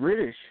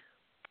British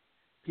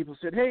people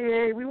said,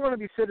 hey, we want to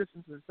be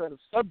citizens instead of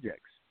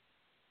subjects.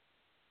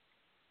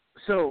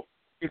 So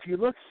if you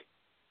look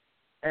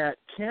at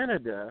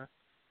Canada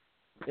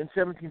in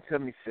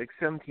 1776,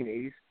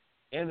 1780s,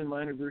 and in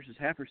Minor versus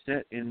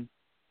Happersett in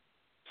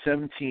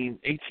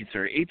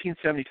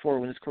 1874,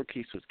 when this court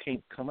case was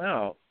come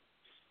out,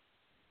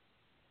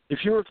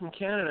 if you were from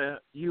Canada,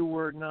 you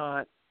were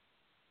a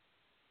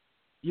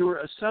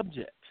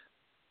subject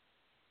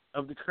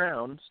of the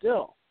crown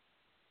still.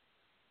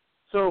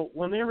 So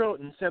when they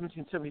wrote in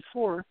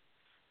 1774,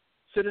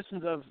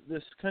 citizens of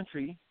this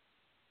country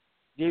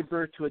gave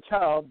birth to a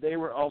child, they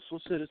were also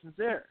citizens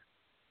there.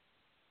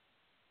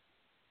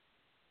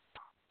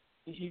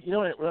 You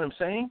know what I'm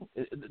saying?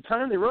 At the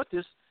time they wrote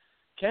this,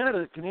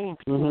 Canada, Canadian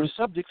people were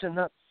subjects and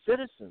not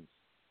citizens.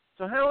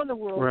 So how in the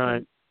world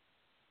can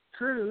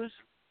Cruz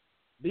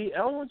be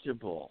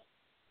eligible?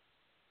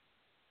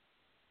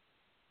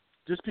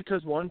 Just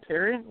because one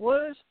parent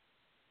was?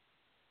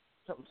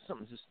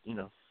 Something just,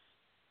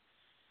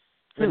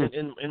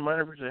 In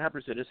Minor versus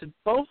Happersett, it said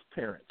both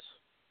parents,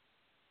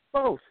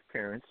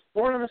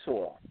 born on the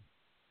soil.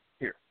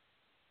 Here,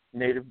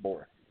 native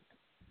born.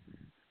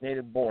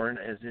 Native born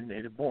as in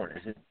native born,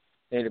 as in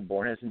native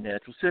born as in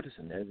natural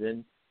citizen, as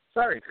in,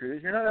 sorry,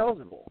 Cruz, you're not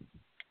eligible.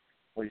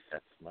 At least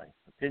that's my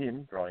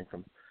opinion, drawing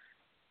from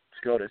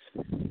SCOTUS.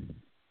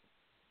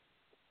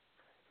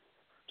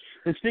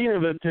 And speaking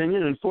of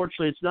opinion,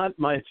 unfortunately, it's not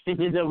my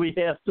opinion that we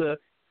have to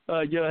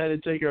go ahead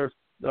and take our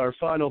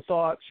final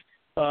thoughts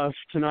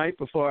tonight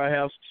before I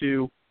have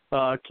to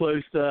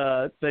close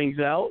things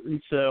out. And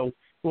so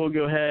we'll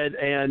go ahead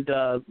and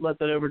let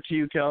that over to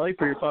you, Kelly,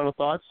 for your final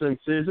thoughts. And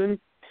Susan,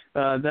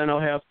 then I'll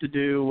have to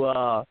do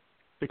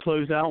the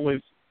close out.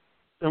 We've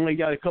only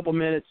got a couple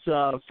minutes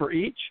for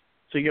each.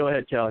 So go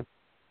ahead, Kelly.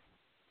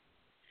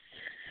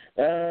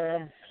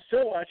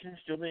 Still watching,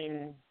 still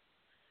being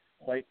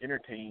quite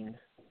entertained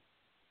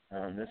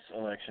on this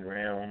election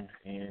round.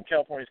 And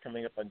California's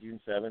coming up on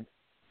June 7th.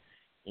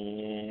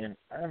 And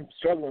I'm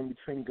struggling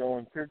between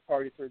going third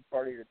party to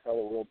tell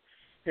the world,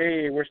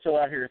 hey, we're still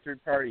out here,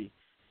 third party.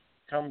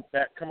 Come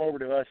over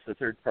to us, the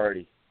third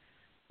party.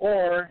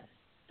 Or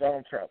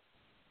Donald Trump.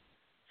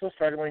 Still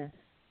struggling,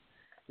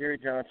 Gary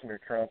Johnson or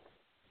Trump.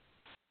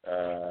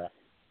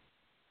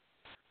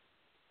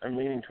 I'm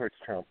leaning towards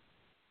Trump.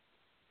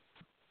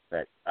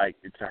 But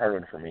it's a hard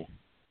one for me.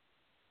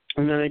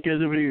 And then it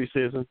goes over to you,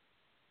 Susan.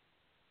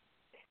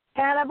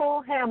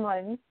 Hannibal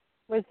Hamlin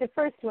was the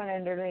first one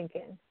under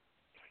Lincoln.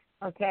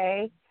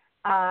 Okay?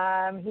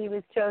 He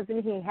was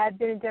chosen. He had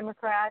been a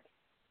Democrat.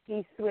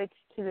 He switched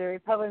to the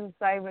Republican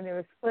side when there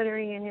was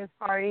splintering in his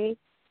party.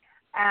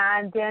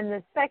 And then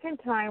the second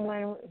time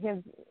when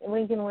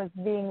Lincoln was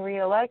being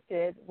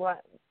reelected in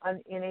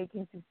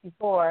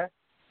 1864,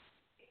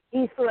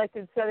 he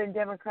selected Southern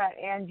Democrat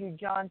Andrew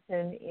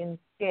Johnson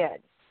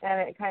instead.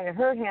 And it kind of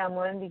hurt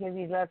Hamlin because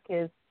he left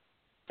his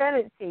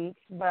Senate seat.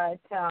 But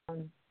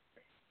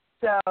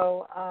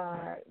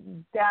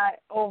that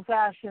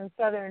old-fashioned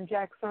Southern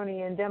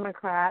Jacksonian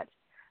Democrat,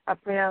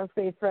 pronounced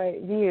states'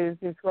 right views,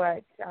 is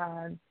what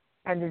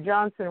Andrew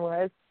Johnson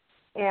was.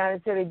 And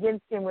it stood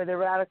against him with the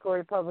radical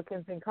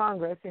Republicans in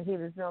Congress, and he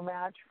was no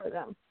match for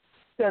them.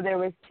 So there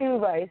was two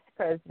vice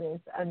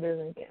presidents under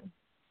Lincoln.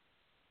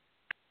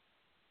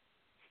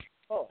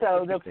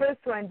 So the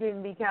first one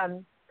didn't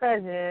become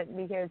president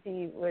because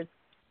he was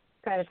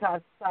kind of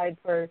tossed aside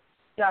for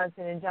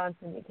Johnson, and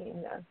Johnson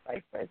became the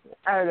vice president,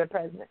 or the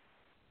president.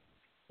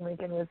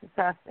 Lincoln was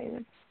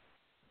assassinated.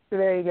 So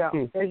there you go.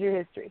 There's your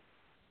history.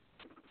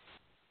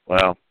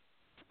 Wow.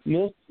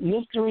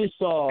 Mystery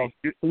solved.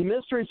 The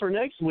mystery for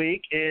next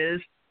week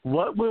is,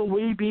 what will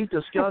we be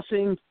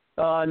discussing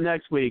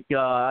next week?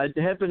 I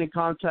have been in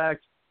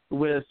contact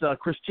with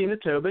Christina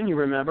Tobin. You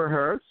remember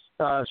her.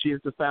 She is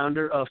the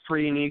founder of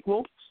Free and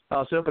Equal. I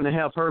was hoping to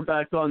have her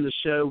back on the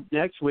show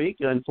next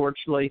week.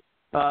 Unfortunately,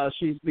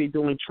 she's be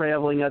doing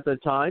traveling at the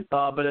time,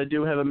 but I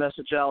do have a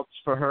message out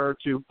for her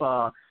to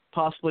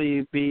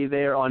possibly be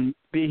here on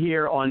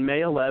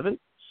May 11th.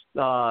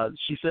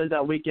 She said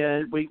that week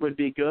would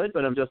be good,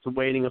 but I'm just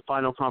awaiting a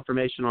final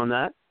confirmation on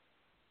that.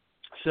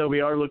 So we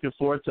are looking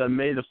forward to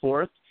May the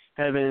 4th,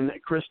 having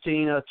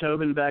Christina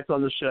Tobin back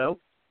on the show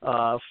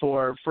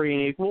for Free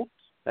and Equal.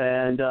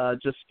 And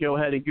just go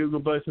ahead and Google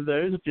both of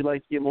those if you'd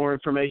like to get more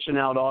information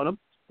out on them.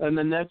 And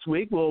then next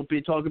week we'll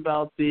be talking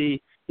about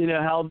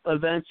how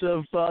events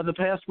of the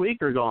past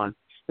week are gone.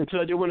 And so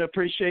I do want to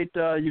appreciate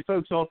you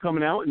folks all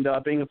coming out and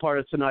being a part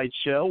of tonight's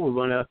show. We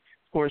want to, of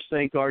course,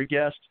 thank our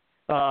guest,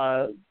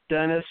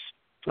 Dennis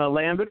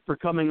Lambert, for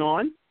coming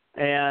on.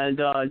 And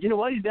you know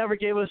what? He never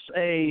gave us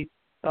a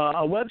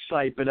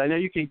website, but I know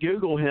you can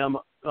Google him,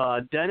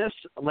 Dennis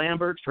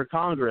Lambert for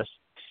Congress,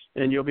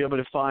 and you'll be able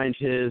to find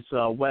his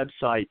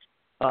website.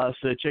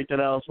 So check that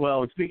out as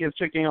well. And speaking of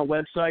checking out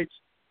websites,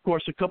 of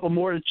course, a couple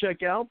more to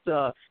check out,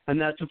 and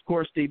that's, of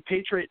course, the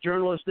Patriot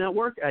Journalist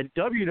Network at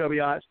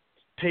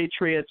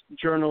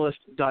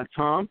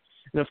www.patriotjournalist.com.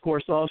 And, of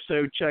course,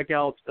 also check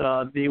out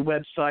the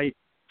website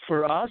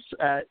for us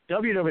at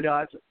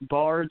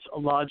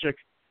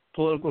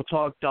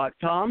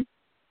www.bardslogicpoliticaltalk.com.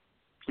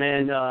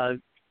 And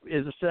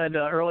as I said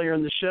earlier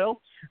in the show,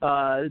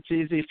 it's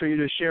easy for you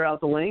to share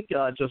out the link.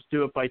 Just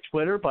do it by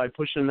Twitter, by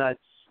pushing that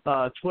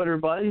Twitter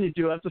button. You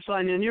do have to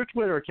sign in your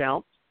Twitter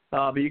account.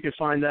 But you can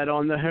find that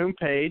on the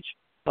homepage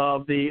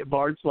of the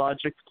Bard's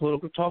Logic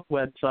Political Talk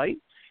website.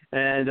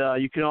 And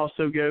you can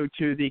also go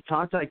to the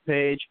contact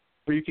page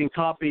where you can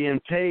copy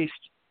and paste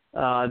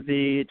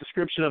the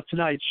description of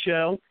tonight's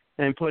show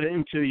and put it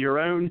into your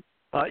own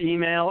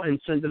email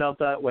and send it out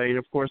that way. And,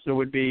 of course, it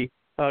would be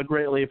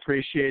greatly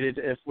appreciated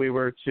if we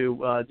were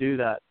to do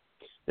that.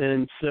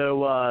 And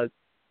so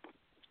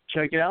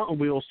check it out, and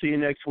we will see you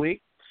next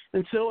week.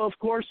 And so, of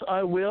course,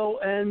 I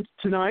will end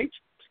tonight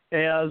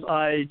as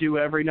I do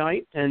every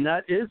night, and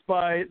that is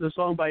by the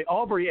song by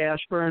Aubrey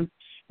Ashburn.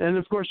 And,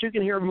 of course, you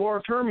can hear more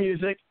of her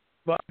music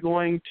by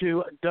going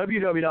to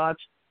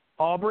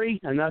www.aubrey,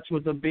 and that's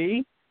with a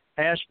B,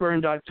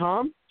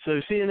 ashburn.com.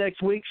 So see you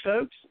next week,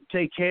 folks.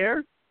 Take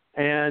care,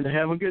 and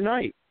have a good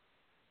night.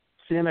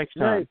 See you next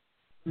time.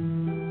 All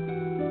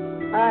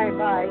right,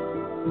 bye.